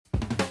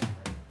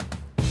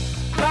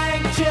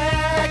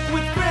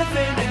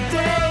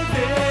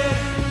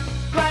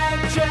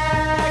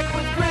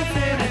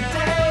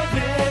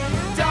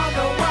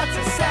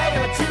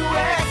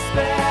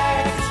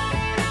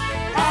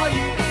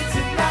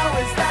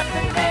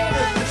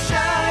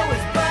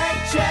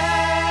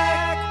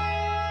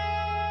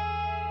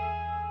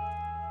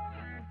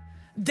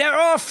There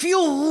are few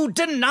who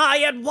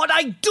deny at what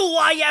I do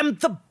I am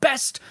the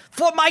best,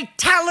 for my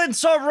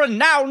talents are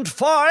renowned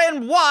far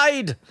and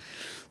wide.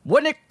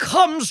 When it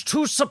comes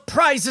to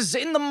surprises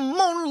in the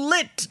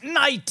moonlit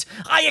night,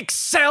 I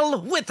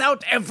excel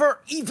without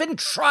ever even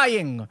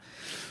trying.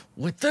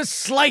 With the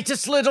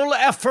slightest little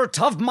effort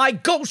of my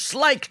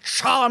ghost-like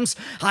charms,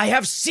 I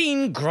have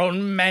seen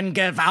grown men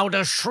give out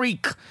a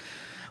shriek.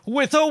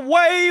 With a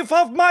wave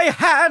of my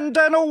hand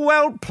and a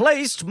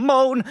well-placed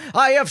moan,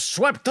 I have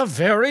swept the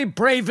very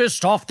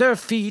bravest off their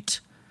feet.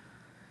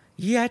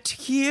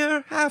 Yet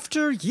year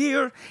after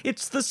year,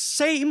 it's the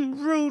same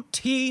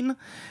routine,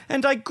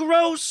 and I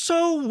grow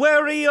so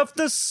weary of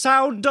the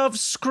sound of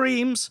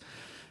screams.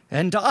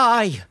 And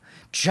I,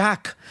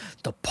 Jack,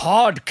 the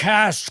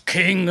podcast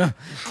king,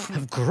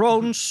 have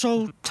grown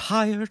so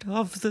tired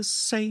of the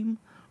same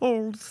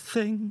old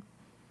thing.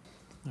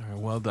 All right,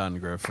 well done,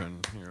 Griffin.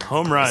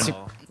 Home run.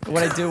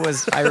 What I do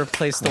was I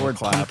replaced the word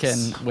claps.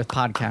 pumpkin with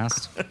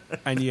podcast.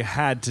 And you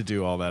had to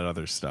do all that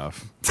other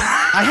stuff.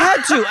 I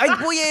had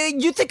to.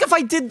 You think if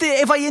I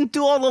didn't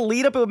do all the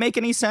lead up, it would make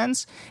any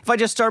sense? If I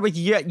just start with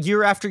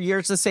year after year,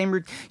 it's the same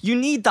route. You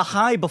need the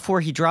high before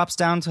he drops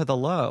down to the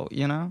low,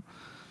 you know?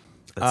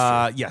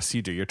 Yes,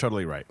 you do. You're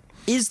totally right.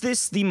 Is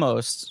this the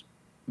most,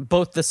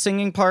 both the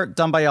singing part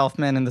done by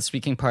Elfman and the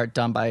speaking part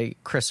done by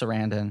Chris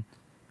Sarandon,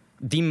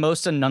 the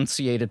most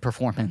enunciated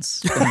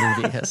performance in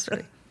movie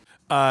history?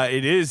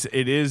 It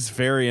is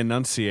very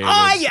enunciated.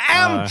 I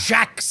am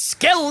Jack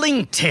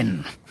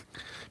Skellington.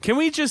 Can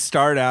we just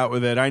start out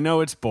with it? I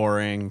know it's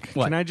boring.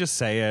 What? Can I just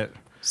say it?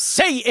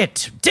 Say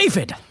it,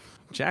 David.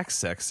 Jack's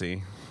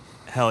sexy.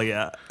 Hell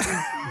yeah.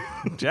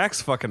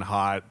 Jack's fucking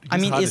hot. He's I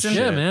mean, hot as isn't-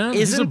 shit. Yeah, man.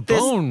 He's a Isn't this-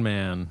 bone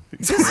man.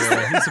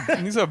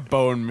 Yeah, he's a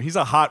bone. He's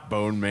a hot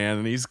bone man,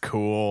 and he's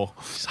cool.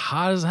 He's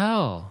hot as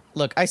hell.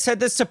 Look, I said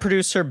this to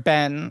producer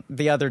Ben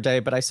the other day,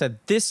 but I said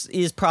this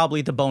is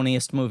probably the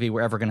boniest movie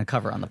we're ever going to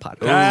cover on the podcast.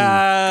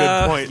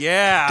 Good point.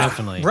 Yeah,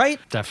 Definitely. Right?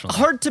 Definitely.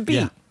 Hard to beat.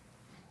 Yeah.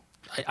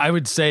 I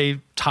would say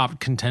top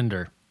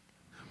contender.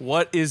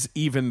 What is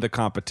even the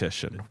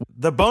competition?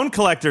 The Bone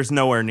Collector's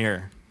nowhere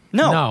near.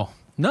 No.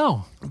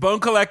 No. Bone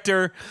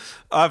Collector,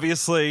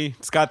 obviously,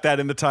 it's got that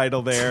in the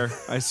title there.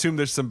 I assume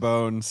there's some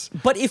bones.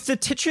 But if the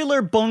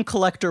titular Bone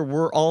Collector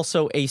were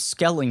also a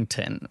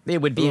Skellington, it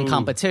would be in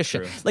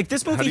competition. true. Like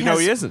this movie How do you has know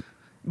he isn't?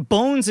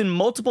 bones in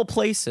multiple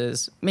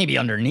places, maybe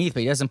underneath,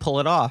 but he doesn't pull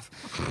it off.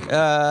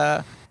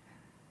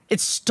 It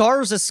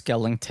stars a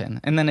Skellington,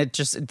 and then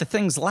the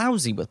thing's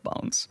lousy with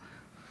bones.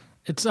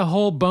 It's a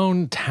whole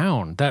bone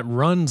town that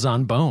runs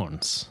on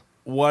bones.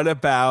 What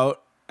about?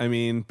 I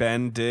mean,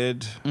 Ben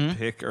did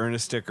pick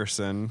Ernest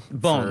Dickerson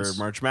Bones. for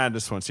March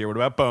Madness once a year. What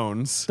about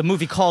Bones? The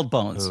movie called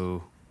Bones.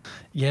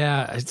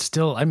 Yeah, it's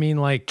still, I mean,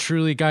 like,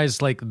 truly,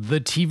 guys, like, the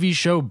TV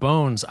show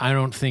Bones, I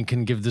don't think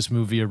can give this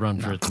movie a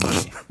run for its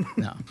money.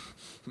 No.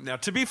 Now,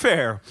 to be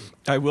fair,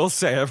 I will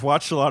say I've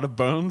watched a lot of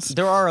Bones.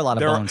 There are a lot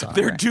of bones on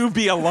There it. do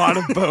be a lot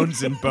of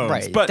bones in Bones.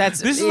 Right, But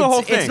this is the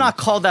whole thing. It's not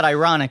called that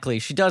ironically.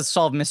 She does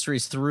solve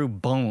mysteries through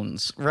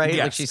bones, right? Like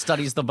Yes. she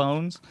studies the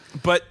bones.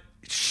 But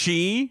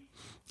she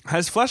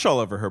has flesh all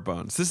over her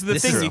bones. This is the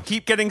This thing. is You true.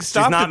 keep getting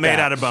stopped. She's not at made that.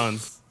 out of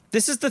bones.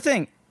 This is the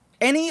thing.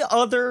 Any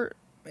other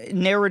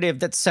narrative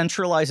that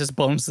centralizes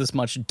bones this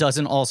much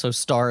doesn't also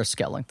star a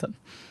skeleton.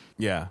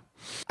 Yeah.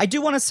 I do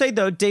want to say,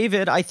 though,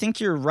 David, I think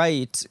you're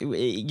right.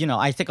 You know,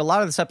 I think a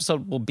lot of this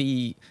episode will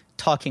be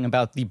talking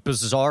about the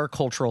bizarre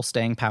cultural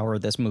staying power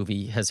this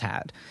movie has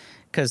had.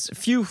 Because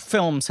few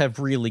films have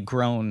really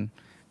grown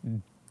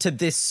to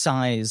this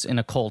size in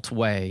a cult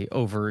way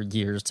over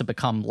years to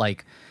become,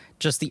 like,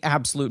 just the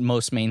absolute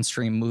most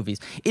mainstream movies.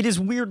 It is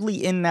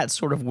weirdly in that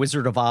sort of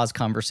Wizard of Oz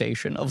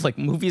conversation of, like,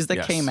 movies that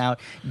Yes. came out,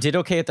 did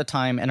okay at the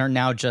time, and are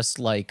now just,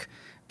 like,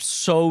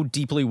 so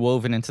deeply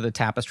woven into the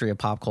tapestry of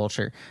pop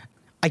culture.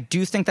 I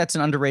do think that's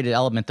an underrated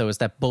element, though, is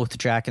that both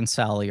Jack and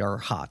Sally are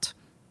hot.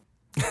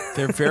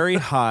 They're very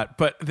hot.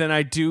 But then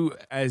I do,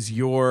 as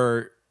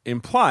you're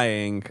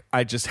implying,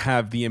 I just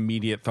have the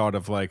immediate thought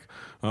of like,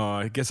 oh,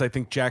 I guess I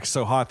think Jack's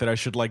so hot that I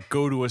should like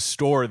go to a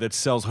store that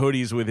sells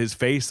hoodies with his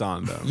face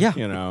on them. Yeah.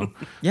 You know?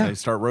 Yeah. I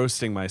start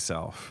roasting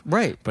myself.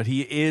 Right. But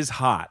he is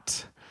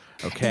hot.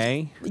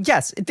 Okay?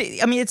 Yes.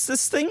 I mean, it's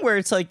this thing where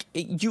it's like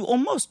you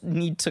almost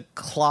need to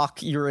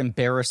clock your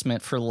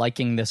embarrassment for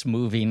liking this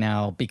movie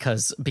now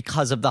because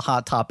of the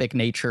Hot Topic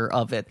nature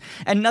of it.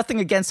 And nothing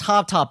against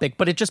Hot Topic,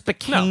 but it just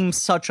became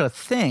such a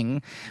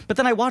thing. But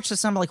then I watched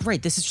this and I'm like,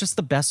 right, this is just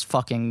the best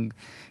fucking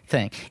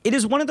thing. It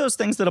is one of those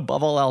things that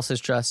above all else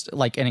is just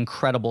like an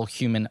incredible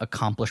human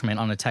accomplishment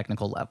on a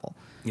technical level.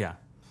 Yeah.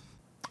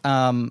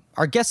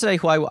 Our guest today,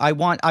 who I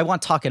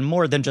want talking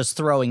more than just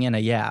throwing in a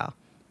yeah.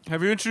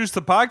 Have you introduced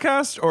the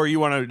podcast or you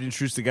want to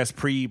introduce the guest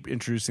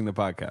pre-introducing the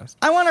podcast?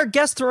 I want our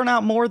guest throwing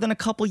out more than a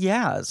couple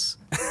yeahs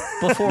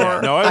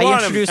before no, I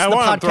want introduce him the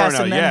throwing podcast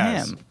out and then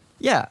yeahs. him.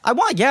 Yeah, I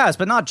want yeahs,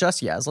 but not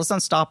just yeahs. Let's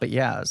not stop at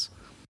yeahs.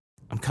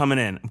 I'm coming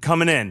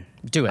in.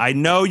 Do it. I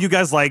know you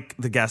guys like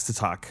the guest to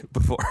talk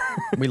before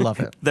We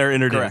love it. they're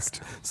introduced.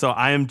 Correct. So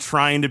I am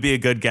trying to be a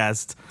good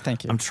guest.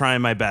 Thank you. I'm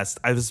trying my best.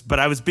 I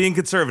was being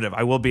conservative.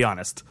 I will be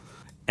honest.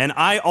 And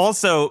I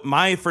also,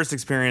 my first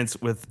experience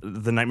with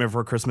The Nightmare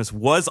Before Christmas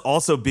was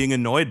also being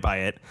annoyed by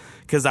it,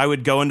 because I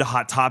would go into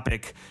Hot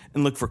Topic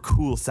and look for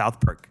cool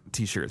South Park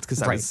t-shirts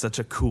because I was such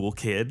a cool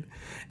kid.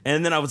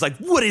 And then I was like,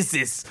 what is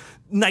this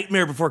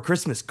Nightmare Before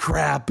Christmas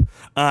crap?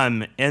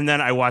 And then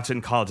I watched it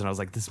in college and I was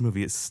like, this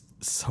movie is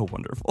so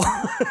wonderful.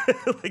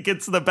 Like,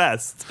 it's the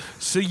best.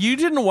 So you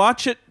didn't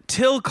watch it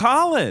till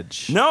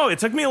college? No, it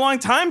took me a long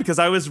time because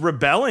I was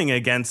rebelling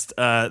against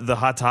the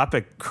Hot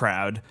Topic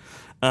crowd.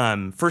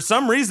 For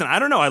some reason, I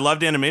don't know. I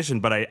loved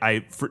animation, but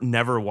I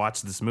never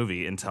watched this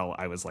movie until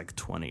I was like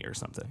 20 or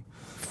something.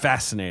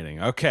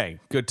 Fascinating. Okay,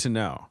 good to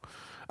know.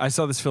 I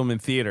saw this film in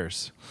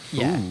theaters.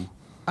 Yeah.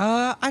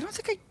 I don't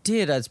think I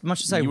did as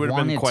much as I wanted to. You would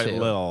have been quite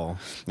little.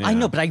 Yeah. I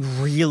know, but I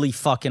really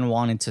fucking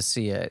wanted to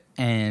see it,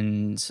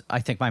 and I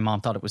think my mom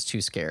thought it was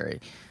too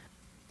scary.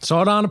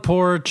 Saw it on a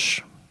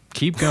porch.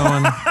 Keep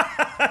going.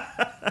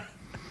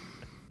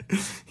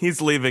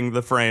 He's leaving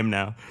the frame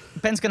now.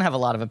 Ben's gonna have a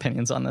lot of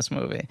opinions on this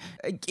movie.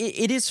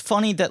 It is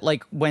funny that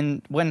like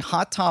when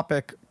Hot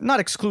Topic, not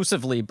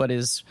exclusively, but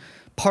is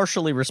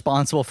partially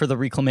responsible for the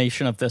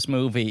reclamation of this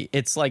movie,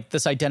 it's like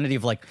this identity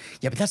of like,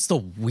 yeah, but that's the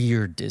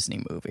weird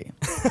Disney movie.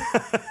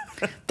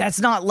 That's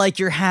not like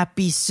your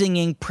happy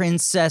singing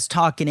princess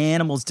talking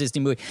animals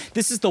Disney movie.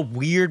 This is the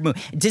weird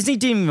movie. Disney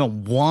didn't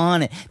even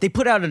want it. They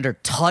put it out under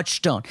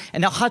Touchstone,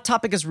 and now Hot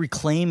Topic is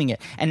reclaiming it.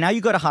 And now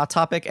you go to Hot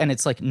Topic and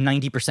it's like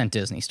 90%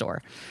 Disney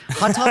store.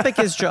 Hot Topic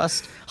is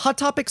just Hot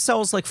Topic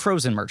sells like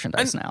Frozen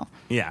merchandise now.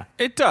 Yeah.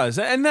 It does,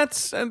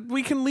 and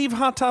we can leave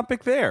Hot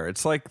Topic there.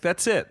 It's like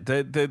that's it.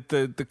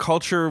 The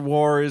culture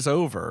war is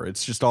over.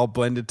 It's just all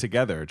blended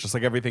together, just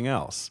like everything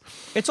else.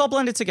 It's all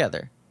blended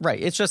together. Right.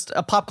 It's just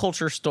a pop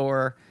culture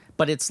store,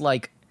 but it's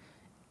like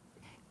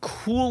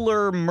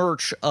cooler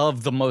merch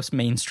of the most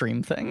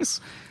mainstream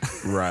things.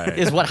 Right.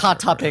 Is what Hot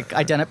Topic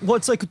identifies. Well,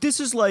 it's like, this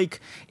is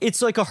like,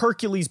 it's like a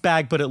Hercules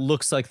bag, but it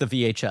looks like the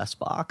VHS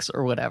box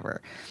or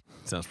whatever.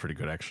 Sounds pretty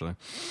good, actually.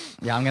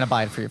 Yeah, I'm going to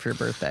buy it for you for your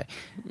birthday.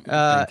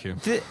 Thank you.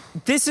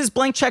 This is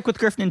Blank Check with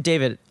Griffin and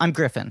David. I'm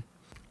Griffin.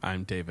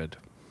 I'm David.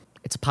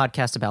 It's a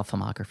podcast about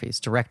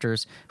filmographies,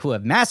 directors who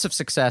have massive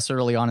success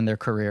early on in their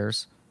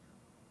careers.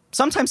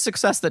 Sometimes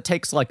success that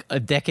takes like a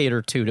decade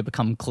or two to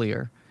become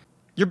clear.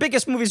 Your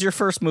biggest movie is your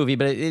first movie,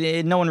 but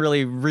no one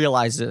really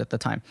realized it at the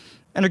time.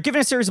 And they're given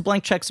a series of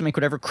blank checks to make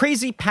whatever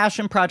crazy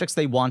passion projects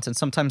they want, and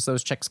sometimes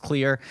those checks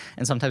clear,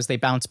 and sometimes they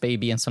bounce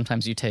baby, and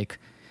sometimes you take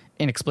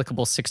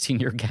inexplicable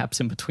 16-year gaps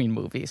in between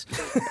movies.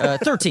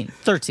 13.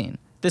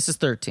 This is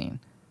 13.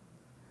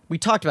 We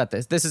talked about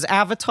this. This is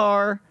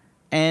Avatar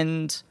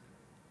and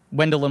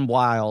Wendell and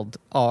Wild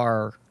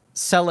are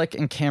Selleck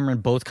and Cameron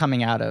both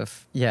coming out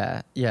of,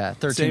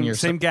 13 years.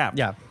 Same gap.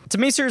 Yeah. It's a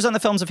miniseries on the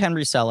films of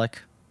Henry Selick,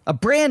 a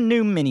brand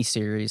new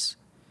miniseries.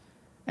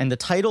 And the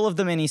title of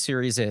the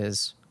miniseries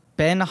is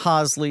Ben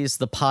Hosley's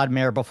The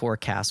Podmare Before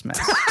Castmas.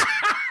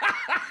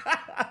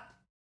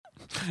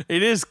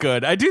 It is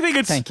good. I do think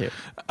it's. Thank you.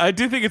 I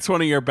do think it's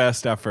one of your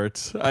best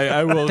efforts.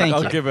 I will. Thank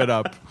I'll you. give it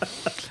up.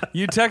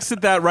 You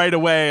texted that right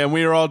away, and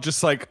we were all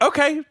just like,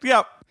 okay,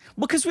 yeah.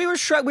 Well, because we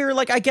were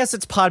like, I guess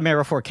it's Podmare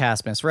Before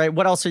Castmas, right?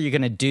 What else are you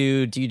going to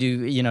do? Do you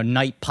do,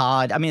 Night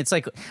Pod? I mean, it's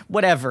like,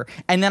 whatever.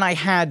 And then I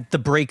had the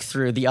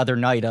breakthrough the other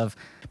night of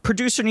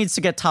producer needs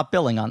to get top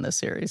billing on this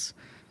series.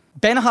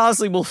 Ben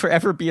Hosley will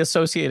forever be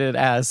associated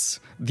as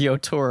the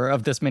auteur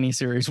of this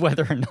miniseries,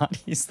 whether or not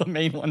he's the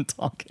main one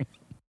talking.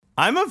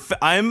 I'm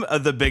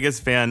the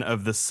biggest fan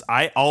of this.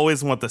 I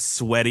always want the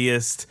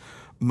sweatiest,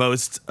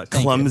 most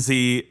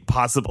clumsy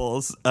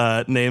possible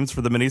names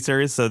for the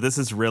miniseries. So this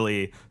is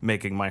really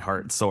making my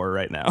heart sore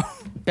right now.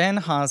 Ben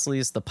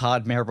Hosley's The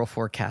Podmare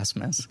Before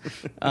Castmas.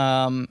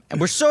 And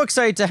we're so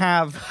excited to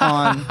have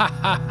on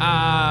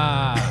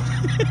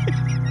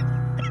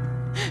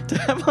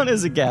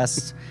as a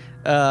guest,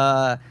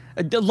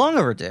 long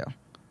overdue,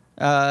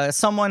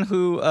 someone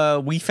who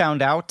we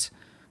found out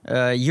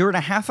a year and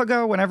a half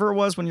ago, whenever it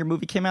was, when your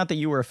movie came out, that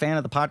you were a fan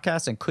of the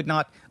podcast and could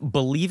not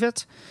believe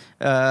it.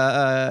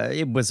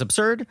 It was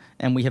absurd,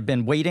 and we have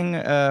been waiting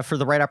for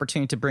the right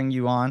opportunity to bring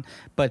you on.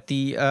 But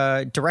the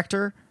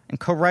director and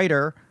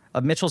co-writer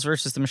of Mitchells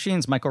vs. the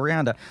Machines, Michael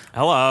Rianda.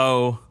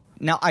 Hello.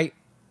 Now,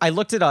 I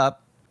looked it up.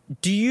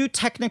 Do you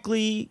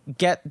technically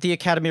get the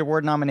Academy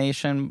Award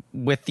nomination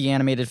with the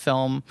animated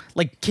film?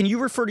 Like, can you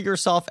refer to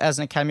yourself as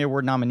an Academy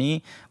Award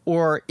nominee,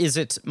 or is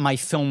it my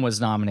film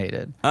was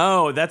nominated?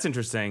 Oh, that's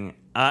interesting.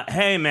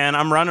 Hey, man,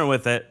 I'm running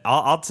with it.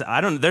 I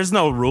don't. There's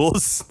no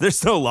rules.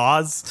 There's no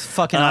laws.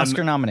 Fucking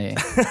Oscar nominee.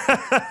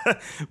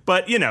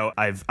 But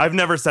I've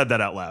never said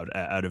that out loud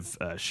out of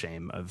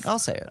shame of. I'll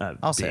say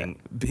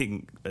it.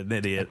 Being an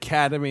idiot.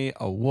 Academy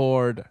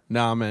Award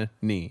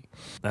nominee.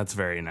 That's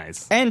very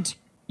nice. And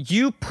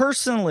you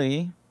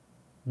personally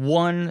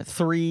won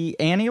 3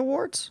 Annie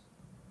Awards?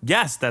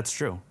 Yes, that's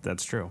true.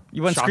 That's true.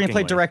 You won Shockingly.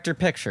 Screenplay, Director,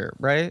 Picture,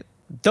 right?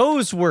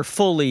 Those were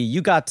fully,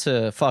 you got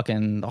to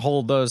fucking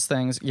hold those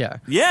things. Yeah.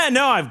 Yeah,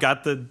 no, I've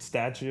got the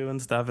statue and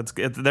stuff.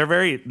 They're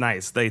very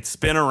nice. They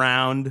spin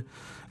around.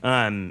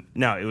 No,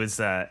 it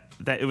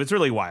was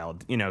really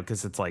wild,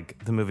 because it's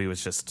like the movie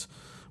was just,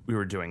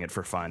 doing it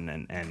for fun,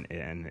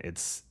 and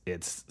it's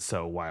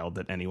so wild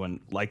that anyone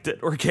liked it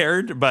or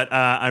cared. But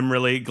I'm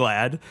really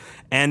glad.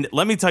 And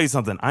let me tell you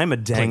something. I'm a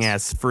dang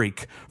ass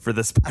freak for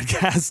this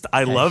podcast.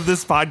 I love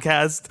this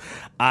podcast.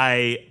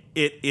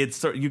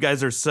 It's you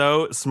guys are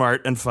so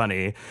smart and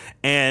funny,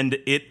 and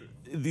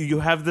you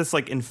have this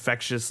like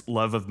infectious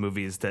love of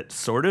movies that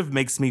sort of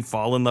makes me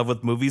fall in love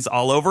with movies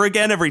all over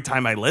again every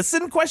time I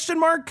listen, ? That's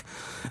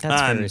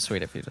very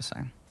sweet of you to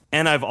say.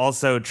 And I've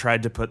also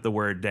tried to put the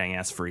word dang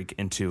ass freak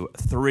into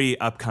 3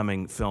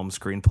 upcoming film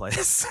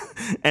screenplays.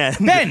 And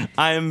Ben!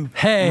 I'm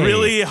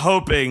really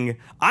hoping,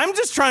 I'm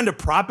just trying to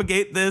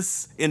propagate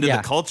this into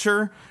the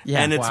culture.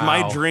 Yeah. And it's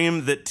my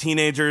dream that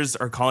teenagers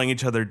are calling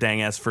each other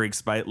dang ass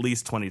freaks by at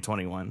least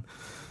 2021.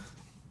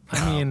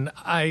 I mean,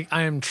 I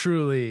am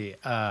truly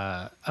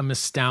I'm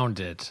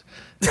astounded.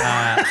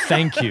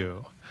 Thank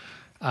you.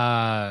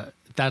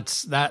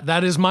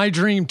 That is my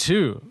dream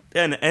too.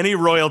 And any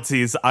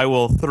royalties I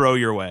will throw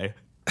your way.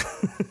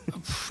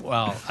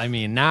 Well, I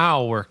mean,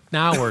 now we're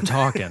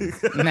talking.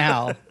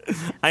 Now,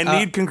 I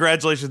need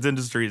Congratulations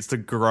Industries to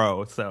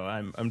grow, so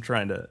I'm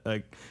trying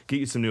to get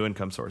you some new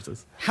income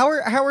sources. how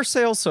are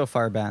sales so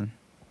far, Ben?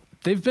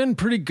 They've been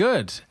pretty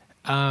good.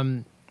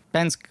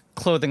 Ben's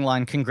clothing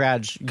line,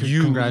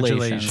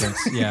 Congratulations.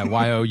 Yeah,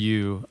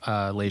 YOU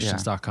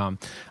lations.com.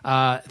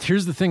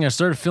 Here's the thing. I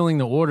started filling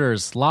the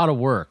orders. A lot of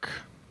work.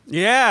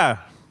 Yeah.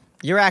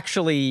 You're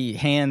actually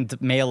hand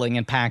mailing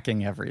and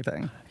packing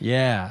everything.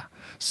 Yeah.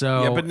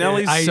 So Yeah, but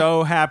Nellie's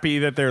so happy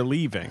that they're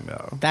leaving,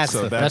 though. That's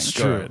the thing. That's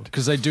true, good.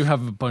 because I do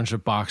have a bunch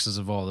of boxes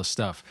of all the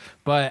stuff.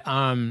 But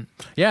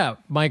yeah,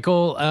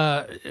 Michael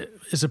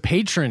is a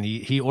patron.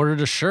 He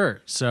ordered a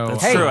shirt. So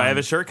That's true. I have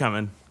a shirt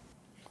coming.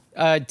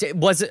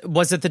 Was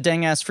it the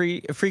dang ass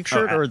freak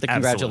shirt or the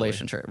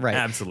congratulations shirt? Right,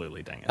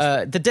 Absolutely, dang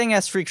it. The dang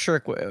ass freak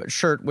shirt,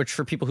 which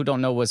for people who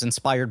don't know was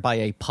inspired by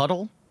a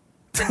puddle,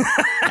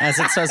 as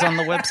it says on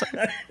the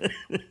website.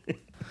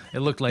 It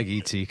looked like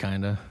ET,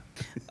 kind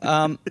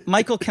of.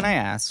 Michael, can I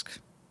ask?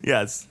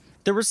 Yes.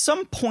 There was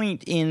some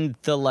point in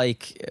the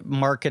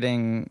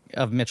marketing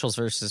of Mitchell's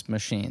versus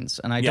Machines,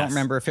 and I don't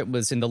remember if it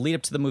was in the lead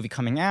up to the movie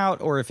coming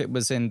out or if it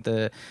was in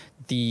the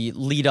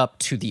lead up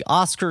to the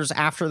Oscars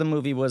after the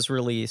movie was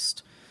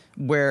released,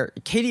 where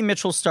Katie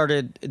Mitchell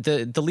started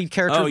the lead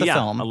character of the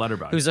film, a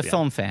Letterboxd, who's a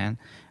film fan,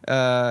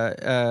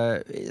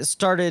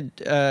 started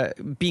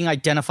being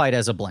identified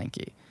as a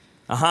blankie.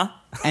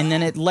 And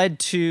then it led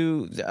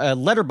to a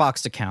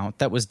Letterboxd account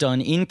that was done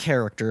in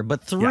character,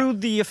 but through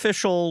the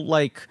official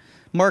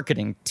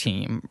marketing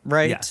team,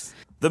 right? Yes.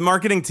 The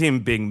marketing team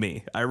being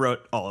me. I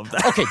wrote all of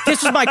that. Okay,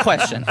 this is my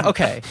question.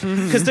 Okay,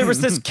 because there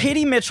was this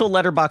Katie Mitchell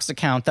Letterboxd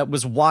account that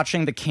was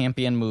watching the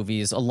Campion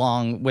movies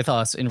along with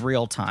us in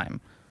real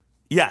time.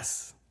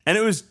 Yes. And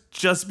it was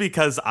just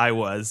because I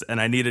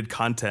needed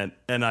content.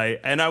 And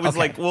I was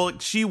like, well,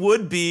 she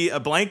would be a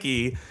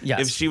blankie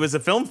if she was a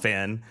film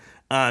fan.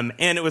 And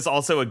it was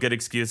also a good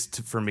excuse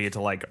for me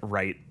to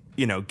write,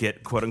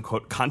 get quote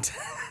unquote content.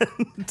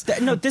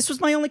 No, this was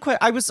my only question.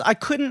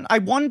 I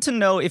wanted to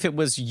know if it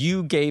was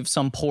you gave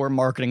some poor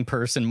marketing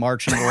person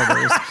marching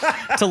orders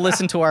to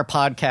listen to our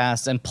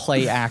podcast and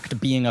play act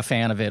being a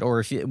fan of it, or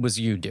if it was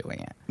you doing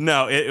it.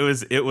 No,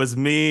 it was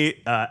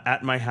me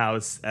at my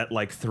house at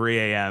 3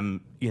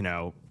 a.m.,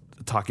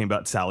 talking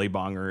about Sally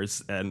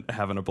Bongers and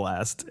having a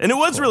blast. And it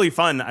was really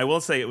fun. I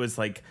will say it was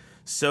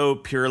so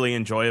purely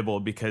enjoyable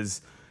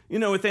because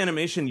with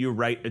animation, you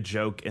write a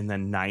joke and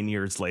then 9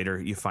 years later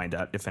you find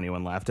out if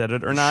anyone laughed at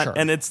it or not. Sure.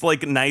 And it's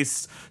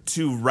nice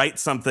to write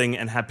something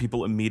and have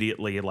people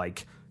immediately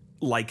like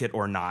it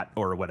or not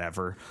or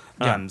whatever.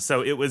 Yeah.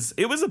 So it was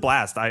a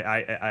blast.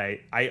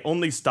 I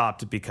only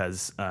stopped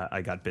because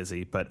I got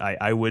busy, but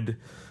I would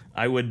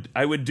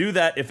do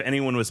that if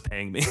anyone was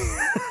paying me.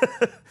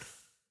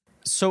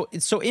 So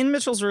in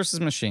Mitchell's versus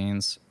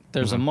Machines,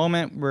 there's a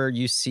moment where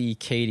you see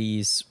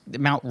Katie's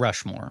Mount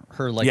Rushmore,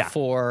 her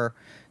 4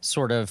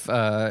 sort of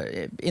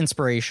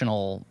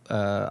inspirational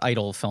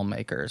idol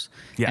filmmakers.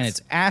 Yes. And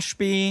it's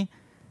Ashby,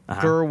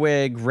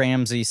 Gerwig,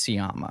 Ramsey,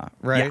 Sciamma,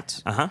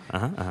 right?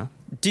 Yeah.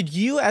 Did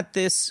you at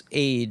that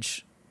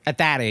age,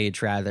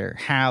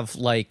 have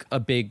a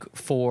big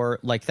 4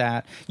 like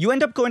that? You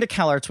end up going to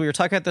CalArts. We were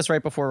talking about this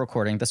right before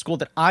recording, the school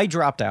that I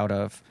dropped out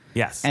of.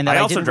 Yes. And that I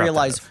also didn't dropped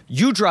realize out of.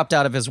 you dropped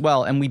out of as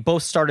well, and we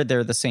both started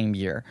there the same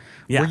year.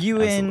 Yeah, were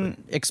you absolutely.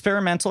 in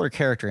experimental or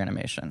character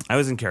animation? I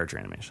was in character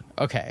animation.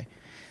 Okay.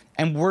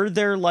 And were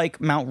there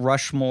Mount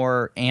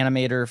Rushmore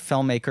animator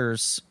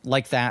filmmakers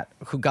like that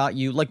who got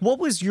you? What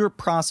was your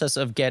process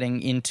of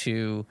getting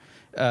into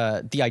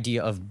the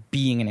idea of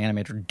being an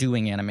animator,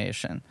 doing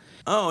animation?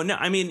 Oh, no.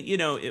 I mean,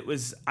 it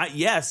was,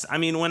 yes. I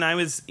mean, when I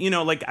was,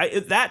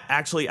 that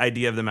actually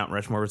idea of the Mount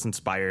Rushmore was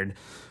inspired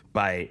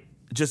by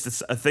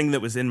just a thing that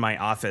was in my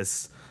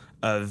office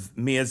of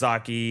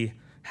Miyazaki,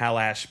 Hal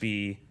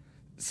Ashby,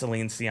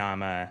 Celine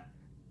Sciamma,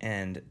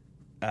 and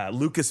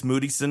Lucas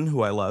Moodysson,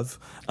 who I love.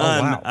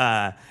 Oh,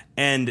 wow.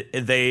 And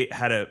they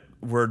had a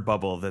word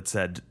bubble that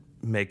said,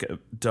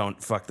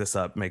 don't fuck this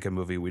up, make a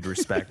movie we'd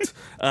respect.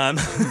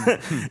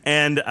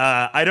 And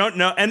I don't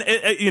know, and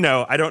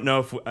I don't know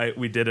if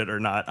we did it or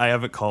not. I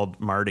haven't called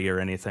Marty or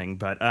anything,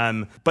 but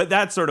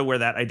that's sort of where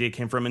that idea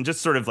came from, and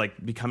just sort of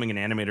like becoming an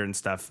animator and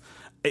stuff.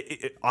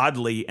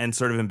 Oddly and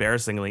sort of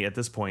embarrassingly at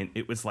this point,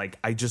 it was like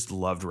I just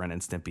loved Ren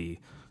and Stimpy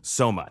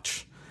so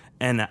much,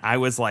 and I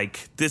was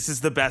like, this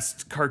is the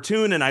best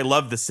cartoon, and I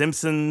love The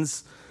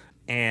Simpsons,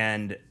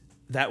 and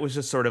that was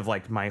just sort of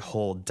like my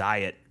whole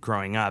diet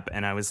growing up.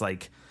 And I was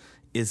like,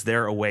 is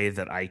there a way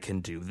that I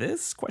can do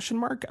this? ?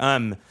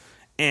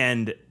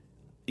 And,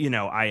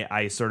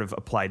 I sort of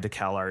applied to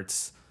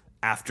CalArts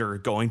after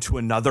going to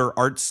another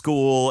art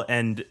school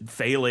and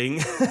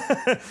failing.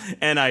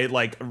 And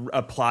I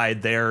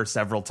applied there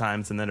several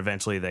times. And then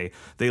eventually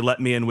they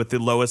let me in with the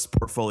lowest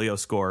portfolio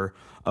score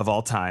of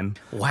all time.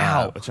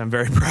 Wow. Which I'm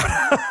very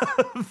proud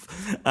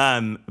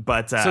of.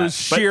 So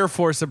sheer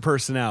force of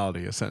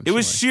personality, essentially. It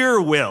was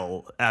sheer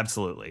will.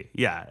 Absolutely.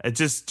 Yeah. It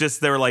just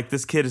they were like,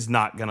 this kid is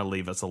not going to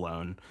leave us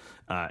alone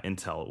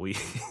until he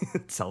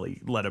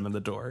let him in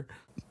the door.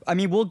 I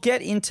mean, we'll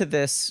get into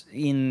this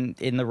in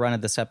the run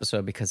of this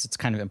episode because it's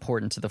kind of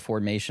important to the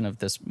formation of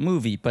this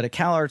movie. But at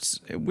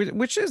CalArts,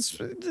 which is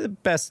the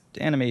best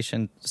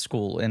animation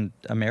school in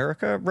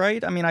America,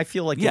 right? I mean, I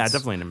feel like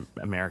definitely in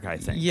America, I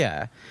think.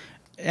 Yeah.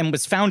 And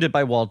was founded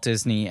by Walt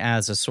Disney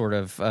as a sort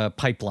of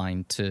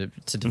pipeline to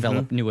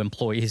develop new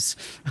employees.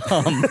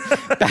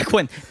 Back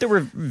when there were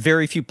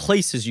very few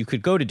places you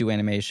could go to do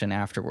animation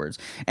afterwards,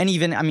 and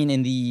even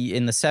in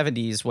the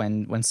 70s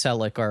when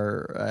Selleck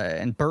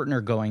and Burton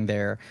are going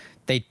there,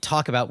 they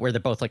talk about where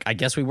they're both like, I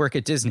guess we work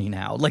at Disney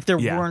now. Like there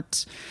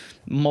weren't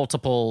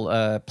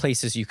multiple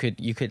places you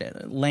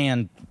could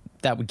land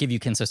that would give you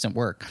consistent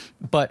work,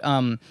 but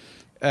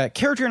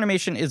character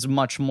animation is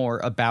much more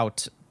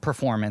about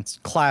performance,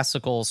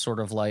 classical sort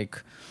of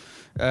like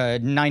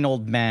Nine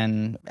Old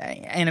Men,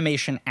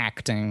 animation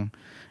acting,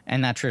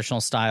 and that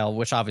traditional style,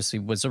 which obviously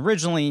was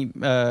originally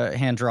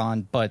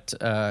hand-drawn, but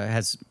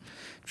has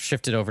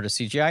shifted over to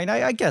CGI. And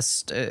I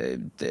guess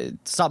the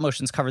stop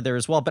motion's covered there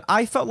as well. But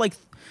I felt like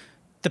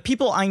the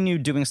people I knew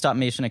doing stop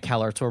motion at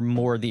CalArts were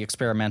more the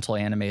experimental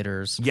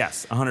animators.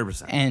 Yes,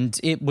 100%. And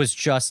it was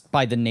just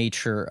by the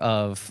nature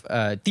of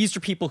these are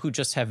people who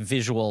just have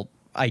visual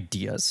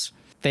ideas.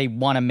 They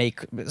want to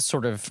make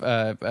sort of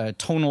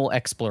tonal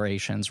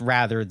explorations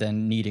rather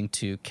than needing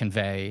to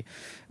convey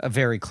a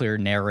very clear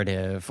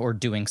narrative or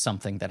doing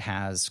something that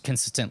has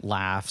consistent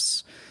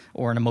laughs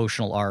or an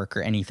emotional arc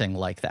or anything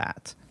like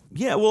that.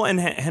 Yeah, well, and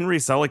Henry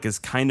Selick is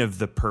kind of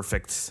the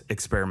perfect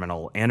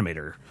experimental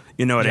animator.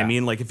 You know what I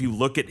mean? Like, if you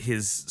look at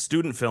his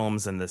student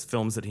films and the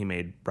films that he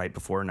made right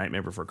before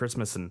Nightmare Before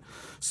Christmas and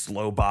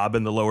Slow Bob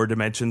and the Lower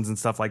Dimensions and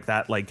stuff like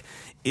that, like,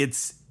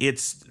 it's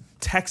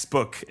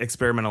textbook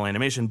experimental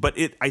animation, but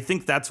I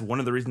think that's one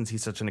of the reasons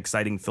he's such an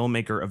exciting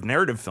filmmaker of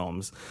narrative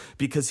films,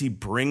 because he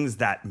brings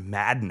that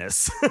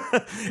madness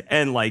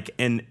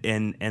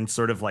and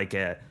sort of like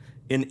an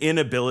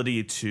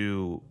inability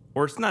to,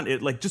 or it's not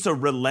like just a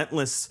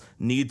relentless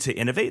need to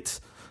innovate,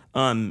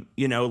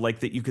 like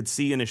that you could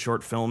see in his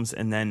short films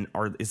and then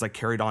is like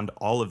carried on to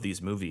all of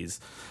these movies.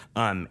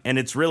 And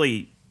it's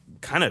really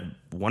kind of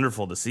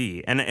wonderful to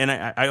see. And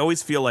I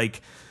always feel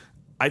like,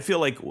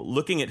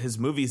 looking at his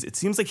movies, it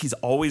seems like he's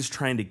always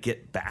trying to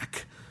get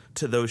back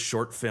to those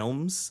short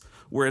films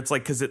where it's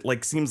like, because it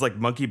like seems like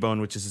Monkey Bone,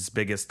 which is his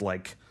biggest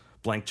like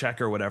blank check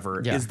or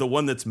whatever, is the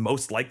one that's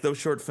most like those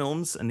short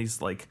films, and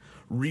he's like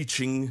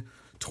reaching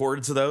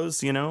towards those,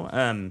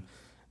 So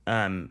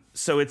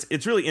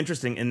it's really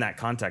interesting in that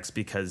context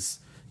because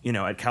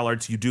at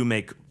CalArts you do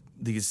make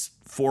these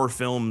 4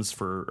 films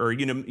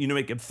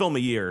make a film a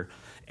year,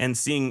 and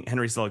seeing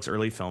Henry Selick's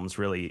early films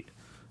really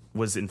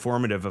was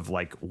informative of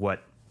like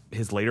what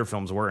his later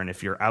films were. And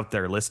if you're out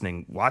there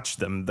listening, watch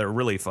them. They're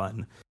really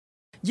fun.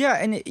 Yeah.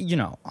 And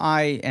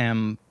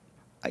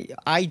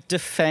I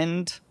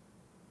defend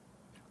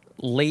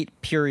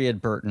late period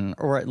Burton,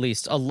 or at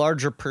least a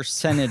larger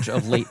percentage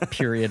of late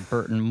period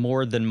Burton,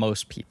 more than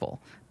most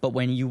people. But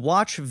when you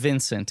watch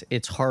Vincent,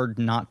 it's hard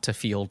not to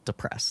feel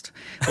depressed.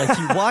 Like,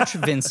 you watch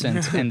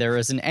Vincent, and there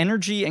is an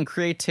energy and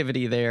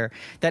creativity there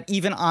that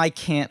even I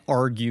can't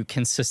argue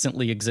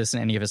consistently exists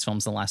in any of his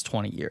films in the last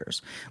 20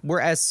 years.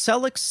 Whereas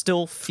Selick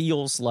still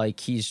feels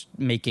like he's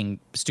making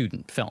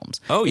student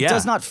films. Oh, yeah. It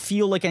does not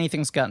feel like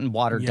anything's gotten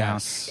watered down.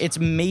 It's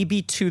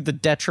maybe to the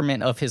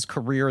detriment of his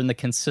career and the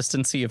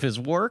consistency of his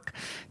work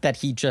that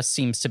he just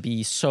seems to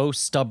be so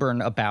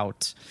stubborn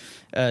about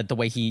the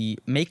way he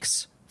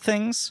makes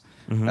things.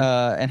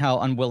 And how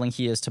unwilling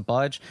he is to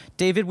budge.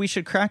 David, we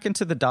should crack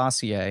into the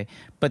dossier,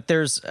 but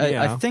there's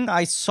a thing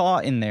I saw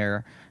in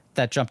there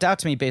that jumped out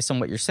to me based on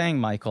what you're saying,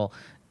 Michael.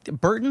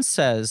 Burton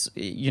says,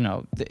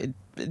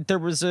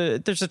 there's a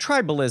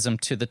tribalism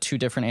to the two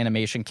different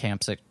animation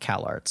camps at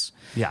CalArts.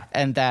 Yeah.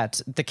 And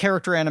that the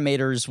character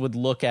animators would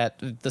look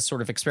at the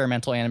sort of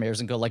experimental animators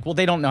and go like, well,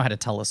 they don't know how to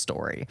tell a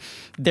story.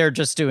 They're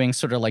just doing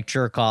sort of like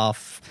jerk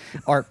off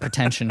art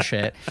pretension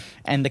shit.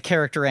 And the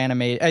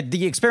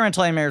the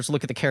experimental animators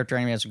look at the character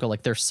animators and go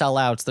like, they're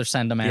sellouts, they're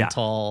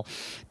sentimental,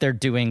 they're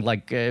doing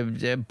like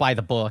by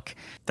the book.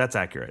 That's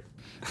accurate.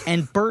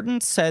 And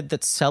Burton said that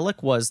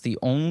Selleck was the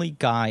only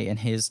guy in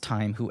his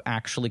time who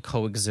actually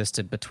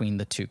coexisted between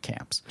the two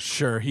camps.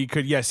 Sure, he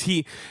could. Yes,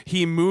 he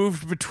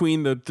moved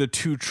between the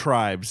two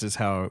tribes, is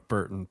how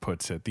Burton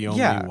puts it. The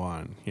only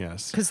one.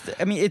 Yes, because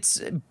I mean,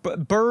 it's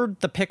Bird,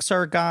 the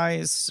Pixar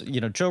guys,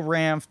 Joe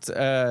Ranft,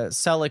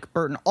 Selleck,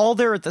 Burton, all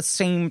there at the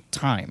same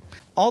time.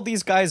 All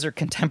these guys are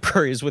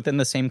contemporaries within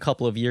the same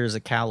couple of years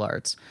at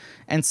CalArts,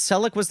 and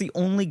Selleck was the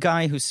only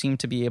guy who seemed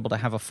to be able to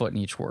have a foot in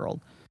each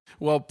world.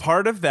 Well,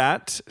 part of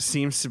that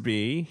seems to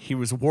be he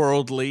was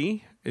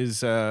worldly,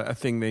 is a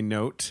thing they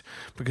note,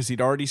 because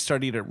he'd already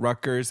studied at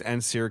Rutgers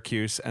and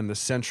Syracuse and the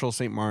Central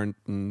St.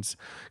 Martin's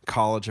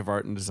College of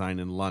Art and Design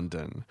in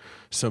London.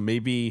 So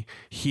maybe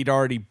he'd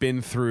already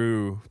been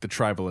through the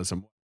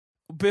tribalism.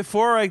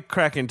 Before I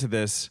crack into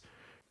this,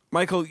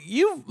 Michael,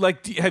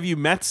 have you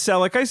met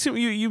Selleck? I assume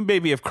you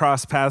maybe have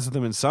crossed paths with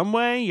him in some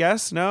way.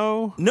 Yes?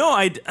 No? No,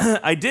 I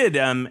did.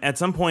 At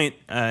some point,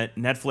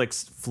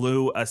 Netflix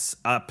flew us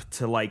up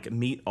to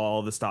meet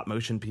all the stop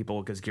motion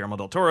people because Guillermo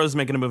del Toro is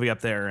making a movie up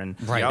there, and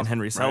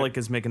Henry Selick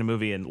is making a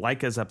movie, and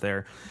Leica's up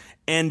there.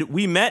 And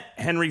we met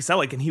Henry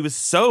Selick, and he was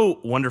so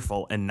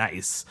wonderful and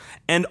nice.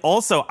 And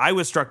also, I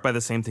was struck by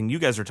the same thing you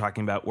guys were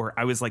talking about, where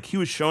I was like, he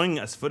was showing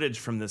us footage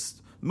from this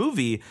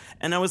movie,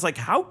 and I was like,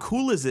 how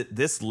cool is it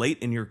this late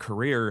in your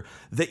career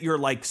that you're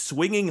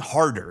swinging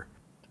harder?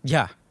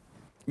 Yeah.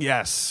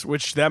 Yes,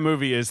 which that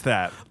movie is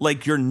that.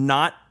 You're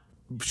not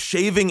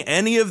shaving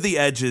any of the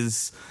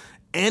edges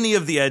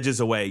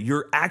away.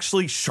 You're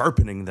actually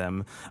sharpening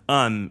them.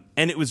 And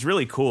it was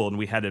really cool, and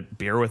we had a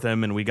beer with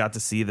him, and we got to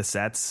see the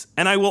sets.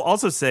 And I will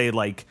also say,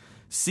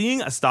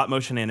 seeing a stop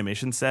motion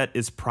animation set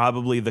is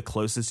probably the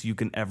closest you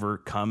can ever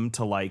come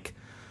to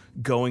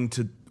going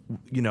to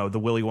the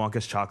Willy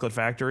Wonka's Chocolate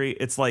Factory.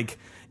 It's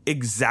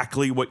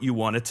exactly what you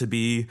want it to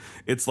be.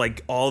 It's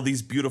all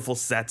these beautiful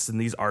sets and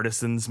these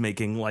artisans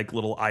making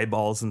little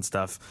eyeballs and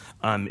stuff.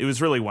 It was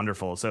really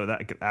wonderful. So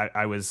that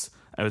I was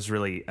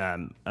really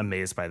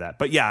amazed by that.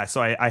 But yeah,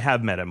 so I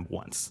have met him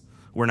once.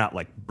 We're not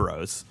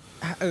bros.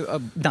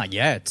 Not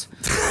yet.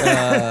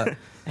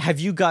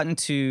 Have you gotten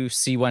to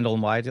see Wendell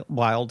and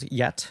Wild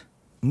yet?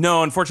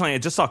 No, unfortunately, I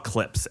just saw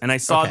clips, and I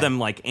saw them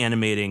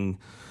animating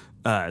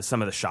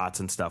some of the shots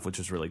and stuff, which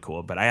was really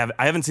cool. But I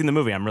haven't seen the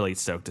movie. I'm really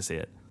stoked to see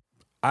it.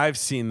 I've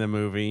seen the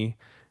movie,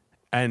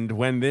 and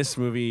when this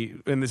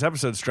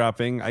episode's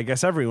dropping, I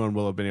guess everyone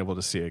will have been able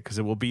to see it because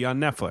it will be on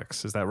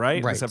Netflix. Is that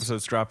right? Right. This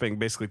episode's dropping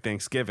basically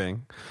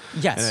Thanksgiving.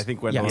 Yes. And I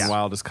think Wendell and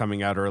Wild is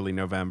coming out early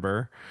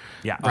November.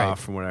 Yeah.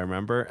 From what I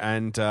remember.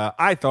 And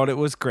I thought it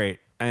was great.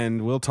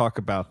 And we'll talk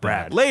about that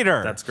Rad.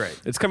 later. That's great.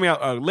 It's coming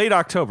out late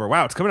October.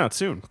 Wow, it's coming out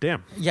soon.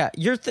 Damn. Yeah,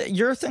 your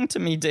thing to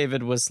me,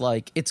 David, was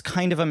it's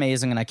kind of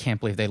amazing, and I can't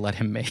believe they let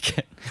him make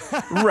it.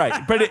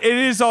 Right, but it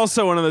is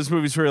also one of those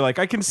movies where you're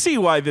I can see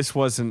why this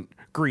wasn't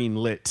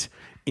greenlit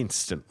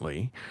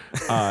instantly.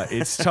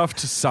 It's tough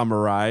to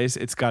summarize.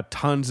 It's got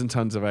tons and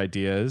tons of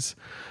ideas,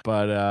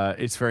 but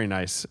it's very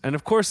nice. And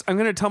of course, I'm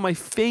going to tell my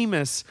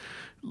famous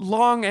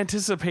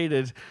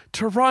long-anticipated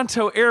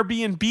Toronto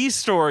Airbnb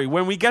story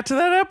when we get to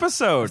that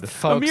episode.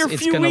 Folks, a mere it's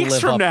few gonna weeks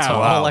live from up now. to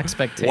all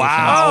expectations.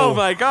 Wow. Oh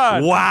my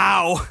God.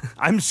 Wow.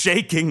 I'm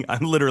shaking.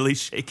 I'm literally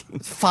shaking.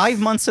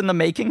 5 months in the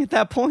making at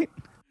that point?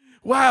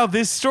 Wow,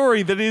 this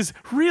story that is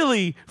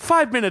really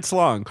 5 minutes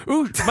long.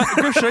 Ooh,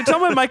 should I tell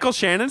my Michael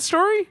Shannon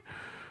story?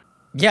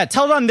 Yeah,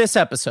 tell it on this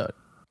episode.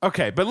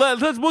 Okay, but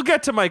we'll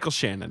get to Michael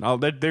Shannon.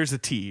 There's a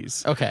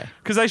tease. Okay.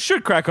 Because I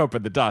should crack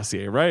open the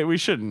dossier, right? We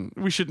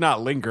should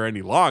not linger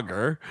any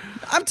longer.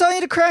 I'm telling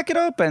you to crack it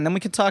open, then we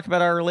can talk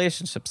about our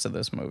relationships to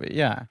this movie.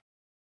 Yeah.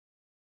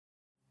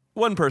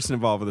 One person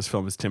involved with this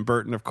film is Tim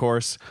Burton, of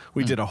course.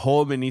 We did a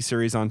whole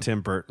miniseries on Tim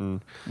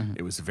Burton.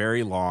 It was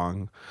very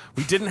long.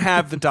 We didn't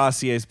have the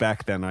dossiers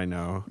back then, I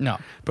know. No.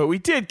 But we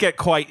did get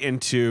quite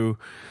into,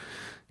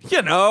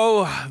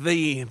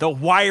 the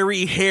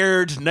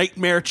wiry-haired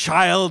nightmare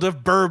child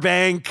of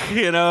Burbank,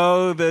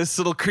 this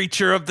little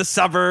creature of the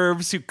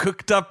suburbs who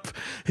cooked up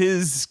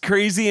his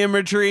crazy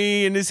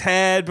imagery in his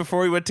head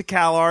before he went to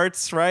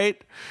CalArts,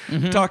 right?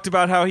 Talked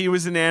about how he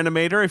was an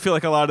animator. I feel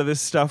like a lot of this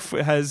stuff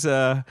has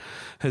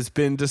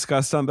been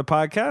discussed on the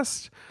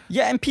podcast.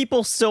 Yeah, and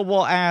people still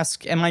will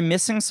ask, am I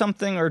missing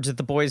something, or did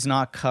the boys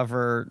not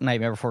cover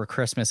Nightmare Before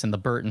Christmas in the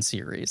Burton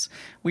series?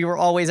 We were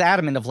always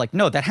adamant of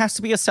no, that has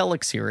to be a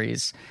Selleck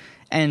series.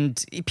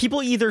 And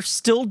people either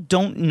still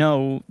don't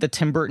know that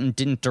Tim Burton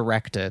didn't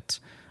direct it,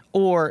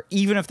 or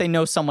even if they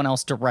know someone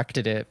else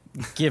directed it,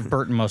 give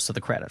Burton most of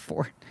the credit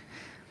for it.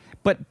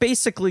 But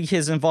basically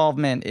his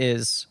involvement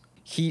is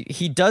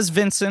he does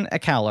Vincent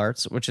at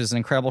CalArts, which is an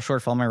incredible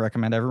short film I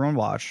recommend everyone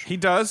watch. He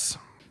does.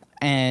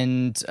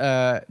 And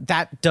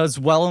that does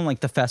well in like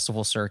the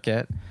festival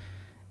circuit.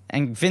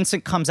 And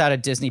Vincent comes out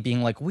of Disney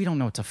being like, we don't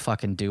know what to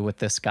fucking do with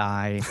this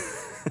guy.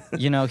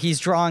 He's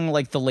drawing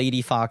like the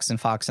Lady Fox and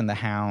Fox and the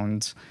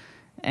Hound.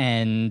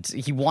 And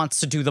he wants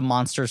to do the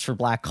monsters for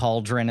Black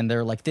Cauldron. And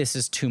they're like, this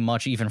is too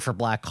much even for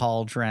Black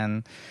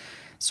Cauldron.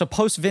 So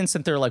post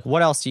Vincent, they're like,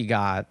 what else you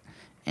got?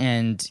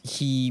 And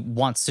he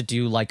wants to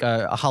do like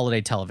a holiday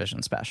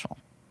television special.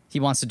 He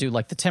wants to do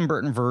like the Tim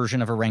Burton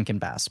version of a Rankin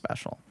Bass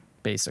special,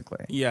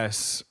 basically.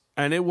 Yes.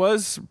 And it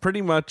was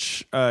pretty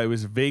much, it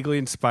was vaguely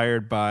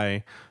inspired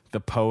by the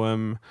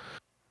poem.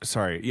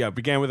 It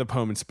began with a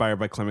poem inspired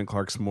by Clement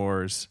Clarke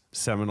Moore's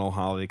seminal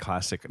holiday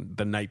classic,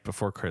 The Night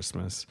Before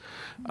Christmas.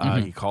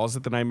 He calls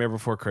it The Nightmare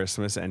Before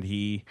Christmas, and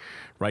he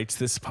writes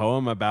this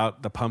poem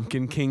about the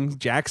Pumpkin King,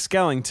 Jack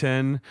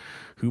Skellington,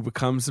 who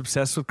becomes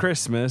obsessed with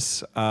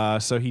Christmas.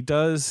 So he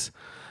does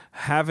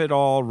have it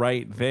all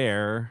right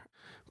there.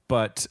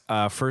 But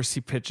first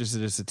he pitches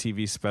it as a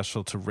TV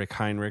special to Rick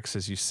Heinrichs,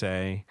 as you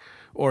say.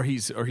 Or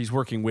he's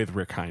working with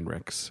Rick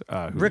Heinrichs.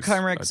 Rick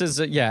Heinrichs is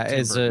a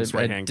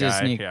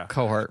Disney guy,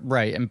 cohort,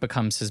 right, and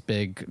becomes his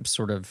big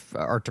sort of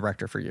art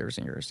director for years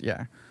and years.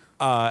 Yeah.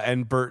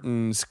 And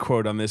Burton's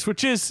quote on this,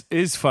 which is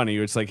funny.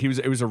 It's like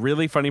it was a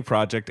really funny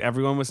project.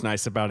 Everyone was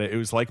nice about it. It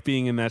was like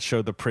being in that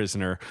show, The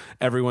Prisoner.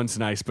 Everyone's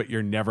nice, but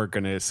you're never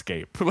going to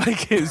escape.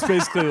 Like, it was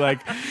basically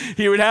like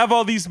he would have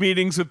all these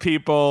meetings with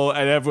people,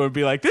 and everyone would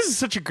be like, "This is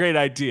such a great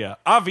idea.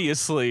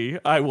 Obviously,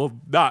 I will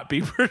not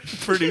be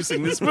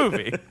producing this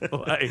movie."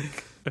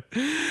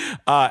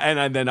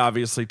 And then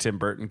obviously Tim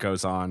Burton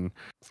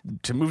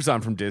moves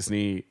on from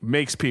Disney,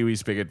 makes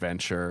Pee-wee's Big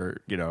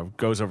Adventure,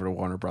 goes over to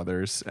Warner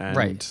Brothers, and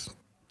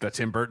the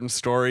Tim Burton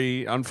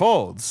story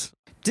unfolds.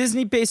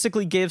 Disney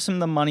basically gives him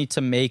the money to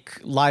make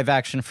live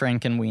action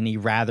Frankenweenie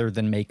rather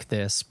than make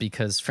this,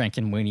 because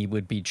Frankenweenie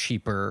would be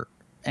cheaper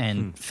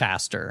and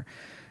faster.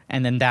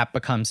 And then that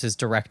becomes his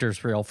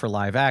director's reel for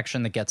live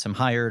action that gets him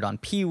hired on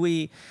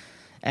Pee-wee.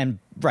 And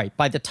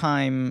by the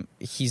time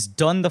he's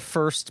done the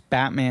first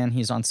Batman,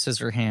 he's on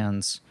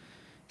Scissorhands.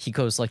 He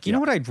goes like, you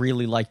know what I'd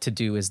really like to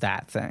do is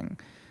that thing.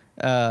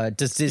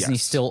 Does Disney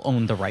still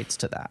own the rights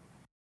to that?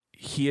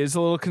 He is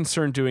a little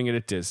concerned doing it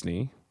at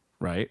Disney,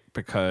 right?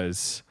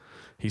 Because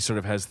he sort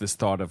of has this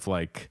thought of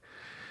like,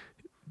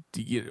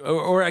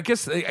 or I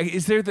guess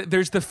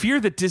there's the fear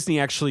that Disney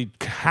actually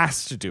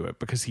has to do it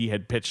because he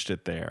had pitched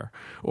it there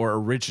or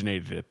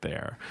originated it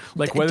there,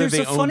 like whether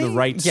they own the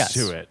rights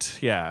to it.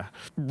 Yeah,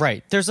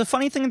 right. There's a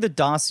funny thing in the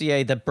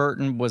dossier that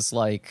Burton was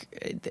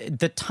like,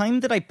 the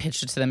time that I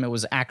pitched it to them, it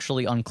was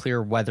actually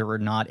unclear whether or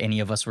not any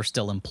of us were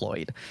still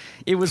employed.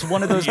 It was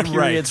one of those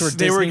periods where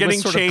Disney they were getting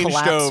was sort changed of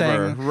collapsing.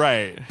 Over.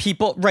 Right.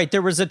 People,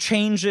 there was a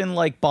change in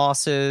like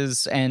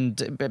bosses,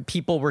 and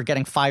people were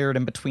getting fired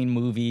in between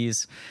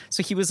movies.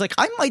 So he was like,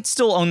 I might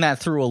still own that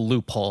through a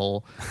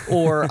loophole,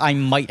 or I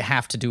might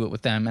have to do it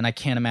with them. And I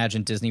can't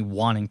imagine Disney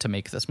wanting to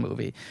make this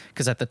movie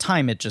because at the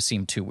time it just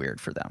seemed too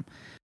weird for them.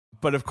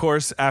 But of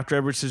course, after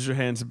Edward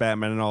Scissorhands and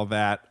Batman and all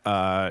that,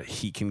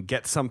 he can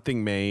get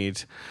something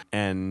made.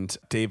 And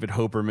David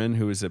Hoberman,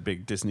 who was a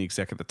big Disney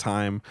exec at the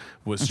time,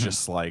 was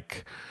just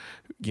like,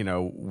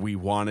 we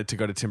wanted to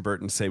go to Tim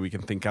Burton, say we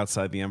can think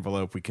outside the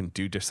envelope, we can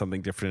do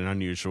something different and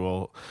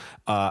unusual.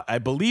 I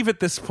believe at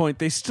this point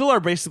they still are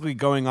basically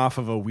going off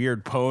of a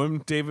weird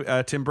poem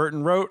Tim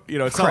Burton wrote.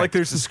 It's not like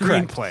there's a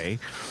screenplay.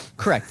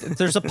 Correct.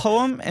 There's a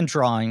poem and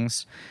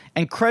drawings,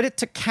 and credit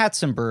to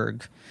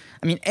Katzenberg.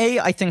 I mean,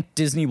 I think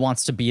Disney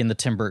wants to be in the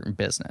Tim Burton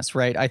business,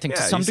 right? I think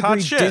to some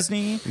degree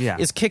Disney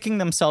is kicking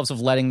themselves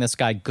of letting this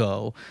guy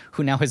go,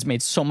 who now has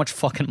made so much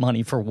fucking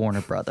money for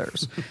Warner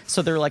Brothers.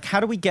 So they're like,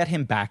 how do we get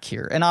him back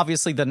here? And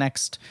obviously the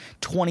next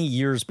 20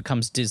 years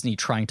becomes Disney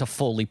trying to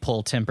fully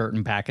pull Tim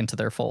Burton back into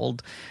their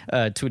fold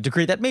to a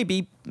degree that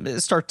maybe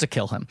starts to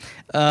kill him.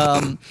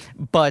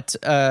 But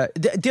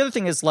the other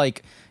thing is,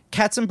 like,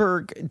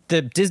 Katzenberg,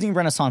 the Disney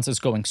Renaissance is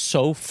going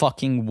so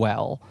fucking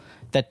well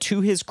that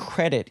to his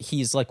credit,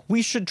 he's like,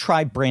 we should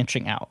try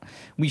branching out.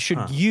 We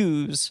should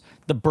use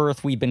the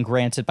berth we've been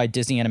granted by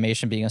Disney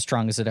Animation being as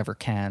strong as it ever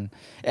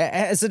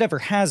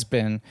has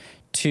been,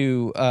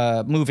 to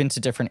move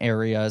into different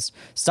areas.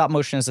 Stop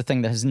motion is a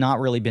thing that has not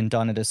really been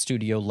done at a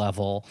studio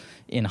level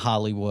in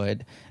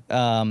Hollywood.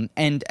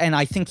 And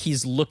I think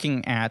he's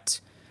looking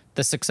at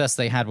the success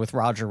they had with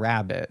Roger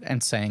Rabbit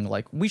and saying,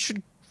 like, we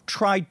should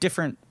try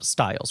different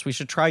styles. We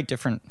should try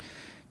different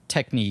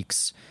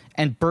techniques.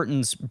 And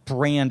Burton's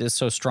brand is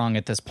so strong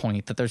at this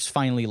point that there's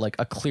finally like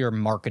a clear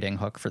marketing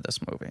hook for this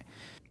movie.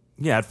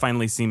 Yeah, it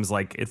finally seems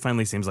like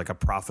a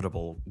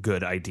profitable,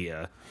 good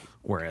idea.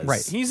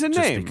 Whereas he's a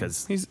name.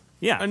 Because he's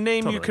a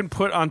name you can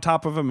put on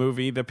top of a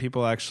movie that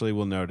people actually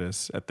will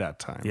notice at that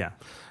time. Yeah,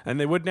 and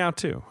they would now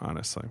too,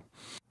 honestly.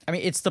 I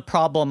mean, it's the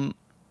problem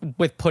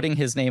with putting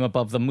his name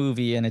above the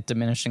movie and it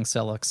diminishing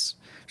Selick's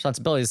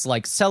responsibilities.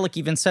 Like, Selick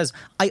even says,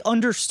 I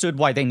understood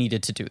why they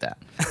needed to do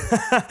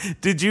that.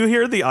 Did you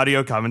hear the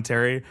audio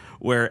commentary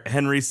where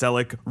Henry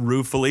Selick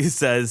ruefully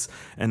says,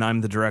 and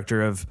I'm the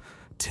director of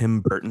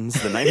Tim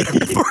Burton's The Night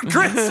Before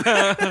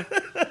Christmas?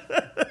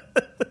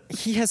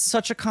 he has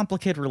such a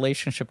complicated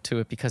relationship to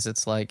it because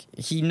it's like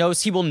he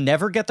knows he will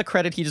never get the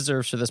credit he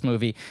deserves for this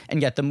movie,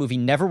 and yet the movie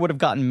never would have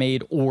gotten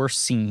made or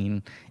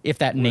seen if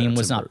that name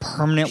was not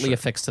permanently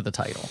affixed to the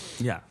title.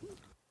 Yeah.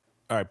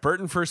 All right,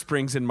 Burton first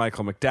brings in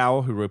Michael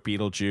McDowell, who wrote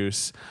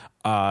Beetlejuice.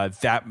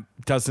 That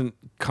doesn't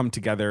come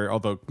together,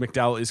 although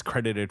McDowell is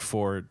credited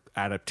for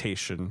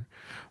adaptation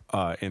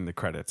in the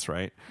credits,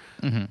 right?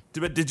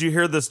 But did you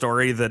hear the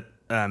story that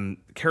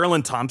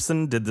Carolyn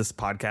Thompson did this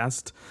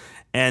podcast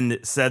and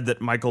said that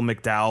Michael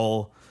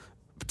McDowell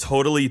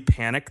totally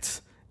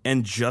panicked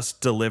and just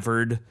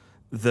delivered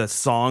the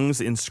songs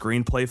in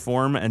screenplay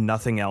form and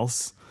nothing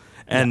else,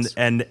 and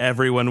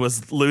everyone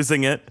was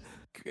losing it?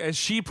 As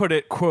she put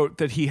it, quote,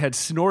 that he had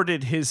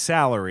snorted his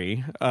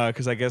salary,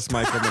 because I guess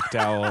Michael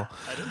McDowell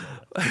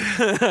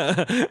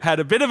had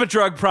a bit of a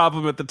drug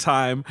problem at the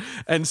time,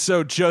 and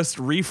so just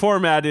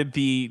reformatted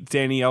the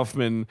Danny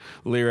Elfman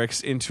lyrics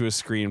into a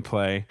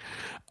screenplay.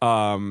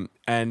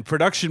 And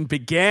production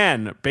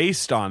began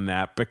based on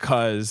that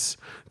because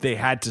they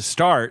had to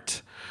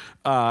start.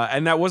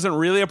 And that wasn't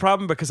really a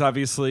problem because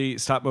obviously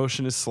stop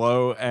motion is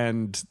slow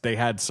and they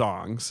had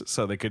songs,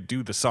 so they could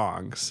do the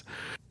songs.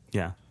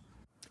 Yeah.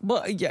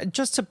 Well, yeah,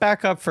 just to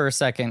back up for a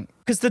second,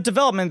 because the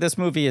development of this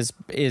movie is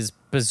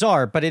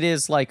bizarre, but it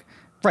is like,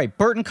 right,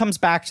 Burton comes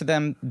back to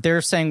them. They're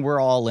saying we're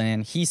all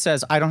in. He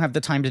says, I don't have the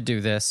time to do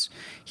this.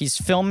 He's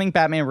filming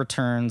Batman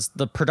Returns.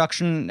 The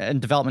production and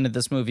development of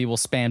this movie will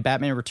span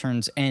Batman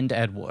Returns and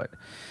Ed Wood.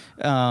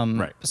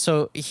 Right.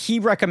 So he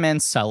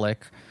recommends Selleck,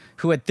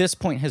 who at this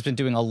point has been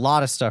doing a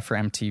lot of stuff for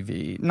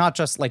MTV. Not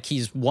just like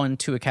he's won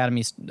 2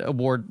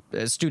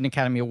 Student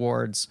Academy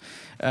Awards.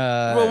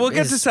 Well, we'll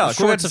get to Selleck.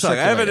 Shorts of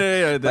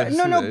Circulated. I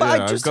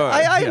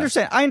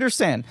understand. I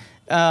understand.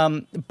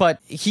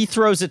 But he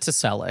throws it to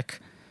Selleck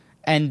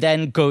and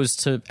then goes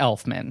to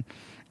Elfman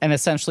and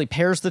essentially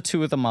pairs the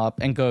two of them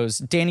up and goes,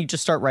 Danny,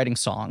 just start writing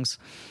songs.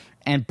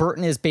 And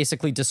Burton is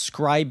basically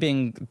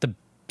describing the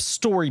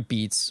story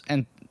beats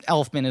and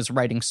Elfman is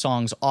writing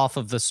songs off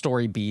of the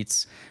story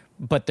beats,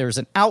 but there's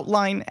an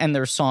outline and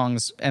there's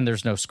songs and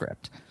there's no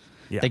script.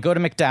 Yeah. They go to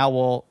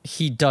McDowell.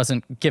 He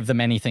doesn't give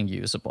them anything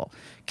usable.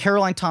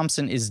 Caroline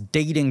Thompson is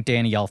dating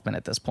Danny Elfman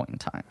at this point in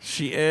time.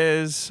 She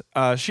is.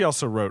 She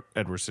also wrote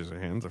Edward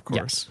Scissorhands, of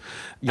course.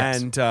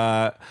 Yes.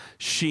 And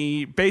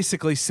she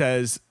basically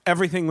says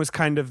everything was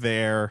kind of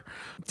there.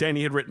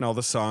 Danny had written all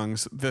the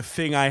songs. The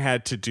thing I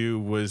had to do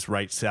was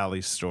write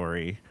Sally's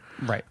story.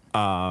 Right.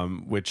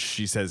 Which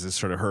she says is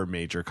sort of her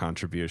major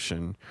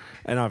contribution,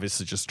 and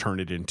obviously just turn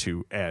it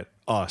into a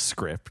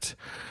script.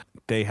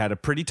 They had a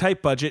pretty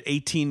tight budget,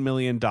 $18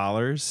 million,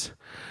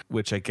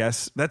 which I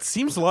guess that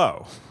seems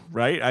low,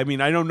 right? I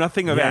mean, I know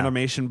nothing of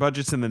animation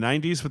budgets in the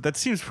 90s, but that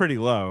seems pretty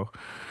low.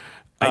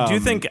 I do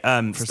think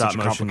stop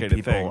motion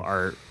people thing.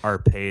 are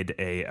paid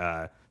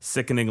a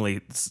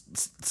sickeningly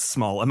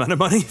small amount of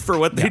money for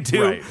what they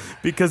do, right,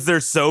 because they're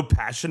so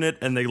passionate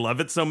and they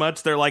love it so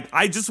much. They're like,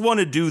 I just want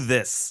to do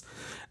this.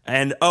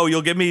 And,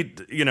 you'll give me,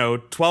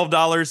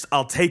 $12.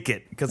 I'll take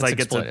it because I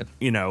get to,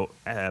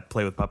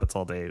 play with puppets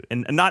all day,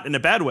 and not in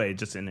a bad way,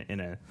 just in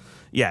a,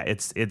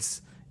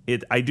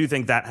 I do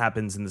think that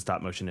happens in the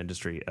stop motion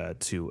industry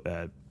to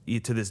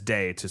this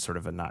day to sort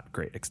of a not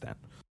great extent.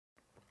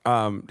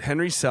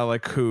 Henry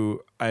Selick,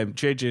 who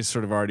JJ's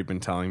sort of already been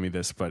telling me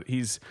this, but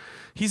he's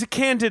a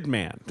candid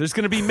man. There's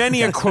going to be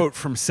many a quote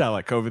from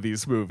Selick over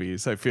these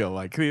movies. I feel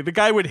like the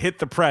guy would hit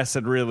the press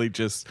and really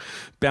just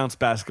bounce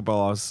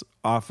basketballs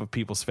off of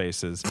people's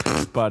faces.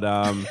 But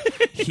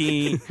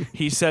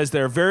he says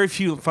there are very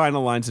few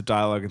final lines of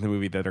dialogue in the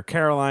movie that are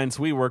Caroline's.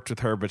 We worked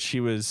with her, but she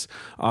was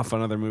off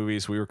on other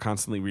movies. We were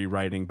constantly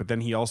rewriting. But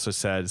then he also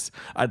says,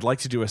 I'd like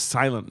to do a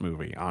silent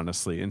movie,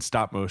 honestly. In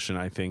stop motion,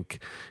 I think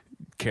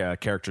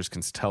characters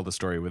can tell the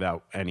story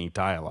without any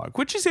dialogue,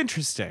 which is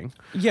interesting.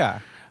 Yeah.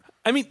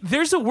 I mean,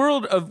 there's a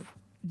world of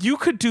you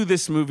could do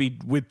this movie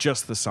with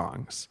just the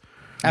songs.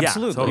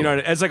 Absolutely. Yeah,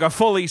 totally. As like a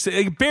fully,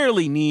 it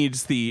barely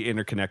needs the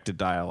interconnected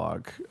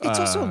dialogue. It's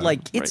also like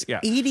it's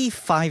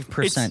 85%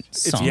 songs.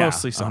 It's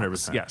mostly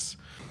songs. 100%. Yes.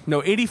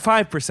 No,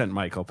 85%,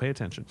 Michael. Pay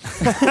attention.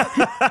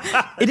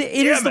 It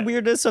is the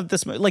weirdness of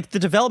this movie. Like the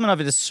development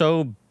of it is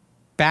so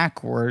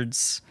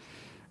backwards.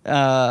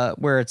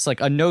 Where it's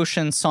like a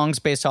notion, songs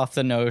based off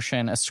the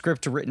notion, a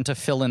script written to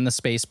fill in the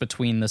space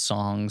between the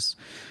songs.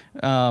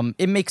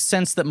 It makes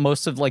sense that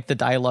most of like the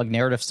dialogue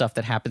narrative stuff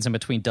that happens in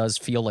between does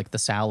feel like the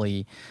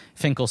Sally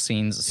Finkel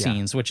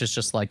scenes, which is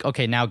just like,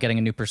 okay, now getting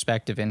a new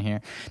perspective in here.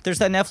 There's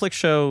that Netflix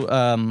show,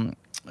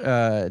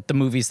 The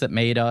Movies That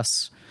Made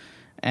Us,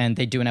 and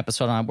they do an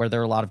episode on it where there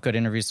are a lot of good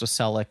interviews with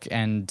Selick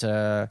and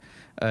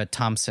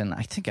Thompson.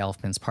 I think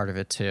Elfman's part of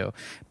it too.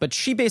 But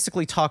she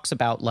basically talks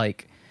about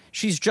like,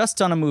 she's just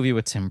done a movie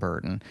with Tim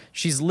Burton.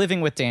 She's living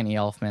with Danny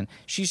Elfman.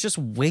 She's just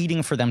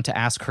waiting for them to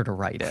ask her to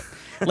write it.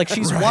 Like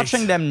she's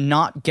watching them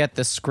not get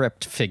the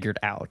script figured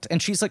out.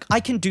 And she's like, I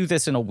can do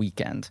this in a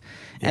weekend.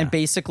 Yeah. And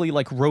basically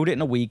like wrote it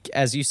in a week,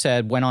 as you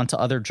said, went on to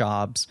other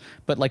jobs,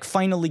 but like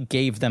finally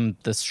gave them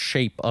the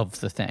shape of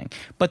the thing.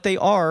 But they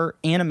are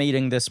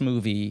animating this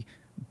movie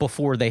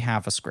before they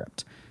have a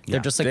script. They're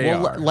just like, they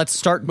well, are. let's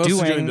start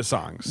Mostly doing the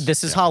songs.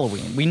 This is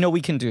Halloween. We know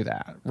we can do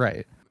that,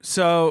 right?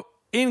 So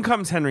in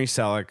comes Henry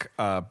Selick,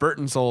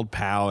 Burton's old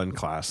pal and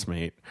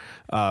classmate.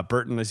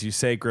 Burton, as you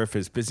say, Griff,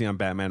 is busy on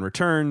Batman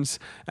Returns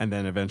and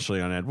then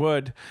eventually on Ed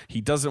Wood. He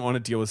doesn't want to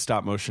deal with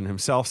stop motion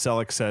himself.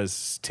 Selick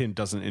says Tim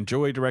doesn't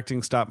enjoy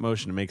directing stop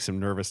motion. It makes him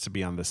nervous to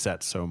be on the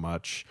set so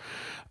much.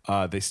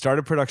 They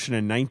started production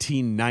in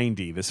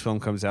 1990. This film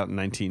comes out in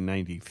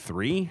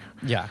 1993.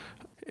 Yeah.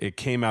 It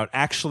came out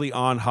actually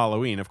on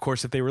Halloween. Of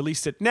course, if they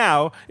released it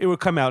now, it would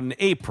come out in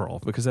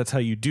April because that's how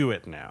you do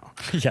it now.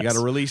 Yes. You got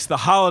to release the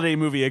holiday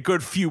movie a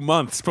good few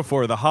months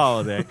before the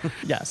holiday.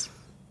 Yes.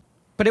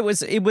 But it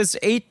was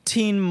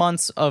 18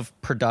 months of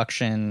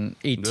production,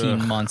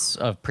 18 months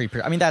of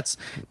pre-production. I mean, that's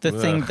the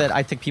thing that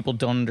I think people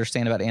don't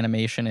understand about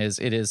animation is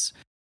it is.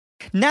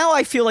 Now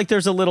I feel like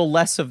there's a little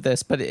less of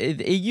this, but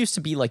it used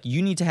to be like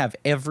you need to have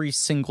every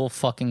single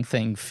fucking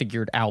thing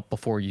figured out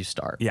before you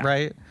start,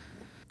 right?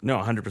 No,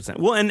 100%.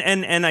 Well,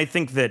 and I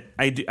think that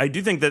I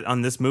do think that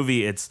on this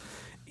movie,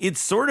 it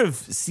sort of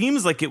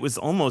seems like it was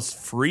almost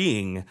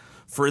freeing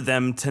for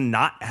them to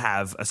not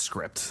have a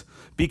script,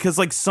 because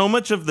like so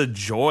much of the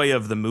joy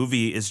of the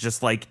movie is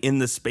just like in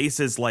the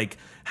spaces like,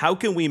 how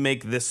can we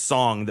make this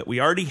song that we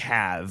already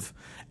have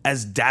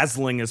as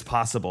dazzling as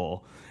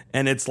possible?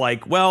 And it's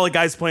like, well, a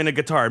guy's playing a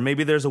guitar.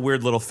 Maybe there's a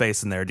weird little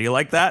face in there. Do you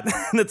like that?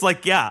 And it's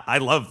like, yeah, I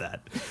love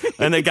that.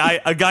 And a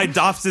guy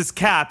doffs his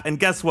cap, and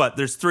guess what?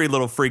 There's 3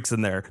 little freaks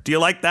in there. Do you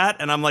like that?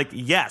 And I'm like,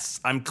 yes.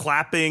 I'm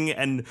clapping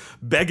and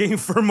begging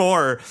for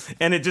more.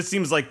 And it just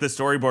seems like the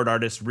storyboard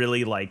artist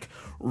really like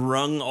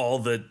wrung all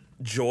the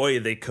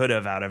joy they could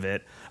have out of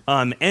it.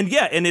 And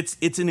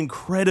it's an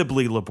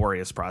incredibly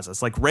laborious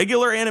process. Like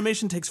regular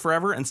animation takes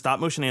forever, and stop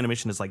motion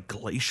animation is like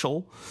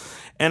glacial.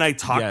 And I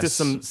talked to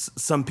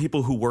some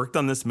people who worked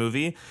on this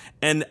movie,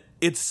 and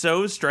it's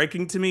so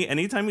striking to me.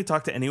 Anytime we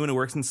talk to anyone who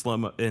works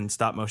in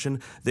stop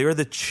motion, they are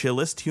the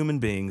chillest human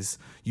beings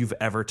you've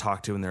ever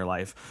talked to in their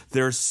life.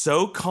 They're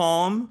so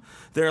calm.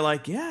 They're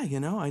like, yeah,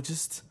 I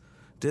just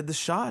did the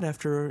shot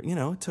after,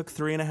 it took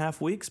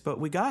 3.5 weeks, but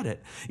we got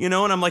it, and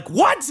I'm like,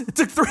 what? It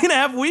took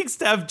 3.5 weeks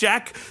to have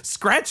Jack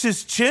scratch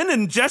his chin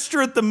and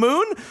gesture at the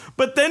moon.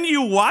 But then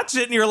you watch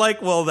it and you're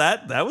like, well,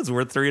 that was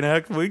worth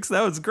 3.5 weeks.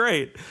 That was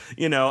great.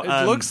 It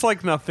looks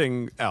like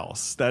nothing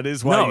else. That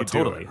is why you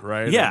totally do it,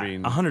 right? Yeah, I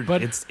mean, 100.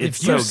 But it's if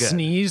so you good.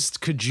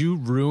 sneezed, could you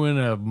ruin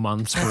a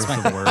month's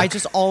worth of work? I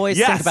just always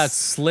think Yes. about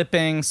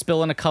slipping,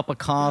 spilling a cup of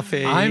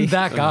coffee. I'm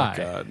that guy.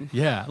 God.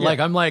 Yeah, like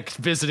I'm like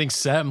visiting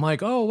set. I'm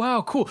like, oh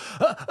wow, cool,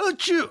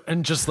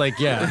 and just like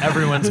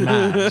everyone's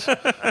mad.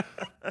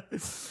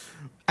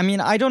 I mean,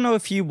 I don't know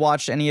if you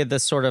watched any of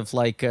this sort of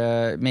like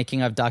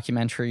making of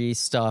documentary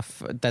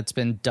stuff that's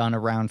been done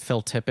around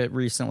Phil Tippett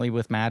recently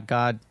with Mad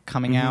God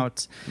coming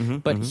out.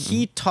 But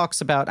he talks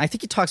about, I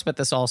think he talks about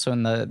this also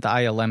in the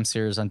ILM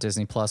series on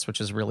Disney Plus,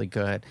 which is really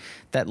good,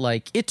 that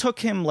like it took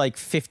him like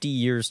 50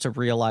 years to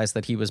realize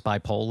that he was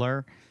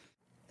bipolar.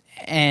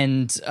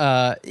 And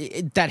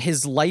that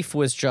his life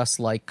was just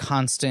like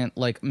constant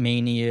like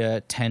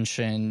mania,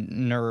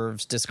 tension,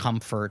 nerves,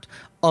 discomfort,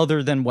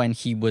 other than when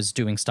he was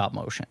doing stop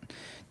motion.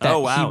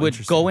 That he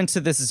would go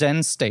into this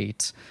Zen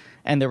state,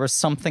 and there was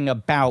something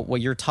about what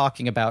you're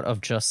talking about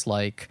of just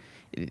like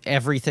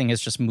everything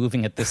is just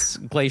moving at this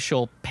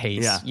glacial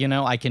pace.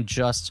 Yeah. I can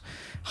just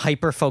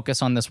hyper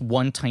focus on this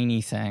one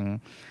tiny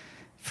thing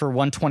for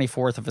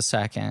 1/24th of a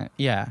second.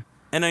 Yeah.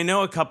 And I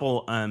know a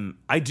couple,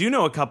 I do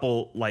know a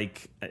couple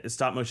like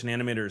stop motion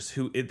animators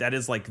who that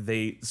is like,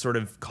 they sort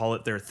of call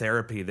it their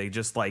therapy. They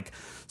just like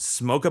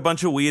smoke a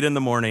bunch of weed in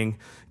the morning,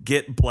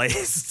 get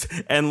blazed,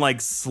 and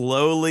like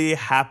slowly,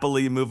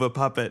 happily move a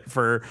puppet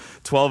for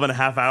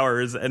 12.5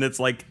 hours. And it's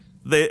like,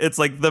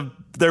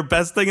 their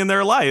best thing in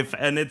their life.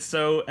 And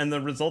and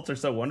the results are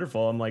so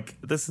wonderful. I'm like,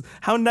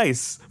 how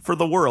nice for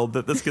the world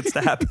that this gets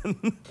to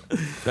happen.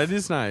 That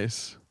is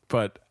nice.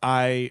 But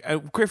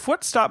Griff,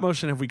 what stop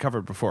motion have we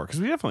covered before?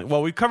 Because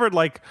we covered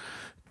like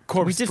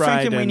Corpse We did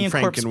Bride Frankenweenie and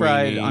Corpse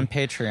Bride Frankenweenie. on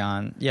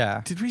Patreon. Yeah.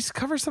 Did we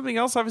cover something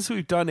else? Obviously,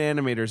 we've done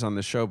animators on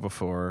the show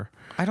before.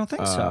 I don't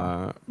think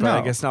so. But No.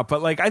 I guess not.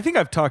 But like, I think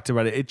I've talked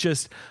about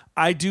it.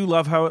 I do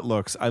love how it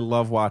looks. I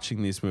love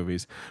watching these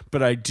movies.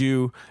 But I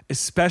do,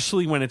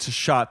 especially when it's a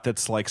shot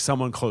that's like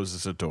someone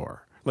closes a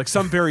door. Like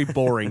some very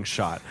boring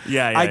shot.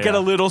 I get a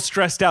little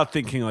stressed out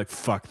thinking like,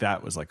 fuck,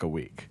 that was like a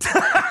week.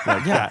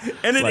 Like that.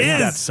 And it like, is.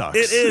 That sucks.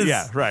 It is.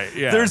 Yeah, right.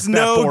 Yeah. There's That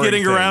no boring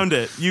getting thing. around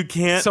it. You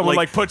can't. Someone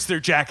like puts their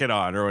jacket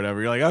on or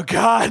whatever. You're like, oh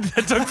God,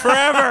 that took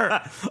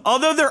forever.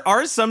 Although there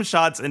are some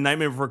shots in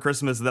Nightmare Before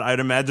Christmas that I'd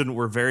imagine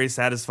were very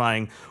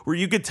satisfying, where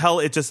you could tell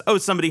it just,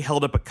 somebody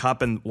held up a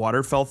cup and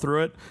water fell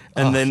through it,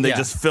 and then they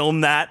just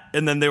filmed that,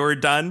 and then they were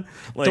done.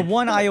 Like, The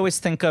one I always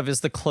think of is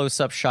the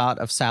close-up shot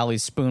of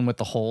Sally's spoon with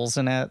the holes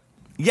in it.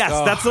 yes,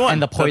 that's the one.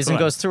 And the That's the poison one.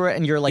 goes through it,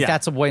 and you're like, Yeah.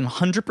 that's a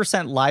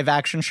 100% live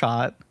action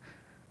shot.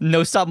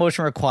 No stop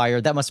motion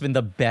required. That must have been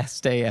the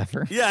best day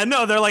ever. Yeah,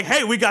 no, they're like,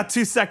 hey, we got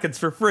 2 seconds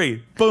for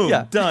free. Boom,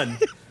 Yeah. done.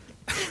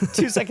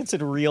 2 seconds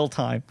in real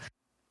time.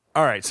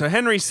 All right, so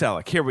Henry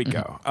Selick, here we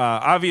go.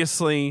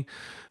 Obviously,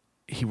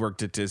 he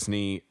worked at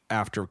Disney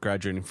after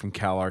graduating from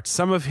CalArts.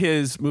 Some of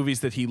his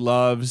movies that he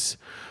loves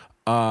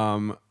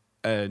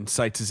and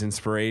cites as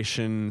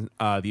inspiration,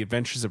 The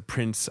Adventures of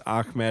Prince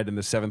Ahmed and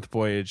The Seventh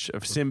Voyage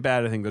of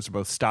Sinbad. I think those are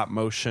both stop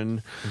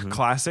motion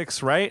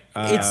classics, right?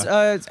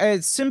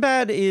 It's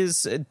Sinbad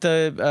is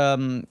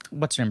the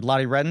what's her name,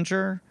 Lottie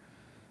Redinger.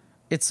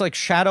 It's like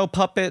shadow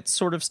puppet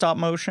sort of stop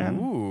motion.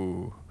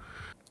 Ooh.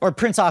 Or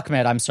Prince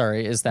Ahmed, I'm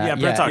sorry, is that? Yeah,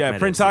 Prince Ahmed. Yeah,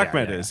 Prince is,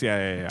 Ahmed yeah. is.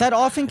 Yeah. That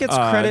often gets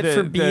credit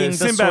for being the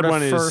Sinbad sort of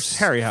one first is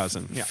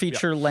Harryhausen. Yeah,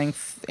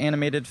 feature-length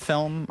animated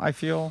film, I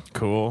feel.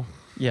 Cool.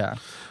 Yeah.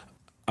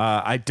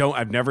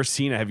 I've never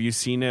seen it. Have you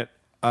seen it,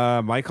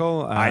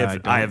 Michael? I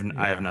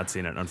have not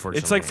seen it, unfortunately.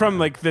 It's like from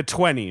like the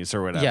 20s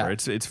or whatever. Yeah.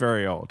 It's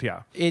very old.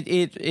 Yeah.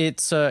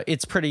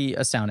 It's pretty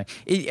astounding.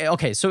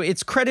 Okay, so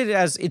it's credited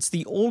as it's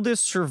the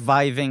oldest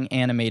surviving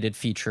animated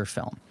feature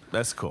film.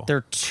 That's cool. There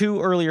are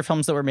 2 earlier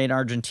films that were made in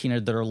Argentina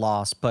that are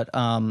lost, but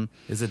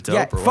Is it dope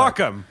yeah, or what? Fuck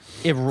them.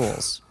 it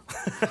rules.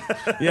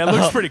 Yeah, it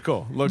looks pretty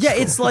cool. Looks Yeah,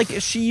 cool. it's like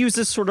she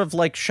uses sort of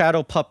like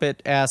shadow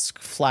puppet-esque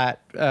flat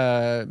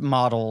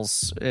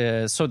models,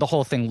 so the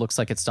whole thing looks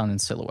like it's done in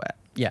silhouette.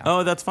 Yeah.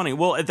 Oh, that's funny.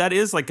 Well, that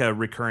is like a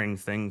recurring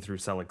thing through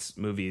Selick's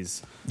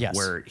movies, Yes.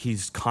 where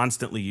he's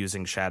constantly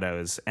using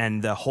shadows,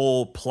 and the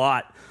whole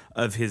plot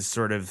of his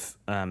sort of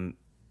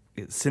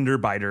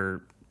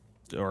Cinderbiter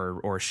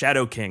or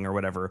Shadow King or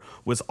whatever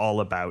was all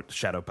about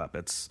shadow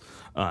puppets,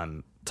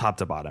 top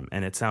to bottom,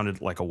 and it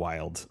sounded like a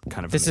wild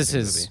kind of. This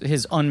is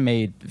his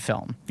unmade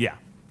film. Yeah.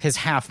 His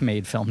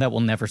half-made film that will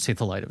never see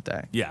the light of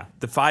day. Yeah,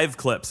 the 5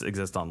 clips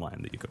exist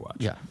online that you could watch.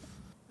 Yeah.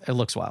 It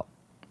looks wild.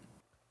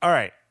 All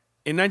right.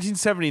 In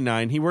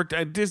 1979, he worked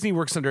at Disney.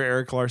 Works under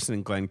Eric Larson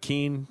and Glenn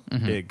Keane,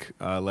 big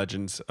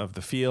legends of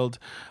the field.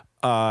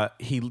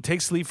 He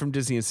takes leave from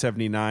Disney in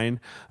 79,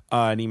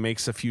 and he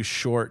makes a few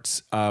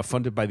shorts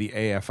funded by the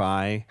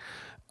AFI.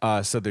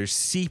 So there's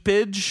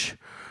Seepage,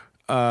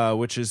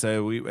 which is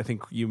I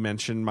think you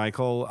mentioned,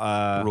 Michael.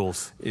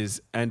 Rules.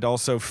 And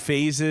also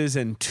Phases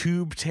and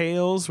Tube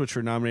Tales, which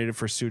were nominated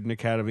for Student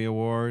Academy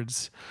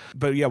Awards.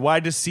 But yeah, why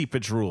does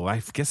Seepage rule?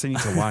 I guess I need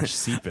to watch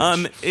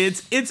Seepage.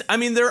 It's I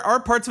mean, there are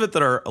parts of it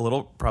that are a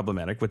little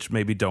problematic, which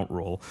maybe don't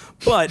rule,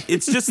 but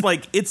it's just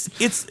like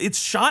it's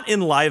shot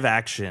in live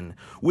action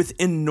with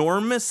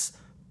enormous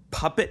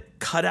puppet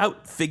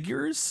cutout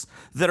figures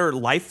that are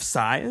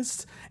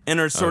life-sized and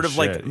are sort of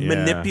like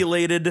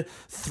manipulated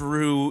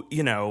through,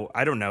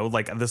 I don't know,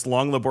 like this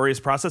long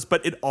laborious process,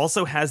 but it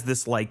also has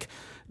this like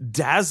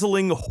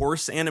dazzling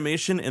horse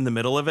animation in the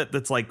middle of it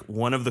that's like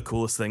one of the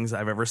coolest things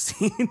I've ever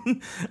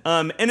seen.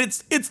 And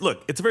it's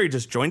very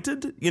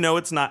disjointed.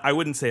 It's not, I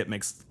wouldn't say it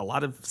makes a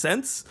lot of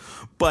sense,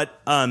 but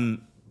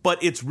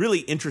it's really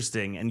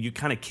interesting, and you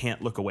kind of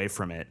can't look away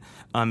from it.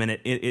 And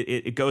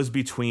it goes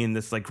between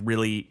this like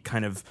really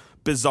kind of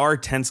bizarre,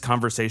 tense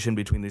conversation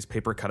between these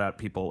paper cutout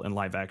people in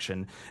live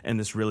action and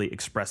this really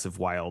expressive,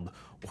 wild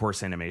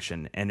horse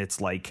animation. And it's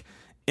like,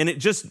 and it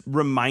just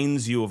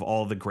reminds you of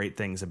all the great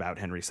things about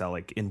Henry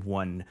Selick in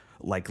one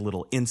like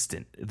little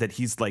instant, that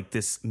he's like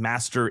this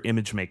master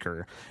image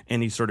maker,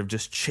 and he sort of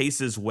just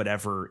chases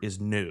whatever is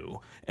new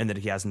and that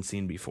he hasn't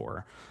seen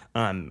before.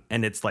 And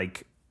it's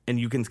like, and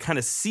you can kind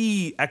of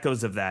see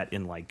echoes of that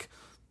in like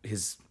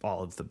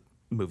all of the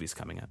movies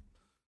coming up.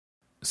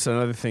 So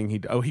another thing he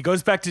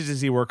goes back to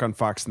Disney work on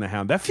Fox and the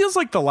Hound. That feels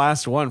like the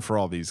last one for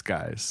all these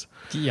guys.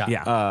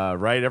 Yeah.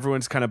 Right?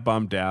 Everyone's kind of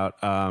bummed out.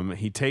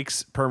 He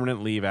takes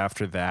permanent leave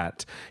after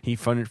that. He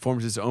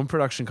forms his own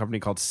production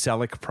company called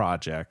Selick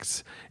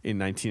Projects in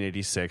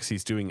 1986.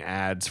 He's doing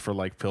ads for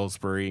like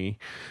Pillsbury,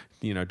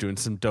 doing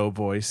some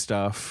Doughboy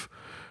stuff.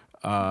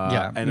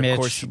 And Mitch, of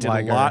course he did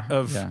Weiger, a lot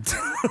of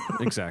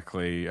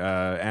exactly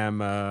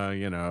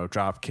Emma,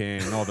 Drop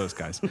King, all those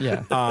guys.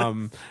 Yeah.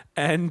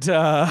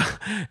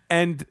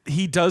 And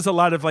he does a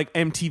lot of like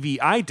MTV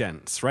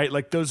idents, right?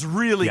 Like those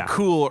really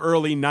cool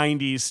early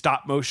 90s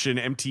stop motion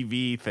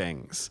MTV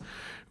things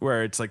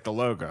where it's like the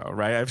logo,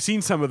 right? I've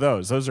seen some of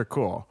those. Those are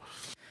cool.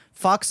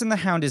 Fox and the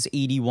Hound is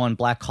 81,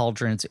 Black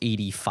Cauldron's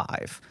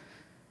 85.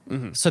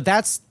 So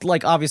that's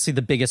like obviously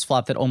the biggest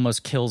flop that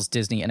almost kills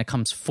Disney, and it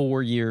comes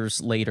 4 years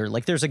later.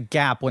 Like there's a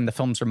gap when the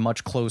films are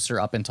much closer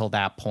up until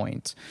that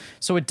point.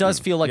 So it does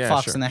feel like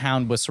Fox and the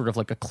Hound was sort of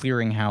like a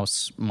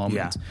clearinghouse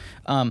moment.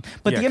 But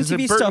the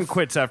MTV Burton stuff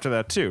quits after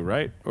that too,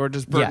 right? Or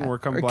does Burton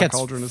work on Black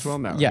Cauldron as well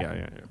now?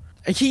 Yeah.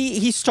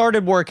 He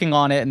started working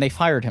on it and they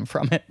fired him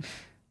from it.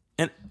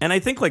 And I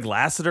think like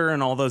Lasseter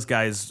and all those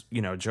guys,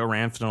 Joe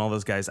Ranft and all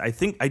those guys,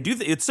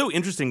 it's so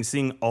interesting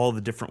seeing all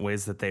the different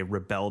ways that they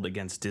rebelled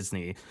against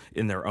Disney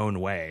in their own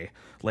way.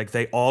 Like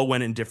they all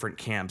went in different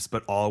camps,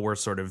 but all were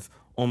sort of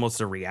almost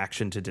a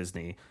reaction to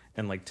Disney.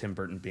 and like Tim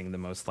Burton being the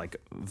most like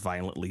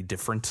violently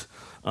different.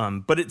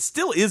 But it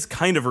still is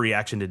kind of a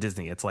reaction to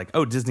Disney. It's like,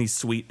 oh, Disney's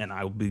sweet and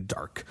I will be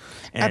dark.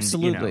 And,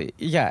 Absolutely.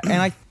 Yeah.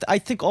 And I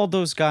think all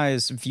those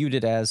guys viewed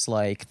it as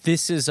like,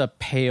 this is a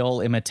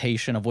pale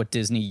imitation of what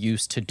Disney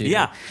used to do.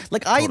 Yeah,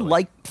 Like I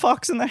like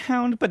Fox and the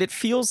Hound, but it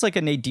feels like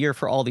a nadir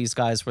for all these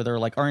guys where they're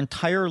like, our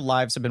entire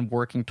lives have been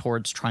working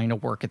towards trying to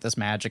work at this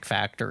magic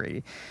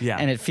factory. Yeah.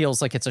 And it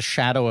feels like it's a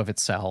shadow of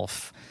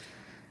itself.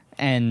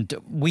 And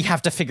we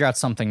have to figure out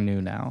something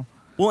new now.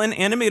 Well, and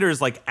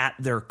animators, like at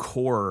their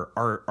core,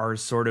 are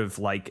sort of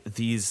like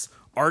these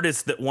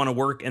artists that want to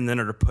work and then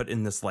are put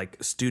in this like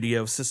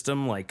studio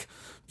system, like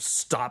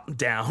stop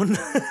down.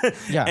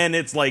 Yeah. And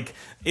it's like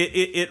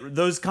it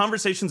those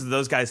conversations that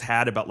those guys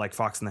had about like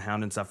Fox and the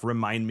Hound and stuff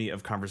remind me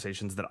of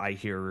conversations that I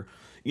hear,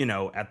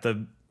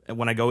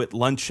 when I go at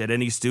lunch at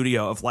any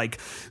studio of like,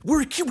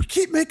 we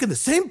keep making the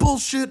same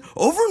bullshit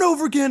over and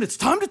over again. It's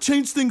time to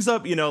change things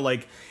up.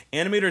 Like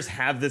animators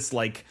have this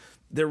like,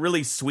 they're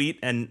really sweet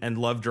and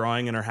love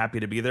drawing and are happy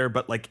to be there,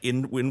 but like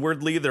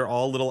inwardly they're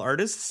all little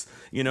artists,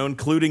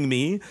 including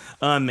me.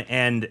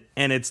 And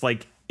it's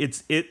like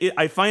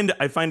I find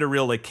a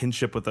real like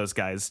kinship with those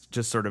guys,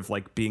 just sort of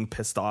like being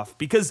pissed off,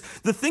 because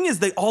the thing is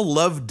they all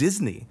love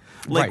Disney.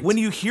 Like Right. when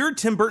you hear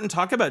Tim Burton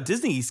talk about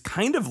Disney, he's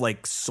kind of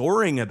like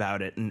soaring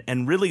about it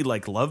and really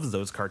like loves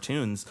those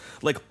cartoons.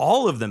 Like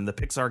all of them, the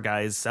Pixar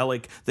guys,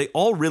 Selick, they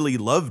all really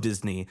love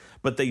Disney,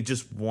 but they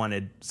just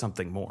wanted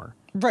something more.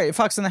 Right.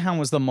 Fox and the Hound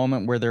was the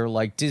moment where they're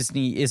like,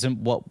 Disney isn't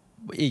what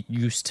it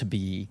used to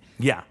be.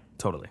 Yeah,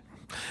 totally.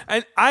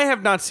 And I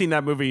have not seen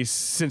that movie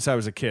since I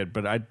was a kid,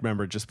 but I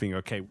remember just being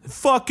okay.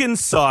 Fucking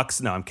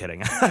sucks. No, I'm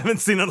kidding. I haven't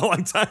seen it in a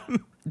long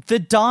time. The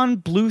Don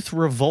Bluth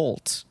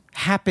revolt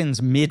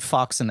happens mid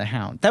Fox and the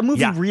Hound. That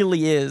movie Yeah.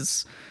 really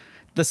is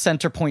the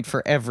center point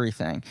for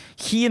everything.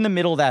 He in the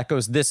middle of that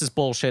goes, this is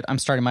bullshit, I'm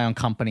starting my own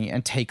company,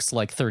 and takes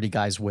like 30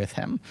 guys with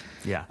him.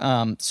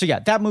 Yeah. So yeah,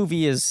 that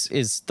movie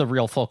is the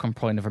real fulcrum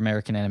point of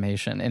American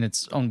animation in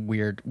its own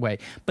weird way.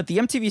 But the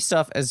MTV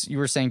stuff, as you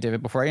were saying,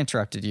 David, before I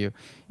interrupted you,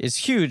 is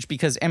huge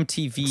because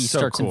MTV So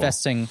starts cool.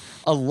 investing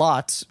a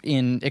lot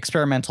in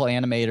experimental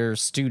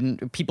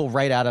animators, people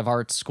right out of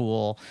art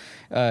school,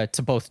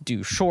 to both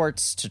do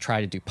shorts, to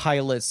try to do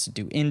pilots, to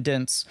do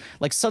indents.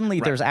 Like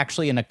suddenly there's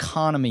actually an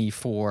economy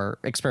for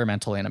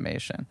experimental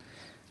animation.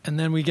 And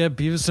then we get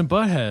Beavis and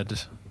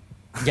Butthead.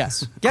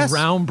 Yes. Yes.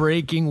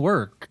 Groundbreaking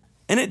work.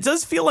 And it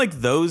does feel like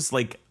those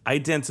like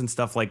idents and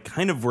stuff like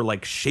kind of were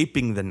like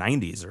shaping the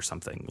 90s or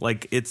something.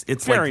 Like it's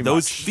Very like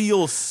those much.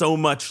 feel so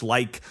much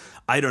like,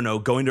 I don't know,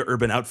 going to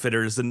Urban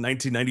Outfitters in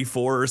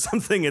 1994 or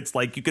something. It's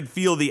like you could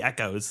feel the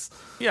echoes.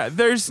 Yeah,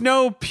 there's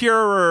no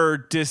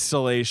purer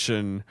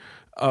distillation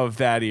of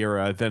that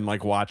era than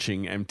like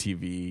watching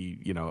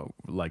MTV,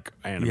 like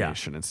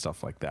animation and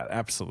stuff like that.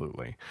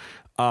 Absolutely.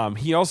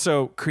 He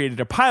also created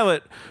a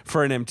pilot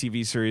for an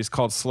MTV series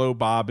called Slow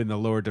Bob in the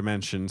Lower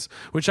Dimensions,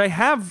 which I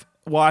have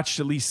watched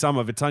at least some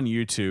of. It's on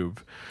YouTube.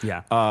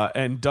 Yeah.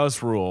 And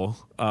does rule.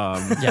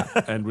 Yeah.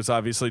 And was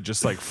obviously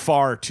just like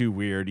far too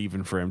weird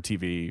even for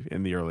MTV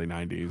in the early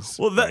 90s.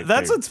 Well, Like,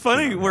 that's they- what's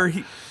funny,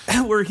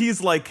 where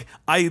he's like,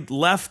 I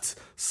left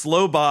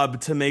Slow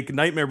Bob to make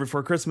Nightmare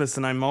Before Christmas,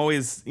 and I'm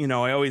always,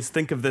 I always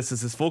think of this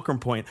as his fulcrum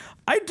point.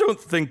 I don't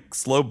think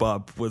Slow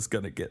Bob was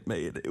gonna get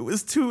made. It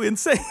was too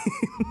insane.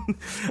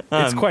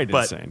 It's quite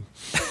but- insane.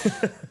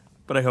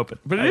 But I hope it.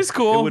 But it is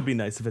cool. It would be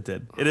nice if it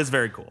did. It is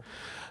very cool.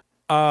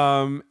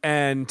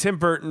 And Tim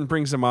Burton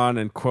brings him on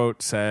and,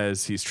 quote,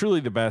 says, he's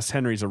truly the best.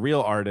 Henry's a real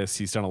artist.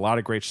 He's done a lot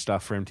of great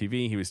stuff for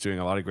MTV. He was doing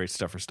a lot of great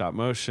stuff for stop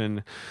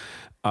motion.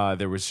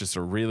 There was just a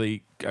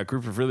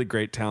group of really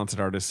great, talented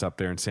artists up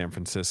there in San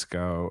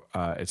Francisco.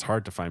 It's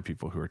hard to find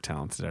people who are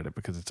talented at it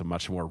because it's a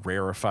much more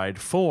rarefied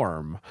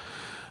form.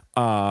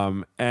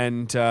 Burton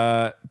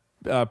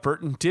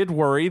did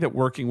worry that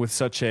working with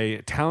such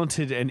a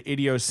talented and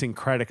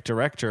idiosyncratic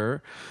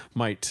director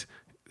might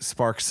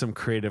spark some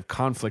creative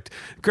conflict.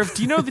 Griff,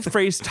 do you know the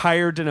phrase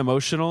tired and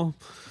emotional?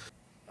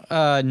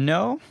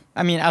 No.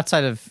 I mean,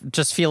 outside of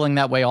just feeling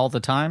that way all the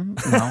time.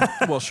 No.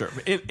 Well, sure.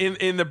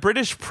 In the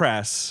British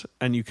press,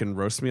 and you can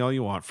roast me all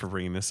you want for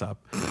bringing this up,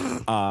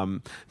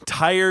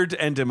 tired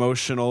and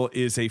emotional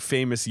is a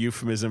famous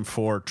euphemism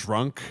for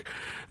drunk.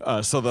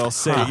 So they'll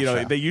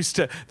say, they used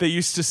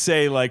to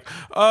say like,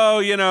 oh,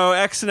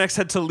 X and X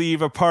had to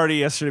leave a party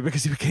yesterday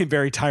because he became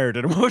very tired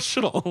and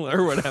emotional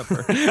or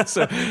whatever.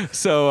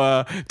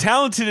 so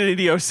talented and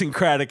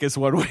idiosyncratic is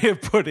one way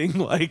of putting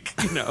like,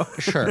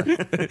 Sure.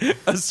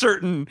 a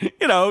certain,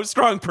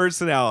 strong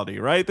personality,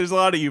 right? There's a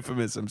lot of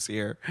euphemisms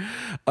here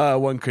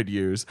one could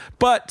use.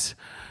 But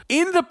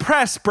in the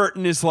press,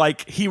 Burton is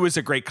like, he was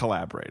a great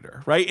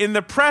collaborator, right? In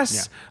the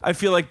press, I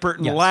feel like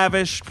Burton Yes.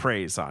 lavished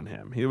praise on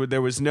him.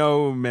 There was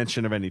no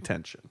mention of any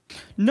tension.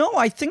 No,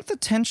 I think the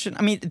tension.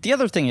 I mean, the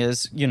other thing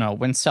is,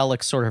 when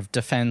Selick sort of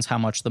defends how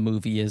much the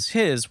movie is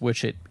his,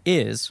 which it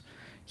is,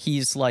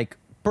 he's like,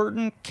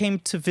 Burton came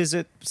to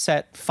visit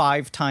set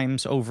 5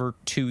 times over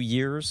 2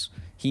 years.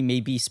 He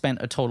maybe spent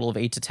a total of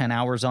 8 to 10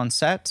 hours on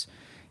set.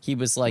 He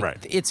was like,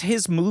 Right. it's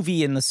his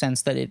movie in the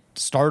sense that it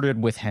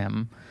started with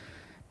him,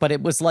 but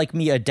it was like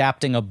me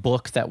adapting a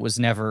book that was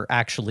never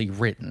actually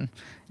written.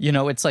 You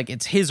know, it's like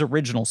it's his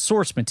original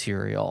source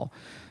material,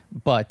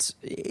 but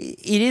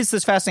it is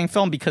this fascinating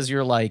film because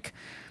you're like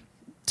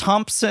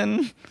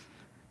Thompson,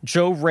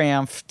 Joe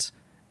Ranft,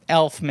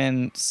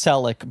 Elfman,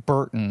 Selleck,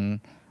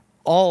 Burton,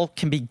 all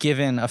can be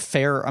given a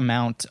fair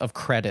amount of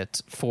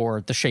credit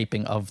for the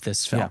shaping of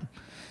this film.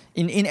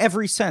 In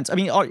every sense. I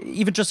mean,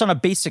 even just on a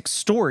basic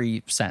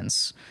story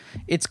sense,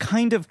 it's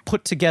kind of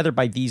put together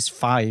by these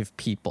 5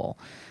 people.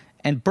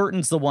 And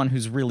Burton's the one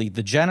who's really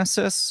the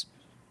genesis.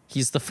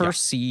 He's the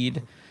first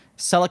seed.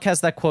 Selleck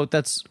has that quote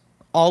that's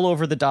all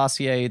over the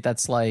dossier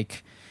that's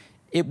like,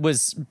 it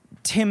was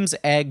Tim's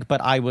egg, but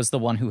I was the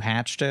one who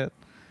hatched it.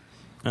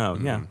 Oh,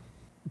 yeah.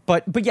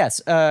 But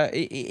yes,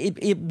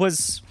 it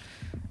was,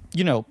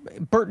 you know,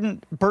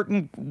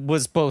 Burton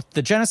was both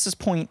the genesis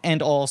point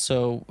and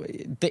also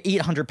the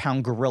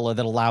 800-pound gorilla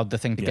that allowed the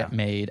thing to get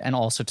made, and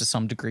also to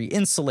some degree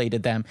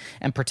insulated them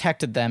and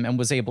protected them and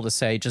was able to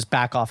say, just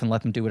back off and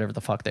let them do whatever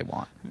the fuck they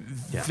want.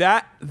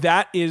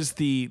 That is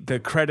the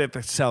credit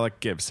that Selleck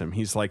gives him.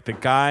 He's like, the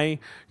guy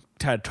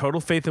had total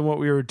faith in what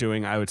we were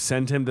doing. I would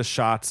send him the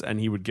shots and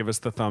he would give us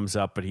the thumbs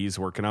up, but he's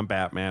working on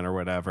Batman or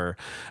whatever.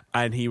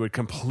 And he would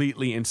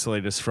completely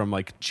insulate us from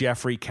like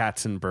Jeffrey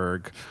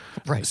Katzenberg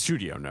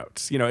studio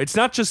notes. You know, it's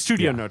not just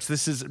studio notes.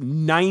 This is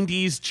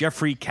 90s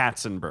Jeffrey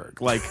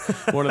Katzenberg, like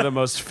one of the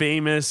most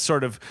famous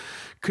sort of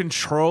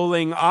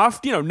controlling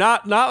off, you know,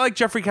 not like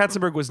Jeffrey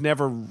Katzenberg was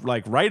never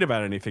like right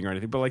about anything or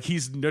anything, but like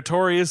he's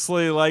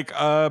notoriously like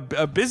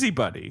a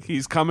busybody.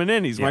 He's coming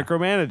in, he's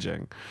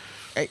micromanaging.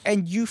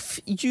 And you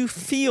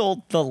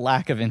feel the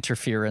lack of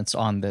interference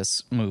on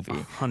this movie.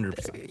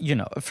 100%. You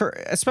know, for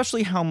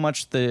especially how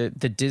much the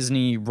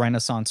Disney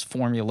Renaissance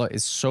formula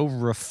is so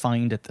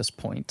refined at this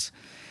point.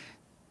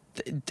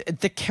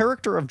 The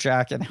character of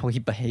Jack and how he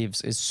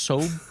behaves is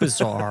so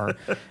bizarre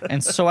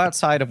and so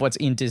outside of what's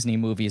in Disney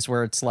movies,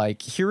 where it's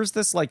like, here's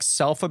this like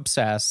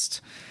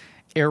self-obsessed,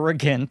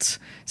 arrogant,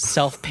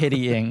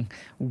 self-pitying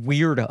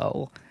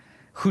weirdo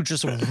who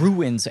just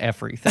ruins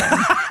everything.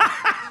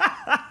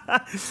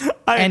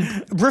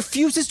 And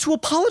refuses to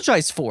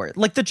apologize for it.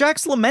 Like the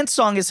Jack's Lament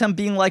song is him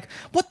being like,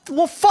 "What?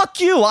 Well, fuck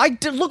you!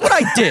 Look what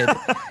I did.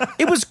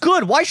 It was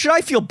good. Why should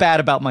I feel bad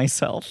about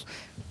myself?"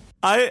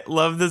 I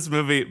love this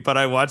movie, but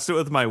I watched it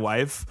with my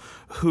wife,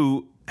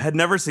 who had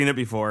never seen it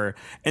before,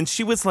 and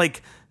she was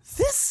like,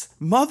 this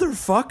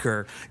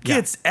motherfucker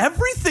gets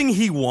everything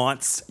he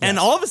wants, and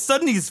all of a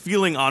sudden he's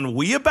feeling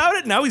ennui about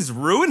it. Now he's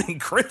ruining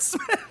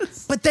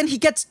Christmas. But then he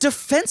gets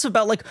defensive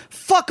about like,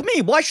 fuck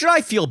me, why should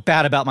I feel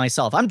bad about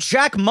myself? I'm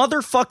Jack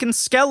motherfucking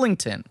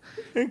Skellington.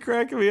 It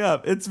cracked me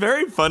up. It's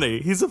very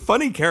funny. He's a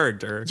funny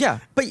character. Yeah,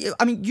 but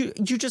I mean, you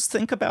just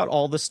think about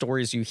all the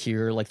stories you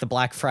hear, like the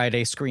Black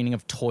Friday screening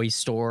of Toy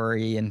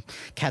Story and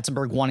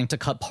Katzenberg wanting to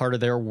cut part of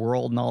their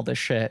world and all this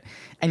shit.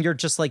 And you're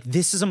just like,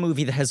 this is a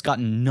movie that has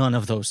gotten none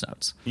of those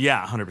notes.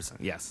 Yeah, 100%.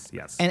 Yes.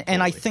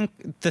 And I think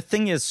the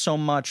thing is, so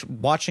much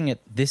watching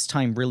it this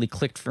time really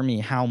clicked for me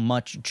how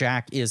much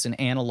Jack is an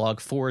analog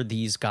for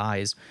these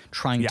guys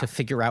trying to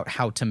figure out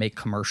how to make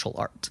commercial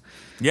art.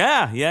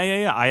 Yeah.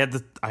 I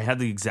had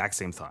the exact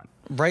same thought.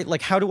 Right?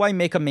 Like, how do I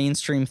make a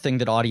mainstream thing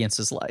that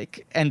audiences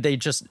like? And they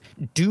just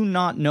do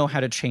not know how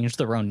to change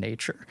their own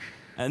nature.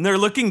 And they're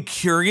looking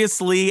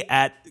curiously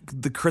at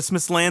the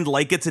Christmas land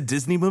like it's a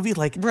Disney movie.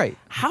 Like,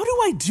 how do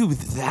I do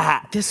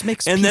that? This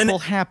makes people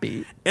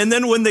happy. And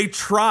then when they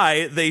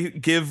try, they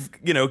give,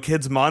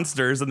 kids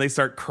monsters and they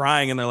start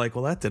crying and they're like,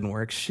 well, that didn't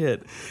work.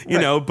 Shit. You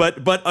know, but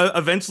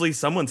eventually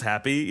someone's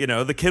happy.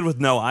 The kid with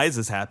no eyes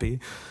is happy.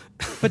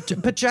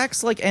 But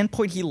Jack's like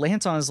endpoint he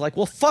lands on is like,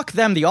 well, fuck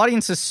them. The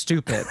audience is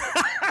stupid.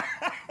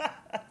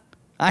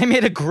 I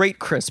made a great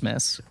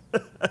Christmas.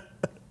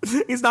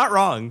 He's not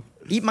wrong.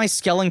 Eat my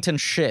Skellington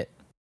shit.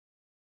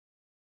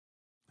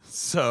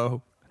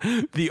 So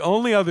the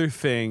only other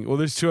thing, well,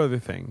 there's two other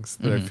things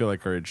that I feel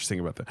like are interesting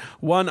about that.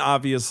 One,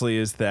 obviously,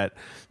 is that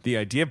the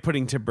idea of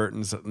putting Tim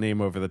Burton's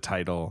name over the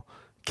title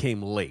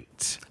came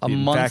late. A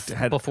month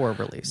before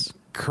release.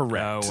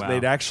 Correct. Oh, wow.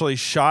 They'd actually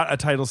shot a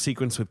title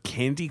sequence with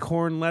candy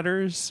corn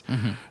letters.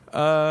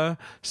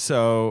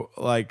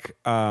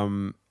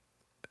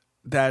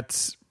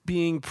 That's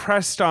being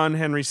pressed on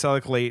Henry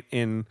Selick late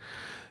in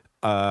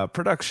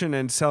production,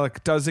 and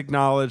Selick does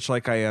acknowledge,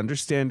 like, I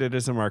understand it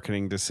as a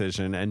marketing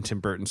decision, and Tim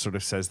Burton sort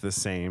of says the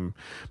same,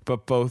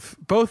 but both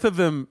of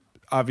them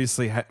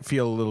obviously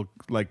feel a little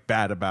like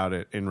bad about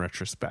it in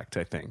retrospect,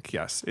 I think.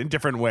 Yes, in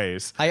different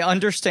ways. I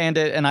understand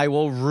it, and I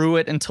will rue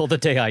it until the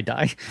day I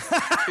die.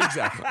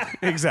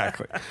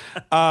 Exactly.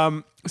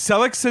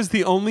 Selick says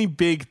the only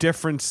big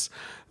difference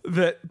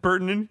that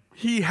Burton and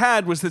he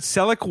had was that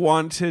Selick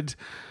wanted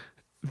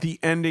the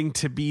ending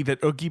to be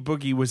that Oogie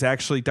Boogie was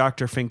actually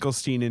Dr.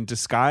 Finkelstein in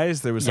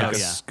disguise. There was like a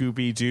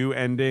Scooby-Doo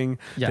ending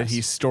that he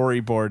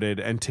storyboarded,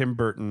 and Tim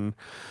Burton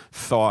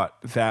thought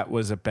that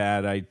was a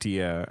bad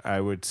idea.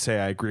 I would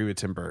say I agree with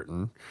Tim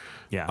Burton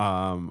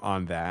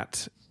on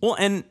that. Well,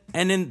 and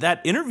in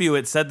that interview,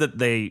 it said that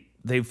they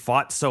they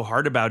fought so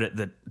hard about it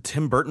that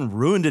Tim Burton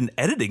ruined an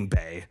editing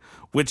bay,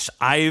 which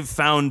I've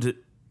found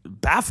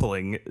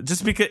baffling.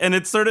 Just because, and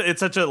it's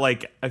such a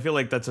like, I feel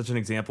like that's such an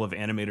example of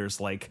animators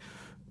like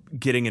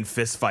getting in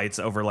fist fights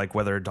over like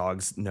whether a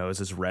dog's nose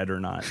is red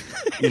or not.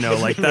 You know,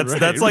 like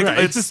that's like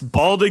it's just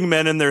balding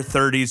men in their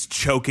 30s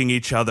choking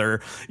each other,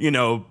 you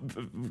know,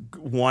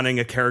 wanting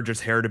a character's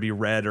hair to be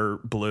red or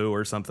blue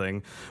or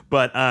something.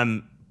 But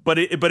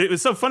it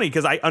was so funny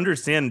because I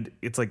understand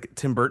it's like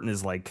Tim Burton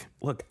is like,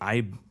 look,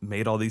 I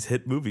made all these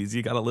hit movies.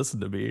 You got to listen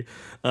to me.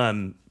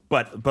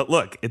 But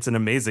look, it's an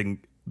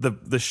amazing.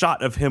 The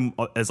shot of him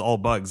as all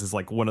Bugs is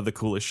like one of the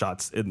coolest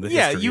shots in the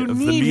history you of the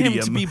need medium.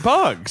 him to be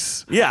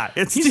Bugs. Yeah,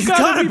 he's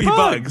gotta gotta be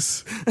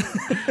Bugs.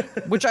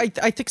 Which I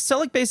think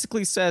Selig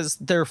basically says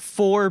there are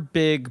 4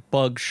 big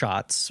bug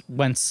shots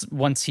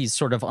once he's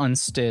sort of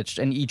unstitched,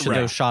 and each of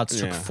those shots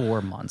took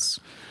 4 months.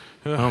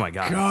 Oh my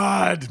god.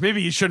 God,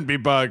 maybe he shouldn't be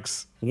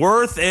Bugs.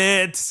 Worth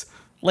it.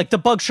 Like the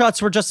bug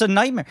shots were just a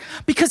nightmare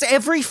because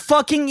every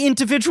fucking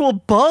individual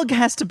bug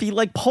has to be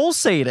like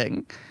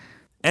pulsating.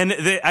 And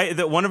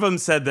one of them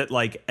said that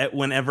like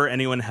whenever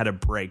anyone had a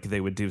break, they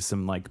would do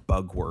some like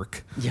bug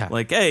work. Yeah.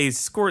 Like, hey,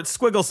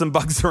 squiggle some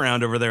bugs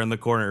around over there in the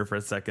corner for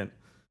a second.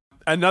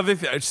 Another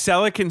thing,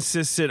 Selleck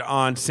insisted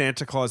on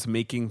Santa Claus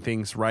making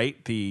things right.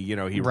 He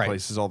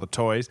replaces all the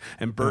toys,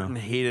 and Burton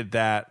hated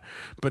that.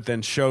 But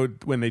then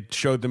when they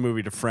showed the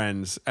movie to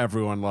friends,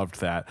 everyone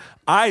loved that.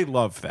 I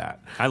love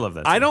that. I love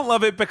that too. I don't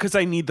love it because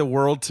I need the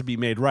world to be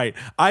made right.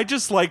 I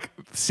just like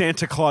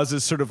Santa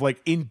Claus's sort of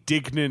like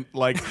indignant,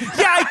 like,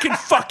 yeah, I can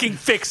fucking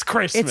fix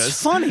Christmas.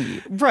 It's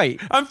funny, right?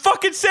 I'm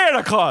fucking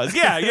Santa Claus.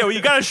 Yeah,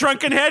 you got a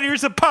shrunken head.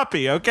 Here's a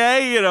puppy.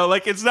 Okay,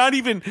 like it's not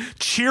even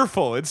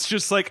cheerful. It's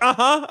just like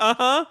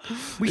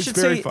We it's should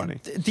very say funny.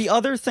 The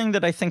other thing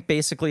that I think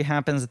basically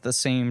happens at the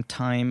same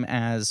time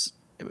as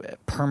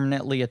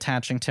permanently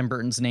attaching Tim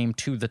Burton's name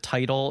to the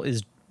title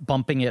is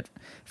bumping it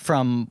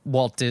from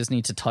Walt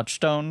Disney to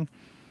Touchstone.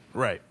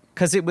 Right.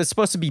 Because it was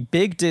supposed to be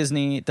big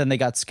Disney, then they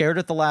got scared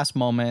at the last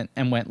moment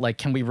and went like,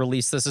 can we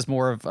release this as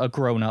more of a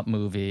grown-up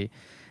movie?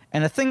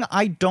 And a thing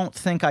I don't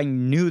think I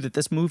knew that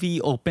this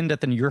movie opened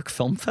at the New York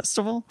Film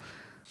Festival.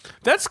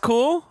 That's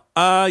cool.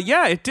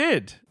 Yeah, it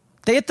did.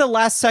 They at the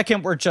last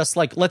second were just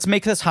like, let's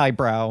make this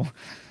highbrow.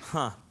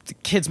 The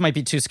kids might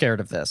be too scared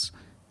of this.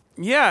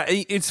 Yeah,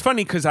 it's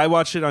funny because I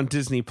watched it on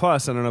Disney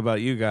Plus. I don't know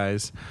about you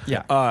guys.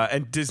 Yeah.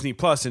 And Disney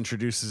Plus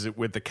introduces it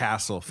with the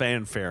castle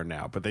fanfare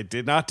now, but they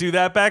did not do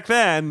that back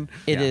then.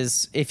 It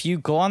is, if you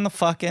go on the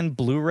fucking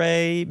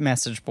Blu-ray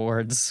message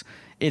boards,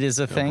 it is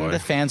a thing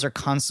that fans are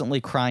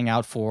constantly crying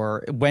out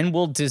for. When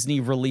will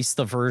Disney release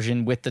the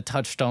version with the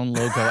Touchstone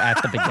logo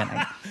at the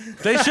beginning?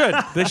 They should.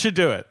 They should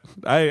do it.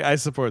 I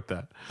support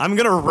that. I'm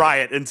gonna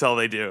riot until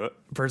they do it.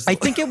 Personally, I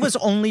think it was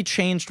only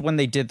changed when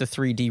they did the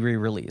 3D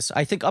re-release.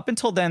 I think up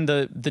until then,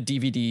 the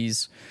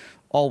DVDs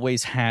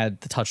always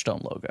had the Touchstone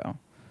logo.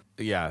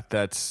 Yeah,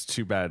 that's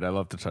too bad. I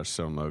love the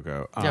Touchstone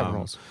logo. Yeah,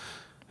 rules.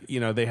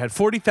 They had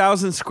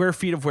 40,000 square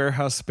feet of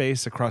warehouse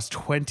space across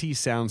 20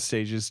 sound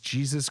stages.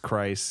 Jesus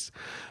Christ.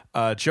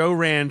 Joe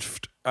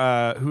Ranft,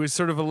 who is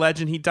sort of a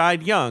legend, he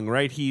died young,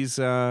 right? He's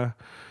a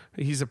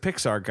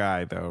Pixar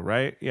guy, though,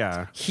 right?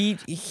 Yeah.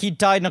 He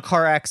died in a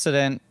car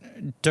accident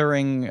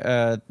during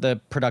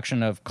the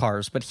production of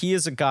Cars, but he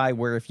is a guy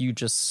where if you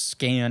just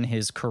scan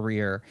his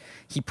career,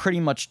 he pretty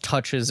much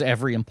touches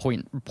every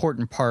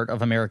important part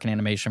of American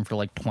animation for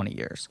like 20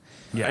 years.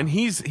 Yeah, and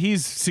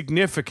he's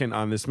significant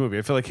on this movie.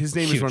 I feel like his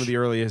name is one of the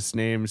earliest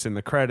names in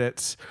the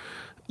credits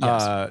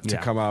to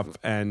come up,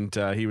 and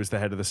he was the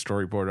head of the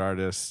storyboard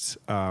artists.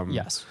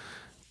 Yes.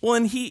 Well,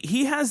 and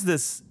he has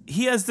this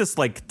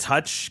like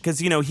touch because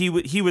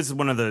he was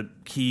one of the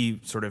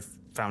key sort of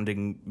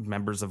founding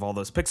members of all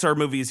those Pixar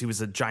movies. He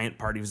was a giant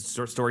part. He was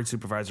a story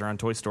supervisor on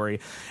Toy Story,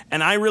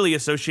 and I really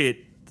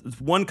associate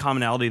one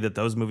commonality that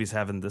those movies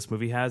have and this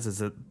movie has is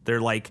that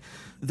they're like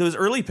those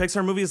early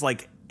Pixar movies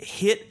like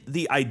hit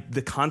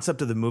the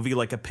concept of the movie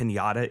like a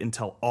piñata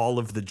until all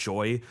of the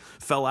joy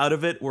fell out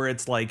of it, where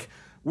it's like,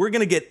 we're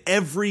going to get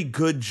every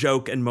good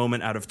joke and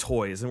moment out of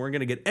toys, and we're going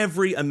to get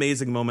every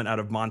amazing moment out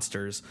of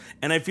monsters.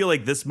 And I feel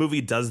like this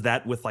movie does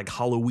that with like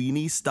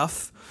Halloween-y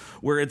stuff,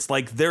 where it's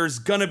like, there's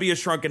going to be a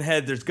shrunken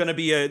head, there's going to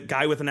be a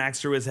guy with an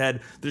axe through his head,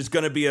 there's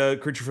going to be a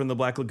creature from the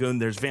Black Lagoon,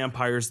 there's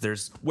vampires,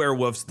 there's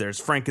werewolves, there's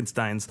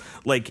Frankensteins.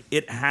 Like,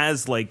 it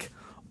has like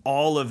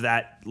all of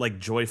that like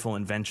joyful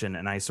invention,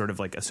 and I sort of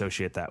like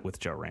associate that with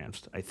Joe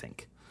Ranft, I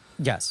think.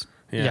 Yes.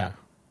 Yeah.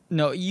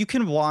 No, you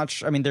can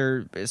watch. I mean,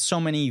 there are so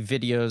many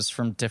videos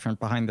from different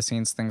behind the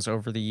scenes things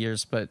over the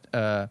years, but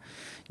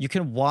you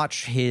can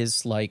watch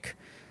his like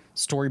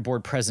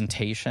storyboard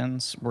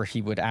presentations where he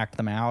would act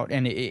them out,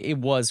 and it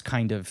was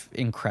kind of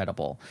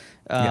incredible.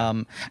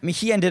 I mean,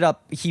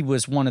 he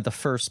was one of the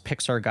first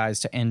Pixar guys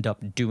to end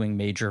up doing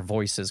major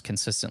voices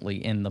consistently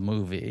in the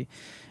movie,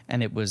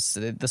 and it was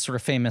the sort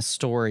of famous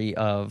story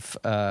of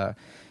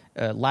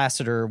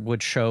Lasseter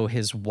would show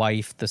his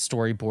wife the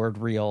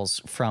storyboard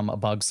reels from A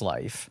Bug's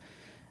Life,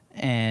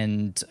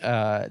 and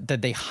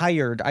that they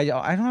hired. I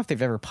don't know if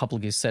they've ever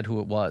publicly said who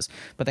it was,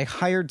 but they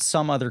hired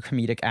some other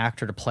comedic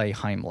actor to play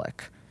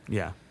Heimlich.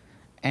 Yeah.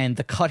 And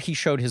the cut he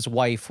showed his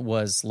wife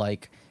was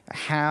like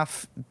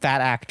half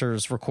that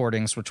actor's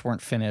recordings, which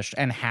weren't finished,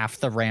 and half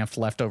the Ranft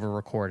leftover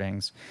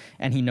recordings.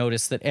 And he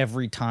noticed that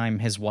every time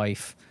his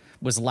wife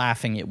was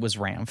laughing, it was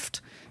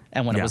Ranft.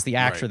 And when it was the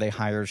actor they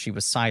hired, she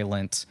was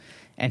silent.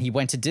 And he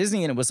went to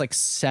Disney, and it was like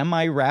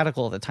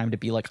semi-radical at the time to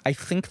be like, I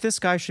think this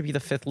guy should be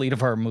the fifth lead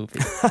of our movie.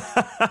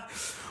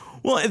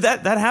 Well,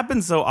 that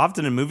happens so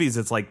often in movies.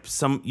 It's like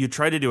you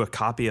try to do a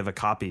copy of a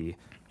copy,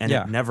 and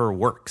it never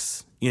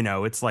works. You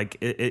know, it's like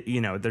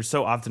there's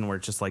so often where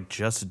it's just like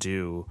just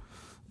do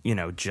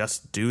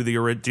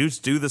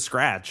the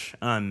scratch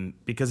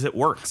because it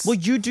works. Well,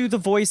 you do the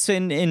voice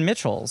in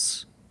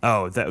Mitchell's.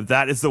 Oh,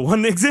 that is the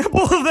one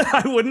example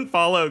that I wouldn't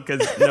follow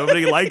because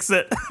nobody likes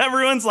it.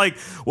 Everyone's like,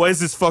 "Why does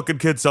this fucking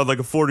kid sound like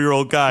a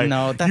 40-year-old guy?"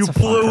 No, that's you a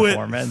blew fun it.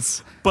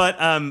 performance. But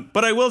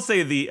I will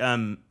say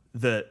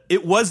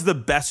it was the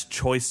best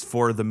choice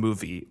for the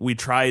movie. We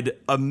tried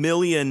a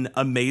million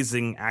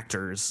amazing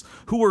actors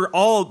who were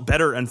all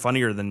better and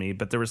funnier than me,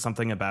 but there was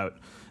something about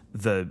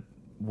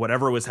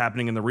whatever was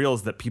happening in the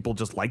reels that people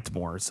just liked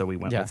more, so we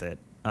went with it.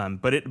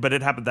 But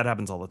it happened. That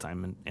happens all the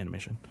time in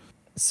animation.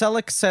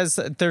 Selleck says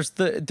that there's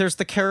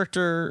the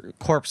character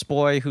Corpse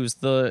Boy, who's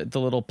the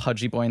little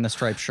pudgy boy in the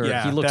striped shirt.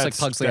 Yeah, he looks like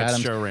Pugsley that's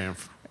Adams, Joe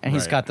Ranft. and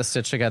he's Right. got the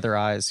stitched together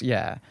eyes.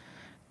 Yeah,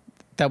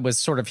 that was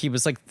sort of he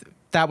was like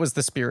that was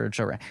the spirit of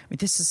Joe Ranft. I mean,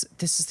 this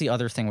is the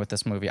other thing with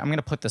this movie. I'm going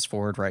to put this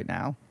forward right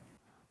now.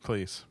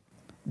 Please.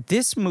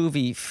 This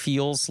movie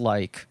feels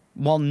like,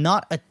 while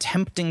not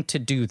attempting to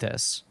do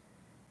this,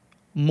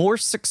 more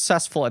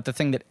successful at the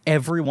thing that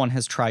everyone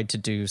has tried to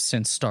do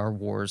since Star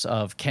Wars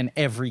of can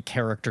every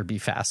character be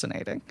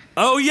fascinating?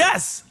 Oh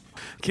yes.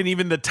 Can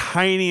even the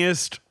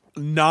tiniest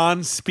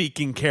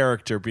non-speaking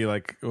character be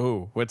like,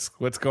 "Oh, what's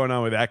going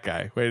on with that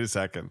guy? Wait a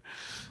second."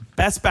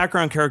 Best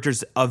background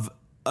characters of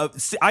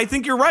I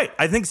think you're right.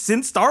 I think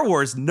since Star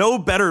Wars, no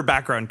better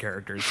background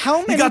characters.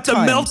 How many You got times?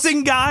 the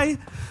melting guy.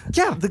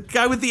 Yeah. The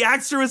guy with the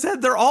axe through his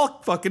head. They're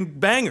all fucking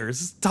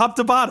bangers, top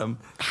to bottom.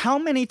 How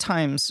many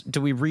times do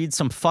we read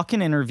some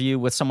fucking interview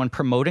with someone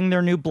promoting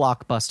their new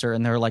blockbuster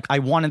and they're like, I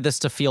wanted this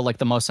to feel like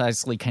the Mos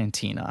Eisley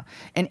Cantina.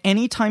 And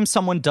anytime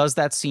someone does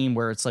that scene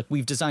where it's like,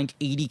 we've designed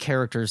 80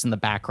 characters in the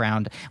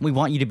background and we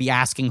want you to be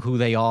asking who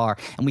they are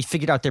and we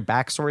figured out their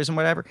backstories and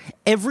whatever,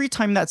 every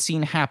time that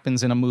scene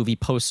happens in a movie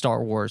post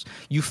Star Wars,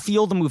 you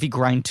feel the movie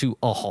grind to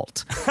a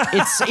halt.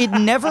 It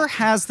never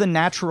has the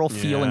natural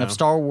feeling Yeah. of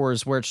Star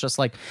Wars where it's just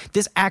like,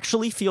 this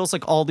actually feels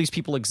like all these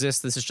people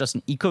exist. This is just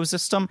an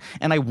ecosystem,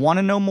 and I want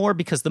to know more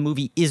because the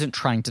movie isn't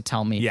trying to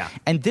tell me. Yeah.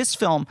 And this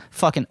film,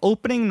 fucking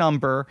opening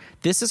number,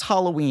 this is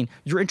Halloween.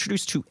 You're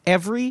introduced to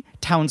every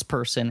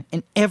townsperson,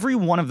 and every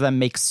one of them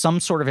makes some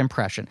sort of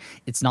impression.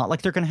 It's not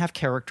like they're going to have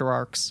character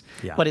arcs,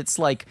 but it's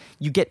like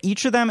you get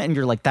each of them, and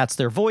you're like, that's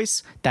their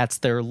voice, that's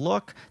their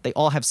look. They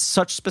all have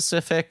such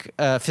specific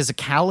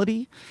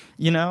physicality,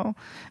 you know?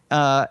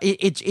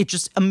 It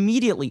just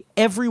immediately,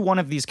 every one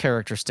of these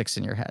characters sticks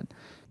in your head.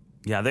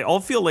 Yeah, they all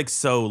feel like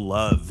so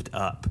loved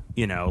up,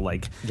 you know,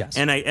 like Yes.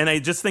 And I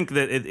just think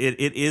that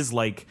it is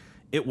like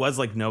it was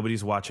like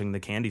Nobody's Watching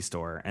the Candy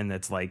Store, and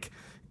it's like,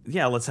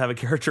 yeah, let's have a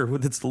character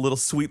with its little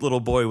sweet little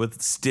boy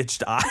with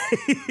stitched eyes.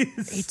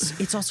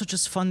 It's also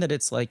just fun that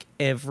it's like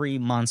every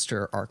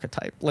monster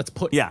archetype. Let's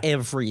put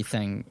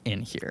everything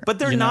in here. But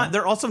they're you not. know?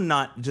 They're also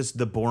not just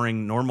the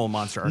boring normal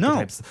monster No.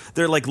 archetypes.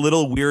 They're like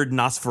little weird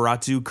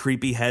Nosferatu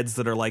creepy heads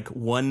that are like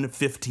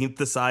 1/15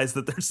 the size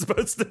that they're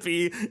supposed to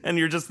be, and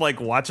you're just like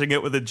watching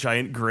it with a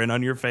giant grin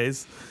on your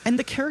face. And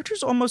the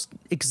characters almost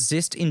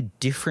exist in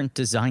different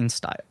design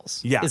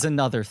styles. Yeah. Is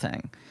another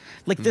thing.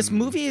 Like this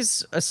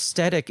movie's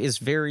aesthetic is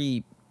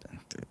very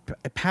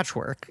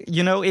patchwork.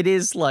 You know, it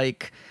is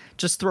like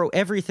just throw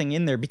everything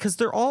in there because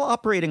they're all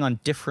operating on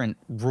different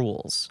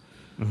rules.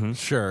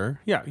 Sure.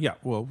 Yeah.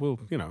 Well,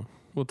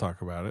 we'll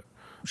talk about it.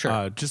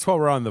 Sure. Just while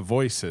we're on the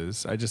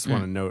voices, I just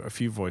want to note a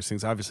few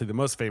voicings. Obviously, the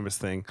most famous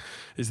thing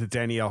is that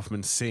Danny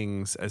Elfman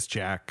sings as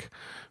Jack,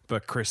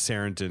 but Chris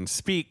Sarandon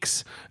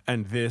speaks,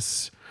 and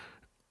this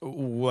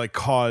like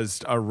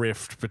caused a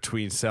rift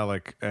between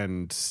Selleck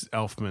and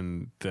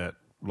Elfman that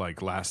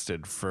like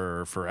lasted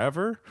for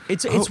forever.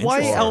 It's why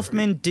interesting.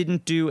 Elfman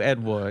didn't do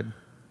Ed Wood.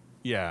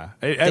 Yeah,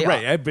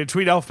 right.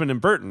 Between Elfman and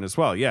Burton as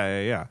well.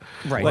 Yeah.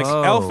 Right. Like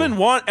Whoa.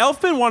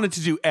 Elfman wanted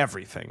to do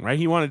everything. Right.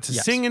 He wanted to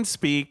Yes. sing and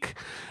speak,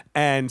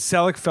 and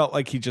Selleck felt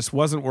like he just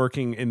wasn't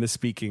working in the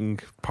speaking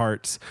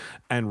parts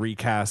and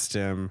recast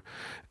him.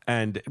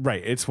 And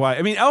right, it's why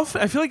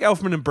I feel like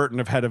Elfman and Burton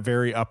have had a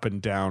very up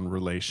and down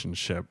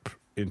relationship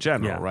in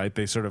general. Yeah. Right.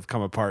 They sort of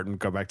come apart and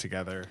go back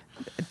together.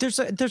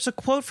 There's a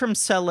quote from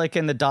Selick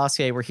in the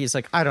dossier where he's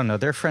like, I don't know,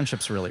 their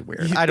friendship's really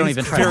weird. I don't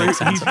even try to make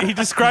sense of it. He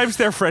describes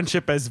their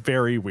friendship as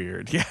very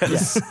weird.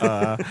 Yes.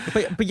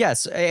 But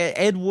yes,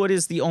 Ed Wood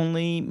is the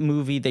only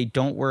movie they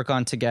don't work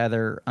on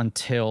together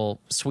until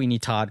Sweeney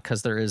Todd,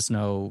 because there is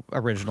no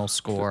original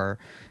score.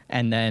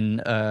 And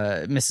then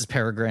Mrs.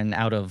 Peregrine,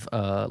 out of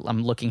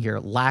I'm looking here,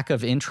 lack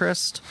of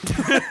interest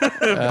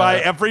By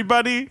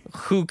everybody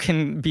who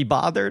can be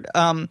bothered.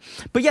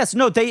 But yes,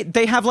 no,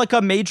 they have like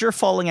a major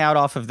falling out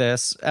off of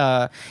this.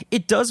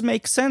 It does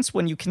make sense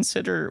when you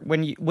consider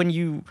when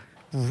you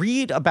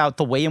read about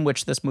the way in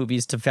which this movie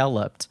is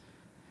developed.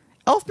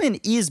 Elfman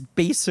is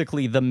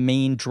basically the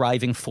main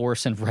driving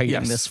force in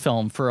writing this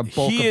film for a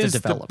bulk of the development. He is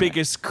the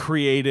biggest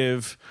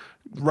creative,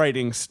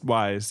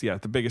 writing-wise, the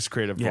biggest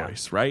creative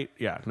voice, right?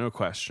 Yeah, no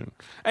question.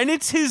 And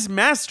it's his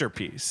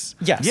masterpiece.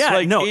 Yes.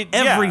 Yeah,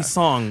 every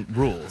song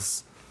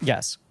rules.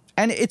 Yes.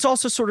 And it's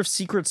also sort of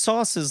secret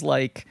sauce is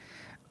like,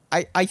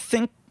 I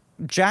think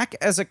Jack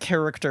as a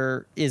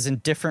character is in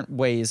different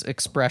ways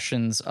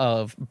expressions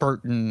of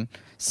Burton,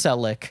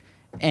 Selick,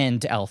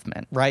 and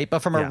Elfman, right? But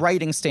from a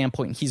writing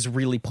standpoint, he's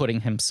really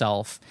putting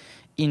himself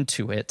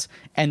into it.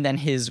 And then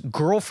his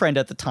girlfriend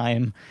at the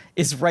time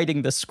is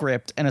writing the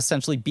script and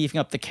essentially beefing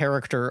up the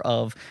character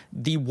of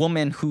the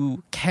woman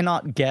who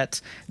cannot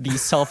get the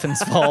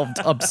self-involved,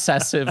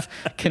 obsessive,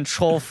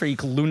 control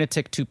freak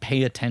lunatic to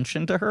pay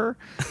attention to her.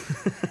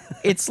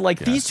 It's like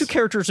these two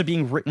characters are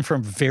being written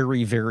from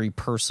very, very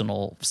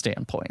personal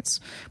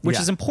standpoints, which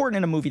is important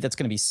in a movie that's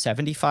going to be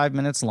 75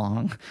 minutes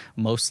long,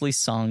 mostly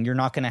sung. You're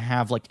not going to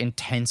have like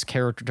intense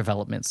character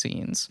development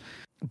scenes.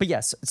 But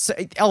yes,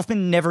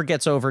 Elfman never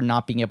gets over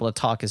not being able to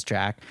talk as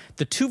Jack.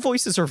 The two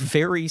voices are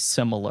very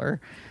similar,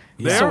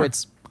 so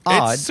it's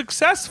odd. It's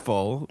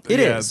successful. It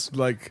is.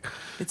 Like,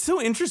 it's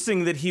so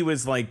interesting that he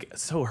was like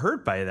so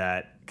hurt by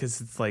that, because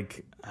it's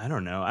like, I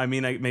don't know. I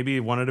mean, maybe he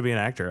wanted to be an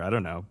actor. I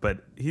don't know, but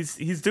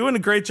he's doing a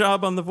great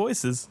job on the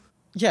voices.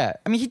 Yeah,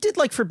 I mean, he did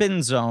like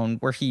Forbidden Zone,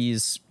 where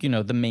he's,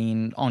 the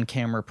main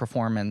on-camera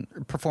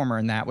performer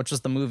in that, which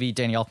is the movie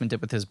Danny Elfman did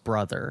with his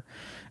brother,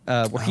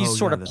 where he's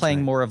sort of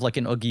playing more of like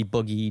an Oogie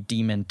Boogie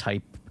demon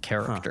type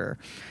character,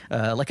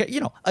 like a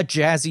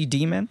jazzy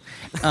demon.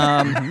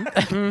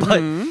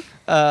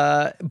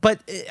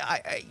 But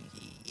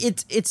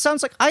it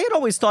sounds like I had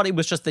always thought it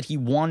was just that he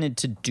wanted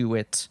to do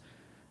it,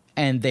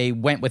 and they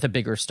went with a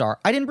bigger star.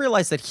 I didn't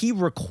realize that he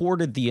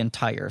recorded the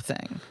entire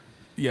thing.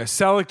 Yeah,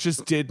 Selick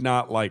just did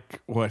not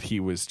like what he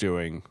was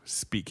doing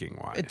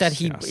speaking-wise. That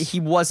he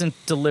wasn't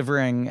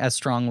delivering as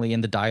strongly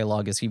in the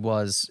dialogue as he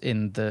was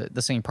in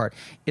the same part.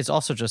 It's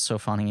also just so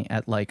funny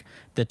at like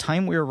the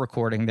time we were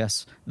recording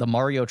this, the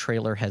Mario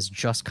trailer has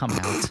just come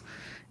out,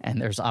 and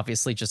there's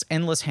obviously just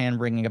endless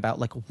hand-wringing about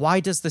like,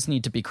 why does this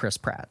need to be Chris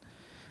Pratt?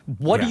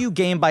 What do you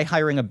gain by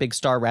hiring a big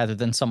star rather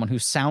than someone who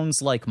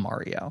sounds like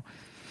Mario?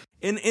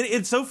 And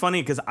it's so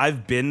funny because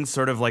I've been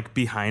sort of like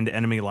behind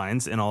enemy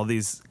lines in all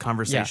these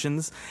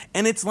conversations. Yeah.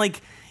 And it's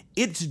like,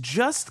 it's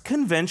just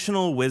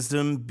conventional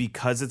wisdom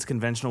because it's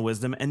conventional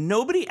wisdom. And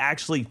nobody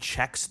actually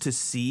checks to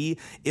see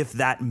if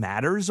that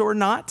matters or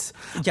not.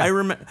 Yeah.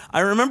 I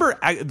remember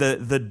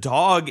the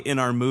dog in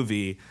our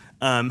movie,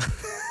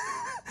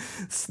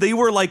 they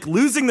were like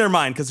losing their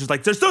mind because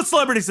there's no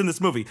celebrities in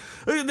this movie.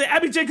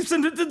 Abby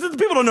Jacobson,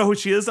 people don't know who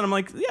she is. And I'm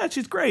like, yeah,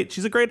 she's great.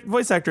 She's a great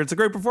voice actor. It's a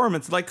great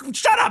performance. Like,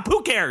 shut up.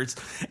 Who cares?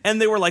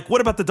 And they were like,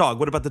 what about the dog?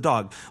 What about the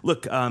dog?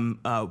 Look,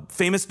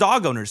 famous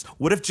dog owners.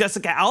 What if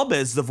Jessica Alba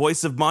is the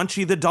voice of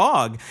Monchi the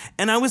dog?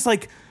 And I was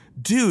like,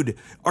 dude,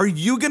 are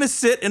you going to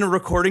sit in a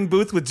recording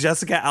booth with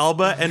Jessica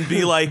Alba and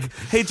be like,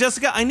 hey,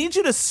 Jessica, I need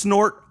you to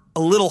snort a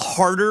little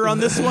harder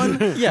on this one?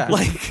 Yeah.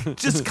 Like,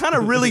 just kind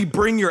of really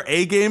bring your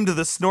A game to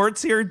the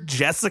snorts here.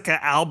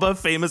 Jessica Alba,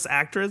 famous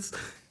actress.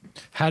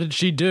 How did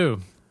she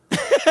do?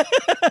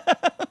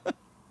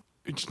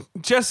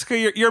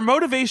 Jessica, your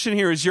motivation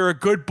here is you're a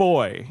good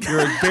boy.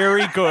 You're a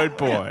very good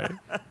boy.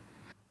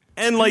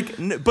 And like,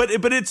 but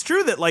it's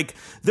true that like,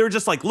 they're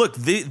just like, look,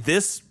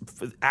 this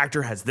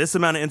actor has this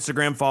amount of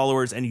Instagram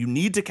followers and you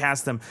need to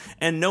cast them.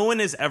 And no one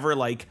is ever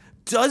like,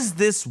 does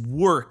this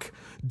work?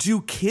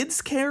 Do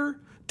kids care?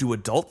 Do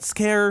adults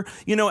care?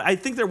 I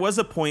think there was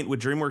a point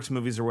with DreamWorks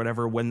movies or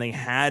whatever when they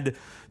had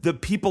the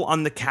people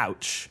on the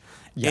couch.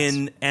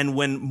 Yes. And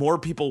when more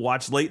people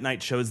watched late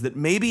night shows, that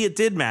maybe it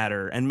did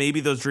matter. And maybe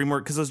those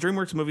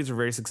DreamWorks movies were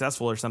very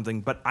successful or something.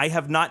 But I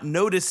have not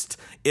noticed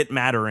it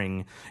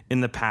mattering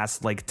in the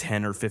past like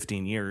 10 or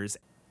 15 years.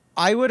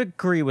 I would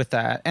agree with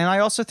that. And I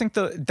also think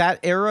that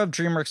era of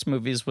DreamWorks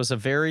movies was a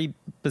very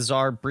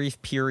bizarre,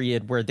 brief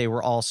period where they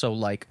were also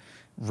like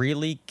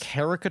really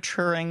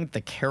caricaturing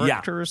the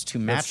characters to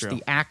match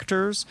the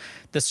actors.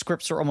 The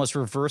scripts are almost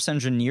reverse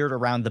engineered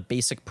around the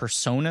basic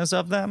personas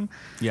of them.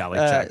 Yeah, like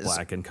Jack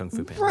Black and Kung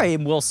Fu Panda. Right,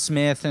 and Will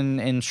Smith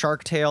and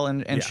Shark Tale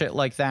and shit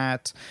like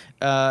that.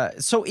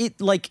 So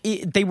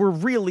they were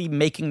really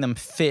making them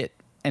fit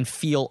and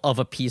feel of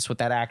a piece with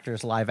that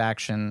actor's live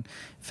action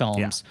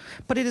films.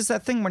 Yeah. But it is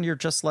that thing when you're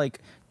just like,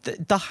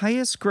 The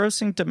highest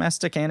grossing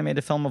domestic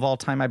animated film of all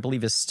time, I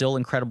believe, is still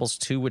Incredibles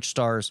 2, which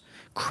stars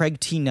Craig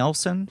T.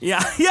 Nelson.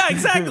 Yeah,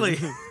 exactly.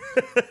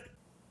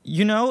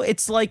 You know,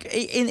 it's like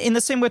in the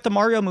same way with the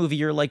Mario movie,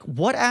 you're like,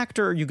 what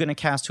actor are you going to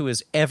cast who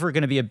is ever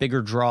going to be a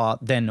bigger draw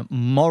than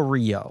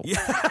Mario?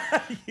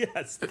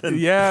 Yes.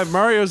 Yeah,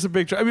 Mario's a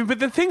big draw. I mean, but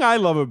the thing I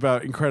love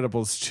about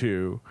Incredibles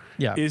 2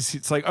 Yeah. is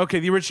it's like, okay,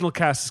 the original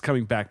cast is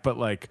coming back, but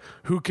like,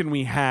 who can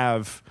we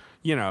have?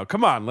 You know,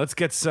 come on, let's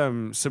get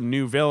some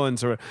new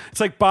villains. Or it's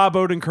like Bob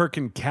Odenkirk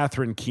and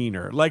Catherine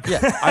Keener. Like,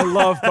 I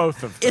love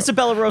both of them.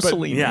 Isabella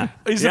Rossellini. Yeah.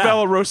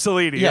 Isabella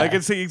Rossellini. Yeah. Like,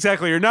 it's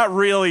exactly. You're not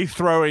really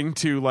throwing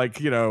to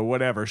like, you know,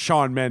 whatever,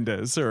 Shawn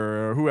Mendes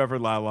or whoever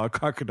Lala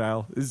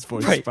Crocodile is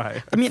voiced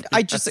by. I mean,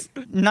 I just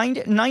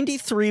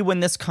 93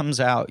 when this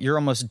comes out, you're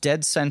almost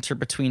dead center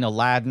between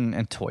Aladdin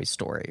and Toy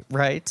Story,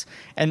 right?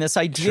 And this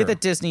idea that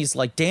Disney's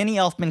like, Danny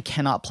Elfman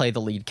cannot play the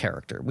lead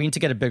character. We need to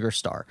get a bigger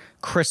star,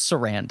 Chris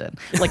Sarandon.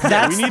 Like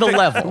that's the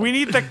level. We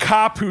need the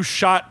cop who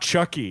shot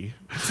Chucky.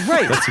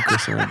 Right. That's who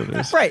Chris Sarandon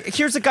is. Right.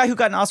 Here's a guy who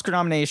got an Oscar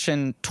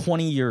nomination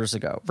 20 years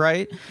ago,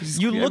 right?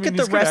 You look at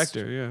the he's a good rest.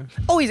 actor,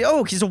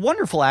 yeah. He's a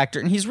wonderful actor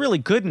and he's really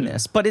good in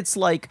this, but it's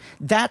like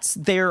that's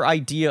their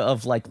idea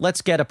of like,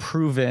 let's get a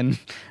proven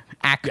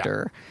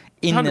actor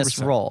in this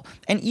 100%. role.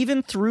 And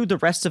even through the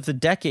rest of the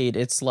decade,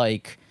 it's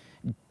like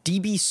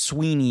D.B.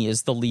 Sweeney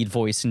is the lead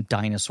voice in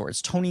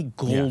Dinosaurs, Tony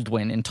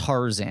Goldwyn in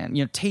Tarzan,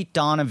 you know, Tate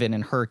Donovan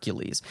in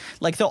Hercules.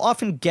 Like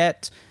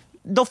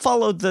they'll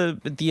follow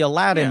the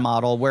Aladdin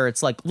model where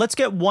it's like, let's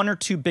get one or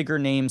two bigger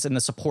names in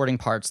the supporting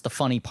parts, the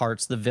funny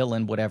parts, the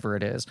villain, whatever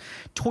it is.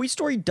 Toy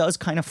Story does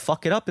kind of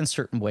fuck it up in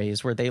certain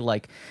ways where they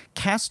like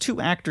cast two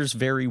actors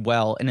very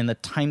well, and in the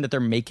time that they're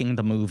making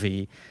the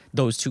movie,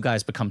 those two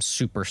guys become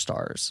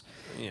superstars.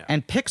 Yeah.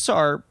 And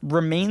Pixar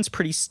remains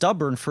pretty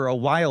stubborn for a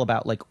while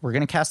about like, we're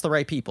going to cast the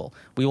right people.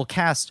 We will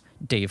cast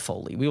Dave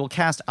Foley. We will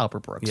cast Albert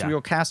Brooks. Yeah. We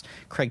will cast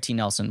Craig T.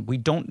 Nelson. We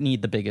don't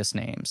need the biggest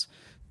names.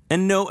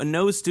 And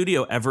no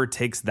studio ever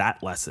takes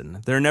that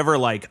lesson. They're never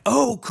like,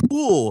 oh,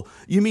 cool.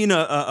 You mean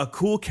a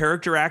cool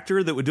character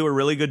actor that would do a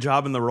really good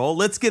job in the role?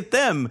 Let's get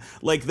them.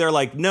 Like, they're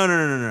like,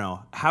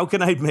 no. How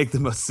can I make the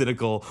most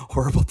cynical,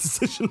 horrible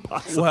decision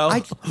possible?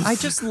 Well, I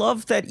just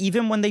love that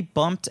even when they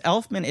bumped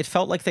Elfman, it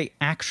felt like they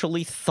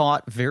actually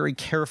thought very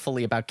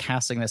carefully about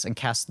casting this and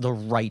cast the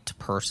right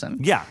person.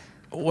 yeah.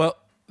 Well,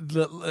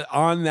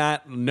 on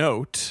that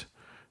note,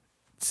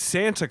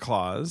 Santa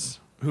Claus,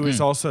 who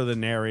is also the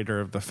narrator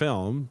of the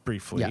film,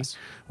 briefly, Yes.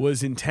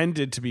 was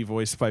intended to be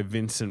voiced by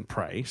Vincent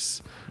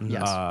Price,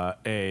 Yes.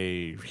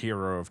 a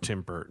hero of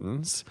Tim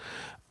Burton's,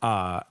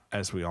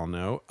 as we all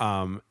know.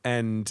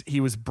 And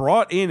he was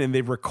brought in and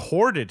they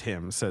recorded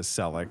him, says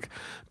Selleck,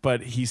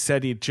 but he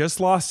said he'd just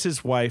lost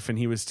his wife and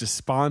he was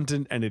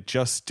despondent and it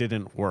just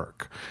didn't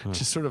work.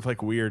 Which is sort of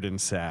like weird and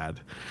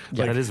sad.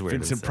 Yeah, Like, that is weird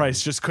and Vincent sad.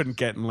 Price just couldn't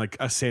get in like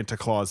a Santa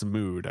Claus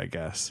mood, I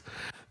guess.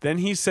 Then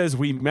he says,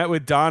 we met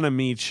with Don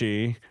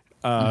Amici,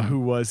 who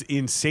was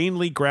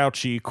insanely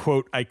grouchy.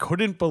 Quote, I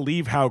couldn't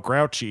believe how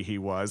grouchy he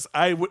was.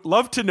 I would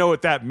love to know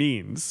what that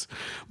means.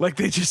 Like,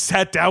 they just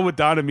sat down with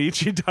Don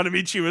Amici. Don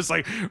Amici was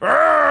like,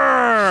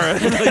 "Arr!"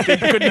 Like, they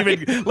couldn't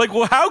even, like,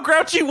 well, how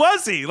grouchy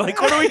was he?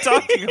 Like, what are we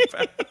talking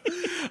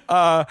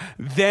about?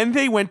 Then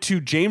they went to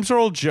James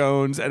Earl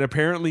Jones, and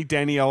apparently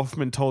Danny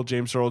Elfman told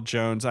James Earl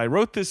Jones, I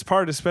wrote this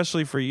part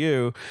especially for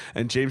you.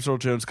 And James Earl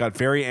Jones got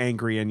very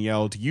angry and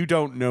yelled, you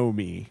don't know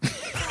me.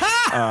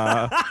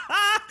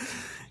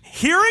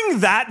 Hearing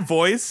that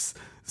voice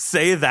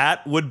say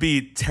that would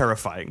be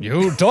terrifying.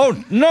 You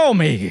don't know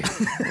me.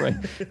 Right.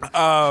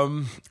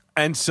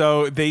 And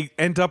so they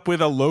end up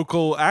with a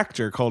local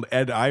actor called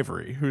Ed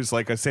Ivory, who's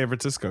like a San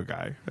Francisco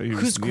guy.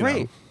 Who's you know,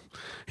 great.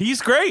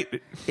 he's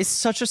great. It's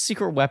such a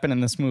secret weapon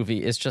in this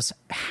movie is just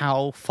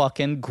how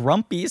fucking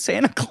grumpy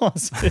Santa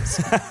Claus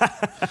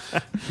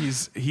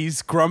is.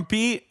 He's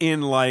grumpy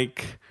in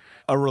like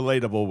a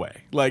relatable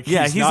way. Like,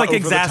 Yeah, he's not like over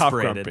the top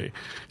exasperated. grumpy.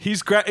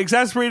 He's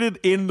exasperated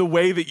in the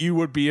way that you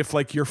would be if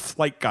like your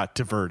flight got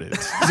diverted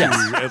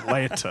to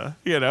Atlanta.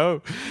 You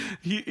know,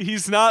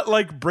 he's not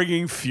like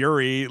bringing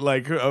fury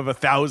like of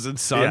 1,000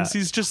 suns. Yeah.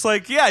 He's just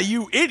like, yeah,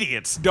 you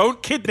idiots,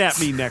 don't kidnap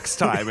me next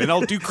time, and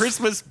I'll do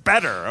Christmas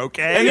better.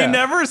 Okay, And he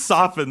never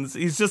softens.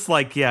 He's just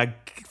like, yeah,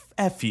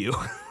 F you.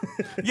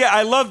 Yeah,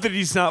 I love that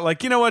he's not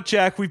like, you know what,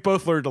 Jack, we've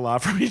both learned a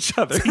lot from each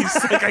other. He's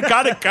like, I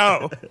gotta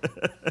go.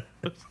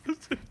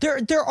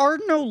 There are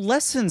no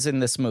lessons in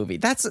this movie.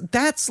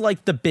 That's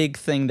like the big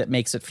thing that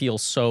makes it feel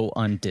so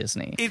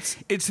un-Disney. It's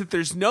that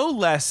there's no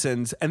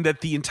lessons, and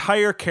that the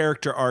entire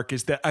character arc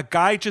is that a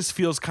guy just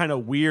feels kind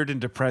of weird and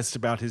depressed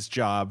about his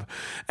job,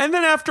 and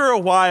then after a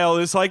while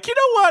is like, you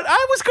know what,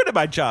 I was good at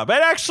my job,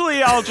 and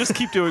actually I'll just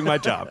keep doing my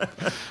job.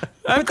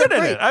 I'm good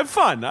at it. I'm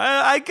fun.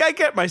 I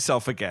get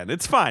myself again.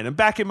 It's fine. I'm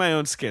back in my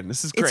own skin.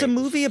 This is great. It's a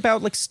movie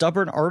about like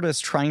stubborn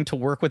artists trying to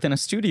work within a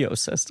studio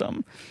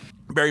system.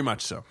 Very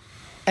much so.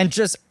 And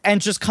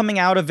just coming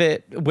out of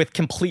it with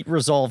complete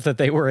resolve that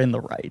they were in the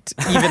right,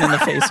 even in the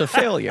face of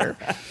failure.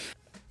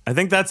 I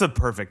think that's a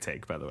perfect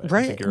take, by the way. I think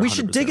Right. you're We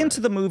should dig 100%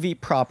 into the movie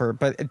proper,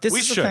 but this We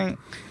is should. the thing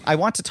I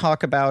want to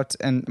talk about.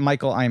 And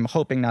Michael, I'm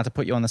hoping not to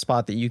put you on the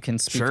spot, that you can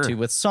speak Sure. to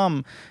with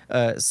some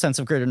sense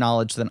of greater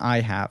knowledge than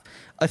I have.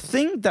 A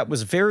thing that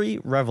was very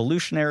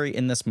revolutionary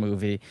in this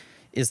movie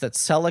is that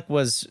Selleck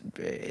was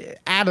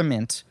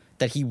adamant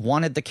that he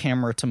wanted the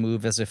camera to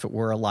move as if it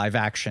were a live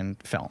action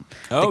film.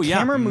 Oh, the yeah.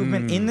 camera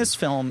movement in this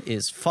film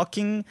is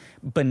fucking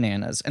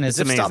bananas. And as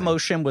It's if stop amazing.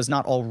 motion was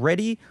not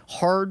already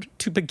hard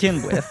to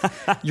begin with,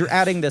 you're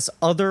adding this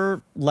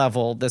other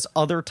level, this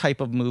other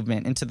type of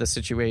movement into the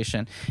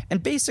situation.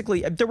 And basically,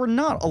 there were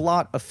not a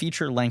lot of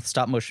feature-length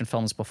stop motion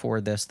films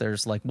before this.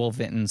 There's like Will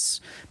Vinton's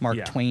Mark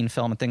Yeah. Twain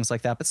film and things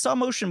like that. But stop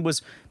motion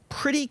was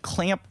pretty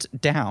clamped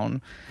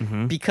down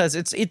because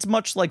it's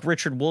much like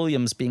Richard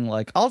Williams being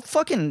like, I'll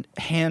fucking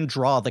hand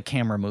draw the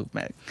camera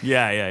movement.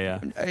 Yeah.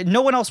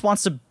 No one else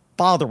wants to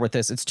bother with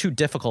this. It's too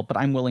difficult, but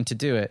I'm willing to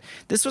do it.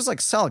 This was like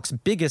Selleck's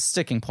biggest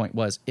sticking point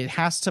was it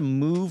has to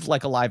move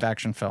like a live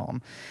action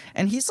film.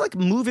 And he's like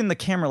moving the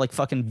camera like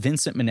fucking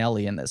Vincent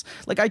Minnelli in this.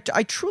 Like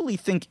I truly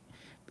think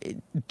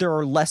there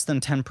are less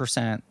than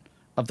 10%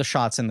 of the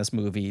shots in this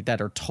movie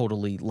that are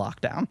totally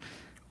locked down.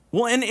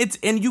 Well,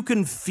 and you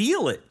can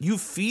feel it. You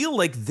feel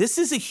like this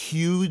is a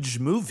huge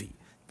movie.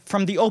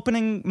 From the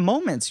opening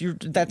moments,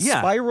 that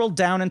Yeah. spiral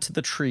down into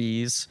the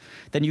trees,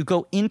 then you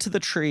go into the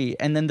tree,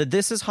 and then the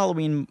This Is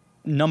Halloween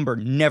number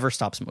never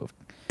stops moving.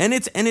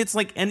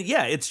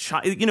 It's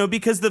shot,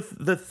 because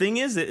the thing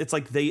is, it's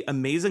like they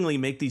amazingly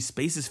make these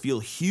spaces feel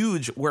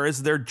huge,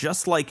 whereas they're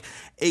just like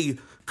a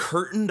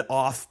curtained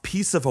off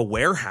piece of a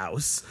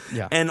warehouse.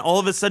 Yeah. And all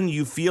of a sudden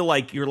you feel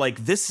like you're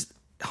like, this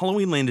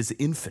Halloween Land is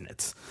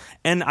infinite.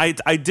 And I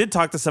did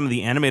talk to some of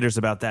the animators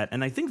about that,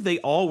 and I think they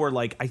all were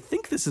like, I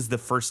think this is the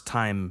first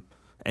time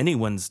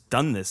anyone's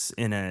done this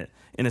in a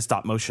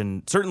stop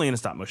motion, certainly in a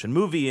stop motion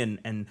movie,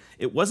 and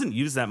it wasn't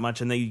used that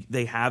much. And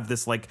they have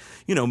this like,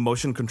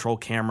 motion control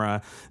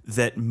camera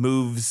that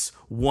moves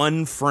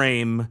one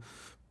frame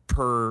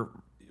per,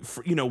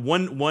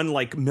 one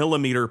like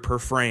millimeter per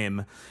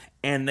frame,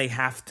 and they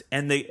have to,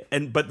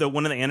 but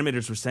one of the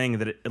animators were saying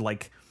that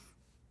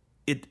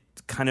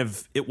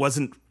it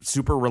wasn't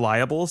super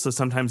reliable, so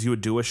sometimes you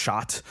would do a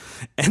shot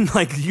and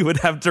like you would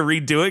have to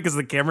redo it because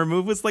the camera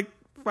move was like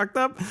fucked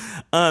up.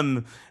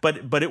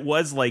 But it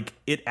was like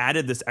it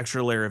added this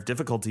extra layer of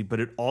difficulty, but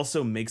it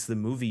also makes the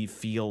movie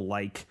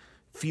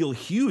feel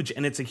huge,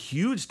 and it's a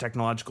huge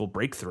technological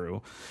breakthrough.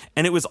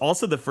 And it was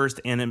also the first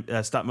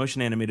stop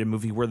motion animated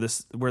movie where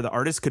the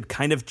artist could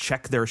kind of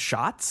check their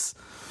shots,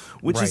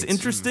 which is Right.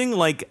 interesting.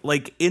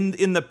 Like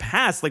in the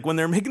past, like when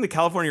they were making the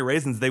California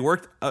Raisins, they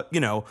worked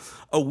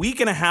a week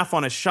and a half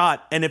on a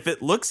shot, and if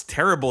it looks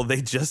terrible,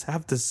 they just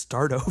have to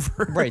start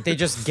over. Right, they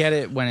just get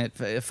it when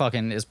it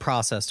fucking is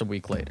processed a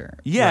week later.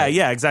 Yeah, Right.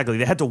 yeah, exactly.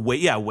 They had to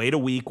wait a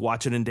week,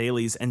 watch it in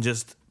dailies, and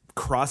just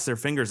cross their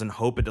fingers and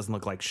hope it doesn't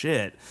look like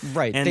shit.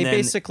 Right. And They then-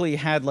 basically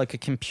had like a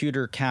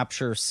computer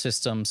capture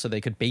system so they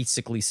could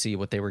basically see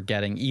what they were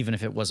getting, even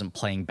if it wasn't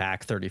playing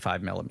back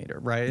 35 millimeter,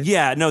 right?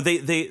 Yeah, no,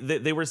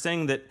 they were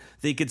saying that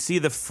they could see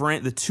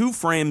the two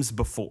frames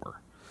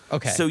before.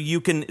 Okay. So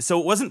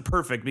it wasn't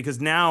perfect because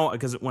when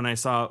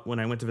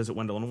I went to visit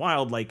Wendell and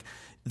Wild, like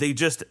they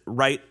just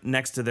right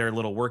next to their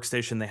little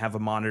workstation, they have a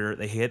monitor,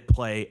 they hit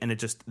play, and it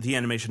just the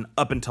animation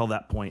up until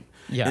that point.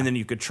 Yeah. And then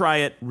you could try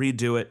it,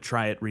 redo it,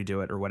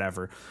 redo it, or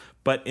whatever.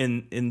 But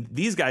in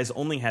these guys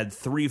only had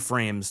 3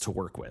 frames to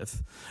work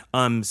with.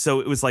 So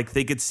it was like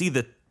they could see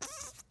the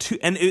two,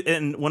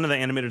 and one of the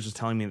animators was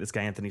telling me, this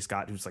guy Anthony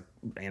Scott, who's like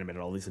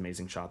animated all these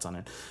amazing shots on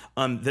it,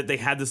 that they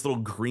had this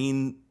little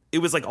green. It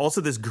was like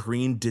also this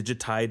green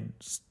digitized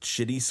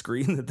shitty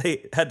screen that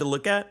they had to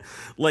look at.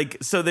 Like,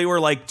 so they were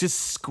like just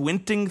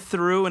squinting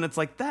through, and it's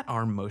like, that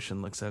arm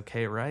motion looks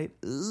okay, right?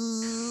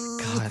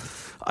 God,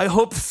 I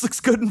hope this looks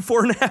good in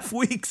 4.5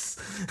 weeks.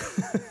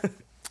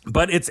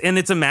 But it's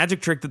a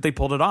magic trick that they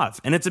pulled it off.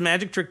 And it's a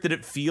magic trick that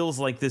it feels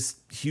like this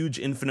huge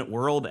infinite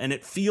world, and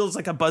it feels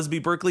like a Busby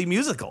Berkeley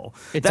musical.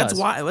 That's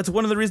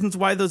one of the reasons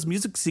why those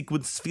music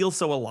sequences feel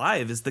so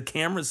alive, is the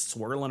camera's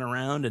swirling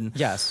around and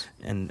Yes.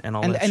 and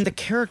all And that the shit.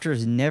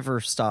 characters never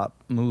stop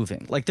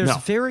moving. Like there's No.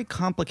 very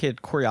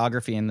complicated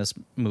choreography in this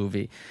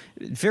movie.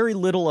 Very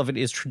little of it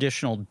is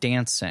traditional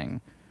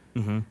dancing.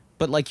 Mm-hmm.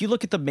 But like you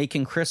look at the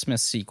Making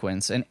Christmas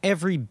sequence, and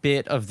every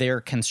bit of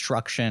their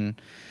construction,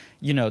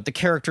 the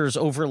characters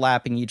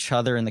overlapping each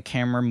other and the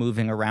camera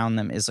moving around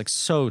them is like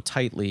so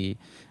tightly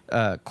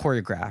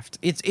choreographed.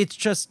 It's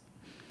it's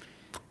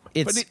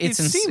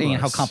insane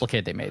seamless. how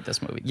complicated they made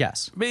this movie.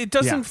 Yes. But it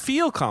doesn't Yeah.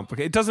 feel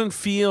complicated. It doesn't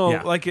feel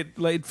Yeah. like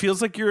it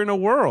feels like you're in a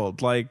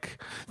world.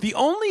 Like the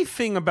only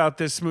thing about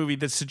this movie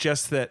that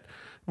suggests that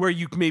where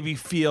you maybe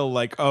feel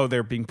like, oh,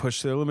 they're being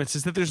pushed to their limits,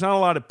 is that there's not a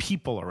lot of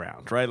people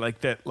around, right?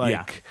 Like that, like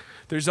Yeah.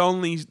 there's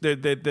only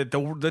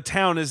the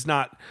town is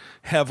not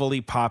heavily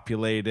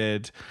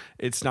populated.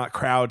 It's not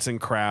crowds and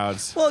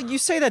crowds. Well, you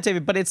say that,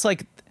 David, but it's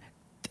like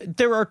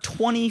there are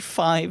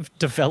 25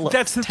 developed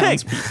That's the thing.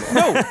 townspeople.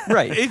 No,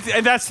 Right.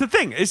 And that's the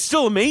thing. It's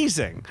still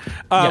amazing.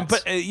 Yes.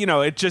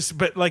 But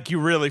but like you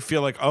really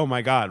feel like, oh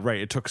my God, right.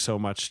 It took so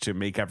much to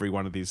make every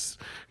one of these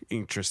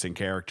interesting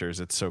characters.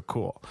 It's so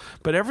cool.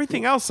 But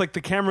everything else, like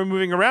the camera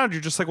moving around,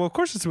 you're just like, well, of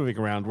course it's moving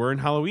around. We're in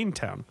Halloween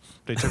Town.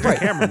 They took the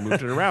camera and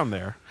moved it around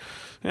there.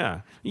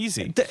 Yeah,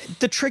 easy.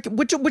 The trick,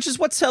 which is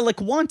what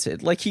Selick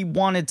wanted. Like, he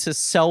wanted to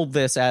sell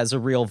this as a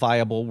real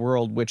viable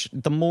world, which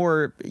the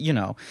more,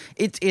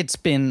 it's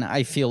been,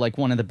 I feel like,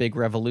 one of the big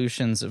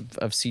revolutions of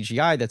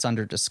CGI that's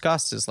under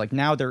discussed is like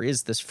now there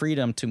is this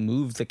freedom to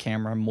move the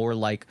camera more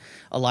like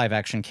a live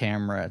action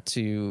camera,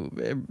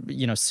 to,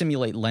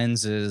 simulate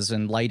lenses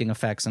and lighting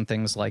effects and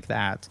things like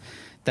that.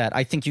 That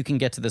I think you can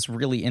get to this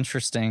really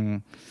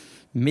interesting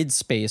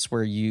mid-space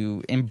where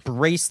you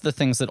embrace the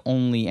things that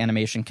only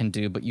animation can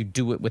do, but you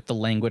do it with the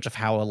language of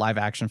how a live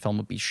action film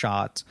would be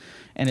shot,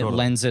 and it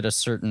lends it a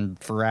certain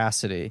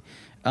veracity.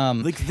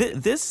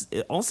 This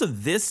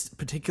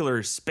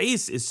particular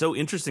space is so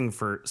interesting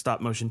for stop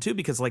motion too,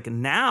 because like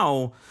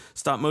now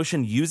stop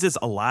motion uses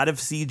a lot of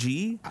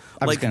CG.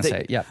 I was going to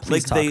say, yeah,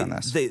 please talk on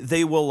this.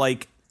 They will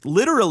like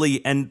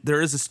literally, and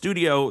there is a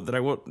studio that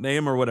I won't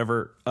name or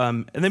whatever,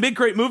 and they make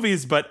great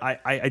movies, but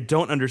I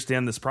don't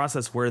understand this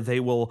process where they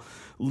will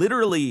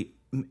literally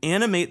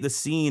animate the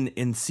scene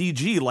in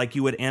CG like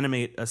you would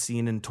animate a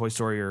scene in Toy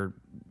Story or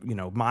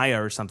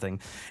Maya or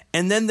something,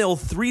 and then they'll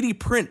 3D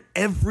print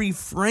every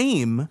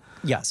frame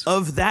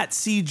of that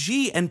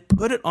CG and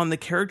put it on the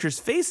characters'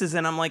 faces,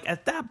 and I'm like,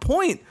 at that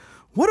point,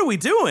 what are we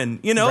doing?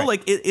 Right.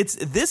 Like it's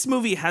this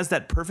movie has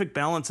that perfect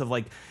balance of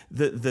like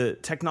the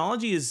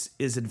technology is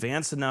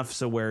advanced enough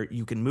so where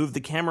you can move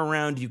the camera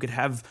around, you could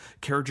have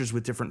characters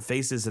with different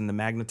faces and the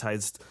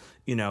magnetized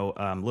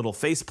little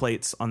face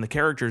plates on the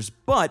characters,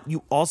 but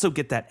you also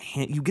get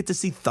you get to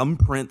see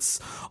thumbprints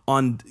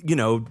on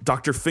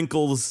Dr.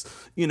 Finkel's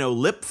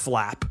lip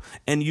flap,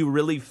 and you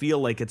really feel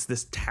like it's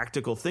this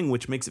tactical thing,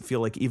 which makes it feel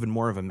like even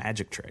more of a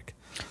magic trick.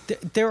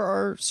 There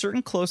are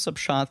certain close-up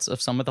shots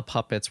of some of the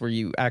puppets where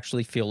you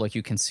actually feel like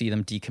you can see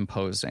them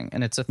decomposing,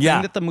 and it's a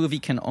thing that the movie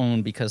can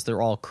own because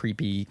they're all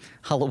creepy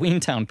Halloween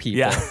Town people.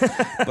 Yeah.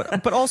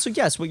 but also,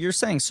 yes, what you're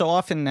saying, so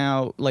often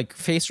now, like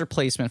face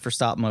replacement for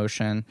stop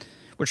motion,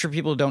 which for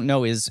people who don't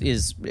know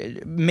is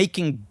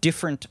making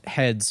different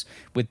heads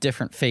with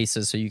different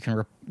faces so you can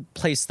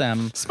replace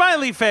them.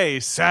 Smiley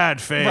face, sad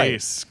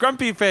face,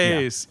 grumpy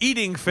face,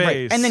 eating face.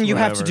 Right. And then you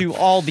have to whatever. do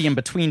all the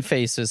in-between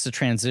faces to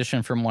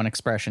transition from one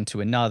expression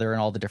to another,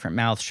 and all the different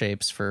mouth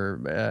shapes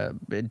for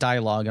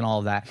dialogue and all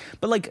of that.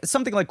 But like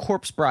something like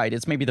Corpse Bride,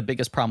 it's maybe the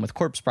biggest problem with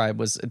Corpse Bride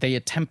was they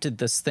attempted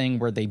this thing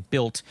where they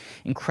built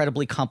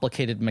incredibly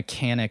complicated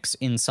mechanics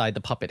inside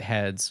the puppet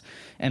heads,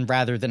 and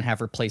rather than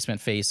have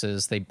replacement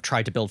faces, they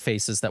tried to build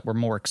faces that were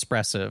more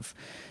expressive,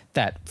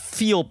 that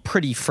feel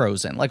pretty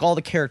frozen. Like all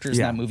the characters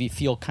in that movie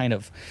feel kind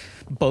of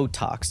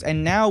Botox.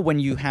 And now when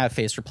you have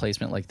face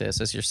replacement like this,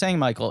 as you're saying,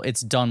 Michael,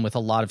 it's done with a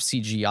lot of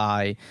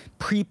CGI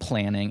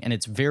pre-planning, and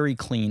it's very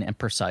clean and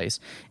precise.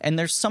 And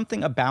there's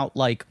something about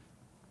that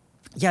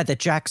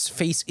Jack's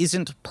face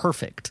isn't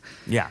perfect.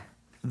 Yeah.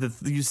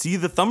 You see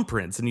the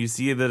thumbprints, and you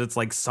see that it's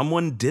like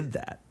someone did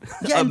that.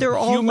 Yeah, and they're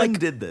all human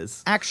did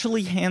this.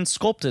 Actually hand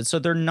sculpted, so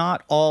they're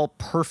not all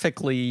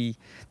perfectly.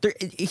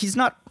 He's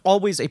not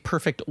always a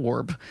perfect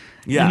orb.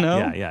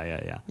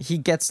 Yeah. He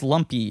gets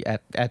lumpy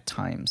at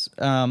times.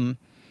 But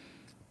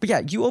yeah,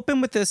 you open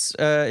with this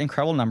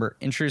incredible number,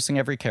 introducing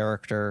every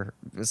character,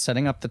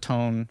 setting up the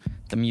tone,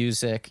 the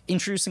music,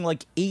 introducing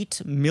like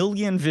 8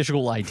 million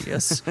visual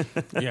ideas.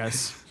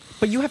 Yes.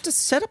 But you have to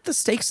set up the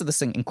stakes of this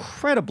thing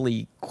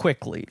incredibly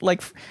quickly.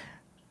 Like,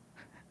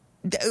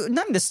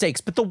 not the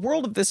stakes, but the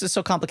world of this is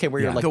so complicated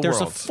where you're like,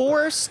 there's a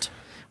forest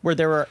where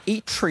there are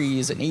 8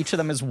 trees, and each of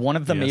them is one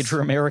of the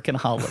major American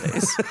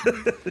holidays.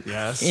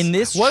 Yes. In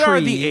this what tree,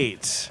 are the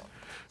 8?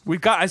 We've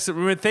got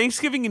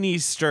Thanksgiving and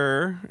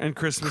Easter and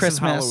Christmas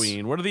and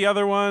Halloween. What are the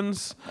other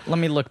ones? Let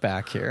me look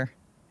back here.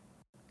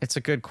 It's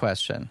a good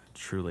question.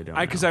 Truly don't.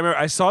 Because I remember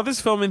I saw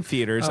this film in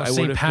theaters. I would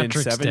St. have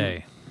Patrick's been 7.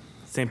 Day.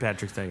 St.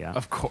 Patrick's Day, yeah.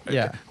 Of course.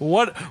 Yeah.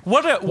 What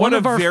a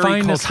of our very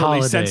finest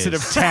culturally holidays.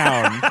 sensitive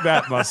town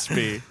that must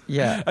be.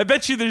 Yeah. I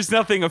bet you there's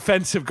nothing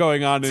offensive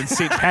going on in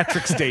St.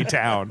 Patrick's Day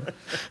town.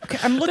 Okay,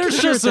 I'm looking There's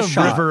here just at a the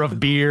shot. river of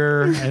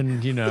beer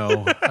and,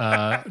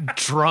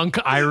 drunk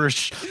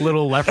Irish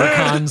little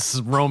leprechauns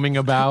roaming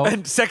about.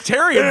 And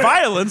sectarian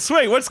violence.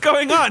 Wait, what's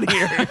going on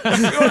here?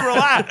 Everyone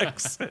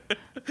relax.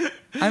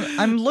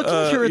 I'm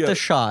looking here at the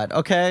shot,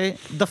 okay?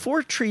 The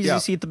 4 trees you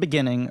see at the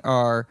beginning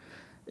are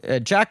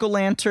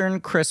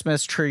jack-o'-lantern,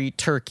 Christmas tree,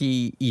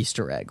 turkey,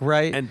 Easter egg,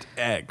 right? And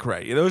egg,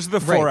 right. Those are the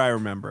 4 I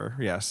remember,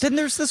 yes. Then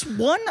there's this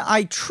one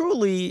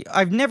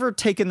I've never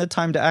taken the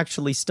time to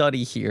actually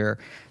study here,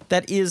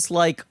 that is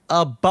like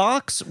a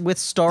box with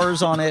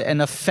stars on it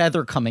and a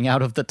feather coming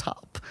out of the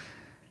top.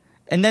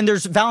 And then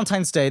there's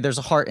Valentine's Day, there's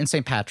a heart, and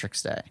St.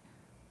 Patrick's Day.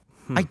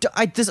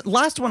 This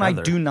last one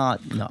Feather. I do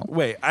not know.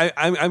 Wait,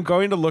 I'm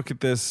going to look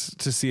at this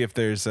to see if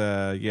there's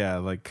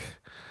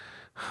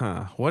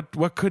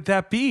what could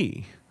that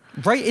be?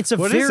 Right? It's a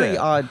What is very it?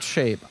 odd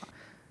shape.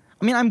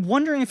 I mean, I'm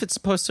wondering if it's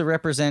supposed to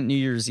represent New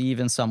Year's Eve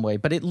in some way,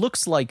 but it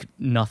looks like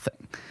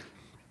nothing.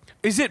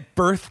 Is it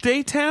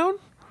Birthday Town?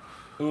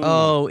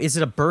 Oh, is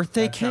it a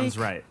birthday That cake? sounds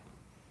right.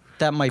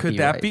 That might Could be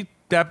that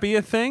right. be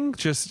a thing?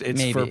 Just it's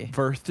Maybe. for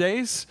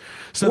birthdays.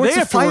 So Or they it's a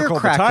have to work all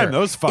the firecracker. time.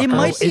 Those fuckers. It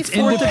might be It's 4th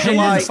of Independence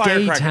July. It's a firecracker.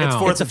 Day It's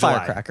town. 4th It's a of July.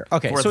 firecracker.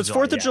 Okay, 4th so it's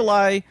 4th of yeah.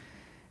 July,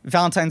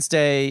 Valentine's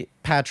Day,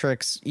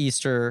 Patrick's,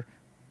 Easter,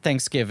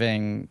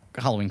 Thanksgiving,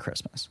 Halloween,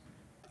 Christmas.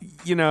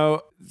 You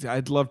know,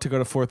 I'd love to go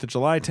to 4th of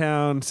July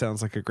Town.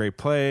 Sounds like a great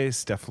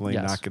place. Definitely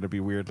Yes. not going to be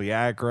weirdly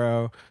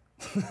aggro.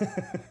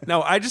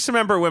 No, I just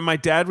remember when my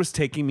dad was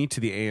taking me to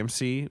the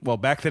AMC. Well,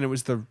 back then it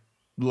was the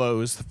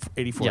Lowe's,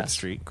 84th Yes.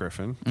 Street,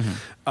 Griffin.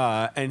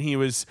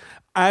 And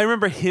I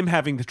remember him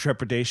having the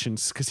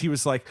trepidations because he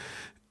was like,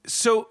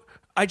 so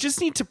I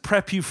just need to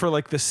prep you for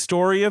like the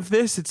story of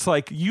this. It's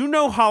like, you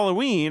know,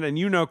 Halloween and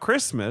you know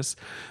Christmas.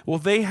 Well,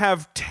 they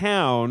have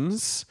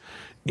towns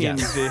in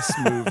Yes. this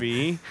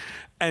movie.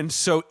 And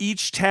so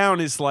each town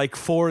is like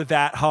for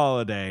that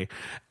holiday.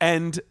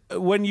 And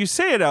when you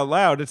say it out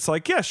loud, it's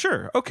like, yeah,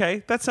 sure.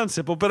 Okay. That sounds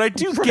simple. But I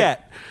do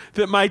get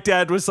that my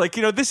dad was like,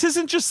 you know, this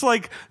isn't just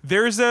like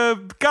there's a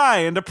guy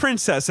and a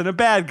princess and a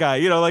bad guy.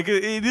 You know, like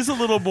it is a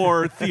little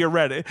more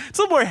theoretic. It's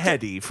a little more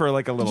heady for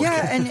like a little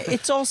Yeah, kid. and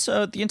it's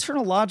also the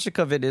internal logic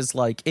of it is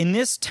like in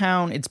this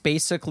town, it's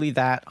basically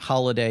that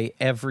holiday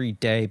every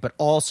day, but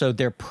also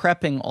they're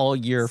prepping all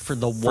year for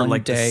the For one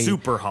like day. the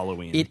super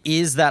Halloween. It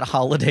is that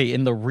holiday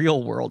in the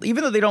real world,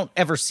 even though they don't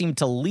ever seem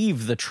to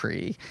leave the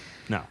tree.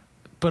 no.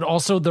 But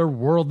also their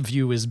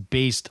worldview is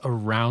based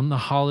around the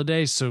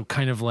holiday, so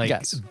kind of like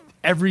Yes.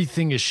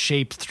 everything is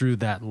shaped through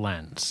that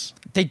lens.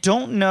 They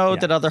don't know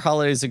Yeah. that other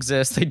holidays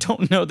exist. They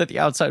don't know that the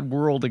outside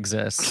world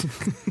exists.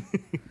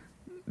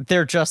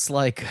 They're just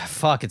like,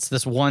 fuck, it's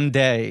this one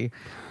day.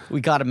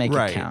 We got to make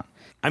Right. it count.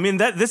 I mean,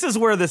 this is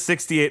where the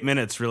 68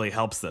 minutes really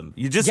helps them.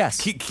 You just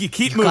Yes. keep You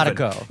moving. gotta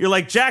go. You're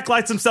like, Jack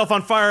lights himself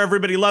on fire.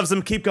 Everybody loves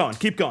him. Keep going.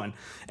 Keep going.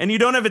 And you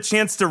don't have a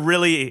chance to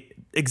really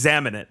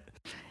examine it.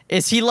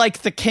 Is he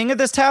like the king of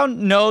this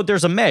town? No,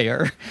 there's a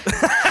mayor.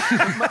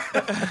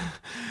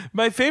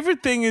 My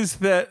favorite thing is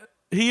that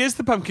he is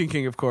the Pumpkin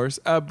King, of course.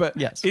 But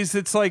Yes.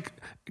 it's like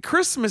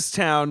Christmas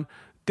Town.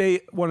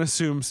 They one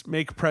assumes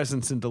make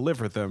presents and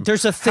deliver them.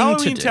 There's a thing to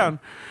Halloween do. Town.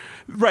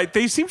 Right,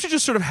 they seem to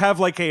just sort of have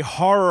like a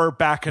horror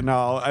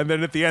bacchanal, and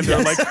then at the end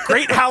they're like,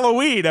 "Great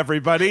Halloween,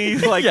 everybody!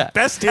 Like Yeah.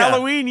 best Yeah.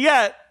 Halloween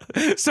yet."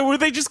 So were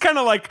they just kind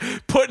of like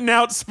putting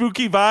out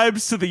spooky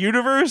vibes to the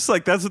universe?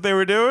 Like that's what they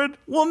were doing?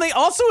 Well, and they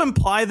also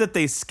imply that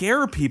they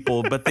scare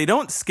people, but they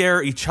don't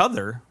scare each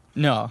other.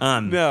 No.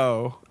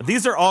 No.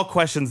 These are all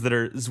questions that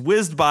are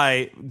whizzed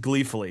by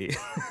gleefully,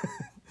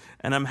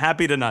 and I'm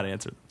happy to not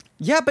answer them.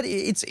 Yeah, but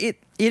it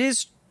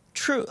is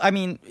true. I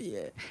mean,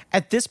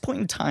 at this point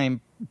in time,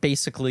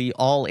 basically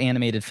all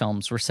animated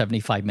films were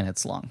 75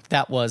 minutes long.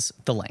 That was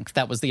the length.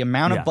 That was the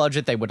amount Yeah. of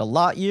budget they would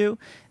allot you.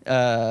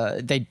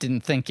 They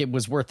didn't think it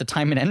was worth the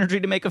time and energy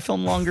to make a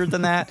film longer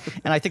than that.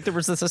 And I think there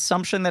was this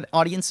assumption that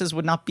audiences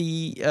would not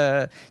be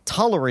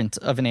tolerant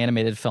of an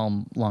animated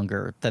film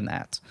longer than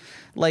that.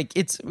 Like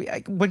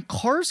when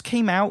Cars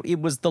came out, it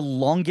was the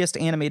longest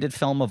animated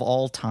film of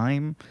all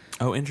time.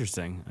 Oh,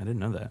 interesting. I didn't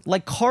know that.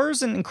 Like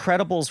Cars and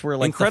Incredibles were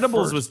like the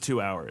Incredibles first- was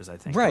 2 hours, I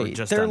think. or right.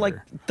 just They're under. like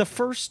the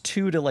first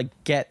two to like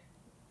get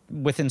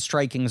within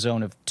striking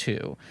zone of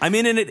two. I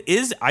mean, and it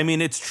is. I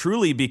mean, it's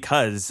truly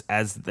because,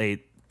 as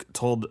they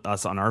told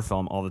us on our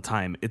film all the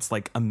time, it's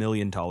like $1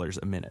 million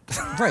a minute.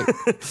 Right.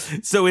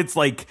 So it's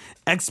like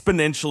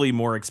exponentially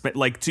more expensive.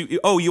 Like you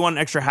want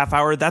an extra half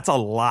hour? That's a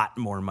lot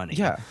more money.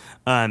 Yeah.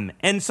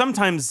 And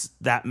sometimes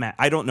that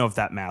I don't know if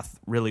that math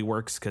really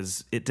works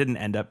because it didn't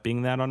end up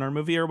being that on our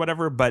movie or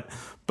whatever. But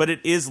it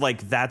is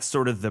like that's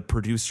sort of the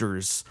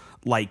producers.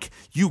 Like,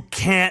 you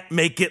can't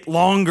make it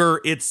longer.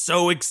 It's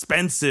so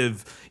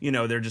expensive. You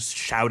know, they're just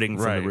shouting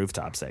from Right. the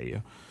rooftops at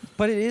you.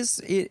 But it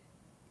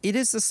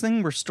is this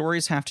thing where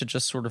stories have to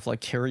just sort of like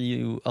carry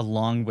you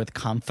along with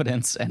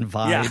confidence and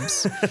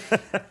vibes.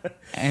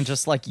 And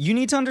just like, you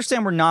need to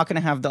understand we're not going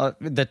to have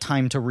the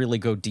time to really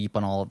go deep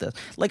on all of this.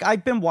 Like,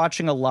 I've been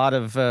watching a lot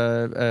of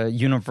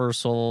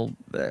Universal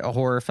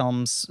horror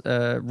films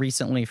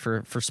recently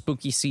for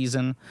spooky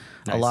season.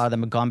 Nice. A lot of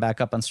them have gone back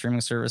up on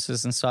streaming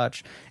services and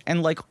such.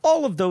 And like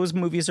all of those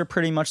movies are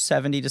pretty much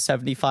 70 to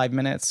 75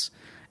 minutes.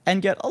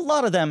 And yet a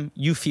lot of them,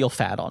 you feel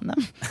fat on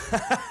them.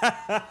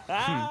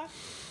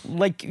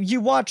 Like,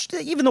 you watched,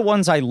 even the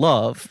ones I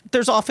love,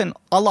 there's often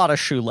a lot of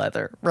shoe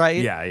leather, right?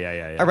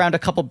 Yeah. Around a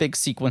couple big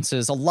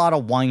sequences, a lot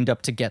of wind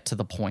up to get to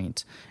the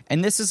point.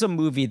 And this is a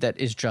movie that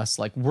is just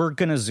like, we're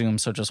going to zoom,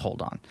 so just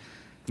hold on.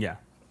 Yeah.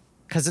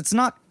 Because it's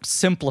not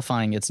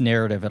simplifying its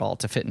narrative at all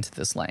to fit into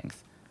this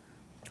length.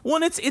 Well,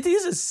 and it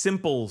is a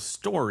simple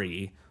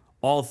story,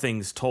 all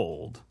things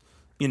told.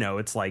 You know,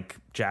 it's like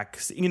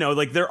Jack's, you know,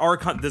 like there's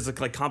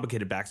like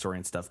complicated backstory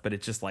and stuff, but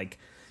it's just like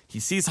he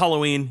sees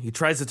Halloween, he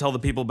tries to tell the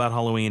people about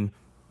Halloween,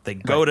 they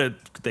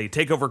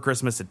take over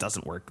Christmas, it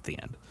doesn't work at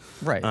the end.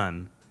 Right.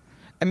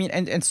 I mean,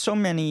 and so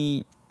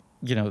many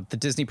the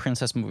Disney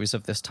princess movies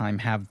of this time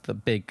have the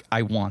big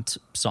I want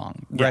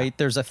song, Yeah. right?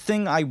 There's a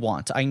thing I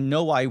want. I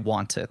know I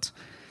want it.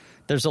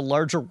 There's a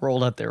larger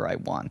world out there I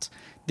want.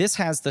 This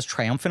has this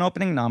triumphant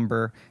opening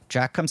number.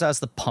 Jack comes out as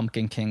the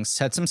Pumpkin King,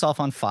 sets himself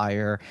on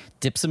fire,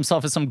 dips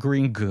himself in some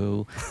green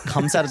goo,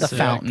 comes out of the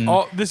fountain.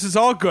 This is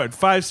all good.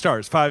 5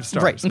 stars. 5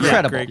 stars. Right,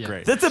 incredible. Yeah,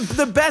 great. That's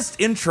the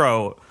best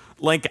intro.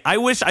 Like, I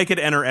wish I could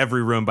enter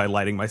every room by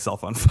lighting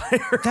myself on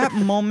fire. That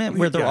moment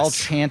where they're all Yes.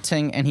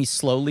 chanting and he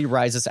slowly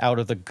rises out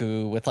of the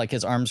goo with like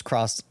his arms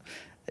crossed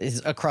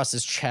across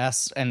his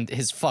chest and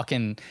his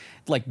fucking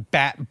like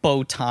bat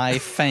bow tie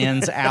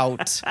fans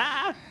out.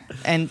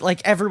 And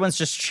like everyone's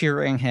just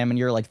cheering him and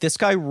you're like, this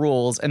guy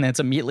rules. And then it's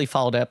immediately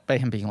followed up by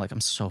him being like,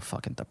 I'm so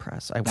fucking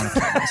depressed. I want to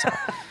kill myself.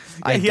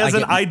 He has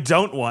an get- I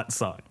don't want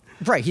song.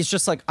 Right. He's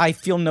just like, I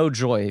feel no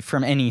joy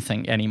from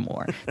anything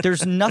anymore.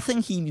 There's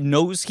nothing he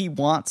knows he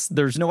wants.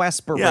 There's no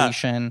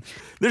aspiration.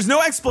 There's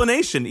no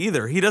explanation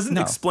either. He doesn't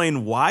No.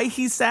 explain why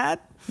he's sad.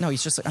 No,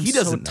 he's just like, I'm He so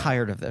doesn't know.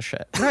 tired of this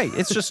shit. Right.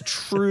 It's just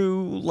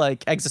true,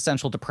 like,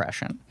 existential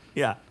depression.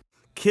 Yeah.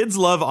 Kids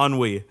love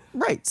ennui.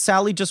 Right.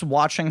 Sally just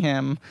watching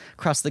him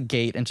cross the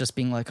gate and just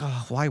being like,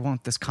 oh, why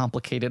won't this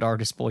complicated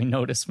artist boy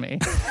notice me?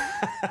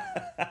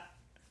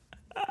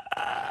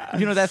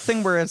 That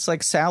thing where it's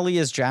like Sally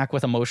is Jack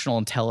with emotional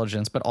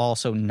intelligence, but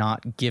also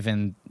not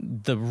given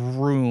the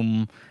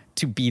room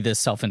to be this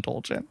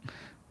self-indulgent.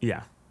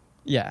 Yeah.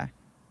 Yeah.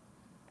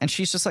 And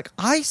she's just like,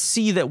 I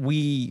see that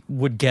we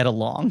would get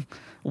along.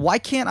 Why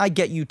can't I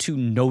get you to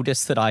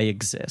notice that I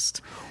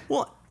exist?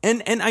 Well,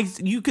 and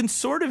you can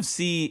sort of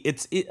see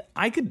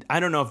I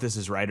don't know if this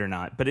is right or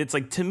not, but it's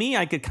like, to me,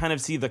 I could kind of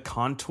see the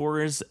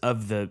contours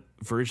of the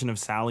version of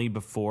Sally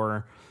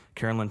before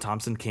Carolyn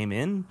Thompson came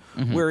in,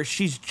 where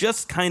she's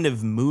just kind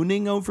of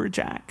mooning over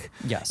Jack.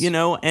 Yes.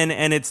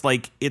 And it's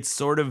like, it's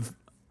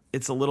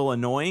a little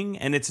annoying,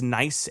 and it's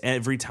nice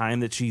every time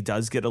that she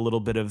does get a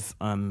little bit of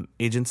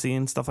agency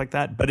and stuff like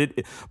that. But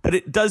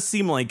it does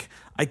seem like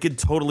I could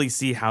totally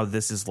see how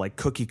this is like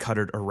cookie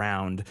cuttered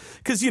around,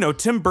 because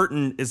Tim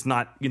Burton is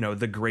not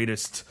the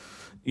greatest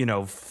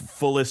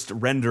fullest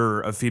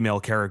renderer of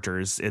female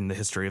characters in the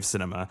history of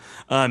cinema.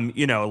 And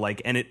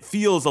it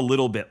feels a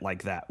little bit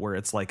like that, where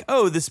it's like,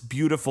 oh, this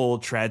beautiful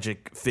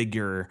tragic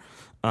figure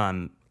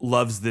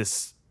loves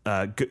this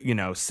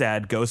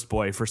sad ghost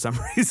boy for some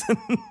reason.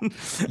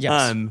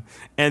 Yes.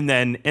 And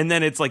then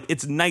it's like,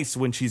 it's nice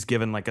when she's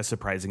given like a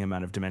surprising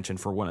amount of dimension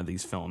for one of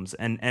these films.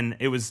 And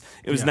it was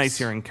nice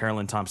hearing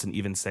Carolyn Thompson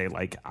even say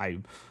like,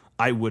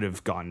 I would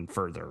have gone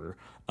further,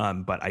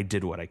 but I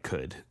did what I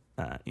could.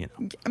 I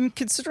mean,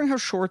 considering how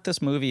short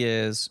this movie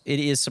is, it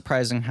is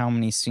surprising how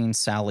many scenes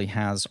Sally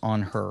has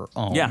on her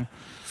own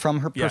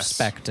from her Yes.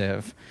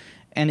 perspective.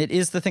 And it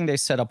is the thing they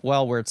set up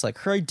well, where it's like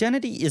her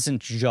identity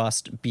isn't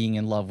just being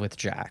in love with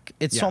Jack.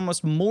 It's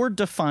almost more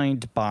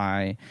defined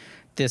by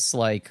this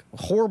like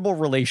horrible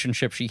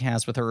relationship she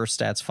has with her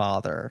Erstad's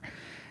father,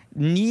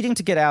 needing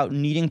to get out,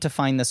 needing to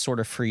find this sort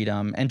of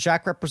freedom. And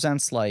Jack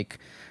represents like,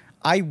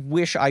 I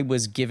wish I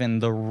was given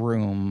the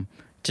room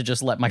to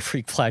just let my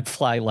freak flag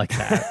fly like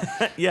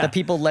that. Yeah. That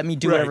people let me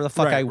do whatever the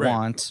fuck I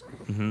want.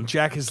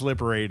 Jack is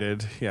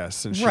liberated,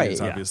 yes, and she Right. is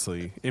Yeah.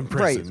 obviously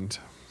imprisoned.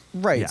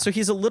 Right. Yeah. So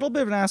he's a little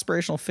bit of an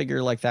aspirational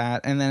figure like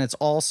that. And then it's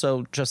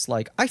also just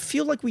like, I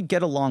feel like we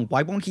get along.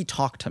 Why won't he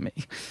talk to me?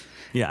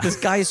 Yeah. This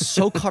guy is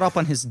so caught up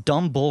on his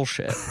dumb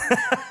bullshit.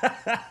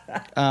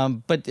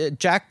 But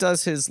Jack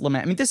does his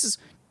lament. I mean, this is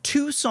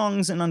 2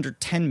 songs in under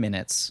 10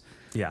 minutes.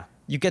 Yeah.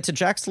 You get to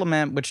Jack's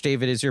lament, which,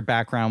 David, is your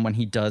background when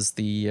he does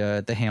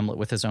the Hamlet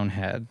with his own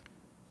head.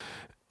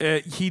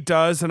 He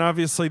does, and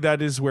obviously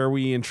that is where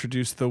we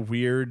introduce the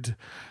weird.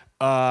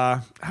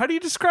 How do you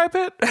describe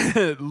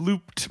it?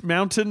 Looped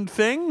mountain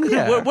thing?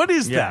 Yeah. What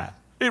is Yeah. that?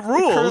 It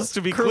rules,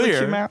 to be Curly clear.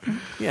 Q Mountain.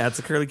 Yeah, it's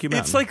a curly Q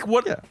mountain. It's like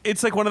what? Yeah.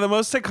 It's like one of the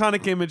most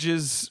iconic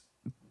images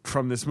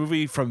from this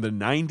movie from the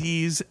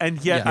 90s,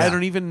 and yet Yeah. I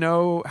don't even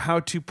know how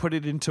to put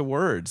it into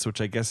words, which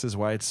I guess is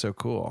why it's so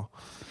cool.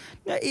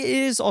 It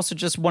is also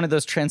just one of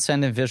those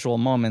transcendent visual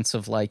moments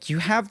of like, you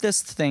have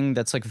this thing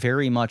that's like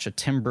very much a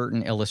Tim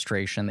Burton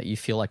illustration that you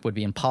feel like would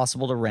be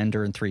impossible to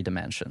render in 3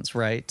 dimensions,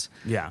 right?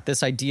 Yeah.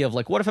 This idea of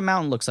like, what if a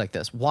mountain looks like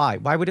this? Why?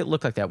 Why would it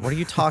look like that? What are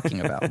you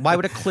talking about? Why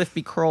would a cliff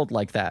be curled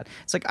like that?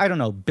 It's like, I don't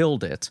know,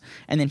 build it.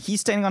 And then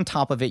he's standing on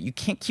top of it. You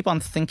can't keep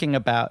on thinking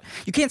about,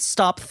 you can't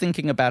stop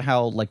thinking about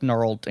how like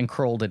gnarled and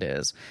curled it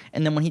is.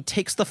 And then when he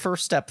takes the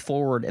first step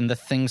forward and the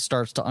thing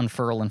starts to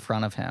unfurl in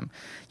front of him,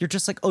 you're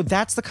just like, oh,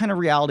 that's the kind of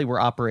reality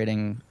we're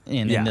operating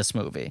in this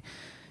movie,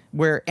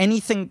 where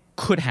anything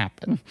could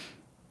happen.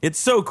 It's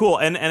so cool.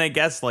 And I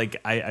guess like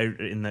I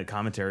in the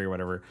commentary or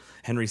whatever,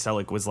 Henry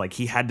Selick was like,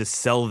 he had to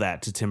sell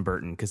that to Tim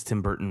Burton, because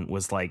Tim Burton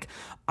was like,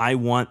 I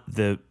want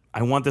the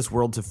I want this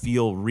world to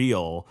feel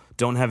real.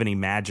 Don't have any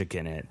magic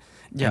in it.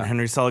 Yeah. And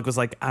Henry Selick was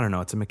like, I don't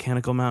know, it's a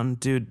mechanical mountain,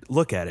 dude.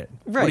 Look at it.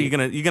 What Right.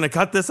 are you gonna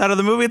cut this out of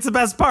the movie? It's the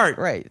best part.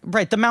 Right.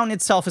 The mountain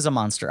itself is a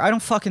monster. I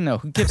don't fucking know.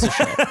 Who gives a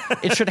shit?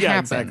 It should Yeah,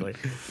 happen. exactly.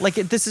 Like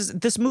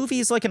this movie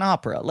is like an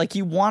opera. Like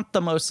you want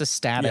the most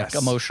ecstatic, Yes.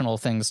 emotional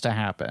things to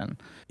happen.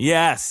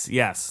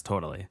 Yes,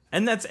 totally.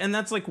 And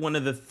that's like one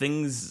of the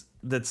things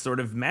that's sort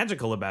of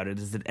magical about it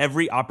is that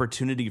every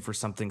opportunity for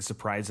something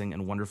surprising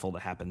and wonderful to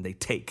happen, they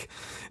take.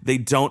 They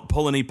don't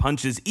pull any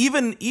punches.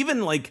 Even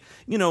like,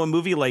 you know, a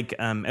movie like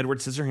Edward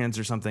Scissorhands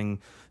or something,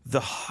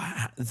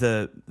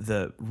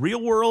 the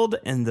real world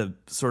and the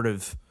sort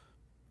of,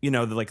 you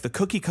know, the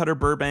cookie cutter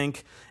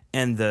Burbank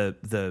and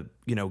the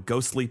you know,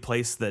 ghostly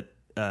place that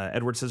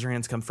Edward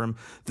Scissorhands come from,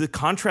 the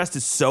contrast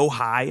is so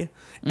high,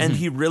 and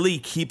he really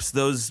keeps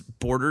those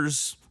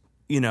borders,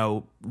 you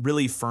know,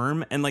 really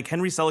firm. And like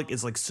Henry Selick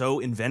is like so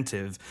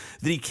inventive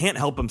that he can't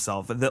help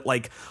himself. That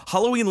like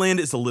Halloween Land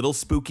is a little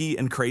spooky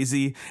and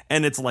crazy,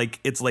 and it's like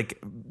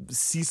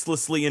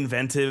ceaselessly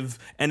inventive,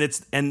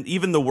 and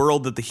even the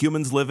world that the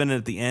humans live in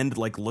at the end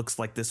like looks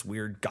like this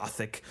weird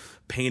gothic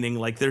painting.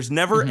 Like there's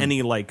never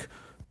any like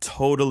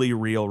totally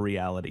real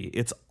reality.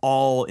 It's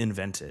all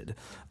invented.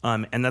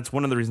 And that's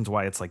one of the reasons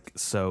why it's like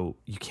so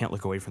you can't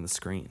look away from the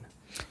screen.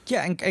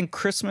 Yeah, and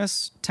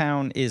Christmas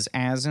Town is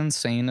as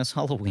insane as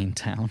Halloween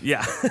Town.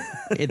 Yeah.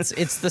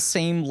 It's the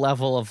same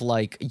level of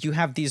like you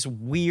have these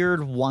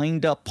weird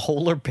wind up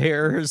polar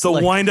bears. So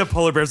like, wind up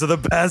polar bears are the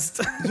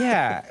best.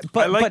 yeah,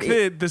 but I like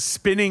but the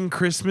spinning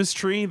Christmas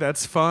tree.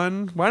 That's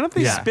fun. Why don't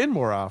they Yeah. spin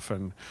more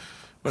often?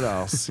 What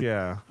else?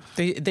 Yeah.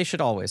 they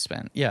should always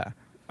spin. Yeah.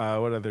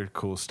 What other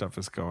cool stuff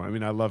is going? I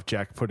mean, I love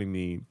Jack putting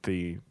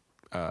the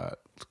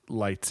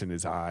lights in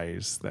his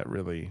eyes. That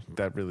really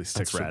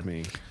sticks with rad.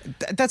 me.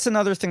 That's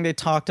another thing they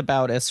talked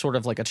about as sort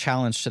of like a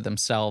challenge to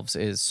themselves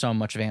is so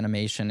much of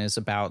animation is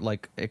about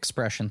like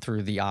expression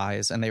through the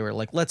eyes. And they were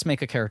like, let's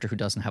make a character who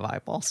doesn't have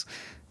eyeballs.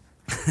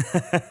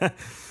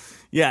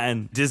 Yeah,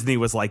 and Disney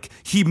was like,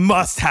 he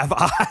must have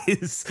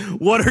eyes.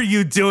 What are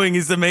you doing?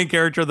 He's the main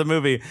character of the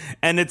movie.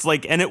 And it's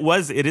like, and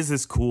it is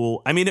this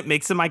cool, I mean, it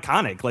makes him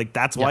iconic. Like,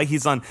 that's why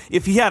he's on,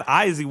 if he had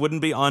eyes, he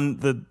wouldn't be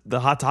on the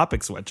Hot Topic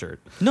sweatshirt.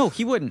 No,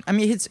 he wouldn't. I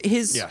mean, his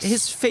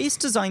Yes. face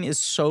design is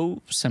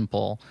so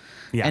simple.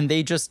 Yeah. And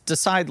they just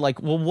decide like,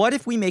 well, what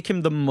if we make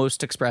him the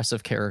most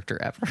expressive character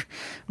ever?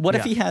 What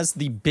if Yeah. he has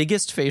the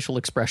biggest facial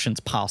expressions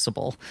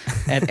possible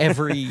at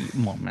every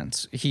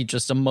moment? He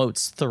just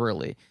emotes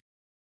thoroughly.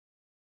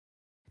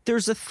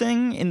 There's a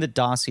thing in the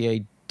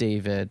dossier,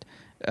 David,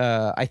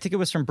 I think it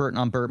was from Burton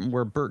on Burton,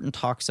 where Burton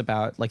talks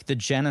about like the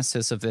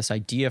genesis of this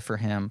idea for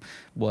him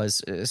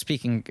was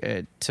speaking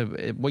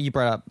to what you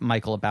brought up,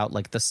 Michael, about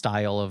like the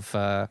style of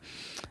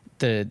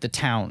the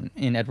town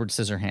in Edward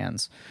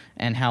Scissorhands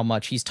and how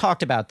much he's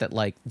talked about that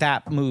like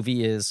that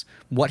movie is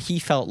what he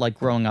felt like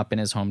growing up in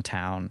his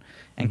hometown,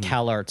 and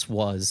CalArts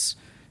was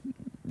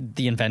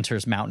the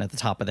inventor's mountain at the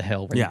top of the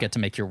hill where you get to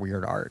make your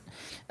weird art.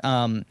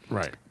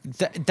 Right.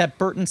 That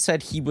Burton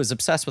said he was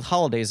obsessed with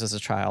holidays as a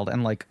child,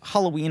 and like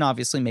Halloween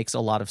obviously makes a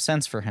lot of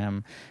sense for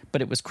him,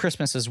 but it was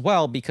Christmas as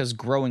well because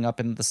growing up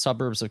in the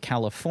suburbs of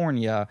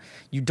California,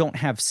 you don't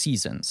have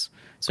seasons.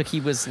 So he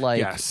was like,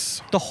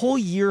 Yes. the whole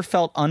year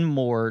felt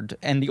unmoored,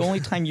 and the only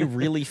time you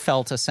really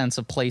felt a sense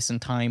of place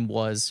and time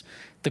was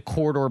the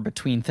corridor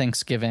between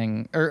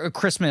Thanksgiving or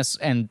Christmas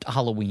and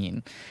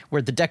Halloween,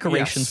 where the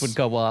decorations Yes. would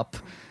go up,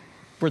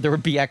 where there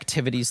would be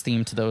activities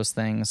themed to those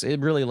things.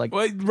 It really like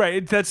Well,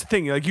 right. That's the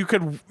thing. Like you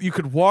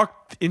could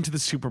walk into the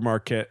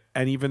supermarket,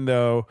 and even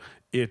though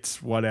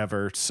it's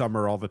whatever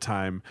summer all the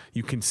time,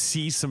 you can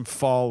see some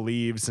fall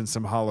leaves and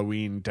some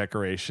Halloween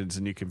decorations,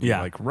 and you can be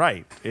like,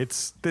 right,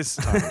 it's this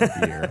time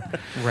of year.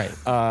 right.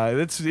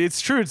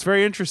 It's true. It's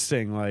very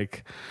interesting.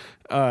 Like,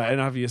 and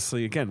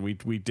obviously, again,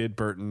 we did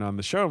Burton on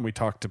the show, and we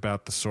talked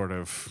about the sort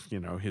of, you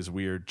know, his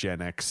weird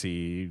Gen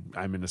X-y,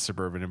 I'm in a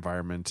suburban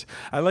environment.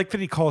 I like that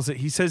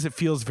he says it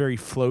feels very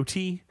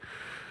floaty.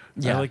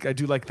 Yeah. I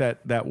do like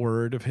that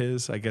word of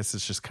his. I guess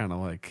it's just kind of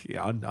like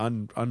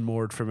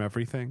unmoored from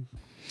everything.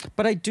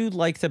 But I do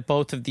like that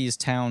both of these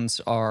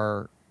towns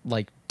are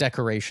like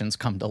decorations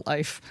come to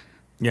life.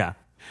 Yeah.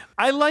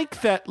 I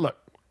like that. Look,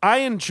 I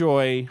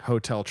enjoy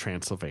Hotel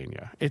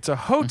Transylvania. It's a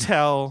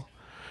hotel.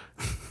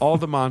 All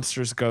the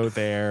monsters go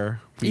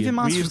there. Even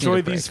monsters we need enjoy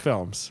a break. these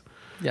films.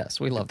 Yes,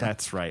 we love that.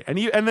 That's right.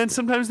 And then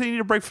sometimes they need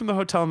a break from the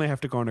hotel and they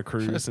have to go on a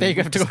cruise. They and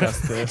have to go-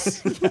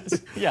 discuss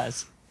this.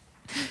 Yes.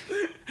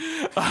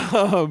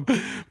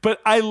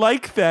 But I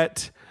like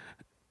that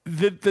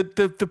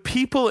the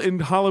people in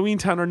Halloween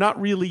Town are not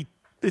really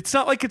It's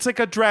not like it's like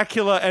a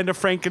Dracula and a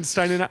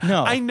Frankenstein. And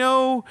No. I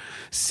know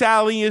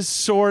Sally is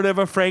sort of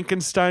a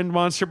Frankenstein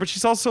monster, but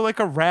she's also like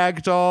a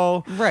rag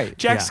doll. Right.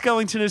 Jack Yeah.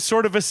 Skellington is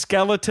sort of a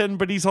skeleton,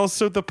 but he's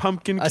also the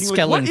Pumpkin A King.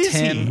 Like, what is he?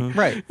 skeleton.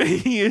 Right.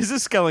 He is a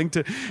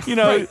skeleton. You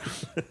know,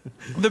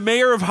 the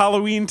mayor of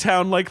Halloween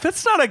Town, like,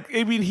 that's not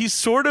I mean, he's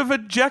sort of a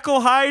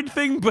Jekyll Hyde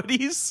thing, but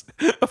he's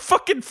a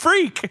fucking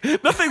freak.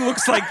 Nothing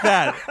looks like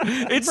that.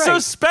 It's so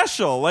Right.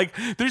 special. Like,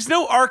 there's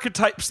no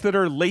archetypes that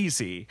are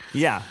lazy.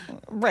 Yeah.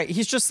 Right.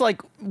 He's just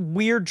like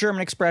weird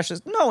German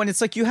expressions. No, and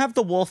it's like you have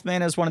the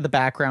Wolfman as one of the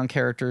background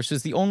characters,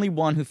 who's the only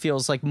one who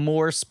feels like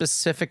more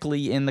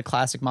specifically in the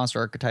classic monster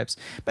archetypes.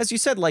 But as you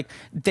said, like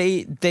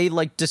they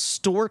like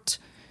distort.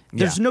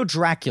 There's Yeah. no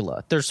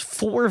Dracula. There's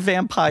 4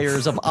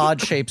 vampires of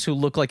odd shapes who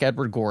look like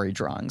Edward Gorey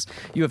drawings.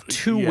 You have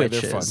 2 Yeah, they're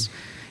witches. fun.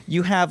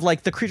 You have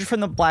like the creature from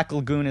the Black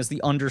Lagoon is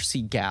the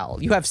undersea gal.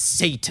 You have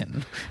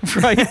Satan,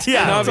 right?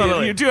 Yeah, No, but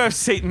totally. you do have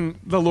Satan,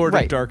 the Lord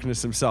Right. of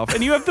Darkness himself,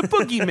 and you have the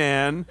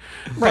Boogeyman.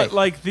 Right. But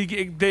like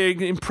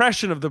the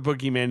impression of the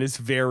Boogeyman is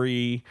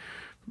very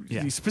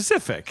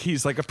specific.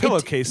 He's like a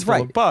pillowcase full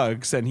right. of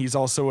bugs, and he's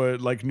also a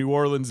like New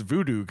Orleans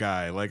voodoo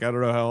guy. Like, I don't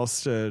know how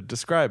else to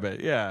describe it.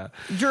 Yeah,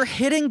 You're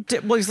hitting.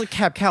 Well, he's like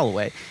Cab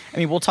Calloway. I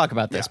mean, we'll talk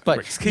about this,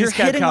 but he's you're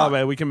Cab hitting on-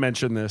 Calloway. We can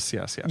mention this.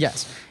 Yes.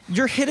 Yes.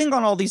 You're hitting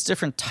on all these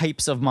different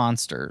types of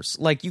monsters.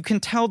 Like, you can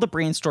tell the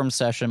brainstorm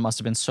session must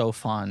have been so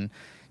fun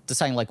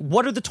deciding, like,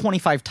 what are the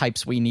 25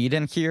 types we need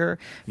in here?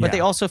 But Yeah. they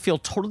also feel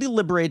totally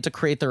liberated to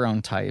create their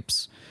own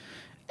types.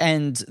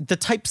 And the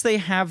types they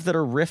have that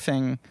are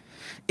riffing,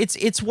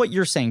 it's what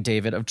you're saying,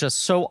 David, of just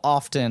so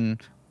often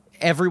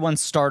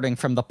everyone's starting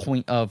from the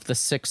point of the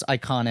 6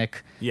 iconic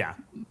Yeah.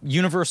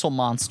 universal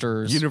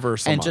monsters.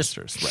 Universal and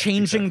monsters, just right,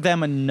 changing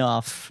them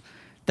enough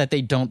that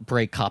they don't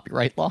break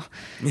copyright law.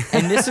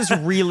 And this is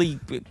really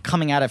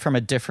coming at it from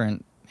a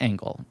different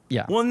angle.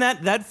 Yeah. Well, and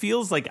that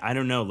feels like, I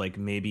don't know, like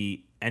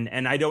maybe,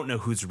 and I don't know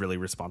who's really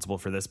responsible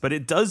for this, but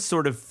it does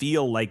sort of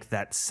feel like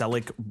that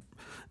Selick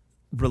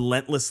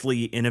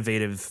relentlessly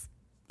innovative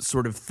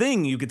sort of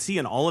thing you could see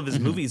in all of his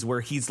movies,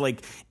 where he's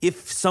like,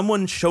 if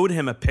someone showed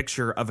him a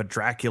picture of a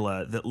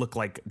Dracula that looked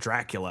like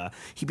Dracula,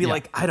 he'd be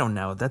like, I don't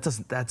know, that's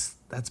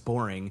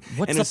boring.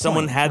 What's and the if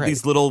someone point? had Right.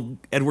 these little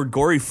Edward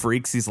Gorey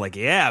freaks, he's like,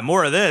 yeah,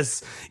 more of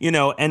this, you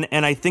know. And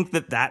I think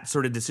that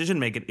sort of decision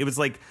making, it was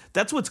like,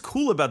 that's what's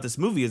cool about this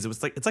movie, is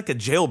it's like a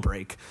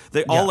jailbreak.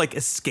 They all like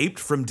escaped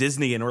from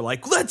Disney and were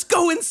like, let's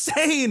go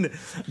insane.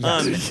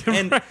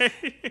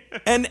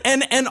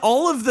 And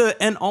all of the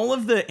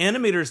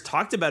animators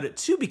talked about it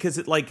too, because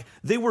it, like,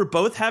 they were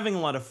both having a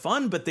lot of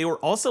fun, but they were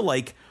also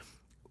like,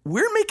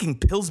 we're making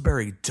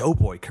Pillsbury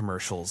Doughboy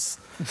commercials.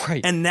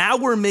 Right. And now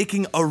we're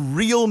making a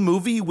real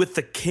movie with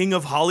the king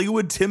of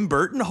Hollywood, Tim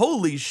Burton.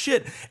 Holy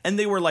shit. And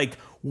they were like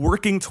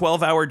working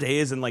 12-hour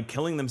days and like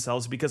killing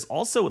themselves, because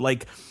also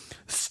like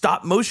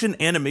stop motion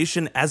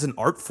animation as an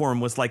art form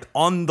was like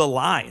on the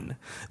line.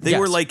 They Yes.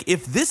 were like,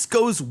 if this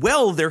goes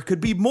well, there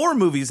could be more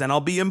movies and I'll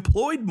be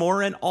employed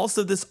more. And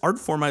also this art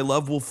form I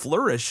love will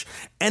flourish.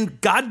 And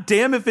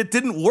goddamn if it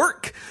didn't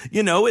work.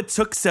 You know, it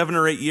took 7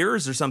 or 8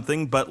 years or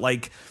something, but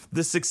like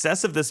the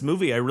success of this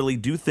movie, I really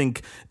do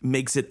think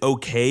makes it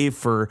okay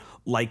for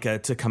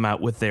Leica to come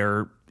out with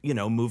their, you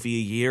know, movie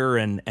a year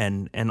and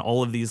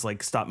all of these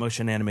like stop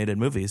motion animated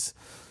movies.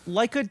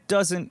 Leica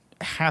doesn't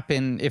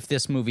happen if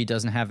this movie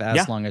doesn't have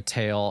as long a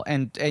tail.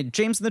 And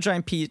James and the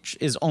Giant Peach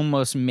is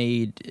almost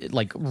made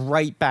like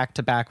right back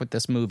to back with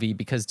this movie,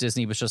 because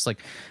Disney was just like,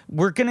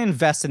 we're going to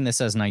invest in this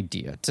as an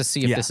idea to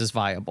see if Yeah. this is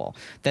viable.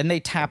 Then they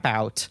tap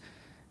out.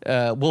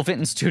 Will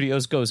Vinton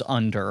Studios goes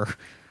under.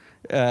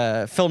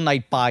 Film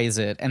Night buys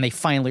it, and they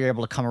finally are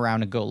able to come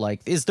around and go like,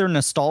 is there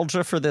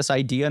nostalgia for this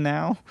idea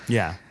now?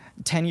 Yeah.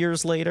 10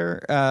 years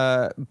later.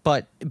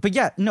 But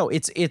yeah, no,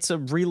 it's a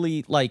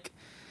really like,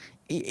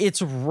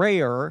 it's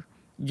rare.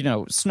 You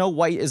know, Snow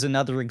White is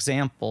another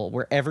example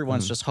where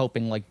everyone's just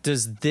hoping like,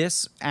 does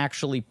this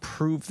actually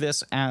prove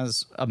this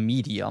as a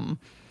medium?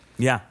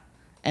 Yeah.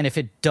 And if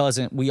it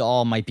doesn't, we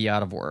all might be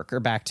out of work or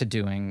back to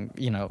doing,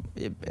 you know,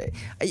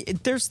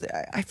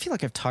 I feel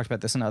like I've talked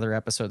about this in other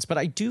episodes, but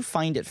I do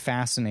find it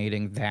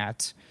fascinating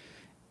that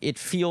it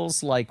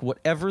feels like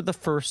whatever the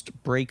first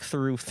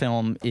breakthrough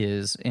film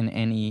is in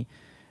any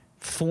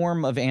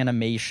form of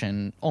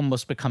animation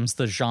almost becomes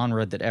the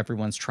genre that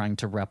everyone's trying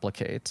to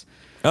replicate.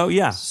 Oh,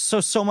 yeah.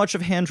 So much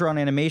of hand-drawn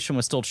animation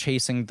was still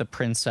chasing the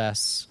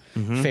princess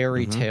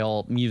fairy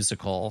tale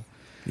musical.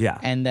 Yeah.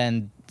 And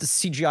then the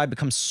CGI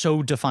becomes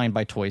so defined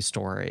by Toy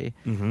Story.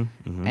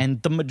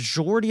 And the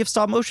majority of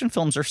stop-motion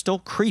films are still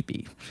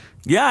creepy.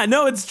 Yeah,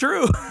 no, it's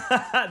true.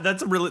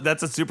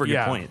 That's a super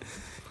good point.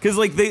 Because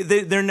like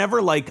they're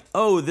never like,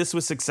 oh, this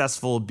was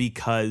successful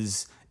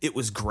because it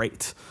was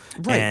great.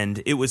 Right.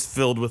 And it was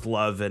filled with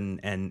love and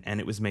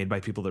it was made by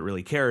people that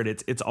really cared.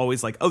 It's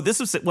always like, oh, this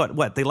was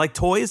what? They like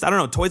toys? I don't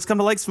know. Toys come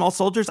to like small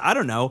soldiers? I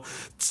don't know.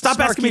 Stop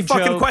asking me Snarky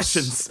fucking jokes.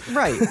 questions.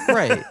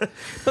 Right.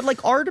 But like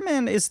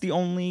Aardman is the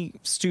only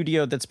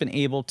studio that's been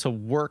able to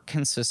work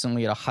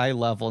consistently at a high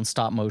level in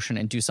stop motion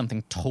and do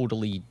something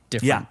totally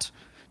different.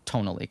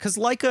 tonally, because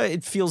Laika,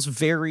 it feels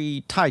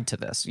very tied to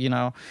this, you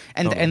know,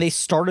 and they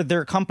started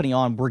their company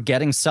on we're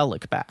getting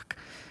Selig back.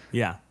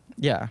 Yeah.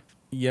 Yeah.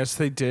 Yes,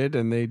 they did,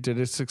 and they did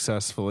it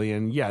successfully.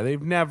 And yeah,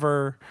 they've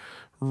never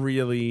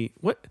really.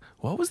 What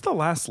was the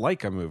last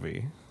Laika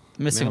movie?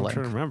 Missing I'm Link.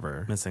 trying to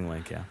remember. Missing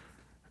Link, yeah.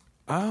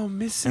 Oh,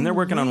 Missing And they're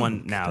working on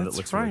Link. one now that That's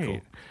looks right. really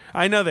cool.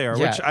 I know they are,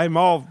 Yeah. which I'm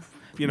all,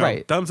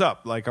 Right. thumbs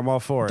up. Like, I'm all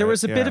for it. There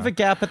was a bit Yeah. of a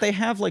gap, but they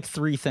have like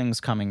 3 things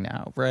coming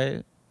now,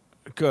 right?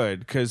 Good,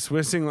 because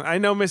I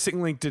know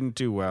Missing Link didn't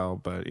do well,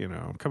 but,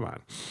 come on.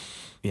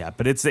 Yeah,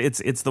 but it's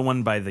the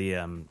one by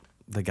the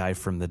guy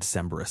from the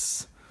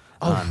Decemberists.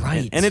 Oh,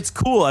 right. And it's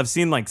cool. I've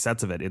seen like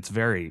sets of it. It's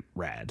very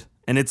rad.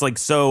 And it's like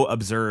so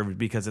observed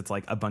because it's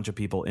like a bunch of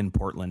people in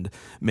Portland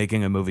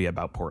making a movie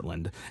about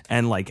Portland.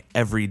 And like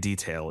every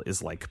detail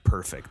is like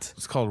perfect.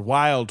 It's called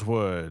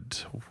Wildwood.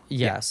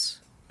 Yes.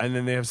 And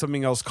then they have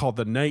something else called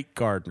The Night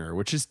Gardener,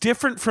 which is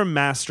different from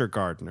Master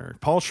Gardener.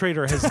 Paul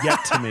Schrader has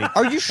yet to make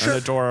Are you sure? an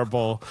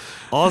adorable.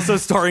 Also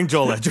starring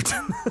Joel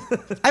Edgerton.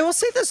 I will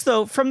say this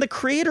though, from the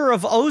creator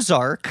of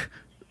Ozark.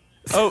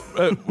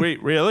 Oh,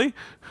 wait, really?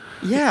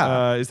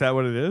 Yeah. Is that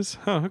what it is?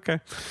 Oh, okay.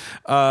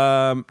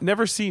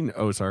 Never seen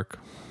Ozark.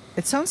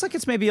 It sounds like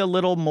it's maybe a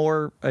little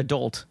more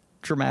adult,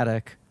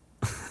 dramatic,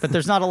 but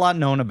there's not a lot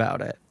known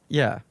about it.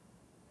 Yeah.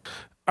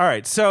 All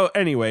right. So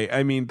anyway,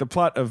 I mean, the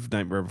plot of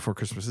Nightmare Before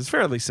Christmas is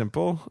fairly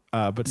simple,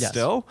 but Yes.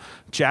 still,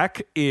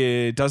 Jack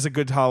does a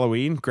good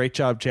Halloween. Great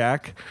job,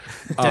 Jack.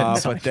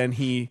 But then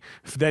he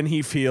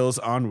feels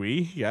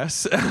ennui.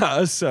 Yes.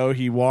 So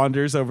he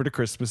wanders over to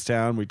Christmas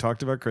Town. We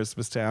talked about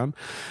Christmas Town,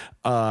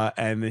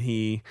 and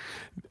maybe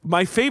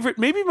my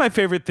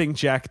favorite thing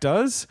Jack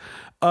does.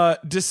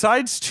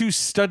 Decides to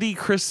study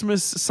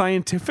Christmas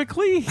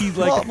scientifically. He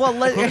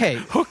hey.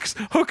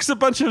 hooks a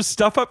bunch of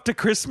stuff up to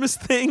Christmas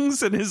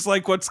things and is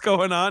like, "What's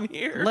going on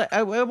here?"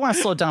 I want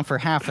to slow down for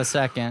half a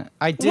second.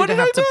 I did What did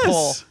have I to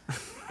miss?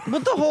 pull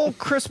with the whole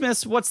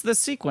Christmas. What's the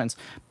sequence?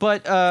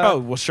 But Oh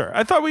well, sure.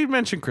 I thought we'd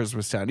mentioned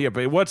Christmas Town. Yeah,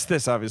 but what's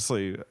this?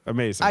 Obviously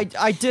amazing.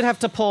 I did have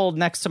to pull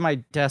next to my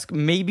desk,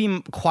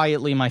 maybe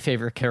quietly my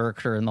favorite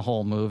character in the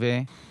whole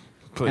movie,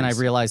 Please. and I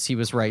realized he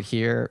was right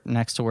here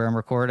next to where I'm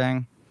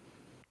recording.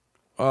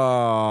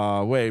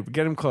 Oh wait,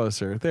 get him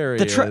closer. There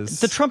he is.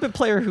 The trumpet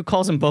player who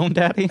calls him Bone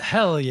Daddy.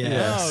 Hell yeah.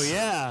 Yes.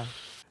 yeah.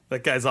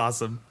 That guy's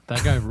awesome.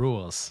 That guy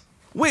rules.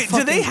 Wait,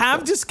 do they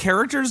have just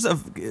characters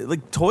of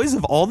like toys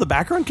of all the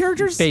background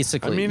characters?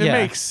 Basically, I mean, yeah.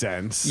 it makes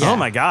sense. Yeah. Oh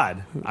my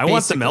god. I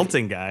want the Basically.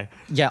 melting guy.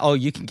 Yeah. Oh,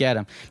 you can get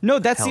him. No,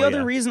 that's Hell the other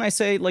yeah. reason I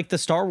say like the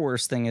Star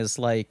Wars thing is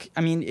like,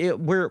 I mean,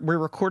 we're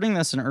recording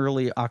this in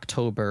early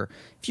October.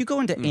 If you go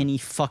into any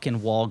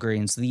fucking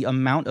Walgreens, the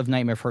amount of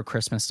Nightmare Before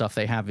Christmas stuff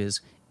they have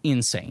is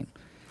insane.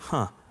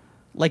 Huh.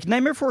 Like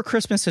Nightmare Before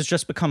Christmas has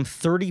just become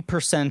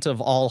 30% of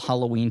all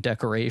Halloween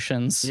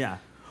decorations. Yeah.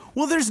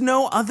 Well, there's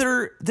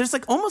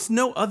like almost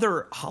no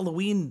other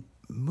Halloween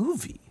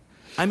movie.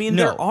 I mean,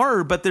 No. there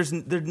are, but there's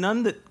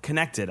none that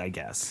connected, I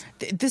guess.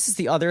 This is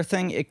the other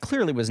thing. It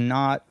clearly was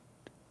not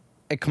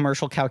a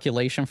commercial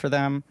calculation for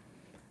them.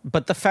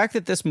 But the fact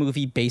that this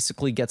movie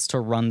basically gets to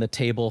run the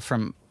table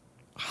from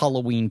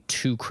Halloween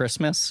to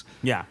Christmas,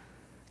 Yeah.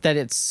 that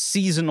it's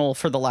seasonal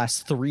for the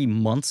last 3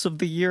 months of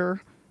the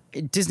year,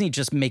 Disney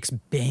just makes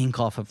bank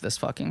off of this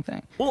fucking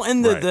thing. Well,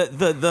 and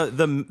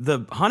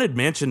the Haunted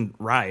Mansion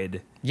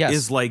ride Yes.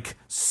 is like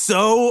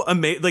so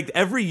amazing. Like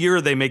every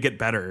year they make it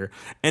better,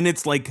 and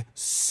it's like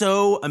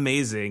so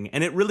amazing,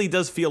 and it really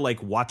does feel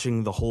like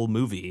watching the whole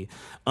movie.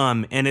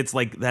 And it's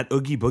like that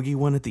Oogie Boogie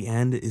one at the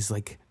end is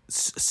like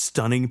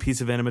stunning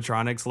piece of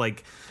animatronics,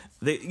 like.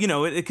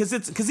 Because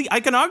the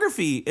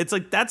iconography, it's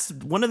like that's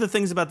one of the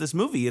things about this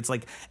movie. It's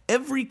like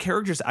every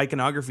character's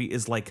iconography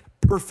is like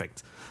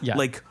perfect. Yeah.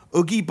 Like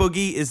Oogie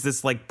Boogie is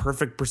this like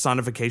perfect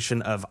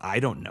personification of,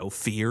 I don't know,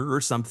 fear or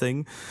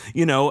something,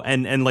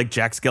 and like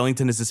Jack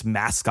Skellington is this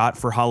mascot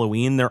for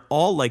Halloween. They're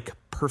all like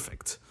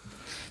perfect.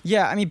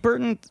 Yeah, I mean,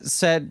 Burton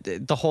said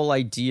the whole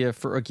idea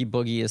for Oogie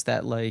Boogie is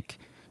that, like,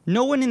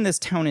 no one in this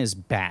town is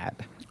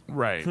bad.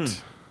 Right.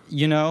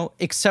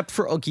 Except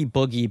for Oogie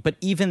Boogie. But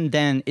even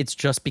then, it's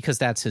just because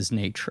that's his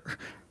nature.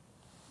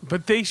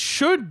 But they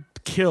should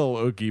kill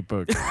Oogie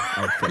Boogie.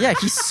 I think. Yeah,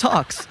 he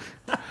sucks.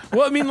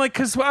 Well, I mean, like,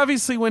 because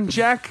obviously when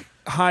Jack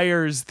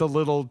hires the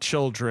little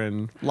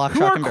children Lock, who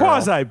Shock, are and Barrel.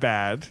 quasi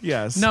bad,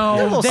 yes, They're a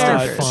No, little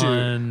they're selfish.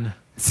 fun.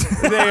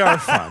 they are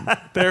fun.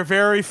 They're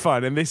very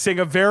fun, and they sing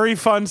a very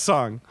fun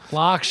song.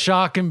 Lock,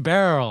 shock, and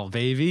barrel,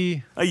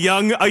 baby. A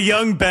young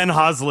Ben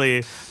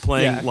Hosley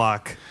playing Yeah.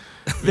 Locke.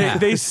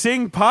 They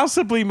sing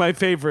possibly my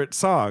favorite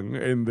song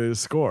in the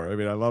score. I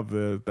mean, I love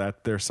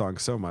their song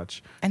so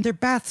much. And their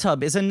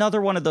bathtub is another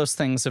one of those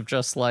things of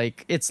just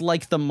like, it's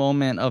like the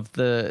moment of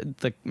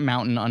the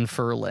mountain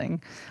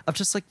unfurling. Of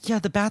just like, yeah,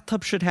 the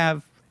bathtub should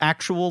have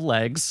actual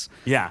legs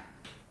Yeah.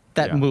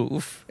 that Yeah.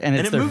 move. And it's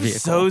And it their moves vehicle.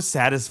 so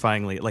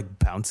satisfyingly. It like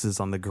bounces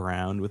on the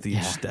ground with each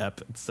Yeah.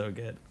 step. It's so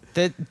good.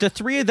 The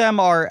three of them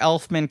are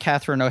Elfman,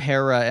 Catherine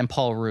O'Hara, and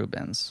Paul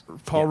Rubens.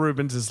 Paul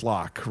Rubens is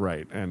Locke,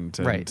 right? And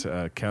Right.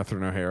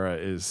 Catherine O'Hara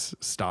is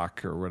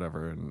Stock or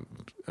whatever, and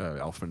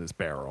Elfman is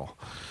Barrel.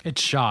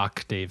 It's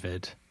shock,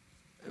 David.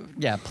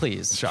 Yeah,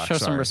 please Shock, show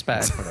some sorry.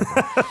 respect.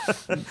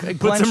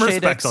 Put some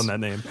respect on that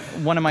name.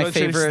 One of my Glenn Shadix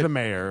is favorite the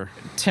mayor.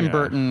 Tim Yeah.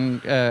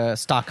 Burton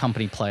stock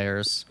company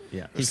players.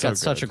 Yeah, he's so got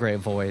such good. a great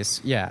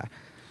voice. Yeah.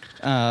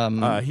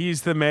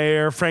 He's the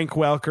mayor. Frank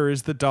Welker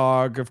is the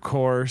dog, of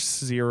course.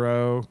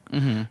 Zero.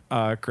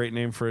 Great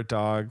name for a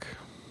dog.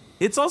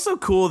 It's also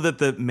cool that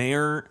the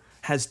mayor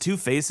has two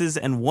faces,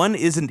 and one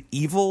isn't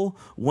evil.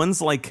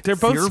 One's like They're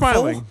both fearful.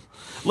 smiling.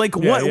 Like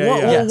Yeah, one, yeah, one-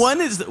 yeah.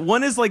 well, Yes.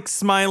 one is like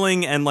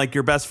smiling and like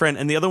your best friend,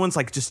 and the other one's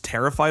like just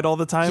terrified all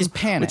the time. He's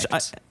panicked.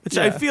 which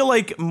I Yeah. feel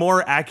like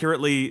more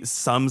accurately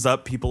sums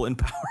up people in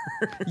power.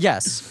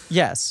 Yes.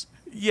 Yes.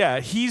 Yeah,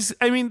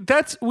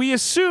 we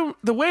assume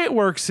the way it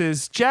works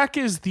is Jack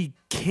is the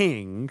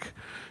king.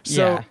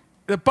 So Yeah.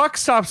 the buck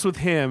stops with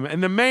him,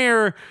 and the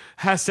mayor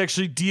has to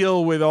actually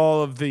deal with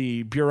all of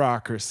the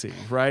bureaucracy,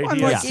 right?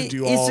 He has to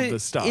do all of the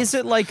stuff. Is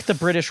it like the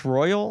British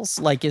royals?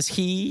 Like, is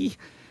he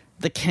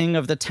the king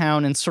of the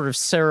town in sort of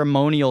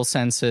ceremonial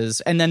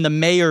senses, and then the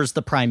mayor's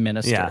the prime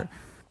minister? Yeah.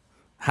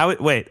 How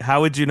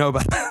would you know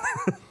about that?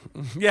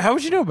 Yeah, how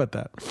would you know about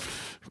that,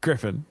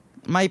 Griffin?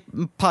 My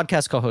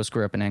podcast co-host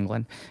grew up in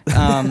England.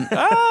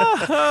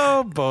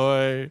 Oh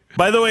boy.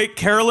 By the way,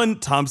 Carolyn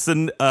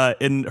Thompson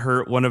in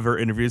one of her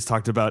interviews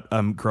talked about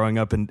growing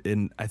up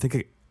in I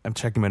think I'm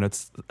checking my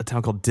notes, a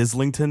town called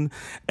Dislington,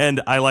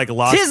 and I like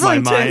lost my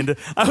Dislington! mind.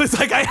 I was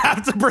like, I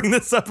have to bring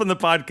this up on the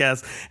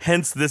podcast,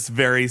 hence this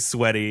very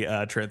sweaty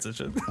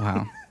transition.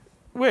 Wow.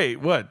 Wait,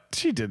 what?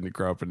 She didn't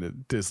grow up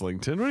in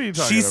Dislington. What are you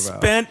talking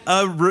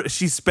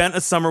She spent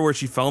a summer where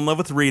she fell in love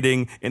with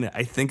reading in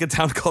I think a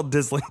town called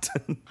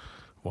Dislington.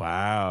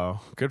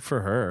 Wow, good for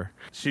her.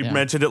 She Yeah.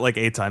 mentioned it like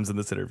 8 times in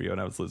this interview, and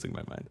I was losing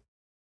my mind.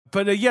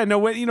 But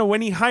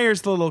when he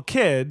hires the little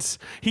kids,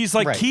 he's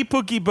like, Right. keep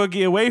Oogie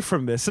Boogie away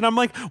from this. And I'm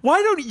like,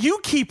 why don't you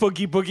keep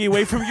Oogie Boogie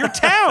away from your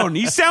town?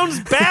 He sounds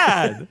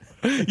bad.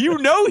 You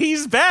know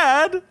he's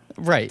bad.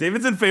 Right.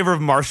 David's in favor of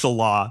martial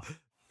law.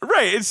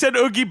 Right. Instead,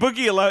 Oogie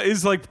Boogie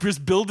is like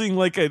just building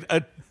like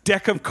a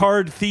deck of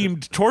card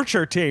themed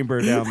torture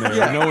chamber down there.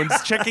 Yeah. No one's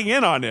checking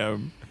in on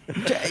him.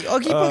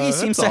 Oogie Boogie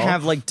seems to all.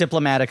 have like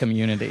diplomatic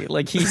immunity.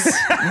 Like he's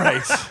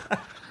Right.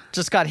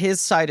 just got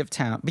his side of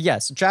town. But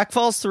yes, Jack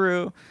falls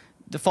through,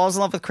 falls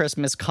in love with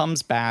Christmas,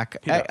 comes back.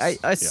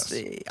 does.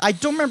 I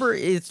don't remember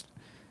it's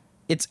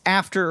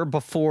after or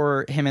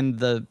before him in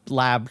the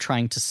lab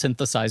trying to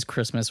synthesize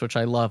Christmas, which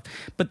I love.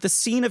 But the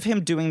scene of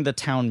him doing the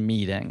town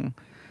meeting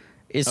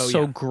is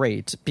so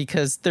great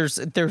because there's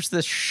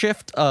this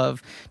shift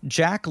of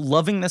Jack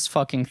loving this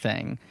fucking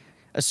thing,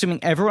 assuming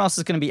everyone else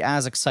is going to be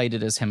as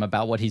excited as him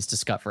about what he's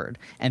discovered,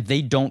 and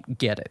they don't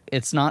get it.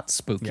 It's not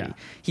spooky. Yeah.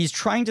 He's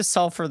trying to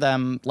sell for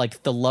them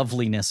like the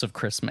loveliness of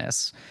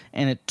Christmas,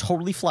 and it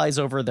totally flies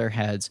over their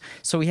heads.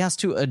 So he has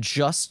to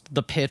adjust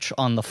the pitch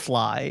on the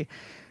fly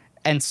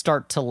and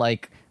start to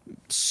like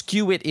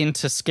skew it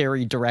into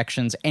scary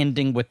directions,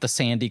 ending with the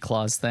Sandy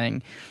Claus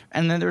thing.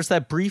 And then there's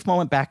that brief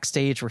moment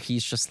backstage where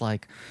he's just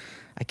like,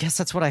 I guess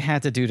that's what I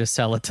had to do to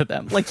sell it to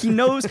them. Like he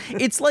knows,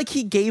 it's like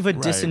he gave a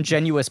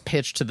disingenuous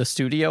pitch to the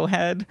studio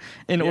head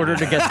in order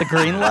to get the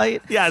green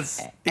light. Yes,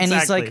 And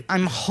he's exactly. like,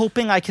 I'm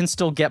hoping I can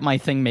still get my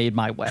thing made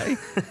my way.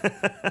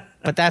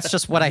 But that's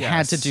just what I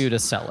had to do to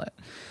sell it.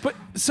 But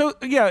so,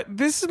 yeah,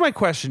 this is my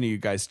question to you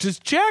guys. Does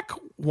Jack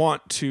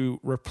want to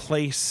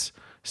replace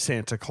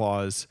Santa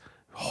Claus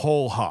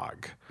whole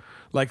hog?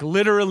 Like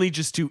literally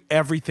just do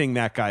everything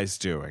that guy's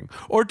doing?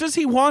 Or does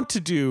he want to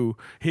do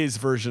his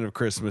version of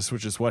Christmas,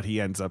 which is what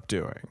he ends up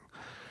doing?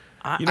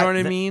 You know what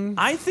I mean?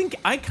 I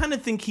kind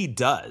of think he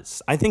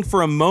does. I think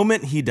for a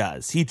moment he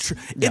does.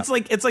 It's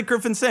like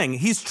Griffin's saying.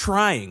 He's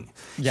trying.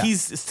 Yeah.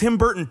 He's Tim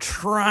Burton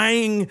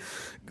trying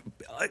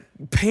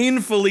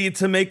painfully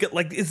to make it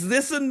like, is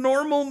this a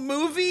normal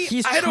movie?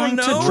 He's I trying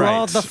don't to know. draw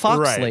Right, the fox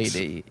right.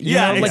 lady.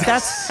 Yeah, Like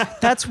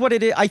that's what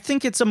it is. I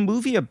think it's a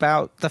movie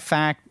about the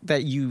fact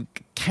that you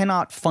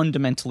cannot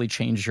fundamentally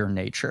change your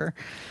nature,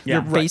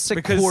 your right, basic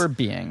because- core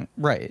being.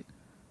 Right.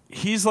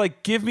 He's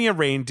like, give me a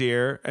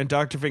reindeer. And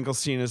Dr.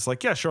 Finkelstein is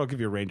like, yeah, sure, I'll give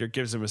you a reindeer.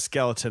 Gives him a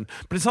skeleton.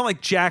 But it's not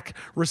like Jack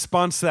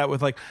responds to that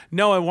with like,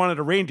 no, I wanted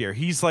a reindeer.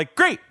 He's like,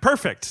 great,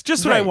 perfect.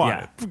 Just what I Right,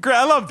 wanted. Great,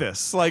 I love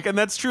this. Like, and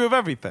that's true of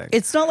everything.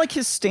 It's not like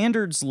his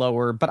standards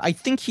lower, but I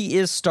think he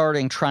is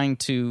trying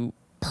to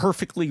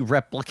perfectly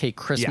replicate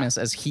Christmas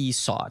as he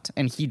saw it,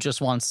 and he just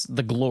wants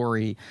the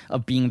glory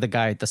of being the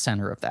guy at the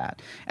center of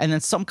that. And then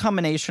some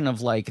combination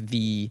of like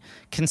the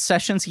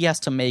concessions he has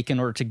to make in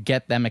order to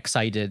get them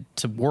excited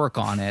to work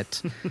on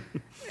it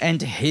and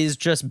his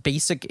just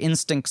basic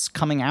instincts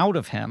coming out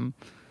of him.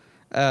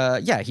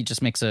 He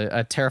just makes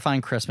a terrifying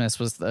Christmas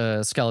with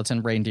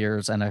skeleton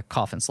reindeers and a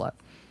coffin slut.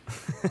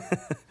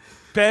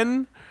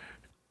 Ben,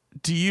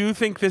 do you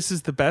think this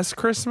is the best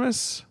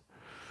Christmas?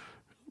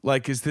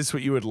 Like, is this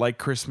what you would like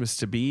Christmas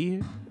to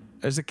be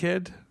as a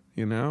kid?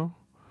 You know?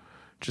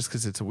 Just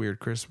because it's a weird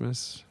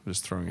Christmas? I'm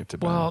just throwing it to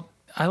Ben. Well,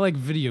 I like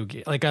video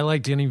game. Like I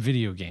like getting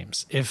video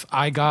games. If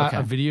I got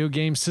a video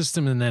game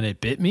system and then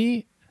it bit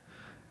me,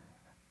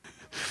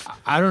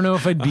 I don't know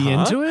if I'd be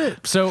into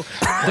it. So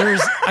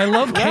I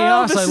love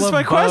chaos, I love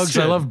bugs,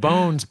 question. I love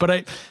bones,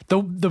 but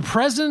the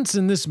presents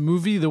in this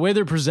movie, the way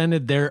they're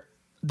presented,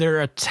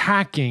 they're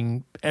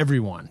attacking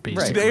everyone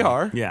basically. They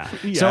are. Yeah.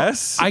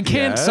 Yes. So I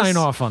can't sign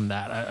off on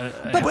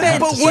that. But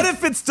what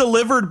if it's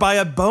delivered by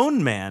a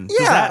bone man? Does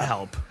that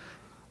help?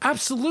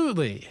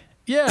 Absolutely.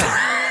 Yeah.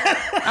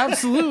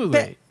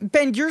 Absolutely.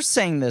 Ben, you're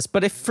saying this,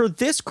 but if for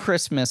this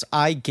Christmas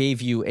I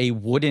gave you a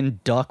wooden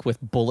duck with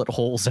bullet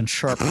holes and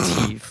sharp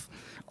teeth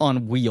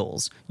on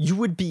wheels, you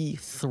would be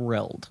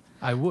thrilled.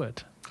 I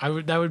would.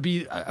 That would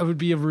be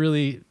a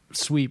really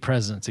sweet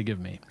present to give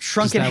me.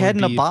 Shrunken head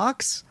in a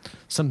box?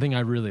 Something I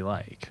really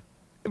like.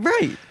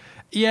 Right.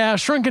 Yeah,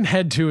 Shrunken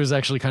Head 2 is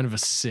actually kind of a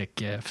sick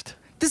gift.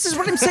 This is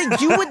what I'm saying.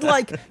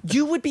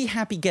 You would be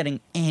happy getting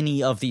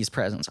any of these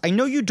presents. I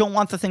know you don't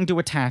want the thing to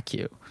attack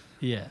you.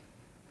 Yeah.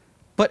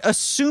 But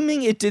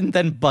assuming it didn't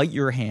then bite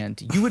your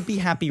hand, you would be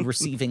happy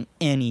receiving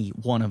any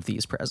one of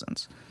these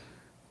presents.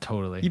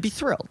 Totally. You'd be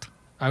thrilled.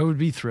 I would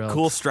be thrilled.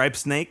 Cool striped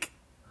snake.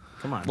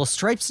 Come on. Well,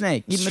 striped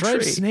snake, eating a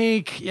Striped tree.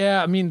 snake,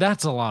 yeah, I mean,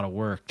 that's a lot of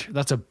work.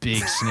 That's a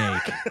big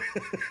snake.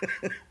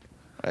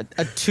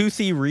 A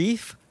toothy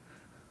wreath.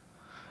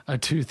 A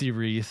toothy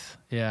wreath,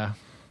 yeah.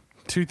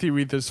 Toothy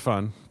wreath is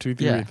fun.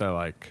 Toothy wreath I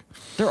like.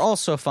 They're all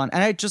so fun.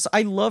 And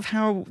I love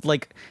how,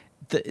 like,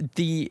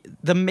 the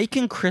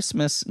Making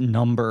Christmas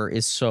number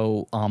is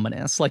so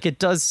ominous. Like, it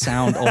does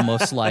sound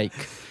almost like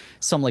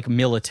some, like,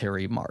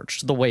 military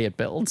march, the way it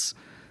builds.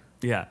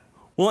 Yeah.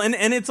 Well, and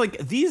it's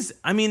like these,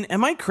 I mean,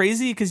 am I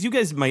crazy? Because you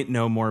guys might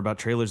know more about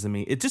trailers than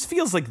me. It just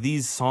feels like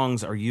these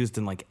songs are used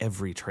in like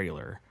every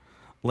trailer.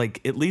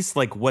 Like, at least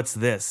like What's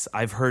This?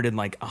 I've heard in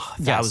like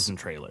 1,000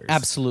 trailers.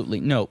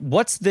 Absolutely. No,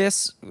 What's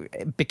This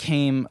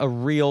became a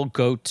real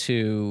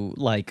go-to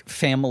like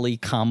family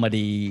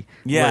comedy.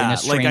 Yeah,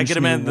 like I get get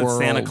them in the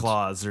Santa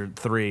Claus or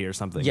 3 or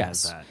something like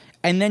that.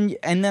 And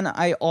then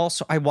I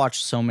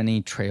watch so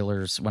many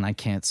trailers when I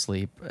can't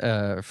sleep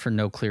for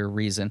no clear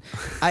reason.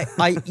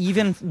 I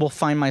even will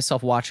find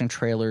myself watching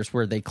trailers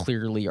where they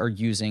clearly are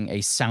using a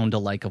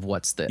sound-alike of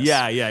What's This.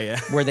 Yeah.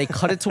 Where they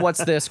cut it to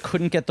What's This,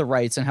 couldn't get the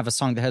rights, and have a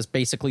song that has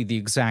basically the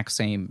exact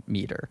same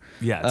meter.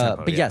 Yeah,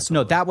 tempo, but yes,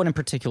 totally. no, that one in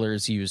particular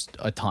is used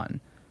a ton.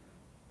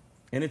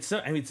 And it's so,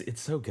 I mean,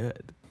 it's so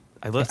good.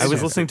 I was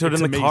listening to it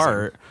in the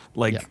car,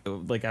 like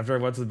after I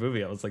watched the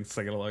movie, I was like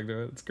singing along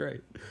to it. It's great.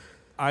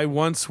 I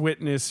once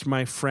witnessed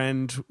my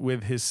friend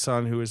with his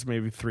son, who was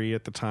maybe 3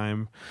 at the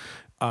time.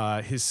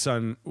 His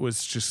son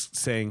was just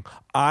saying,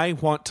 "I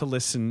want to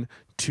listen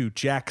to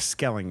Jack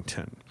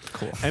Skellington."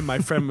 Cool. And my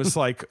friend was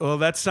like, "Oh,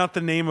 that's not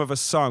the name of a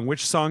song.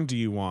 Which song do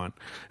you want?"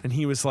 And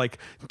he was like,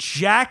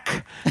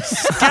 "Jack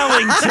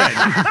Skellington."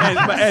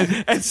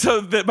 and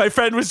so my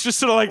friend was just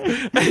sort of like,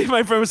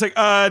 my friend was like,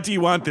 "Do you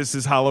want This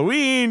Is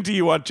Halloween? Do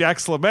you want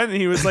Jack's Lament?"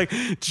 And he was like,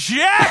 "Where's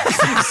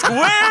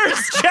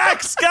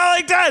Jack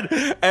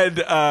Skellington?"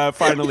 And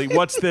finally,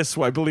 What's This?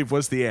 I believe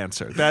was the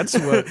answer. That's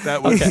what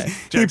that was. Okay.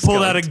 He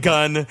pulled out a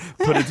gun,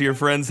 put it to your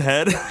friend's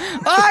head.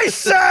 I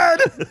said.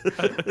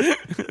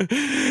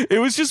 It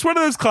was just one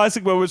of those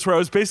classic moments where I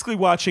was basically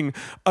watching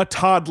a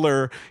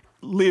toddler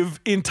live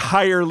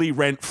entirely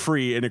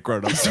rent-free in a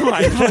grown-up's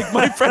mind. Like,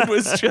 my friend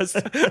was just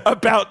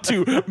about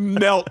to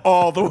melt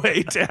all the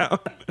way down.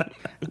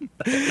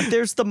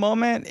 There's the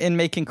moment in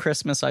Making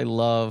Christmas I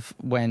love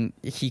when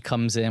he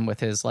comes in with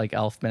his like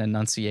Elfman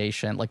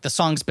enunciation. Like the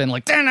song's been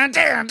like "Dana,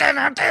 Dana,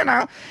 Dana,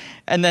 Dana,"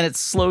 and then it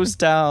slows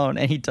down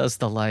and he does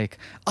the like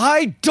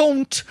 "I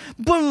don't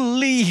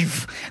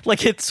believe."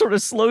 Like it sort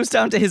of slows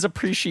down to his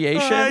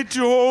appreciation. I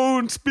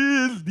don't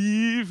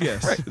believe.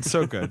 Yes, right. It's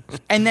so good.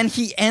 And then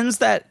he ends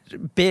that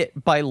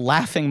bit by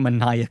laughing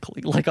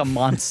maniacally like a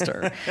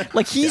monster.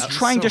 Like he's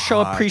trying to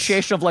show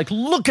appreciation of like,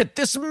 look at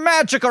this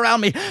magic around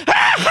me.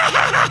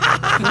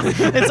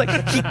 It's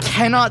like he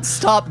cannot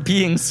stop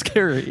being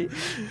scary.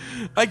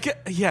 I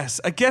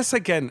guess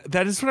again,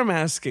 that is what I'm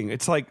asking.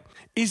 It's like,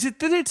 is it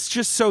that it's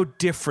just so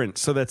different,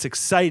 so that's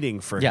exciting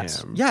for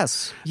him?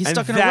 Yes. He's and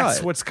stuck in a rut.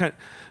 that's what's kind.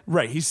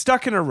 Right, he's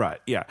stuck in a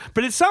rut. Yeah,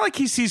 but it's not like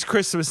he sees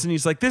Christmas and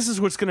he's like, "This is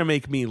what's going to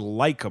make me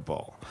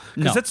likable."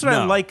 Because that's what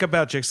I like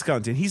about Jack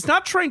Skellington. He's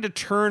not trying to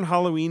turn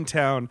Halloween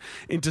Town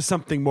into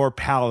something more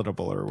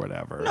palatable or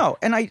whatever. No,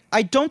 and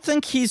I don't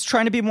think he's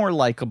trying to be more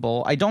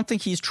likable. I don't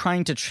think he's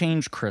trying to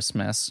change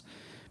Christmas.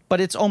 But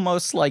it's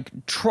almost like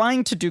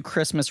trying to do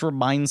Christmas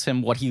reminds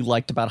him what he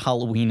liked about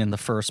Halloween in the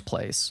first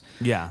place.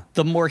 Yeah.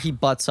 The more he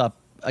butts up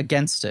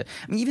against it.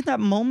 I mean, even that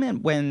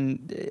moment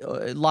when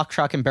Lock,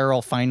 Shock, and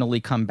Barrel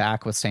finally come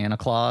back with Santa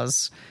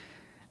Claus,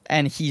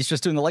 and he's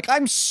just doing the like,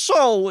 "I'm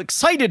so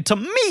excited to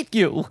meet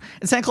you."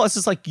 And Santa Claus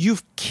is like,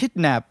 "You've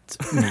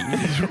kidnapped me."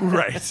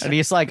 Right. And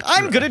he's like,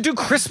 "I'm going to do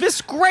Christmas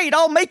great.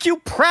 I'll make you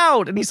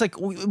proud." And he's like,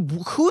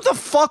 "Who the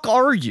fuck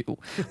are you?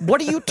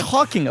 What are you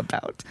talking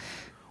about?"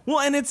 Well,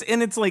 and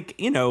it's like,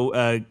 you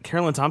know,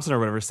 Carolyn Thompson or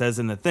whatever says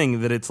in the thing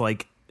that it's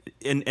like,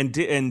 and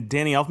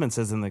Danny Elfman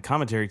says in the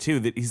commentary too,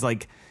 that he's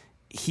like,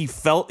 he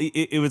felt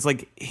it was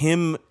like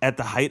him at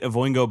the height of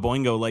Oingo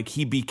Boingo. Like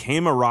he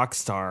became a rock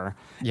star,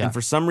 and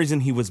for some reason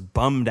he was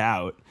bummed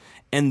out.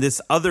 And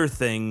this other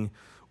thing,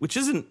 which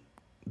isn't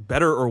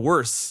better or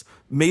worse,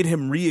 made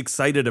him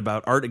re-excited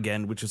about art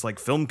again, which is like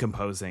film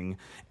composing.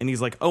 And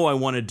he's like, oh, I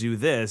want to do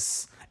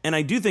this. And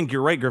I do think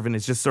you're right, Griffin.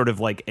 It's just sort of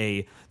like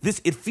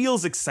it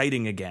feels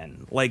exciting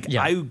again. Like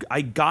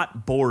I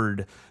got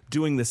bored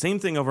doing the same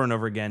thing over and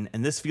over again,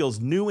 and this feels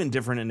new and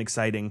different and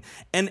exciting.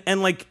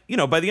 And like, you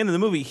know, by the end of the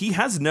movie, he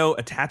has no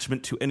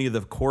attachment to any of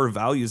the core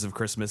values of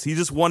Christmas. He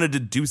just wanted to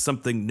do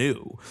something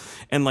new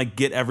and like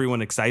get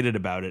everyone excited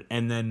about it.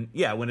 And then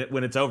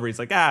when it's over, he's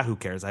like, who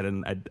cares? I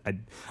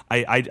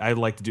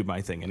like to do my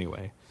thing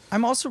anyway.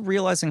 I'm also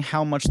realizing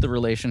how much the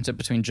relationship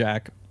between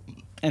Jack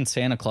and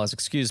Santa Claus,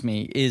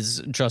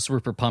 is just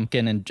Rupert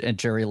Pumpkin and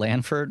Jerry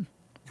Lanford.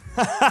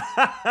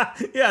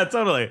 Yeah,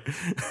 totally.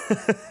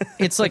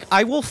 It's like,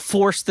 I will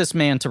force this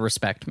man to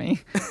respect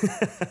me.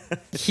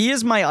 He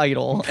is my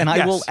idol, and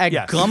I will at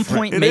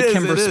gunpoint make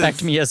him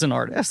respect me as an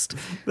artist.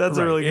 That's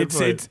a really good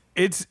point.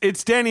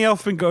 It's Danny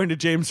Elfman going to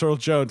James Earl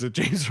Jones and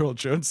James Earl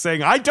Jones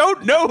saying, I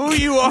don't know who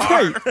you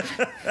are.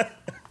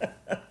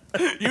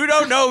 You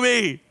don't know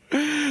me.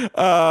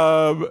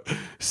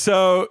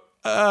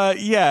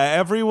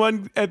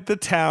 Everyone at the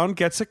town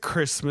gets a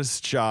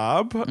Christmas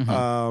job.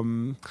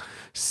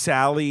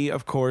 Sally,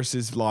 of course,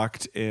 is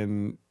locked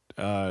in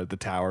the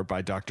tower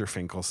by Dr.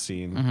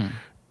 Finkelstein,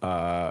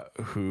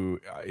 who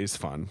is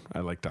fun. I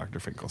like Dr.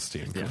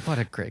 Finkelstein. Yeah. What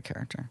a great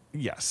character.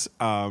 Yes.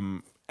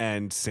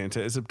 And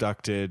Santa is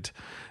abducted.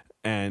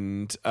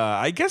 And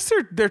I guess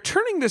they're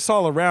turning this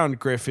all around,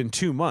 Griff, in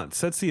 2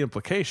 months. That's the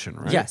implication,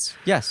 right?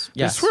 Yes.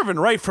 They're swerving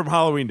right from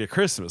Halloween to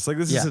Christmas. Like,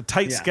 this is a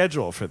tight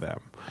schedule for them.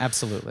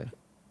 Absolutely.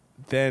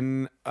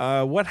 Then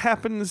what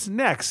happens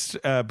next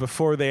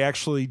before they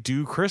actually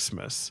do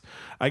Christmas?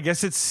 I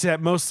guess it's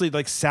mostly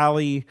like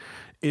Sally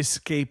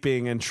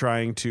escaping and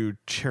trying to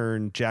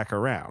turn Jack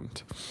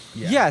around.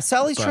 Yeah,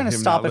 Sally's trying to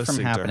stop it from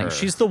happening.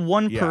 She's the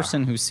one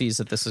person who sees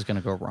that this is going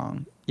to go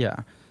wrong. Yeah.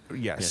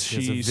 Yes,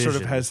 she sort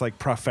of has like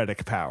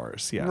prophetic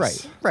powers.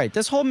 Yes. Right.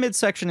 This whole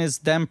midsection is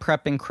them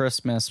prepping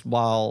Christmas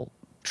while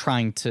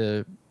trying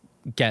to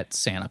get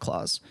Santa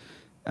Claus.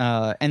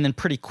 And then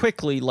pretty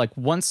quickly, like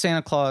once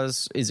Santa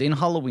Claus is in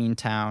Halloween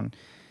Town,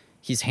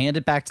 he's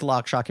handed back to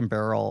Lock, Shock, and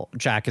Barrel.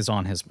 Jack is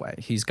on his way.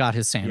 He's got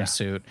his Santa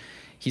suit.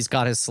 He's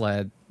got his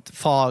sled.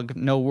 Fog,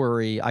 no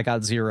worry. I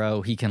got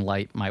Zero. He can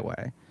light my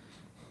way.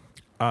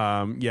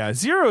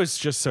 Zero is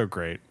just so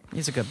great.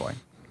 He's a good boy.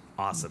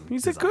 Awesome.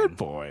 He's a good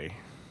boy.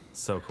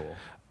 So cool.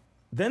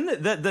 Then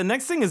the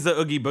next thing is the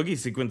Oogie Boogie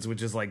sequence,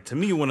 which is like, to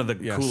me, one of the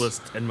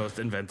coolest and most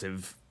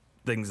inventive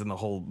things in the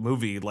whole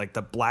movie. Like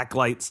the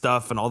blacklight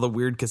stuff and all the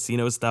weird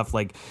casino stuff.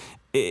 Like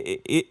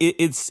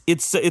it's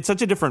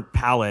such a different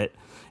palette,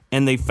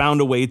 and they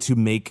found a way to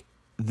make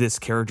this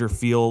character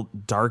feel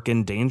dark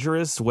and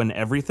dangerous when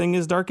everything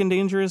is dark and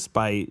dangerous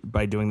by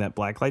doing that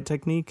blacklight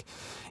technique.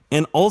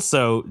 And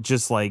also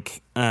just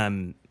like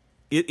it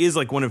is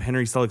like one of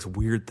Henry Selick's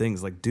weird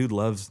things. Like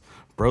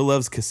bro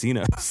loves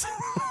casinos.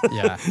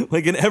 Yeah.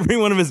 Like in every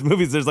one of his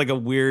movies, there's like a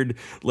weird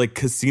like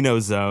casino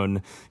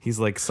zone. He's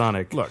like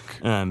Sonic. Look,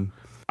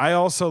 I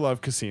also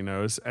love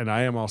casinos, and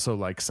I am also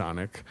like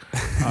Sonic.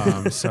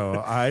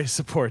 So I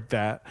support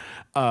that.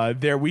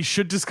 We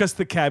should discuss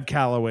the Cab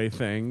Calloway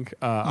thing,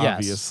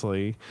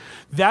 obviously.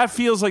 That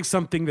feels like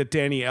something that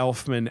Danny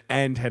Elfman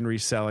and Henry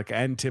Selick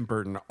and Tim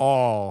Burton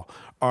all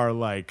are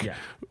like,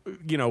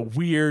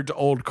 weird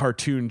old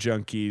cartoon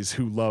junkies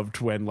who loved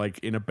when, like,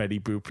 in a Betty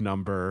Boop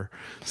number,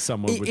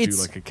 someone would do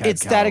like a Cab Calloway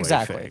It's that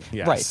exactly. thing.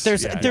 Yes.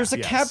 Right. There's a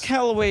Cab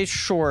Calloway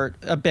short,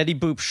 a Betty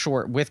Boop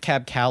short with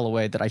Cab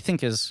Calloway that I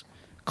think is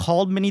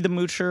called Minnie the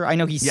Moocher. I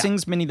know he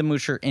sings Minnie the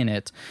Moocher in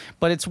it,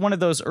 but it's one of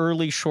those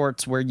early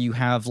shorts where you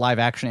have live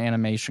action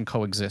animation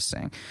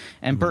coexisting.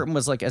 And Burton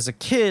was like, as a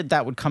kid,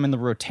 that would come in the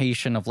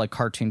rotation of like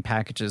cartoon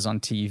packages on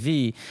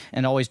TV,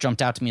 and always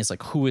jumped out to me as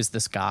like, who is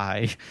this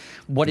guy?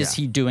 What is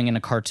he doing in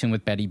a cartoon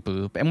with Betty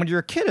Boop? And when you're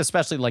a kid,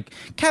 especially, like,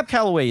 Cab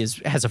Calloway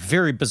has a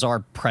very bizarre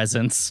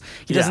presence.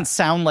 He doesn't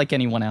sound like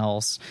anyone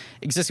else,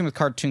 existing with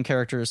cartoon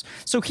characters.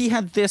 So he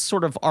had this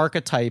sort of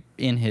archetype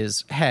in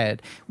his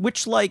head,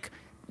 which, like,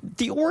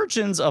 the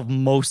origins of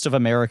most of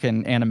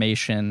American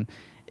animation,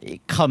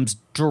 it comes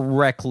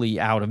directly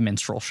out of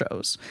minstrel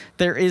shows.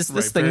 There is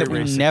this thing that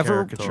we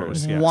never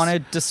want to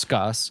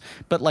discuss,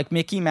 but like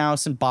Mickey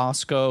Mouse and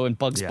Bosco and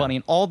Bugs Bunny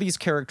and all these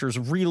characters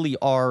really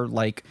are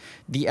like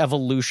the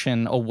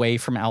evolution away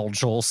from Al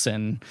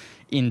Jolson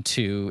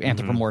into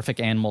anthropomorphic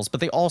animals, but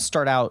they all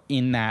start out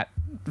in that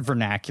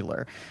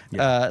vernacular.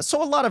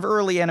 So a lot of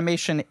early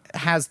animation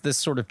has this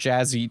sort of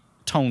jazzy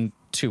tone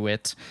to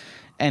it,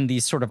 and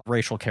these sort of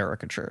racial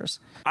caricatures.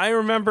 I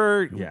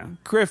remember,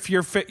 Griff,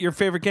 your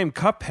favorite game,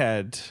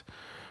 Cuphead.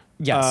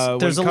 Yes,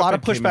 there's a lot of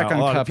pushback on Cuphead.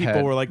 A lot of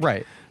people were like,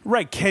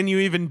 right, can you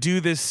even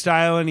do this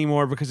style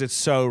anymore because it's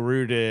so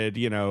rooted,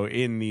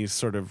 in these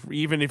sort of,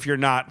 even if you're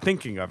not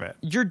thinking of it.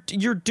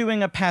 You're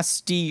doing a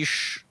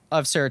pastiche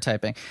of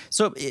stereotyping.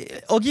 So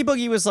Oogie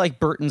Boogie was like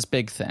Burton's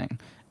big thing.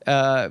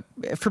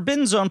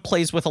 Forbidden Zone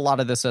plays with a lot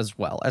of this as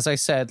well. As I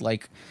said,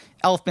 like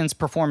Elfman's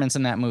performance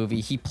in that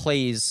movie, he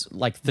plays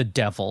like the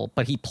devil,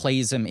 but he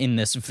plays him in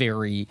this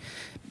very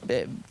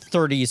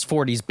 30s,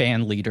 40s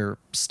band leader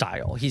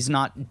style. He's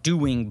not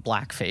doing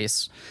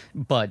blackface,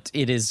 but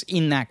it is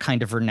in that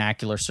kind of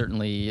vernacular,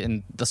 certainly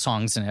in the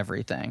songs and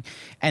everything.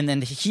 And then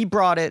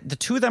the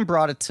two of them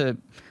brought it to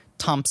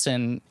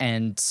Thompson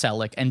and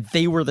Selleck, and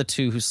they were the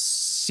two who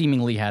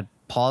seemingly had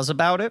pause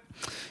about it.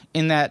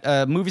 In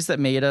that Movies That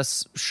Made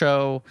Us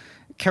show,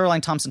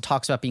 Caroline Thompson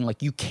talks about being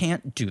like, you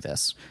can't do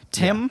this.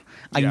 Tim,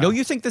 I know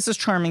you think this is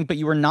charming, but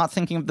you are not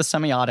thinking of the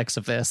semiotics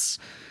of this.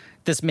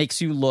 This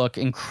makes you look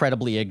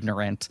incredibly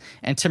ignorant.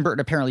 And Tim Burton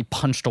apparently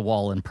punched a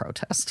wall in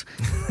protest.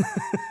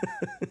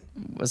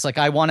 Was like,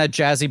 I want a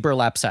jazzy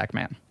burlap sack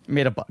man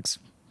made of bugs.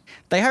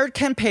 They hired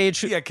Ken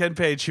Page. Yeah, Ken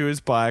Page, who is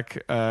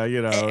black,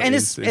 and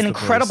is an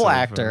incredible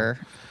actor.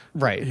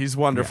 Right. He's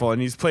wonderful,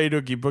 and he's played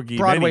Oogie Boogie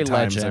Broadway many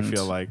times, legend. I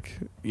feel like.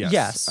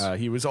 Yes.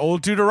 He was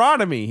Old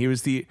Deuteronomy. He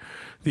was the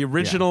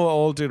original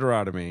Old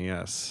Deuteronomy,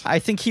 yes. I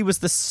think he was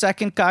the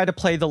second guy to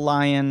play the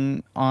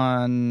lion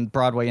on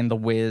Broadway in The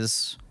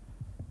Wiz.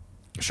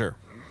 Sure.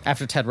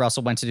 After Ted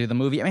Russell went to do the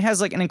movie. I mean, he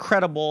has like an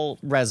incredible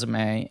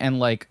resume and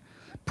like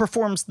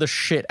performs the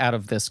shit out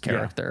of this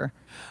character.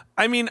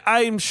 I mean,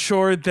 I'm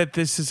sure that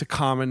this is a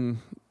common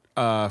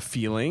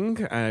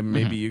feeling.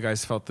 Maybe you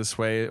guys felt this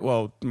way.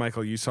 Well,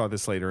 Michael, you saw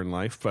this later in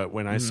life, but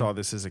when I saw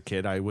this as a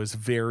kid, I was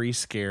very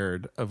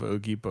scared of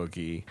Oogie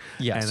Boogie.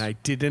 Yes. And I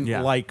didn't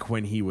like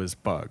when he was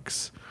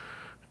Bugs.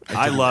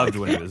 I loved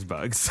when it was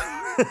Bugs.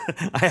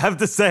 I have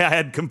to say, I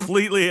had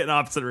completely an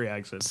opposite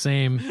reaction.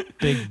 Same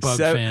big bug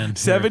fan.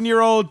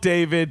 7-year-old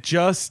David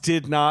just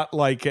did not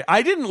like it.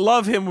 I didn't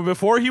love him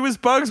before he was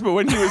Bugs, but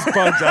when he was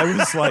Bugs, I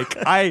was like,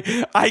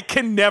 I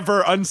can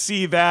never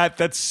unsee that.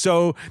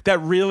 That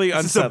really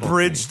unsettled It's a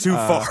bridge me. too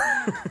far.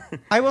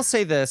 I will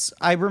say this.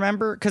 I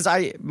remember because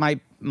my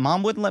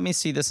mom wouldn't let me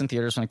see this in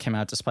theaters when it came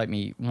out, despite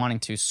me wanting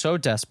to so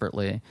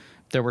desperately.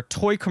 There were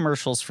toy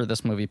commercials for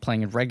this movie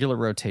playing in regular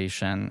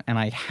rotation, and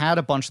I had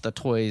a bunch of the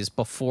toys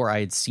before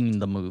I had seen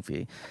the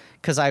movie.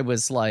 Because I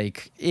was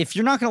like, if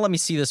you're not going to let me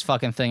see this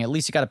fucking thing, at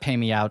least you got to pay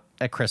me out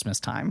at Christmas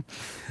time.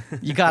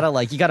 You got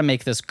to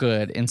make this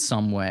good in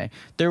some way.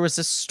 There was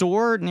a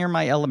store near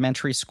my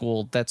elementary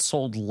school that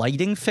sold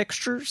lighting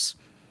fixtures.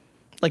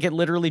 Like, it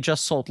literally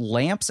just sold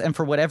lamps, and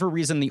for whatever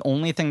reason, the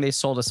only thing they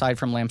sold aside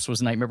from lamps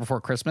was Nightmare Before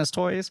Christmas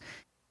toys.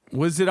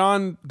 Was it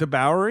on the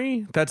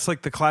Bowery? That's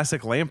like the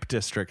classic lamp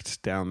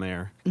district down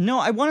there. No,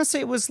 I want to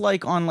say it was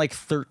like on like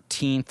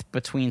 13th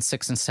between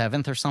 6th and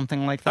 7th or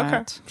something like that.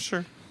 Okay,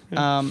 sure.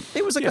 Yeah.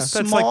 It was like a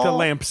small... That's like the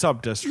lamp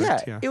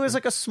sub-district. Yeah, it was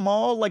like a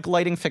small like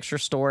lighting fixture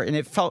store, and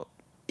it felt...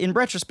 In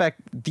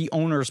retrospect, the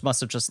owners must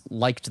have just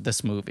liked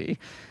this movie.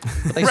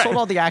 But they sold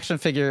all the action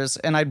figures,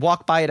 and I'd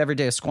walk by it every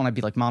day at school, and I'd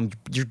be like, Mom,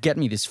 you're getting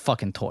me these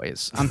fucking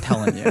toys. I'm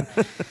telling you.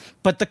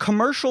 But the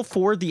commercial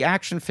for the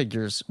action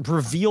figures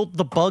revealed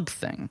the bug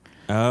thing.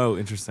 Oh,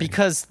 interesting.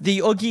 Because the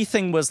Oogie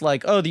thing was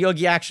like, oh, the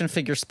Oogie action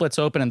figure splits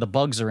open and the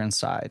bugs are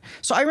inside.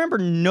 So I remember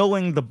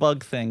knowing the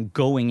bug thing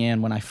going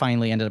in when I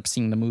finally ended up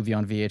seeing the movie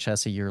on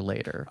VHS a year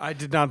later. I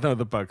did not know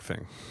the bug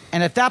thing.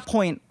 And at that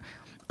point...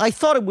 I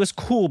thought it was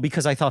cool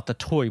because I thought the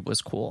toy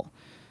was cool,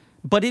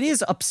 but it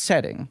is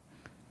upsetting.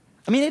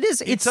 I mean,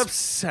 it's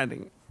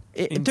upsetting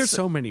in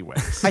so many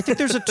ways. I think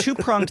there's a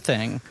two-pronged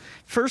thing.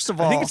 First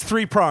of all, I think it's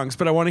 3 prongs,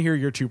 but I want to hear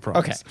your 2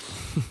 prongs.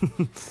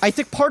 Okay. I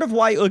think part of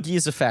why Oogie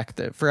is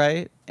effective,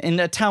 right, in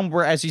a town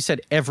where, as you said,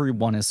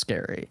 everyone is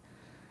scary,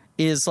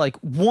 is like,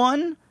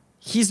 one,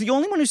 he's the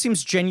only one who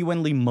seems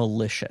genuinely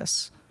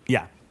malicious.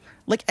 Yeah.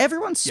 Like,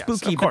 everyone's Yes,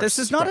 spooky, of but course, this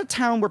is not right. a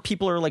town where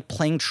people are, like,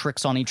 playing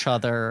tricks on each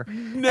other.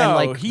 No, and,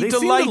 like, he they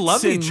seem to delights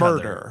love in each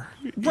murder.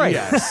 Right.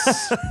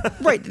 Yes.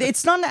 Right.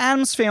 It's not an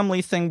Addams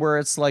Family thing where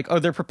it's like, oh,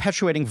 they're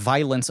perpetuating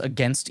violence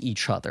against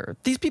each other.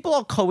 These people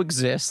all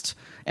coexist,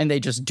 and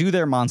they just do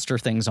their monster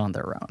things on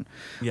their own.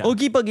 Yeah.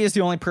 Oogie Boogie is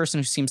the only person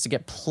who seems to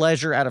get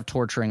pleasure out of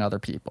torturing other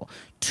people.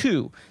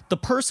 2, the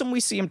person we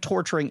see him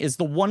torturing is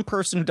the one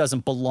person who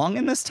doesn't belong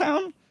in this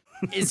town,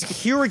 is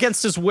here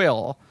against his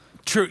will.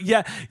 True.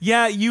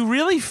 Yeah. You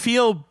really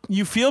feel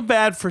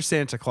bad for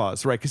Santa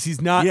Claus, right? Because he's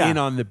not in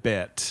on the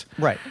bit,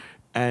 Right.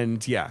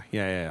 And yeah.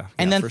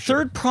 And then for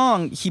third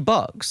prong, he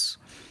bugs.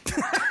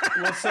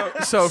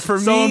 So for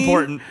So me,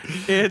 important.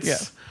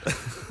 It's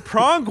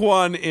prong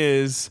 1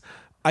 is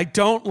I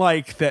don't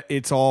like that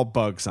it's all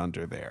bugs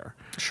under there.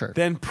 Sure.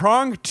 Then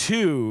prong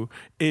 2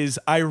 is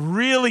I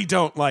really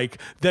don't like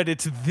that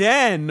it's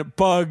then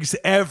bugs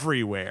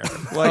everywhere.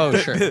 Like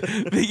sure.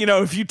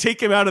 If you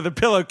take him out of the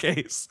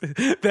pillowcase,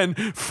 then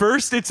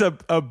first it's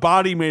a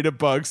body made of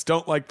bugs.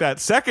 Don't like that.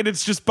 Second,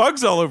 it's just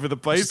bugs all over the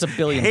place. Just a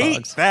billion Hate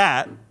bugs.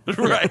 that.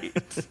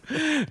 Right.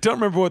 Don't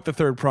remember what the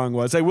third prong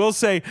was. I will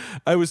say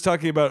I was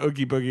talking about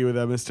Oogie Boogie with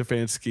Emma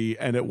Stefanski,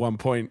 and at one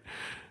point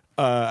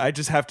I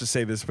just have to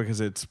say this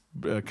because it's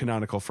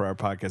canonical for our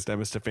podcast.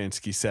 Emma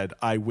Stefanski said,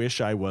 "I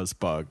wish I was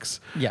Bugs."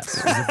 Yes.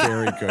 It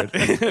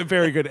was a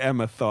very good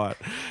Emma thought.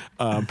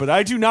 But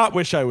I do not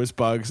wish I was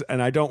Bugs,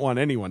 and I don't want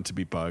anyone to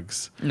be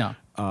Bugs. No.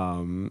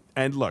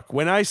 And look,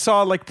 when I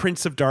saw like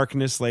Prince of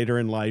Darkness later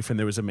in life, and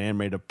there was a man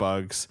made of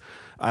bugs,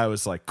 I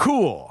was like,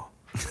 cool.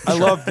 I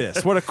love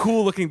this. What a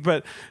cool looking.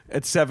 But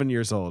at 7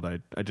 years old, I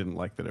didn't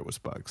like that it was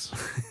bugs.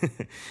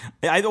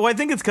 I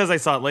think it's because I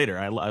saw it later.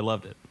 I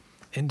loved it.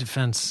 In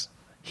defense,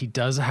 he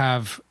does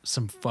have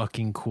some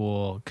fucking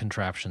cool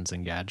contraptions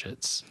and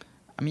gadgets.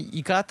 I mean,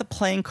 you got the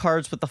playing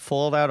cards with the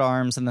fold-out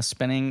arms and the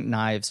spinning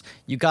knives.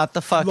 You got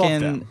the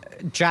fucking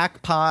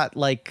jackpot,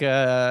 like,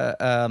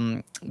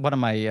 what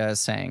am I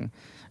saying?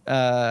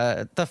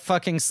 The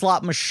fucking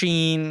slot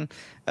machine,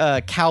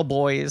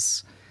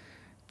 cowboys.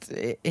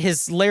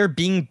 His lair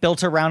being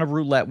built around a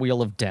roulette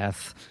wheel of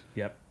death.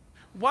 Yep.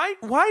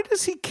 Why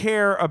does he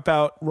care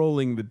about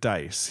rolling the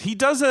dice? He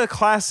does a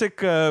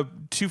classic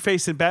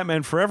Two-Face and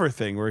Batman Forever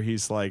thing where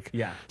he's like,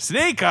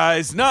 Snake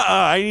Eyes,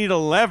 I need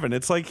 11.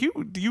 It's like,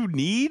 you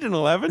need an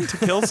 11 to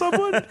kill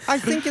someone? I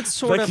think it's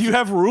sort like of... you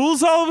have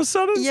rules all of a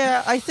sudden?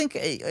 Yeah, I think,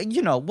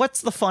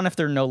 what's the fun if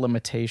there are no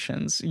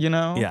limitations,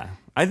 Yeah.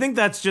 I think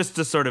that's just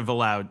to sort of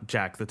allow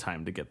Jack the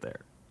time to get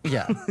there.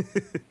 Yeah.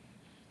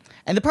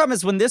 And the problem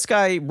is when this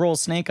guy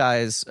rolls snake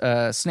eyes,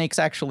 snakes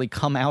actually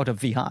come out of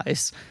the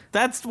eyes.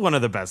 That's one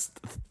of the best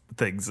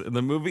things in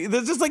the movie.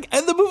 There's just like,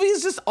 and the movie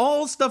is just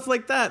all stuff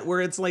like that,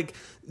 where it's like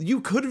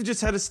you could have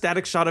just had a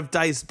static shot of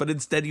dice, but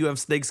instead you have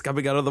snakes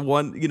coming out of the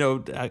one,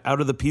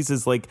 out of the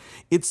pieces. Like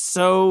it's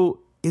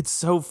so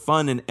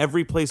fun, and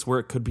every place where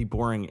it could be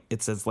boring,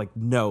 it says like,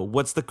 no,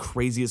 what's the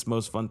craziest,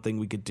 most fun thing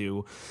we could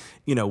do?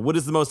 What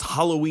is the most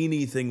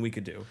Halloween-y thing we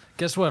could do?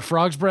 Guess what?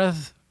 Frog's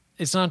breath.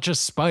 It's not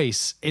just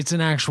spice. It's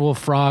an actual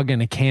frog in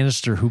a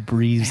canister who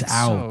breathes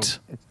out. So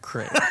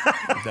great.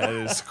 That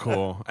is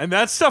cool. And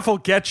that stuff will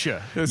get you.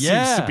 It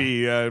Yeah. seems to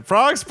be.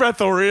 Frog's breath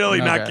will really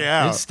knock you It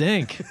out.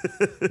 stink.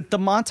 The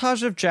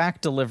montage of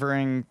Jack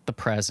delivering the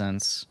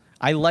presents.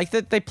 I like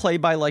that they play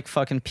by like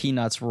fucking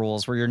Peanuts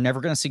rules where you're never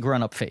going to see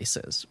grown-up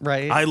faces,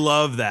 right? I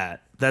love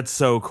that. That's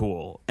so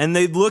cool. And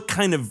they look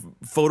kind of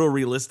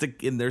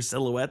photorealistic in their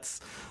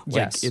silhouettes. Like,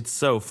 Yes. It's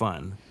so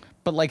fun.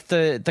 But like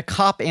the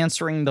cop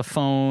answering the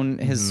phone,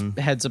 his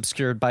head's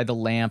obscured by the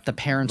lamp. The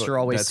parents are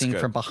always that's seen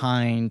good. from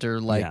behind or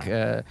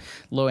like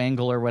low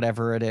angle or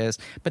whatever it is.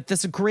 But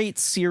this great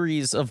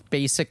series of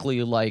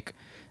basically like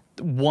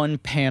one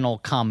panel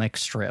comic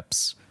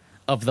strips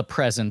of the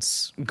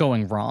presents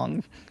going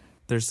wrong.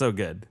 They're so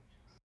good.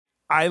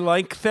 I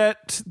like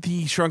that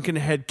the shrunken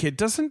head kid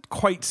doesn't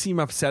quite seem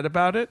upset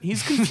about it.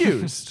 He's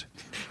confused.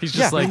 He's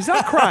just like, He's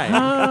not crying.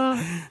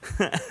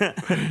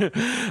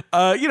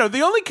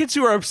 The only kids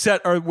who are upset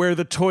are where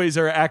the toys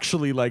are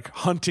actually like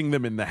hunting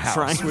them in the house,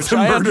 Trying which to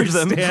I murder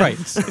them.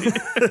 understand.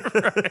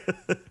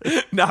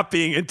 Right. Not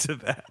being into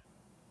that.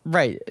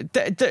 Right.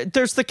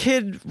 There's the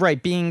kid,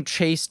 right, being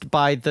chased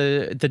by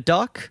the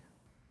duck.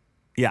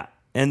 Yeah.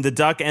 And the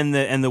duck and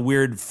the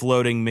weird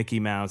floating Mickey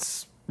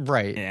Mouse.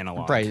 Right.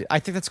 Analog. Right. I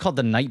think that's called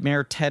the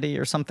Nightmare Teddy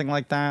or something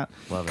like that.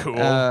 Love it. Cool.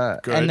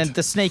 Good. And then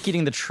the snake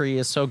eating the tree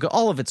is so good.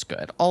 All of it's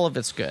good. All of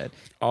it's good.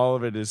 All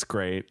of it is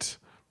great.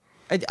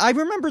 I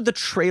remember the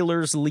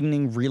trailers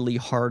leaning really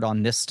hard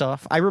on this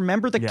stuff. I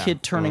remember the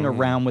kid turning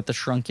around with the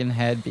shrunken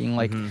head being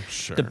like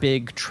the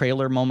big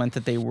trailer moment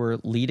that they were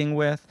leading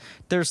with.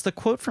 There's the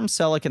quote from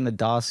Selleck in the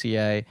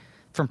dossier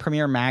from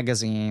Premiere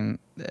Magazine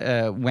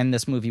when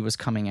this movie was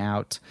coming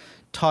out,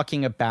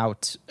 talking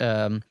about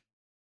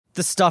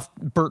the stuff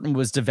Burton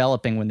was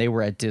developing when they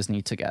were at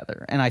Disney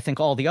together. And I think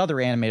all the other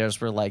animators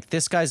were like,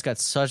 this guy's got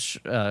such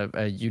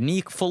a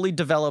unique, fully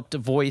developed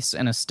voice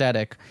and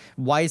aesthetic.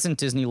 Why isn't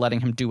Disney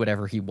letting him do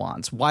whatever he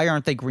wants? Why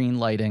aren't they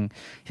greenlighting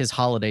his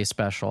holiday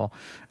special?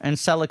 And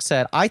Selleck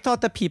said, I thought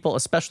that people,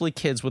 especially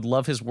kids, would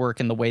love his work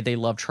in the way they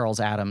love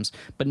Charles Addams,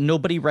 but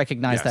nobody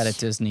recognized that at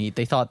Disney.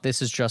 They thought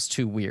this is just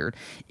too weird.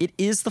 It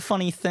is the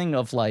funny thing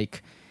of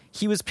like,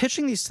 he was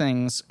pitching these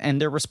things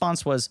and their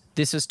response was,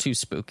 this is too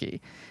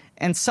spooky.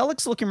 And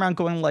Selleck's looking around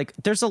going like,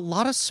 there's a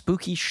lot of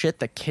spooky shit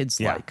that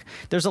kids like.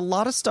 There's a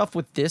lot of stuff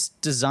with this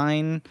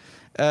design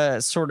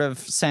sort of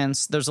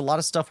sense. There's a lot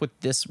of stuff with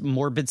this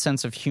morbid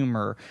sense of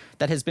humor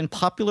that has been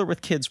popular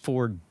with kids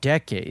for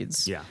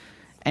decades. Yeah.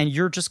 And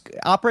you're just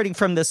operating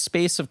from this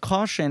space of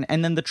caution.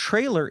 And then the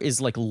trailer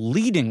is like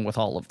leading with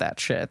all of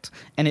that shit.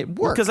 And it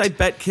worked. Because I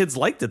bet kids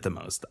liked it the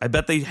most. I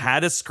bet they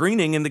had a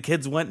screening and the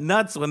kids went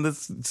nuts when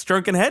this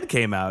shrunken head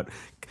came out.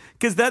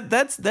 Because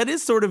that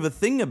is sort of a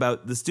thing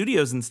about the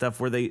studios and stuff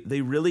where they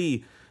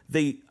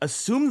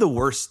assume the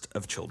worst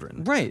of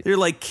children. Right. They're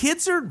like,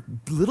 kids are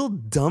little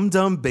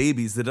dumb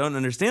babies that don't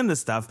understand this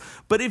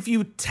stuff. But if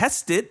you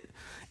test it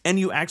and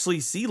you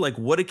actually see like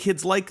what do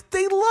kids like,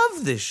 they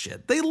love this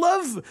shit. They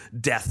love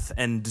death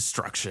and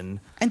destruction.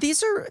 And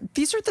these are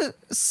the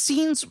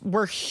scenes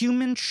where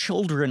human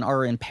children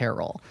are in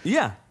peril.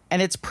 Yeah.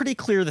 And it's pretty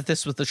clear that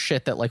this was the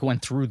shit that like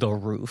went through the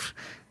roof.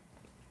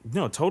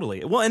 No,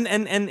 totally. Well, and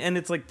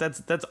it's like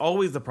that's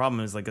always the problem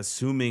is like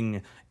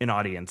assuming an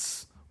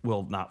audience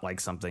will not like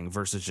something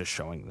versus just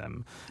showing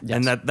them.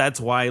 Yes. And that's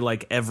why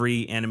like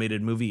every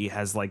animated movie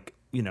has like,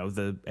 you know,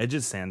 the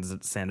edges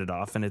sanded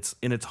off, and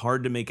it's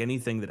hard to make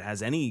anything that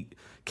has any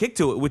kick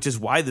to it, which is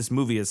why this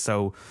movie is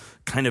so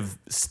kind of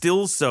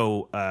still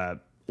so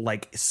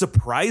like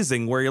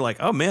surprising, where you're like,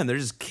 oh man, they're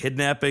just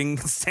kidnapping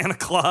Santa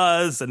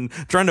Claus and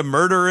trying to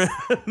murder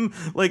him.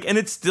 Like, and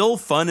it's still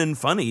fun and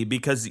funny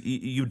because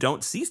you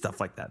don't see stuff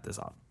like that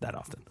that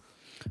often.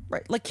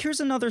 Right. Like, here's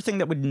another thing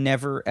that would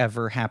never,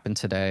 ever happen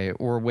today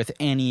or with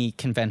any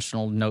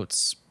conventional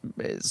notes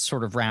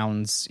sort of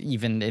rounds,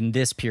 even in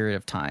this period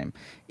of time,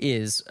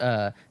 is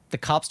the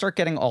cops start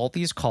getting all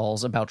these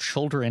calls about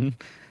children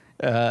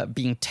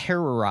being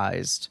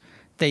terrorized.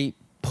 They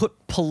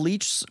put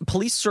police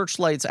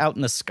searchlights out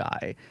in the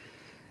sky.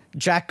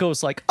 Jack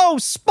goes like, oh,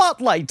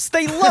 spotlights,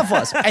 they love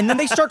us. And then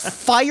they start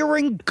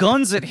firing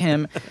guns at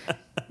him.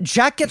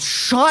 Jack gets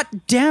shot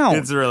down.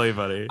 It's really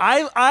funny.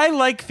 I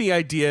like the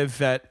idea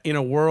that in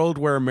a world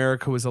where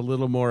America was a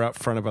little more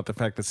upfront about the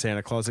fact that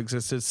Santa Claus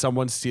existed,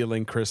 someone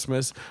stealing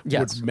Christmas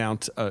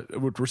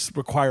would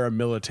require a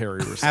military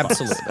response.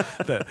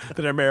 Absolutely.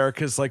 that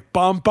America's like,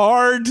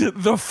 bombard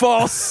the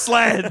false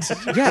sled.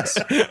 Yes.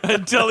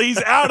 Until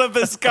he's out of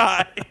the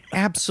sky.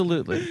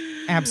 Absolutely.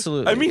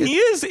 I mean, he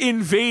is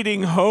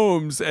invading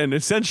homes and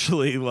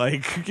essentially,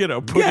 like, you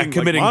know, putting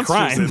committing like,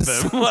 monsters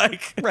crimes. in them.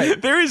 Like,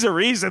 right. There is a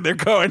reason they're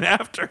going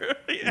after.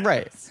 Yeah.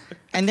 Right.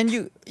 And then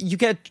you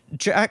get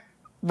Jack.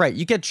 Right,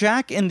 you get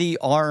Jack in the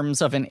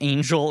arms of an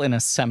angel in a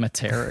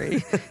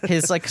cemetery.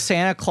 His like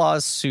Santa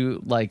Claus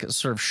suit, like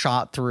sort of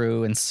shot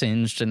through and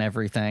singed and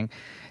everything,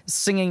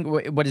 singing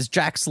what is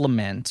Jack's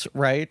lament,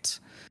 right?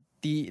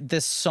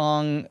 This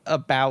song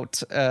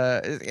about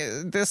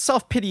this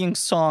self-pitying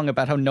song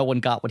about how no one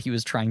got what he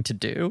was trying to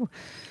do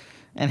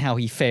and how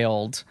he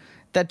failed.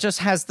 That just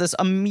has this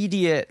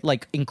immediate,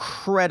 like,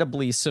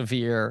 incredibly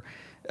severe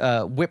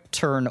whip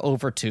turn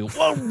over to,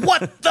 well,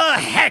 what the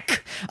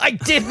heck? I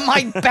did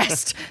my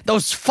best.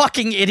 Those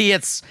fucking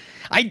idiots.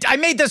 I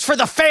made this for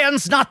the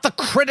fans, not the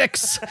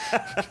critics.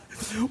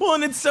 Well,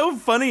 and it's so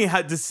funny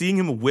to seeing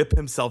him whip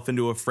himself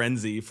into a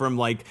frenzy from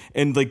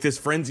this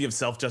frenzy of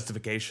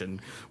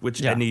self-justification,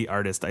 which any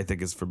artist I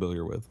think is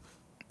familiar with.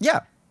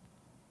 Yeah.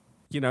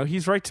 You know,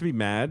 he's right to be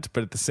mad,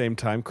 but at the same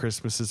time,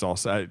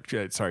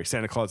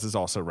 Santa Claus is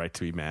also right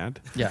to be mad.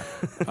 Yeah.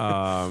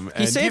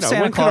 He saved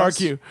Santa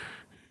Claus.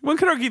 One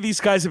could argue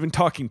these guys have been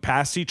talking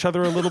past each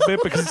other a little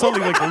bit because it's only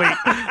like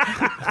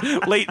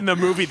late in the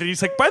movie that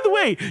he's like, by the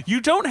way,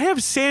 you don't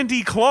have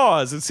Sandy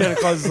Claus. And Santa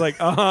Claus is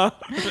like,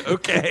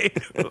 okay.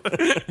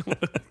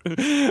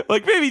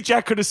 Like maybe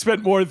Jack could have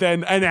spent more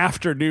than an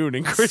afternoon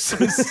in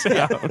Christmas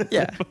Town.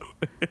 Yeah.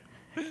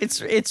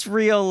 It's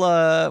real,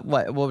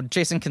 what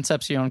Jason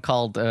Concepcion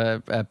called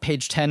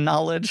page 10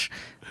 knowledge.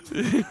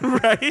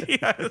 Right?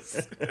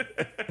 Yes.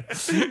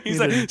 He's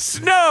like,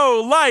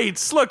 snow,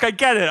 lights. Look, I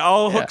get it.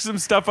 I'll hook some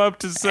stuff up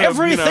to some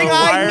everything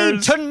I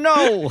need to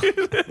know.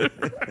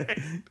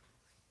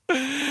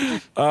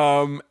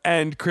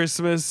 And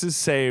Christmas is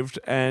saved,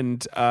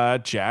 and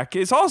Jack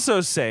is also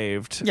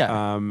saved.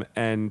 Yeah.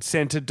 And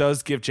Santa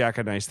does give Jack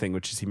a nice thing,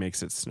 which is he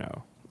makes it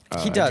snow.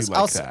 He does. I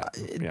do like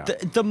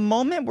that. The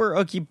moment where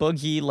Oogie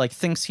Boogie like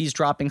thinks he's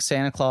dropping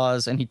Santa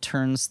Claus and he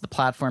turns the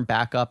platform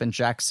back up and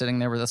Jack's sitting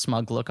there with a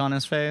smug look on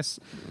his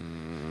face,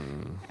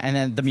 and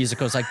then the music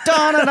goes like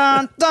dun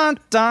dun dun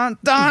dun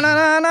dun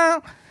dun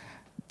dun.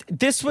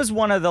 This was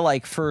one of the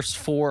like first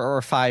 4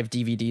 or 5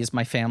 DVDs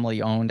my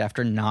family owned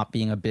after not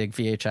being a big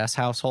VHS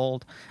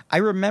household. I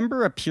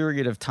remember a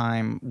period of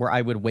time where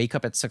I would wake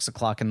up at 6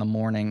 o'clock in the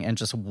morning and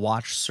just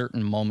watch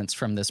certain moments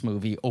from this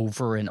movie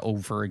over and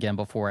over again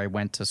before I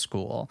went to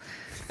school.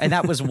 And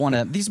that was one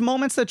of these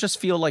moments that just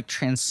feel like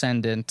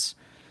transcendent,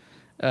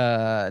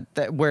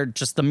 where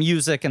just the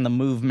music and the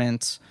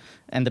movement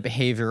and the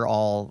behavior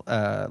all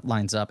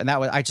lines up. And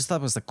I just thought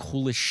it was the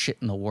coolest shit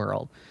in the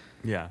world.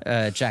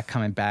 Yeah. Jack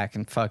coming back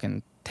and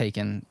fucking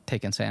taking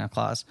Santa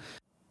Claus.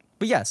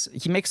 But yes,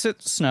 he makes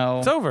it snow.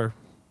 It's over.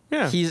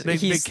 Yeah. They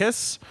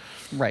kiss.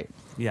 Right.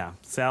 Yeah.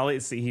 Sally,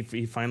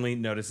 he finally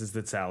notices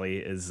that Sally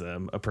is a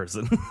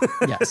person.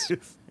 Yes.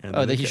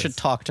 That he should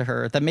talk to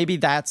her. That maybe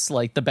that's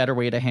like the better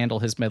way to handle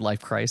his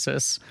midlife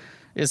crisis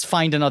is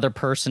find another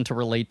person to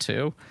relate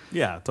to.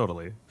 Yeah,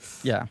 totally.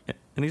 Yeah.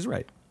 And he's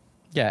right.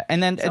 Yeah.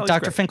 And then Sally's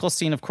Dr. great.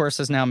 Finkelstein, of course,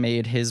 has now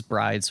made his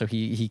bride, so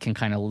he can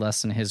kind of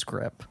lessen his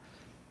grip.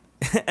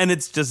 And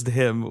it's just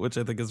him, which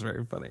I think is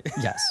very funny.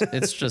 Yes,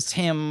 it's just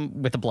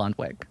him with a blonde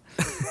wig.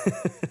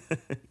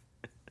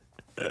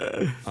 10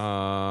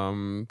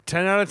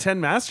 out of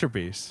 10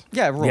 masterpiece.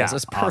 Yeah, it rules. Yeah,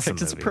 It's perfect. awesome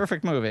It's a movie.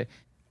 perfect movie.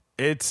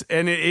 It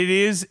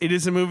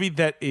is a movie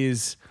that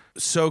is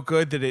so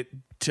good that it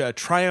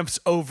triumphs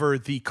over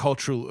the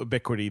cultural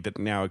ubiquity that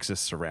now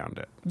exists around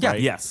it. Yeah.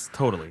 right? Yes,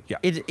 totally. Yeah.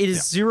 It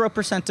is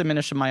 0%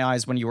 diminished in my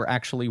eyes when you were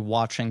actually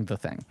watching the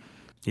thing.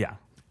 Yeah.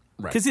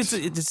 Right. Because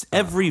it's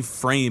every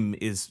frame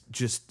is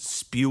just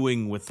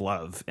spewing with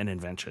love and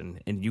invention,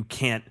 and you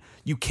can't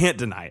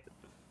deny it.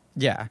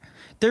 Yeah.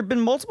 There have been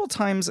multiple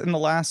times in the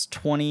last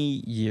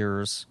 20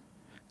 years,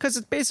 because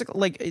it's basically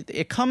like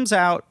it comes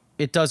out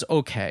It does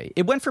okay.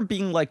 It went from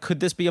being like, could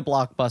this be a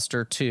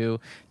blockbuster, to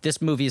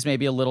this movie is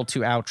maybe a little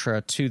too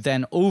outre, to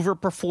then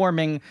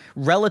overperforming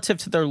relative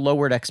to their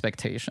lowered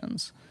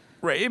expectations.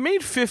 Right. It made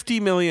 $50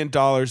 million,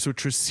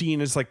 which was seen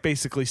as like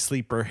basically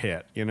sleeper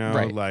hit, you know?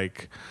 Right.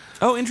 Like,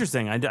 Oh,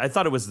 interesting. I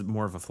thought it was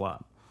more of a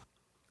flop.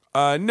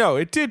 no,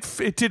 it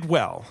did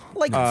well.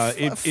 Like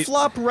it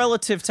flop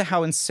relative to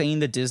how insane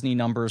the Disney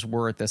numbers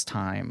were at this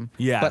time.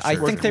 Yeah, but I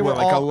sure. think they were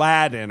like all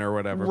Aladdin or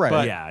whatever. right.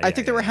 But Yeah, I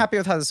think they were happy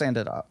with how this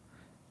ended up.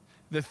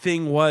 the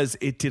thing was,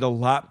 it did a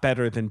lot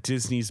better than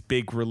Disney's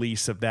big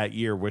release of that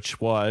year,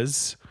 which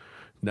was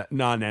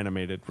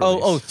non-animated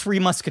release. Oh, Three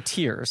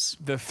Musketeers.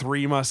 The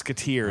Three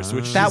Musketeers,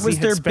 which That Disney was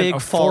had their spent big a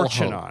fall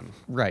fortune hope. on.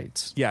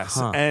 Right. Yes,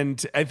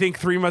 and I think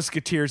Three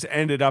Musketeers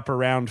ended up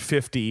around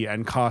 50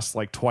 and cost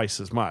like twice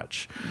as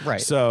much.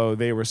 Right. So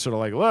they were sort of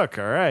like, look,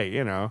 all right,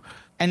 you know.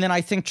 And then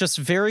I think just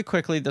very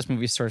quickly, this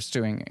movie starts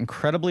doing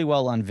incredibly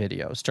well on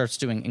video, starts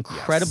doing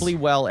incredibly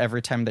well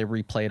every time they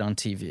replay it on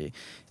TV.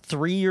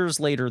 3 years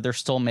later, they're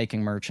still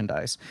making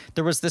merchandise.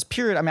 There was this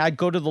period, I mean, I'd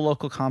go to the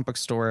local comic book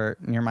store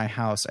near my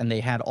house, and they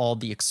had all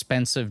the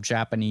expensive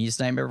Japanese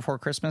Nightmare Before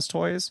Christmas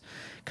toys,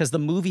 because the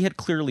movie had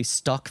clearly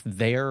stuck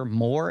there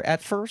more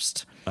at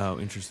first Oh,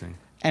 interesting.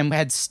 and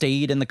had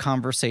stayed in the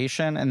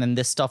conversation, and then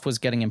this stuff was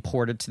getting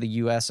imported to the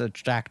US at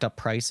jacked up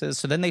prices.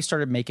 So then they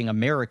started making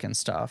American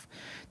stuff.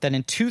 Then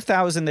in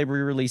 2000 they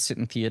re-released it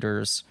in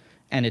theaters,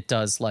 and it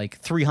does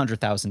like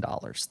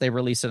 $300,000. They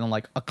released it on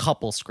like a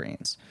couple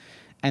screens.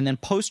 And then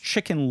post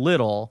Chicken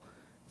Little,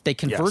 they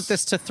convert Yes.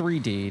 this to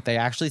 3D. They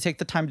actually take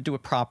the time to do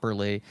it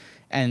properly.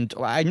 And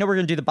I know we're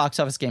going to do the box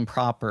office game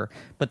proper,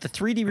 but the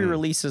 3D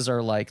re-releases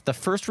are like, the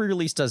first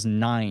re-release does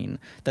 9,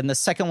 then the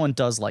second one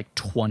does like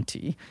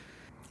 20.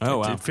 Oh, It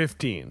wow. did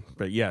 15,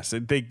 but yes,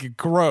 it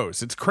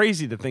grows. It's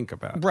crazy to think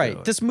about. Right.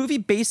 really. This movie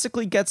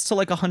basically gets to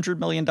like $100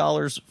 million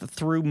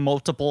through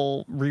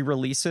multiple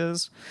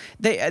re-releases.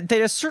 They at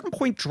a certain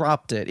point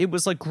dropped it. It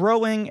was like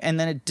growing and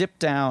then it dipped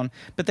down.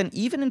 But then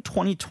even in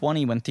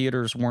 2020, when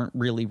theaters weren't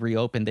really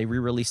reopened, they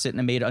re-released it and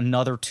it made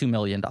another $2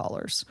 million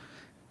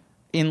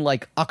in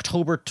like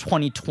October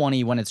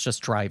 2020 when it's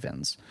just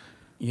drive-ins.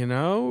 You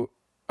know,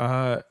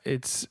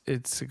 it's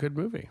a good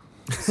movie,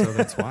 so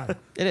that's why.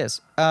 It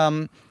is.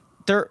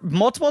 There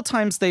multiple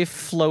times they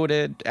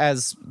floated,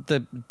 as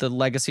the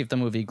legacy of the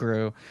movie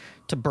grew,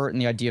 to Burton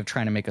the idea of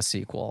trying to make a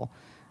sequel.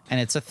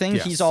 And it's a thing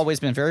Yes. he's always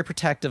been very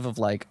protective of,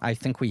 like, I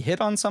think we hit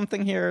on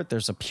something here.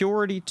 There's a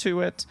purity to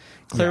it.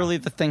 Clearly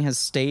the thing has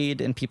stayed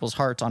in people's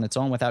hearts on its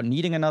own without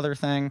needing another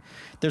thing.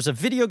 There's a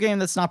video game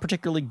that's not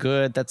particularly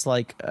good that's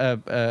like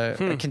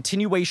a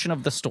continuation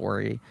of the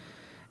story.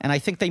 And I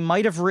think they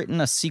might have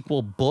written a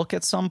sequel book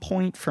at some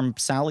point from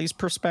Sally's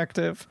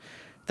perspective.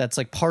 That's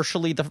like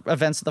partially the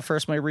events of the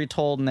first movie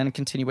retold and then a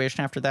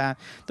continuation after that.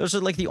 Those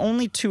are like the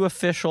only two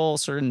official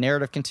sort of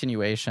narrative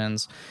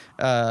continuations.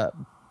 But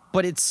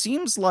it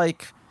seems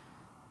like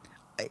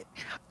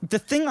the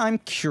thing I'm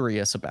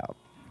curious about,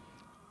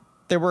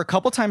 there were a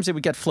couple times it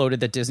would get floated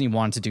that Disney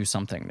wanted to do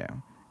something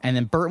new. And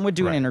then Burton would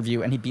do an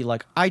interview and he'd be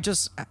like, I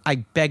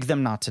beg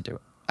them not to do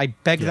it. I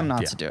beg them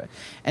not to do it.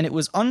 And it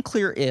was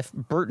unclear if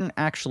Burton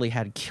actually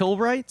had kill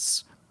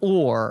rights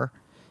or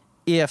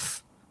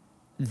if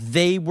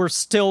they were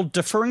still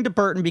deferring to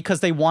Burton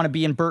because they want to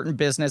be in Burton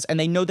business and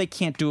they know they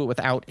can't do it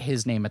without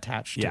his name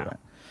attached to it.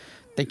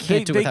 They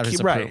can't do it without his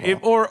approval. Right.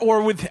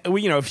 Or with,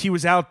 you know, if he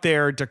was out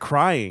there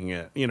decrying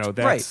it, you know,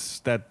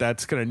 that's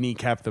going to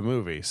kneecap the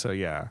movie. So,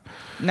 yeah.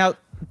 Now,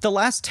 the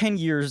last 10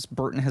 years,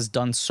 Burton has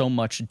done so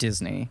much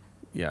Disney.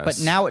 Yes. But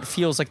now it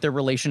feels like their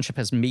relationship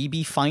has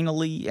maybe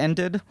finally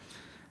ended.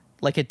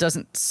 Like, it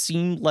doesn't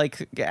seem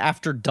like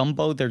after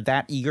Dumbo, they're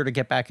that eager to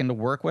get back into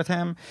work with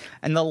him.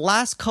 And the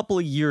last couple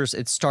of years,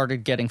 it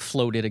started getting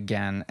floated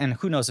again. And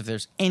who knows if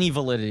there's any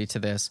validity to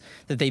this,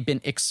 that they've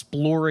been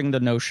exploring the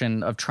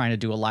notion of trying to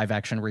do a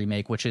live-action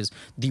remake, which is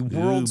the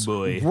world's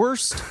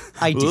worst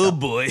idea. Oh,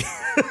 boy.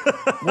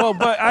 Well,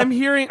 but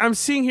I'm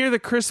seeing here that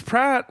Chris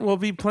Pratt will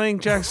be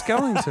playing Jack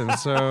Skellington,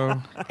 so...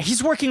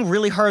 He's working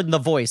really hard in the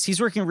voice. And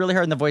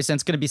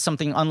it's going to be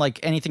something unlike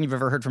anything you've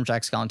ever heard from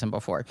Jack Skellington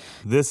before.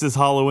 This is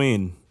Halloween.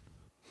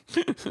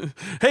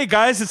 Hey,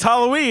 guys, it's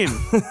Halloween!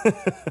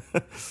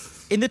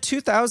 In the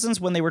 2000s,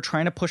 when they were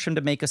trying to push him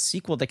to make a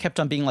sequel, they kept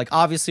on being like,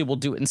 obviously we'll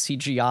do it in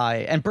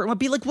CGI. And Burton would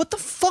be like, what the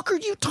fuck are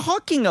you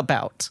talking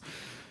about?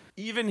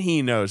 Even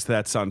he knows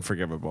that's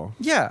unforgivable.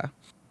 Yeah.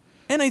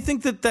 And I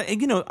think that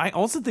you know, I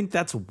also think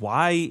that's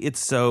why it's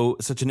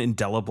such an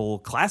indelible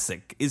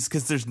classic, is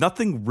because there's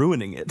nothing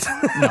ruining it.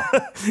 No.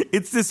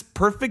 It's this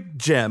perfect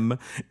gem,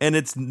 and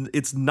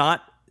it's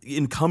not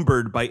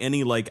encumbered by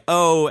any like,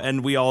 oh,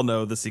 and we all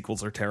know the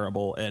sequels are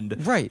terrible and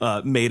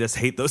made us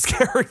hate those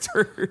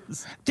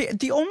characters.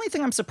 The only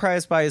thing I'm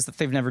surprised by is that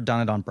they've never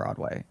done it on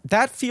Broadway.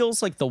 That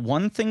feels like the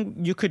one thing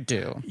you could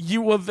do.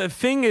 Well, the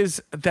thing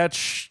is that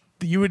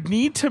you would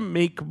need to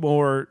make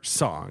more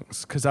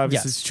songs because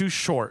obviously Yes. it's too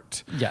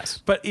short.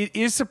 Yes. But it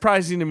is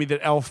surprising to me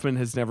that Elfman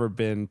has never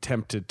been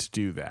tempted to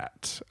do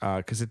that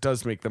because it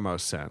does make the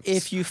most sense.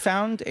 If you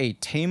found a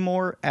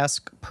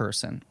Tamor-esque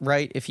person,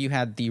 right? If you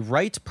had the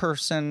right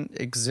person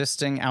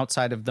existing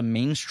outside of the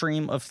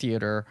mainstream of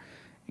theater,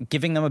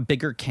 giving them a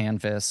bigger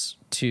canvas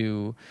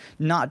to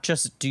not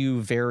just do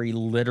very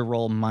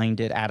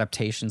literal-minded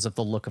adaptations of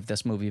the look of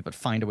this movie, but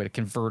find a way to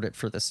convert it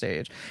for the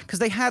stage. Because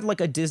they had like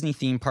a Disney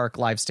theme park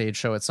live stage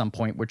show at some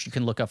point, which you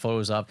can look up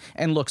photos of,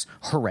 and looks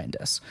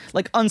horrendous.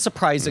 Like,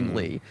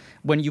 unsurprisingly,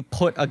 when you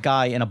put a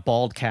guy in a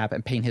bald cap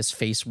and paint his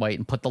face white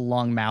and put the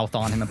long mouth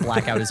on him and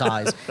black out his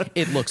eyes,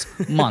 it looks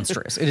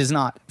monstrous. It is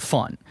not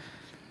fun.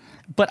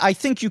 But I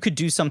think you could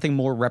do something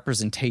more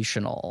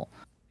representational.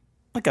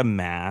 Like a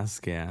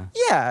mask, yeah.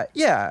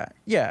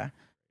 Yeah.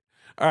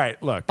 All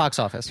right, look. Box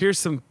office. Here's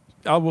some.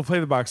 We'll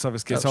play the box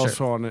office case. Oh, Also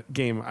sure. on a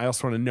game. I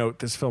also want to note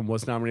this film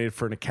was nominated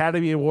for an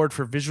Academy Award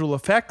for visual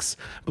effects.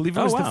 I believe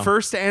it was the wow.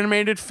 first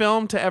animated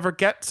film to ever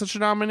get such a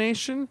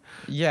nomination.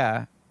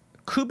 Yeah.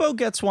 Kubo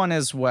gets one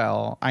as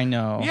well, I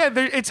know. Yeah,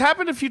 it's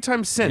happened a few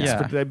times since,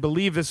 Yeah. but I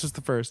believe this was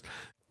the first.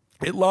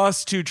 It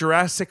lost to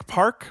Jurassic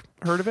Park.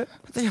 Heard of it?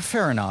 Yeah,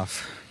 fair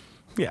enough.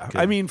 Yeah,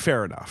 I mean,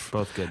 fair enough.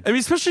 Both good. I mean,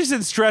 especially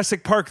since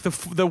Jurassic Park,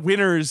 the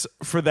winners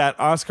for that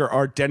Oscar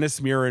are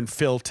Dennis Muir,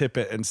 Phil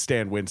Tippett, and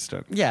Stan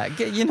Winston. Yeah,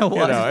 you know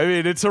what? You know, I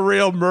mean, it's a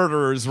real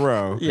murderer's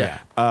row. Yeah.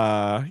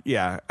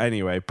 Yeah.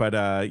 Anyway, but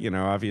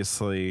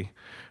obviously,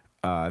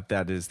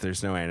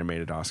 there's no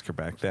animated Oscar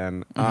back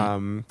then.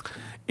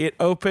 It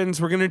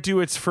opens. We're gonna do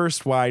its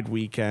first wide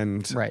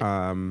weekend.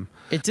 Right.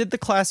 It did the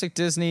classic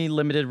Disney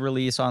limited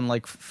release on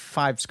like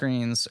 5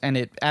 screens, and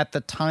it at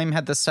the time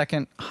had the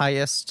second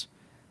highest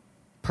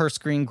per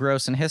screen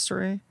gross in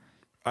history.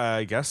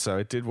 I guess so.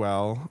 It did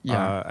well.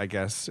 Yeah. I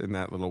guess in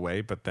that little way,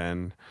 but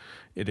then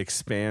it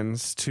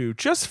expands to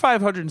just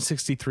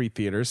 563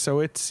 theaters. So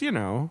it's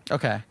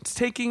Okay. it's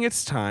taking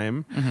its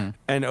time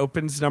and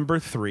opens number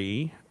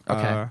 3.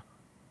 Okay.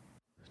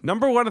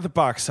 Number 1 at the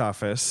box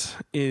office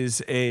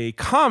is a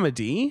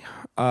comedy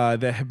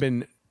that had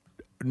been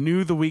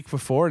new the week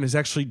before and has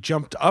actually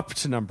jumped up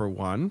to number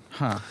 1.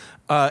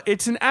 Huh.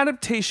 It's an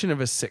adaptation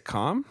of a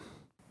sitcom.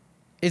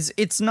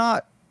 It's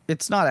not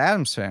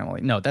Addams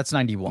Family. No, that's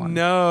 91.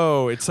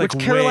 No, it's like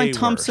Which Caroline way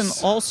Thompson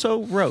worse.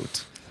 also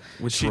wrote.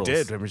 Which she rules.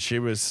 did. I mean, she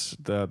was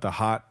the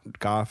hot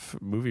goth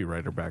movie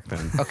writer back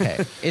then.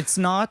 Okay. It's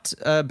not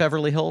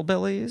Beverly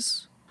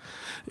Hillbillies.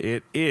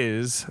 It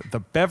is the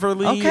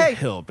Beverly Okay.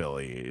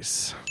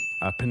 Hillbillies,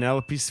 a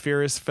Penelope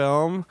Spheris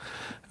film.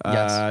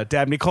 Yes.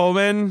 Dabney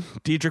Coleman,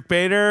 Diedrich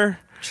Bader,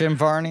 Jim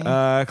Varney.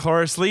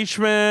 Cloris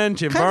Leachman,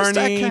 Jim Kind of a stacked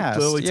Varney, cast,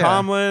 Lily yeah.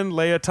 Tomlin,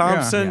 Leah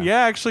Thompson.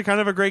 Yeah. Yeah, actually, kind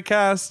of a great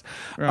cast.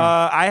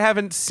 I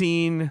haven't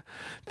seen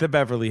the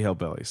Beverly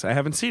Hillbillies. I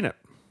haven't seen it.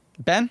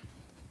 Ben?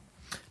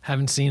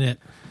 Haven't seen it.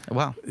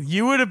 Wow.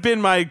 You would have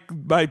been my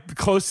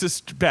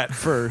closest bet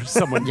for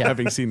someone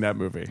having seen that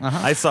movie.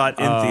 I saw it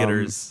in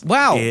theaters.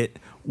 Wow. It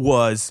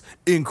was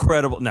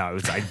incredible. No,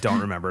 I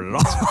don't remember it at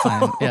all.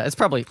 Fine. Yeah, it's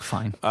probably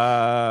fine.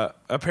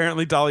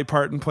 Apparently, Dolly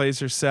Parton plays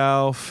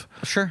herself.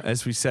 Sure.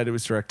 As we said, it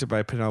was directed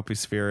by Penelope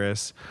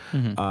Spheris.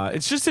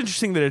 It's just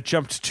interesting that it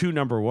jumped to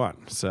number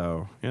 1.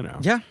 So,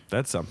 Yeah.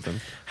 that's something.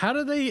 How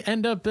do they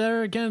end up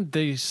there again?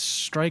 They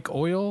strike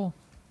oil?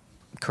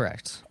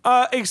 Correct.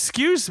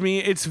 Excuse me,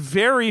 it's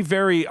very,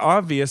 very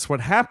obvious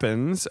what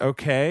happens,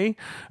 okay?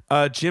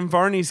 Jim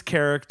Varney's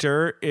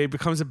character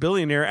becomes a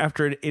billionaire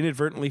after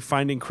inadvertently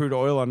finding crude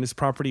oil on his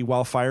property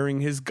while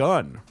firing his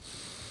gun.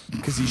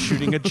 Because he's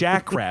shooting a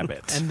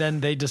jackrabbit. And then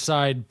they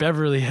decide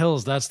Beverly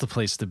Hills, that's the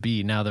place to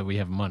be now that we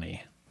have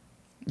money.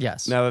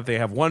 Yes. Now that they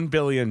have $1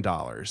 billion.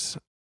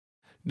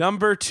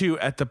 Number 2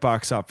 at the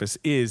box office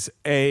is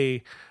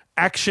a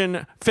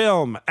action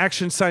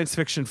science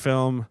fiction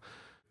film.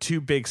 2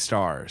 big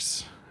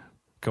stars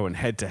going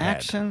head to head.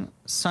 Action,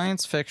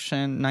 science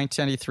fiction,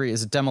 1993.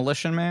 Is it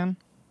Demolition Man?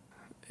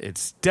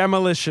 It's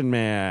Demolition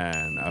Man,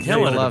 a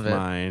Killing favorite love of it.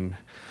 mine.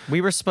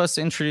 We were supposed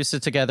to introduce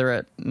it together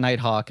at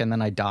Nighthawk, and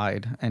then I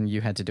died, and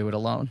you had to do it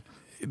alone.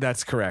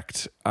 That's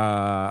correct.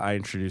 I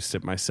introduced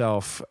it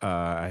myself.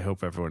 I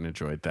hope everyone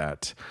enjoyed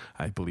that.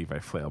 I believe I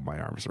flailed my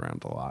arms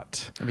around a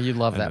lot. I mean, you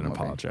love And that then movie.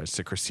 apologized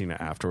to Christina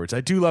afterwards.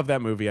 I do love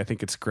that movie. I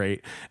think it's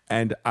great.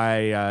 And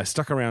I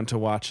stuck around to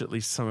watch at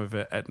least some of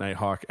it at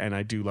Nighthawk, and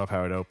I do love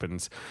how it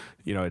opens.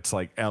 It's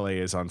like LA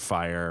is on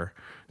fire.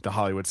 The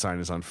Hollywood sign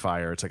is on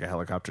fire. It's like a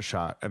helicopter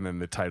shot. And then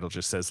the title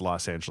just says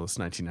Los Angeles,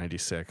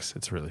 1996.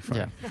 It's really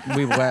fun. Yeah.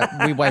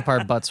 We wipe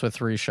our butts with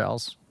 3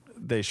 shells.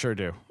 They sure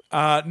do.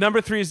 Number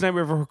 3 is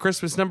Nightmare Before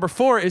Christmas. Number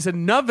 4 is a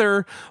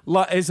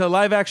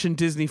live action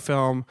Disney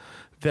film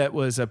that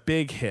was a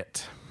big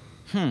hit.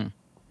 In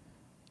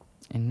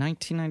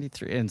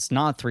 1993. It's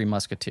not 3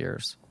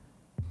 Musketeers.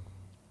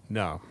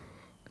 No.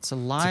 It's a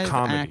live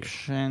comedy.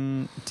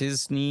 action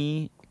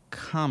Disney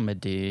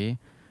comedy.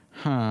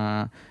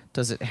 Huh.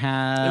 Does it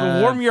have...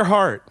 It'll warm your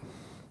heart.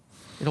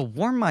 It'll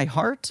warm my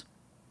heart?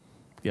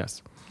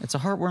 Yes. It's a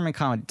heartwarming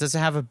comedy. Does it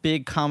have a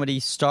big comedy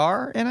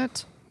star in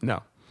it?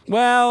 No.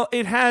 Well,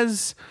 it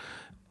has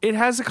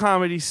a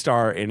comedy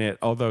star in it,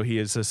 although he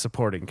is a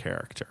supporting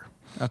character.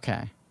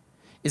 Okay.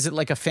 Is it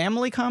like a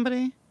family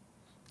comedy?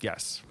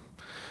 Yes.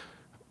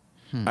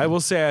 I will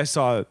say I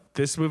saw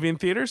this movie in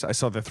theaters. I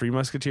saw The Three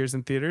Musketeers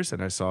in theaters,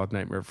 and I saw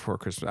Nightmare Before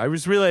Christmas. I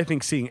was really, I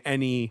think, seeing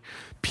any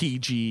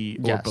PG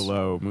or Yes.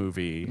 below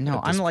movie. No,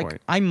 at this I'm like,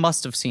 point. I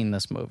must have seen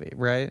this movie,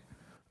 right?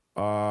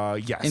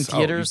 Yes. In Oh,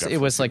 theaters, you've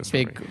it was definitely like seen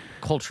big, this movie.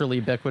 culturally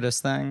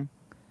ubiquitous thing.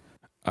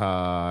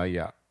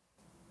 Yeah.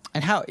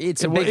 And how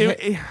it's a It- big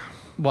it- hit. it-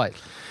 What?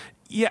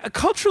 Yeah,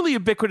 culturally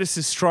ubiquitous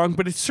is strong,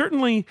 but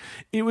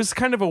it was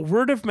kind of a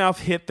word of mouth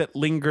hit that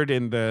lingered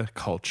in the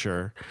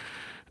culture.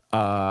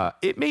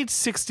 It made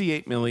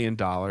 $68 million.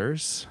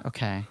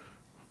 Okay.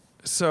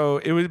 So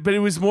it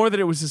was more that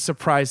it was a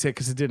surprise hit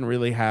because it didn't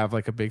really have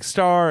like a big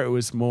star. It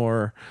was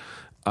more.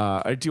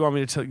 Do you want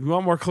me to tell you? You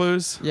want more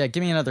clues? Yeah,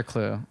 give me another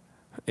clue.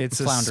 It's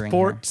a floundering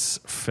sports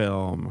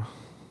film.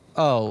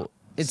 Oh,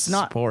 it's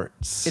not.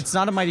 Sports. It's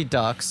not a Mighty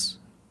Ducks.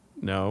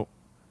 No,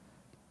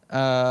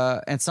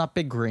 And it's not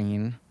Big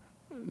Green.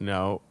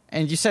 no.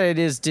 And you said it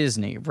is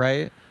Disney,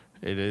 right?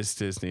 It is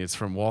Disney. It's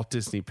from Walt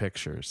Disney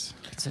Pictures.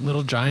 It's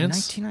Little Giants?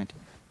 1990.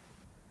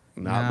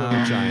 Not No,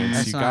 Little Giants.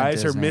 that's You not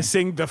guys are Disney.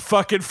 missing the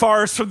fucking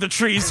forest from the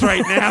trees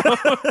right now.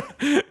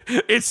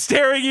 It's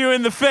staring you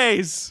in the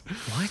face.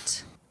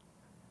 What?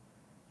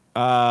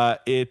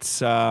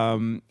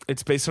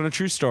 It's based on a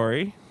true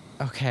story.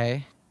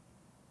 Okay.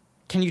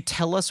 Can you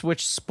tell us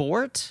which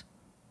sport?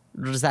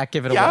 Or does that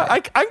give it Yeah,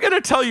 away? I'm going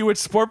to tell you which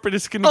sport, but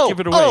it's going to give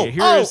it away.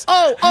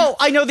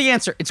 I know the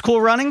answer. It's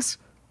Cool Runnings.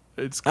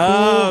 It's Cool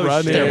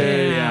Running. There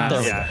we go.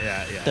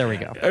 Yeah. There we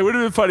go. It would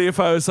have been funny if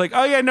I was like,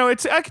 oh, yeah, no, I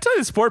can tell you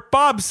the sport,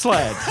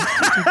 bobsled.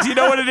 Do you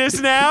know what it is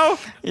now?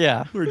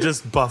 Yeah. We're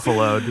just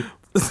buffaloed.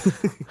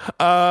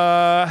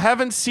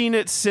 Haven't seen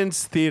it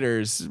since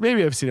theaters.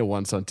 Maybe I've seen it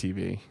once on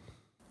TV.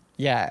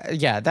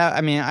 Yeah. That,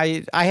 I mean,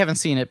 I haven't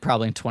seen it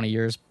probably in 20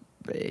 years,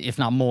 if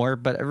not more,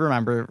 but I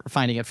remember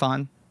finding it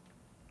fun.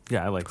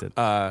 Yeah, I liked it.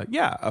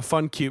 Yeah, a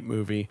fun, cute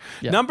movie.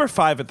 Yeah. Number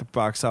 5 at the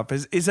box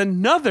office is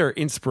another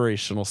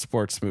inspirational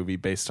sports movie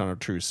based on a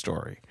true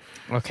story.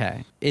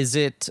 Okay. Is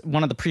it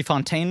one of the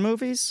Prefontaine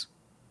movies?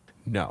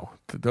 No,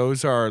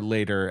 those are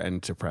later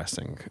and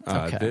depressing.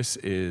 Okay. This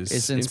is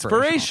It's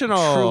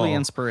inspirational. Truly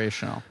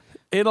inspirational.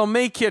 It'll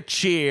make you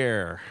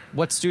cheer.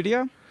 What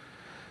studio?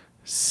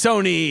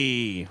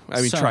 Sony.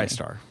 I mean, Sony.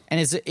 TriStar. And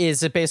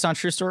is it based on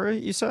true story,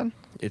 you said?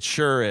 It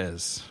sure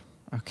is.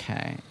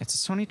 Okay. It's a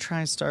Sony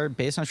TriStar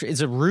based on true.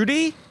 Is it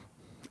Rudy?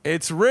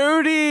 It's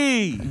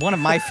Rudy. One of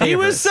my favorites. He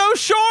was so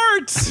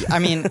short. I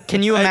mean,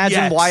 can you imagine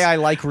Yes. why I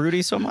like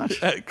Rudy so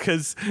much?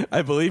 Because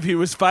I believe he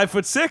was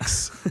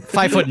 5'6".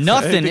 5 foot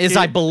nothing is,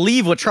 I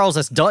believe, what Charles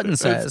S. Dutton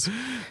says.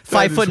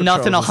 5 is foot what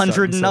nothing, Charles S.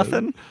 100 Dutton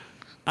nothing.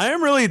 I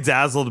am really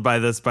dazzled by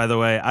this, by the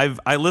way.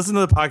 I listen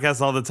to the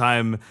podcast all the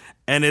time,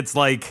 and it's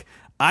like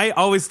I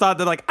always thought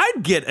that like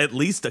I'd get at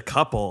least a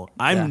couple.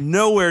 I'm Yeah.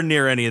 nowhere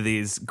near any of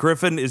these.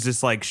 Griffin is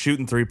just like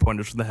shooting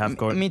 3-pointers from the half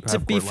court. I mean, to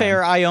half be court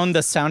fair, line. I own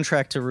the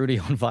soundtrack to Rudy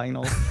on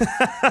vinyl.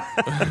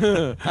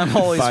 I'm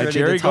always By ready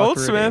Jerry to talk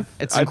Goldsmith. Rudy.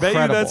 It's I incredible.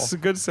 bet you that's a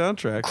good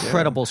soundtrack. yeah.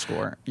 Incredible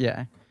score.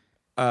 Yeah.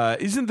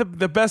 Isn't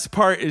the best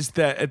part is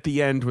that at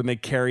the end when they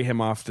carry him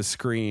off the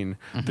screen,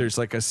 there's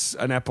like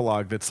an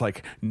epilogue that's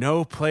like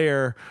no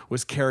player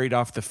was carried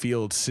off the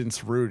field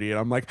since Rudy, and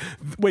I'm like,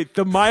 wait,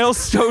 the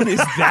milestone is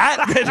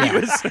that he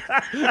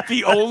was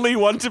the only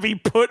one to be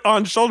put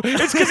on shoulder.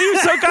 It's because he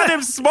was so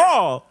goddamn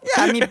small.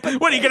 Yeah, I mean, but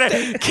What are you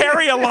gonna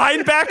carry a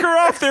linebacker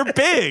off? They're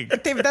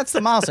big. David, that's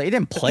the milestone. He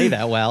didn't play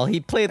that well. He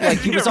played like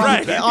he was You're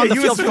on, right. on the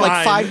He field was for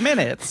like fine. 5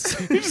 minutes.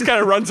 He just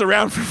kind of runs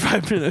around for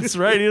 5 minutes,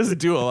 right? He doesn't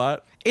do a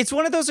lot. It's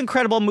one of those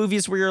incredible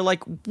movies where you're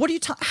like, what do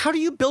you? How do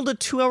you build a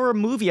 2-hour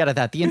movie out of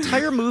that? The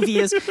entire movie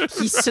is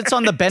he sits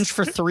on the bench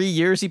for 3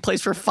 years. He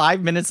plays for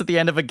 5 minutes at the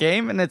end of a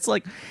game, and it's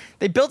like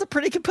they built a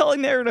pretty compelling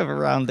narrative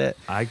around it.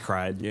 I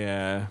cried.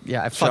 Yeah.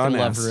 Yeah, I Sean fucking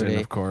love Astin,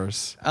 Rudy. of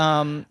course.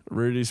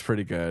 Rudy's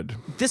pretty good.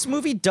 This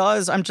movie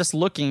does. I'm just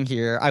looking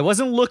here. I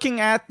wasn't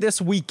looking at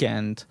this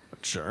weekend,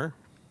 Sure.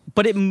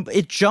 but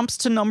it jumps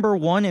to number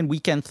 1 in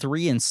weekend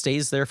 3 and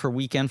stays there for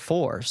weekend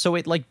 4. So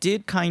it like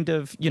did kind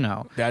of, you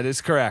know. That is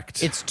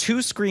correct. It's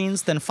 2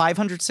 screens, then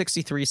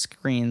 563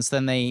 screens,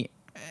 then they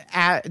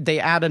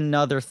add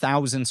another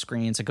 1,000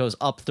 screens. It goes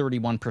up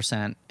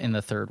 31% in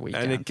the third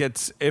weekend. and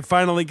it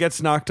finally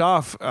gets knocked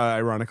off,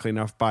 ironically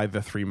enough, by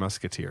The Three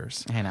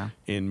Musketeers. I know.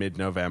 In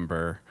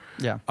mid-November.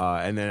 Yeah.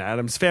 And then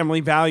Adam's Family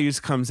Values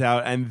comes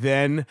out, and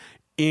then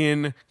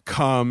in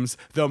comes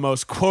the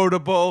most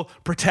quotable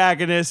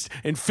protagonist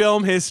in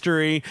film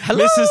history,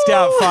 Mrs.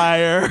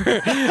 Doubtfire.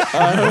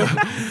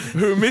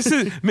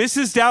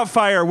 Mrs.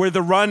 Doubtfire, where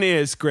the run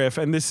is, Griff,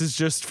 and this is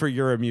just for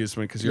your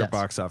amusement because you're Yes. a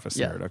box office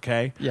Yeah. nerd,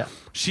 okay? Yeah.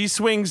 She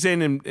swings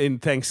in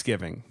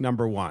Thanksgiving,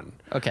 number 1.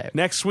 Okay.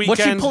 Next weekend,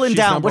 What's she pulling she's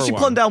down? number What's she 1.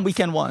 pulling down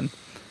weekend 1?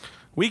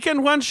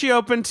 Weekend 1, she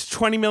opened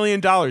 $20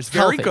 million. Very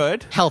Healthy.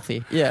 good.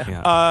 Healthy.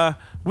 Yeah.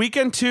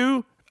 Weekend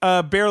 2,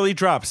 barely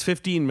drops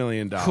 $15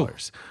 million.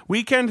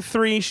 Weekend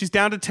 3, she's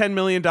down to $10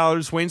 million.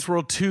 Wayne's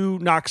World 2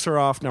 knocks her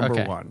off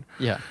number 1.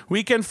 Yeah.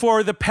 Weekend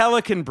 4, The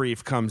Pelican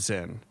Brief comes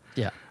in.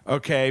 Yeah.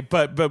 Okay,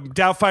 but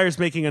Doubtfire's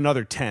making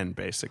another 10,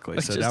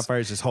 basically. So just-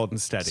 Doubtfire's just holding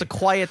steady. It's a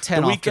quiet 10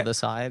 The off to weekend- the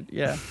side.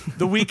 Yeah.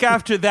 The week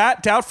after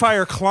that,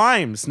 Doubtfire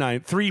climbs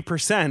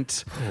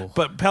 3%,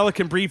 but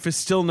Pelican Brief is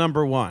still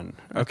number 1.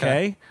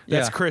 Okay?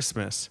 That's Yeah.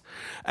 Christmas.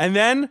 And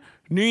then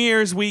New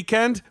Year's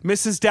weekend,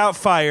 Mrs.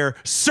 Doubtfire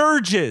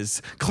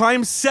surges,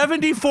 climbs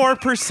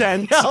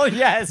 74%. Oh,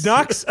 yes.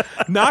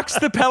 knocks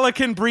the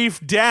Pelican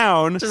Brief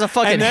down. Just a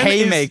fucking and then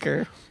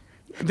haymaker.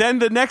 Then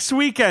the next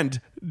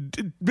weekend,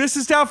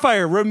 Mrs.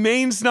 Doubtfire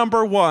remains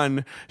number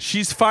 1.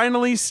 She's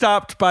finally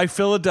stopped by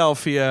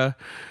Philadelphia.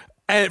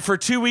 And for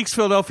 2 weeks,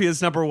 Philadelphia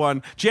is number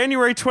 1.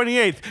 January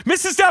 28th,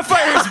 Mrs.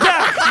 Doubtfire is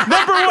back,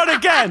 number 1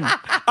 again.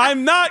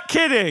 I'm not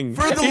kidding.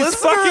 For the It's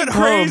listener fucking at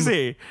home,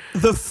 crazy.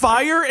 The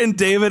fire in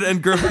David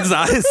and Griffin's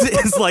eyes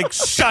is like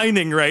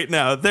shining right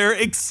now. They're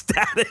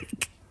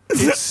ecstatic.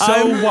 It's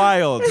so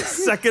wild.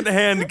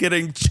 Secondhand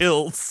getting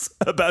chills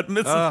about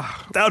Mrs.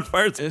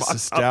 Doubtfire's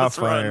Mrs. box office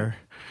run. Doubtfire.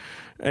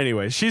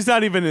 Anyway, she's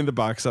not even in the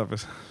box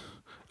office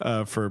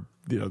for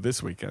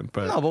this weekend.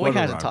 But No, but we what a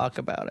had to run. talk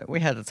about it. We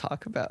had to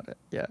talk about it.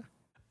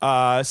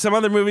 Yeah. Some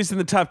other movies in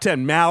the top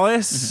 10.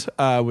 Malice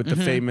with the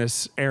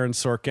famous Aaron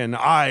Sorkin,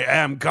 I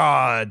am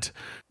God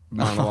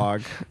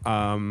monologue.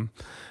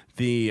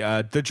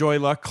 The Joy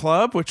Luck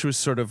Club, which was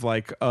sort of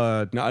like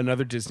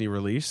another Disney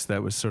release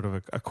that was sort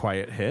of a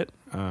quiet hit.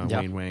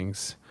 Wayne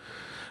Wang's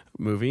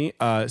movie.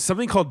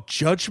 Something called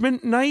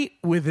Judgment Night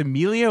with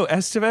Emilio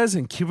Estevez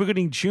and Cuba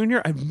Gooding Jr.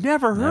 I've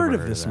never heard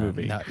of this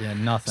movie.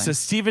 Nothing. So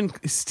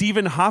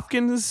Stephen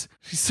Hopkins,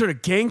 sort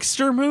of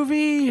gangster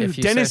movie. If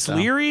you Dennis say so.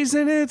 Leary's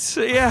in it.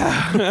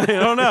 Yeah, I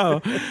don't know.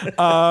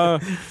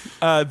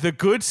 The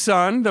Good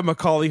Son, the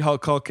Macaulay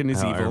Culkin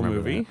is I evil remember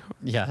movie,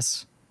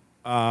 Yes.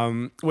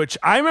 which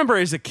I remember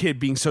as a kid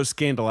being so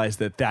scandalized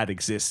that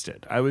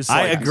existed. I was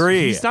I like,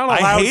 agree. He's not I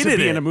allowed to hated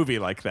be it. in a movie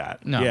like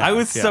that. No. Yeah, I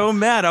was yeah. so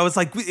mad. I was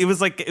like, it was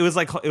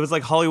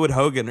like Hollywood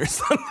Hogan or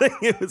something.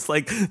 It was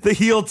like the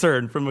heel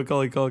turn from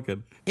Macaulay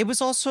Culkin. It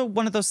was also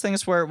one of those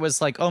things where it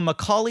was like, oh,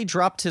 Macaulay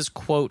dropped his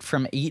quote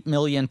from 8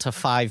 million to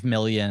 5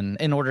 million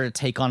in order to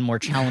take on more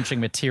challenging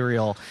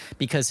material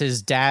because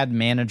his dad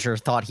manager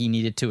thought he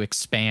needed to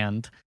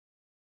expand.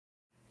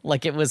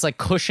 Like it was like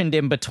cushioned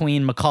in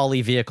between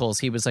Macaulay vehicles.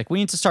 He was like, we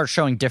need to start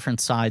showing different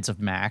sides of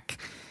Mac.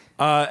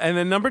 And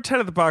then number 10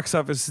 at the box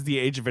office is The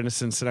Age of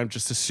Innocence, and I'm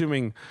just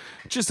assuming,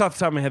 just off the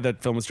top of my head,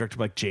 that film was directed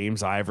by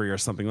James Ivory or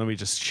something. Let me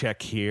just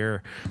check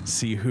here,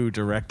 see who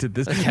directed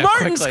this. Yeah,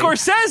 Martin quickly.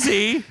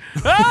 Scorsese!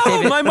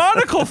 Oh, my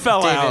monocle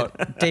fell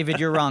out. David,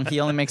 you're wrong. He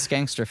only makes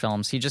gangster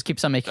films. He just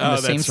keeps on making Oh, the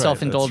same that's right,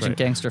 self-indulgent that's right.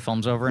 gangster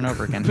films over and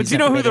over again. But He's you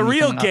know never who the made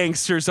real anything up.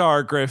 gangsters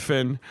are,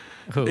 Griffin?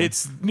 Who?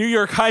 It's New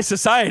York high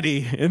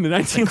society in the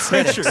 19th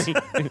century.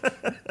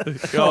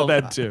 All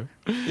that too.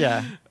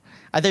 Yeah.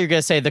 I thought you were going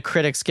to say the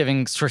critics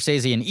giving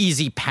Scorsese an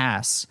easy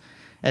pass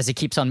as he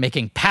keeps on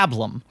making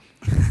Pablum.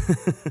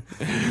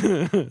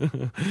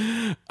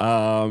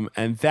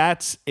 And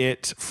that's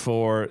it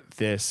for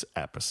this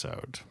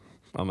episode.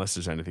 Unless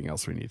there's anything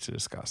else we need to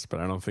discuss, but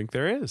I don't think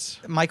there is.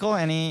 Michael,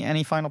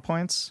 any final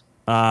points?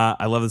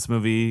 I love this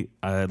movie.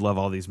 I love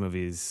all these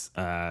movies.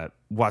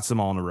 Watch them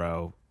all in a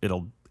row.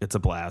 It's a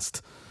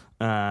blast.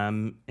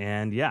 And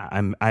yeah,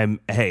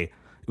 hey,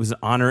 it was an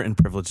honor and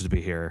privilege to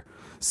be here.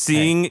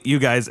 Seeing you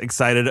guys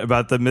excited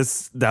about the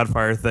Miss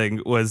Doubtfire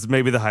thing was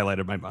maybe the highlight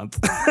of my month.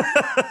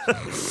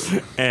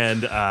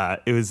 And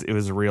it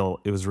was a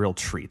real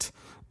treat.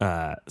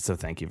 So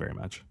thank you very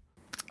much.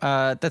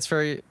 That's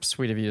very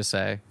sweet of you to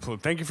say. Well,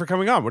 thank you for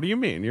coming on. What do you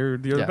mean? You're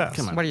the best.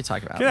 What are you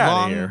talking about? Get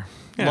outta here.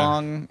 Yeah.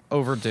 Long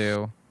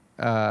overdue.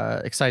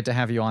 Excited to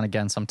have you on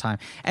again sometime.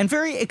 And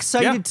very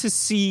excited Yeah. to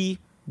see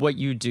what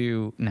you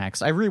do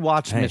next. I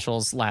rewatched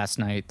Mitchell's last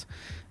night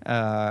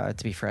to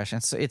be fresh.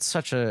 It's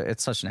such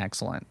an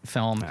excellent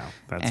film. Wow,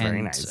 that's very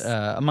And, nice.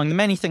 among the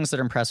many things that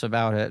are impressive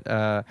about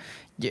it,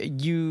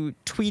 you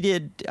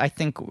tweeted, I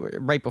think,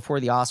 right before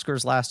the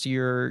Oscars last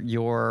year,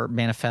 your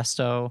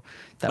manifesto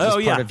that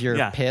was part of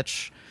your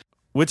pitch.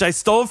 Which I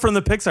stole from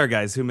the Pixar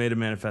guys who made a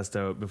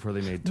manifesto before they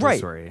made Toy Right.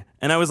 Story.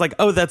 And I was like,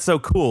 oh, that's so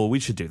cool. We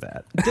should do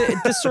that.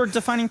 The sort of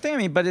defining thing, I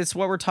mean, but it's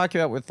what we're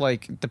talking about with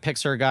like the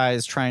Pixar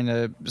guys trying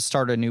to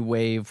start a new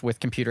wave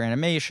with computer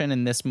animation,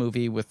 and this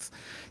movie with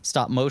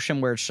stop motion,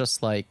 where it's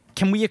just like,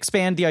 can we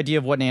expand the idea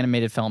of what an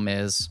animated film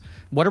is?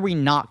 What are we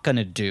not going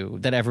to do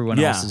that everyone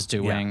else is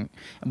doing?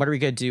 And what are we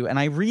going to do? And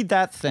I read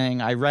that thing.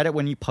 I read it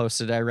when you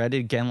posted it. I read it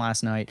again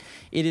last night.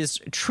 It is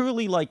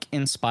truly like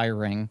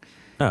inspiring.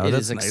 Oh, It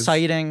that's is nice.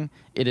 exciting.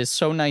 It is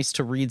so nice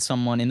to read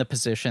someone in the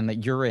position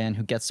that you're in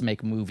who gets to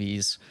make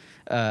movies,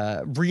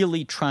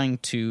 really trying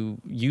to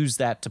use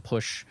that to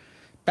push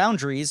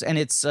boundaries. And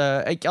it's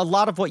a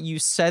lot of what you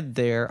said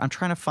there. I'm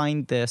trying to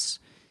find this.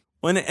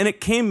 And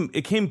it came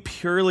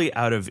purely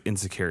out of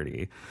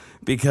insecurity,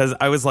 because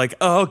I was like,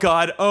 oh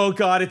god,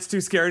 it's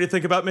too scary to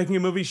think about making a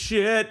movie.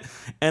 Shit.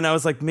 And I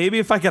was like, maybe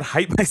if I could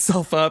hype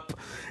myself up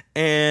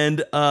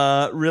and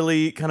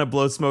really kind of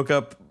blow smoke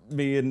up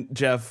me and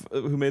Jeff,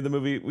 who made the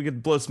movie. We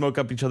could blow smoke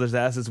up each other's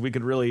asses. We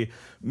could really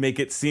make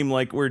it seem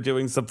like we're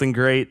doing something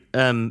great.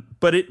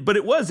 But it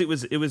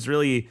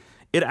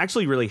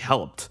actually really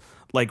helped,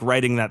 like,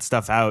 writing that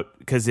stuff out,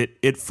 because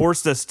it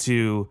forced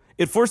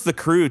the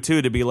crew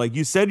too to be like,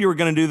 you said you were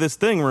going to do this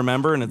thing,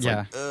 remember? And it's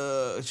like,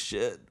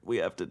 shit, we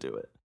have to do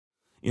it.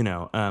 You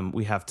know,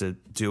 we have to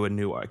do a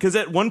new art. Because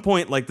at one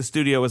point, like, the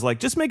studio was like,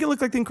 just make it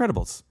look like The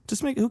Incredibles.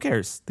 Who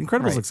cares? The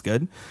Incredibles looks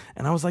good.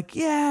 And I was like,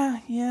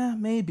 yeah,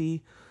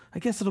 maybe. I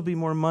guess it'll be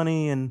more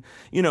money. And,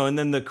 you know, and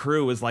then the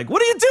crew was like,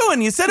 what are you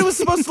doing? You said it was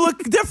supposed to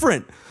look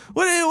different.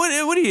 What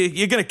are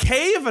you going to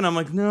cave? And I'm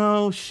like,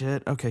 no,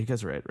 shit. Okay, you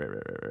guys are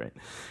right.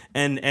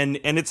 And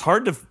it's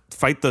hard to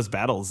fight those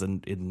battles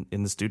in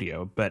the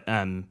studio. But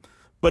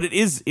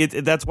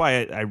that's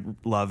why I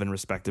love and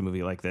respect a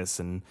movie like this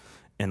and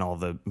all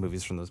the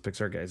movies from those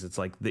Pixar guys. It's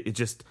like, it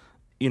just,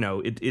 you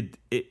know,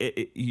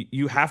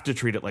 you have to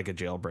treat it like a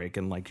jailbreak,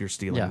 and like you're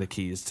stealing the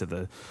keys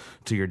to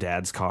your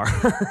dad's car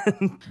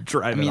and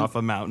driving off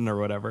a mountain or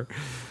whatever.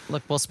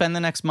 Look, we'll spend the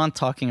next month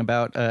talking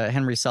about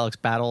Henry Selick's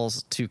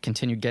battles to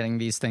continue getting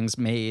these things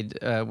made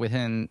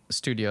within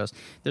studios.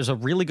 There's a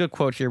really good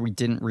quote here we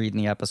didn't read in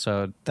the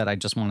episode that I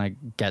just want to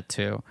get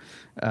to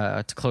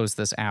close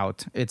this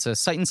out. It's a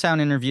Sight and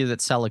Sound interview that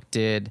Selick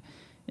did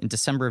in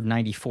December of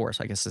 '94,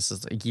 so I guess this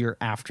is a year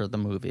after the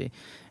movie.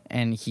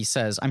 And he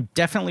says, I'm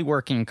definitely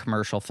working in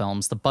commercial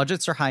films. The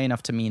budgets are high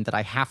enough to mean that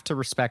I have to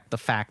respect the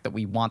fact that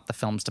we want the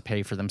films to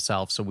pay for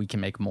themselves so we can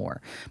make more.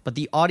 But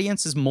the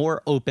audience is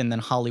more open than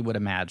Hollywood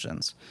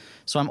imagines.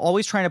 So I'm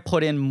always trying to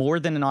put in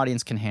more than an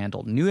audience can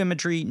handle. New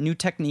imagery, new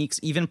techniques,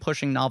 even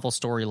pushing novel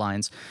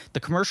storylines. The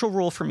commercial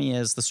rule for me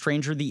is the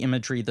stranger the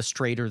imagery, the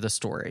straighter the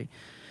story.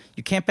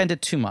 You can't bend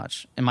it too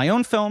much. In my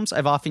own films,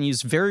 I've often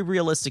used very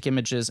realistic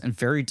images and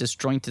very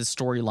disjointed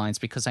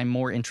storylines because I'm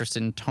more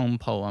interested in tone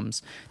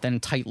poems than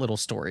tight little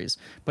stories.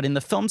 But in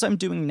the films I'm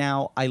doing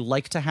now, I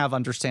like to have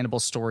understandable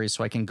stories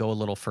so I can go a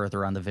little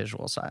further on the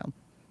visual side.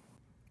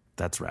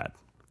 That's rad.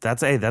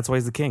 That's why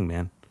he's the king,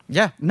 man.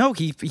 Yeah, no,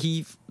 he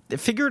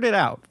figured it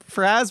out.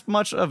 For as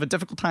much of a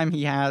difficult time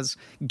he has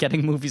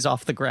getting movies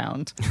off the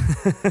ground,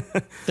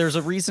 there's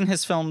a reason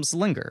his films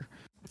linger.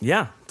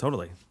 Yeah,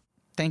 totally.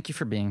 Thank you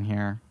for being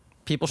here.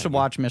 People should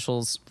watch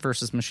Mitchells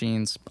versus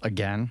Machines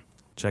again.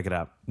 Check it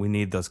out. We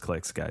need those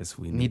clicks, guys.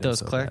 We need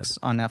those clicks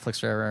on Netflix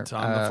forever. It's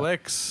on the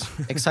flicks.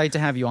 Excited to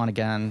have you on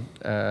again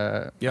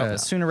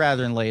sooner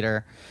rather than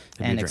later.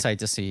 And excited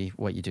to see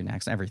what you do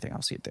next and everything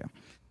else you do.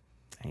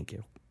 Thank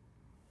you.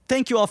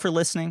 Thank you all for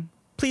listening.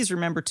 Please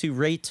remember to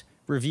rate,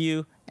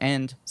 review,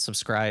 and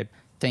subscribe.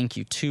 Thank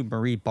you to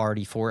Marie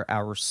Barty for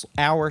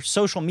our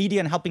social media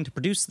and helping to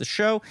produce the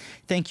show.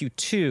 Thank you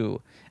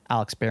to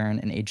Alex Barron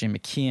and AJ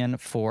McKeon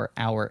for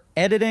our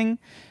editing,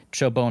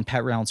 Joe Bow and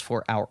Pat Reynolds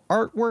for our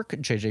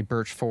artwork, JJ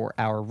Birch for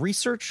our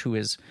research, who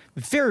is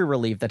very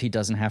relieved that he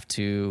doesn't have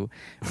to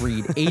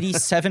read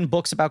 87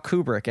 books about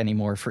Kubrick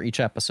anymore for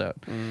each episode.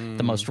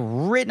 The most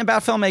written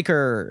about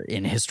filmmaker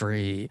in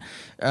history.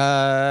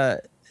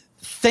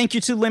 Thank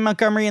you to Lynn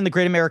Montgomery and the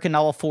Great American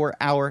Novel for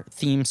our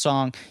theme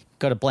song.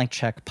 Go to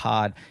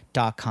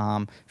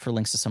blankcheckpod.com for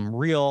links to some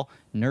real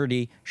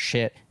nerdy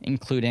shit,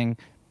 including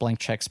Blank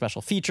Check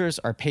special features,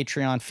 our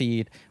Patreon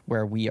feed,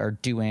 where we are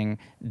doing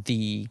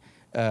the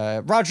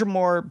Roger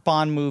Moore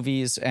Bond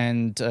movies,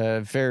 and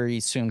very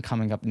soon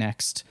coming up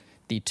next,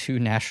 the 2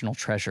 National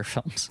Treasure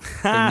films.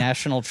 A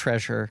National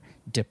Treasure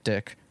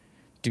diptych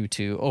due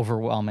to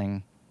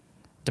overwhelming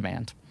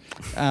demand.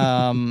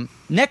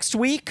 Next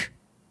week,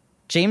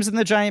 James and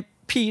the Giant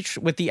Peach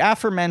with the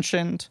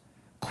aforementioned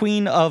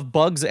queen of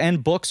bugs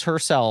and books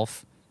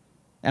herself,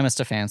 Emma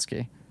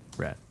Stefanski.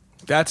 Right.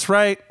 That's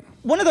right.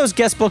 One of those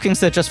guest bookings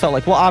that just felt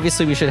like, well,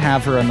 obviously we should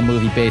have her in the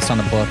movie based on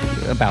the book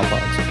about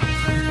bugs.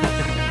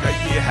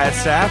 It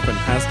has to happen.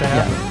 Has to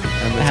happen.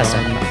 Yeah. And it's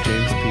on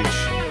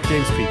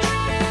James Peach.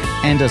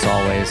 And as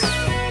always,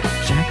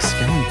 Jack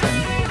Skellington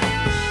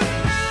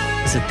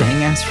is a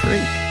dang-ass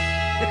freak.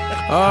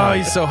 Oh,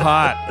 he's so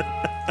hot.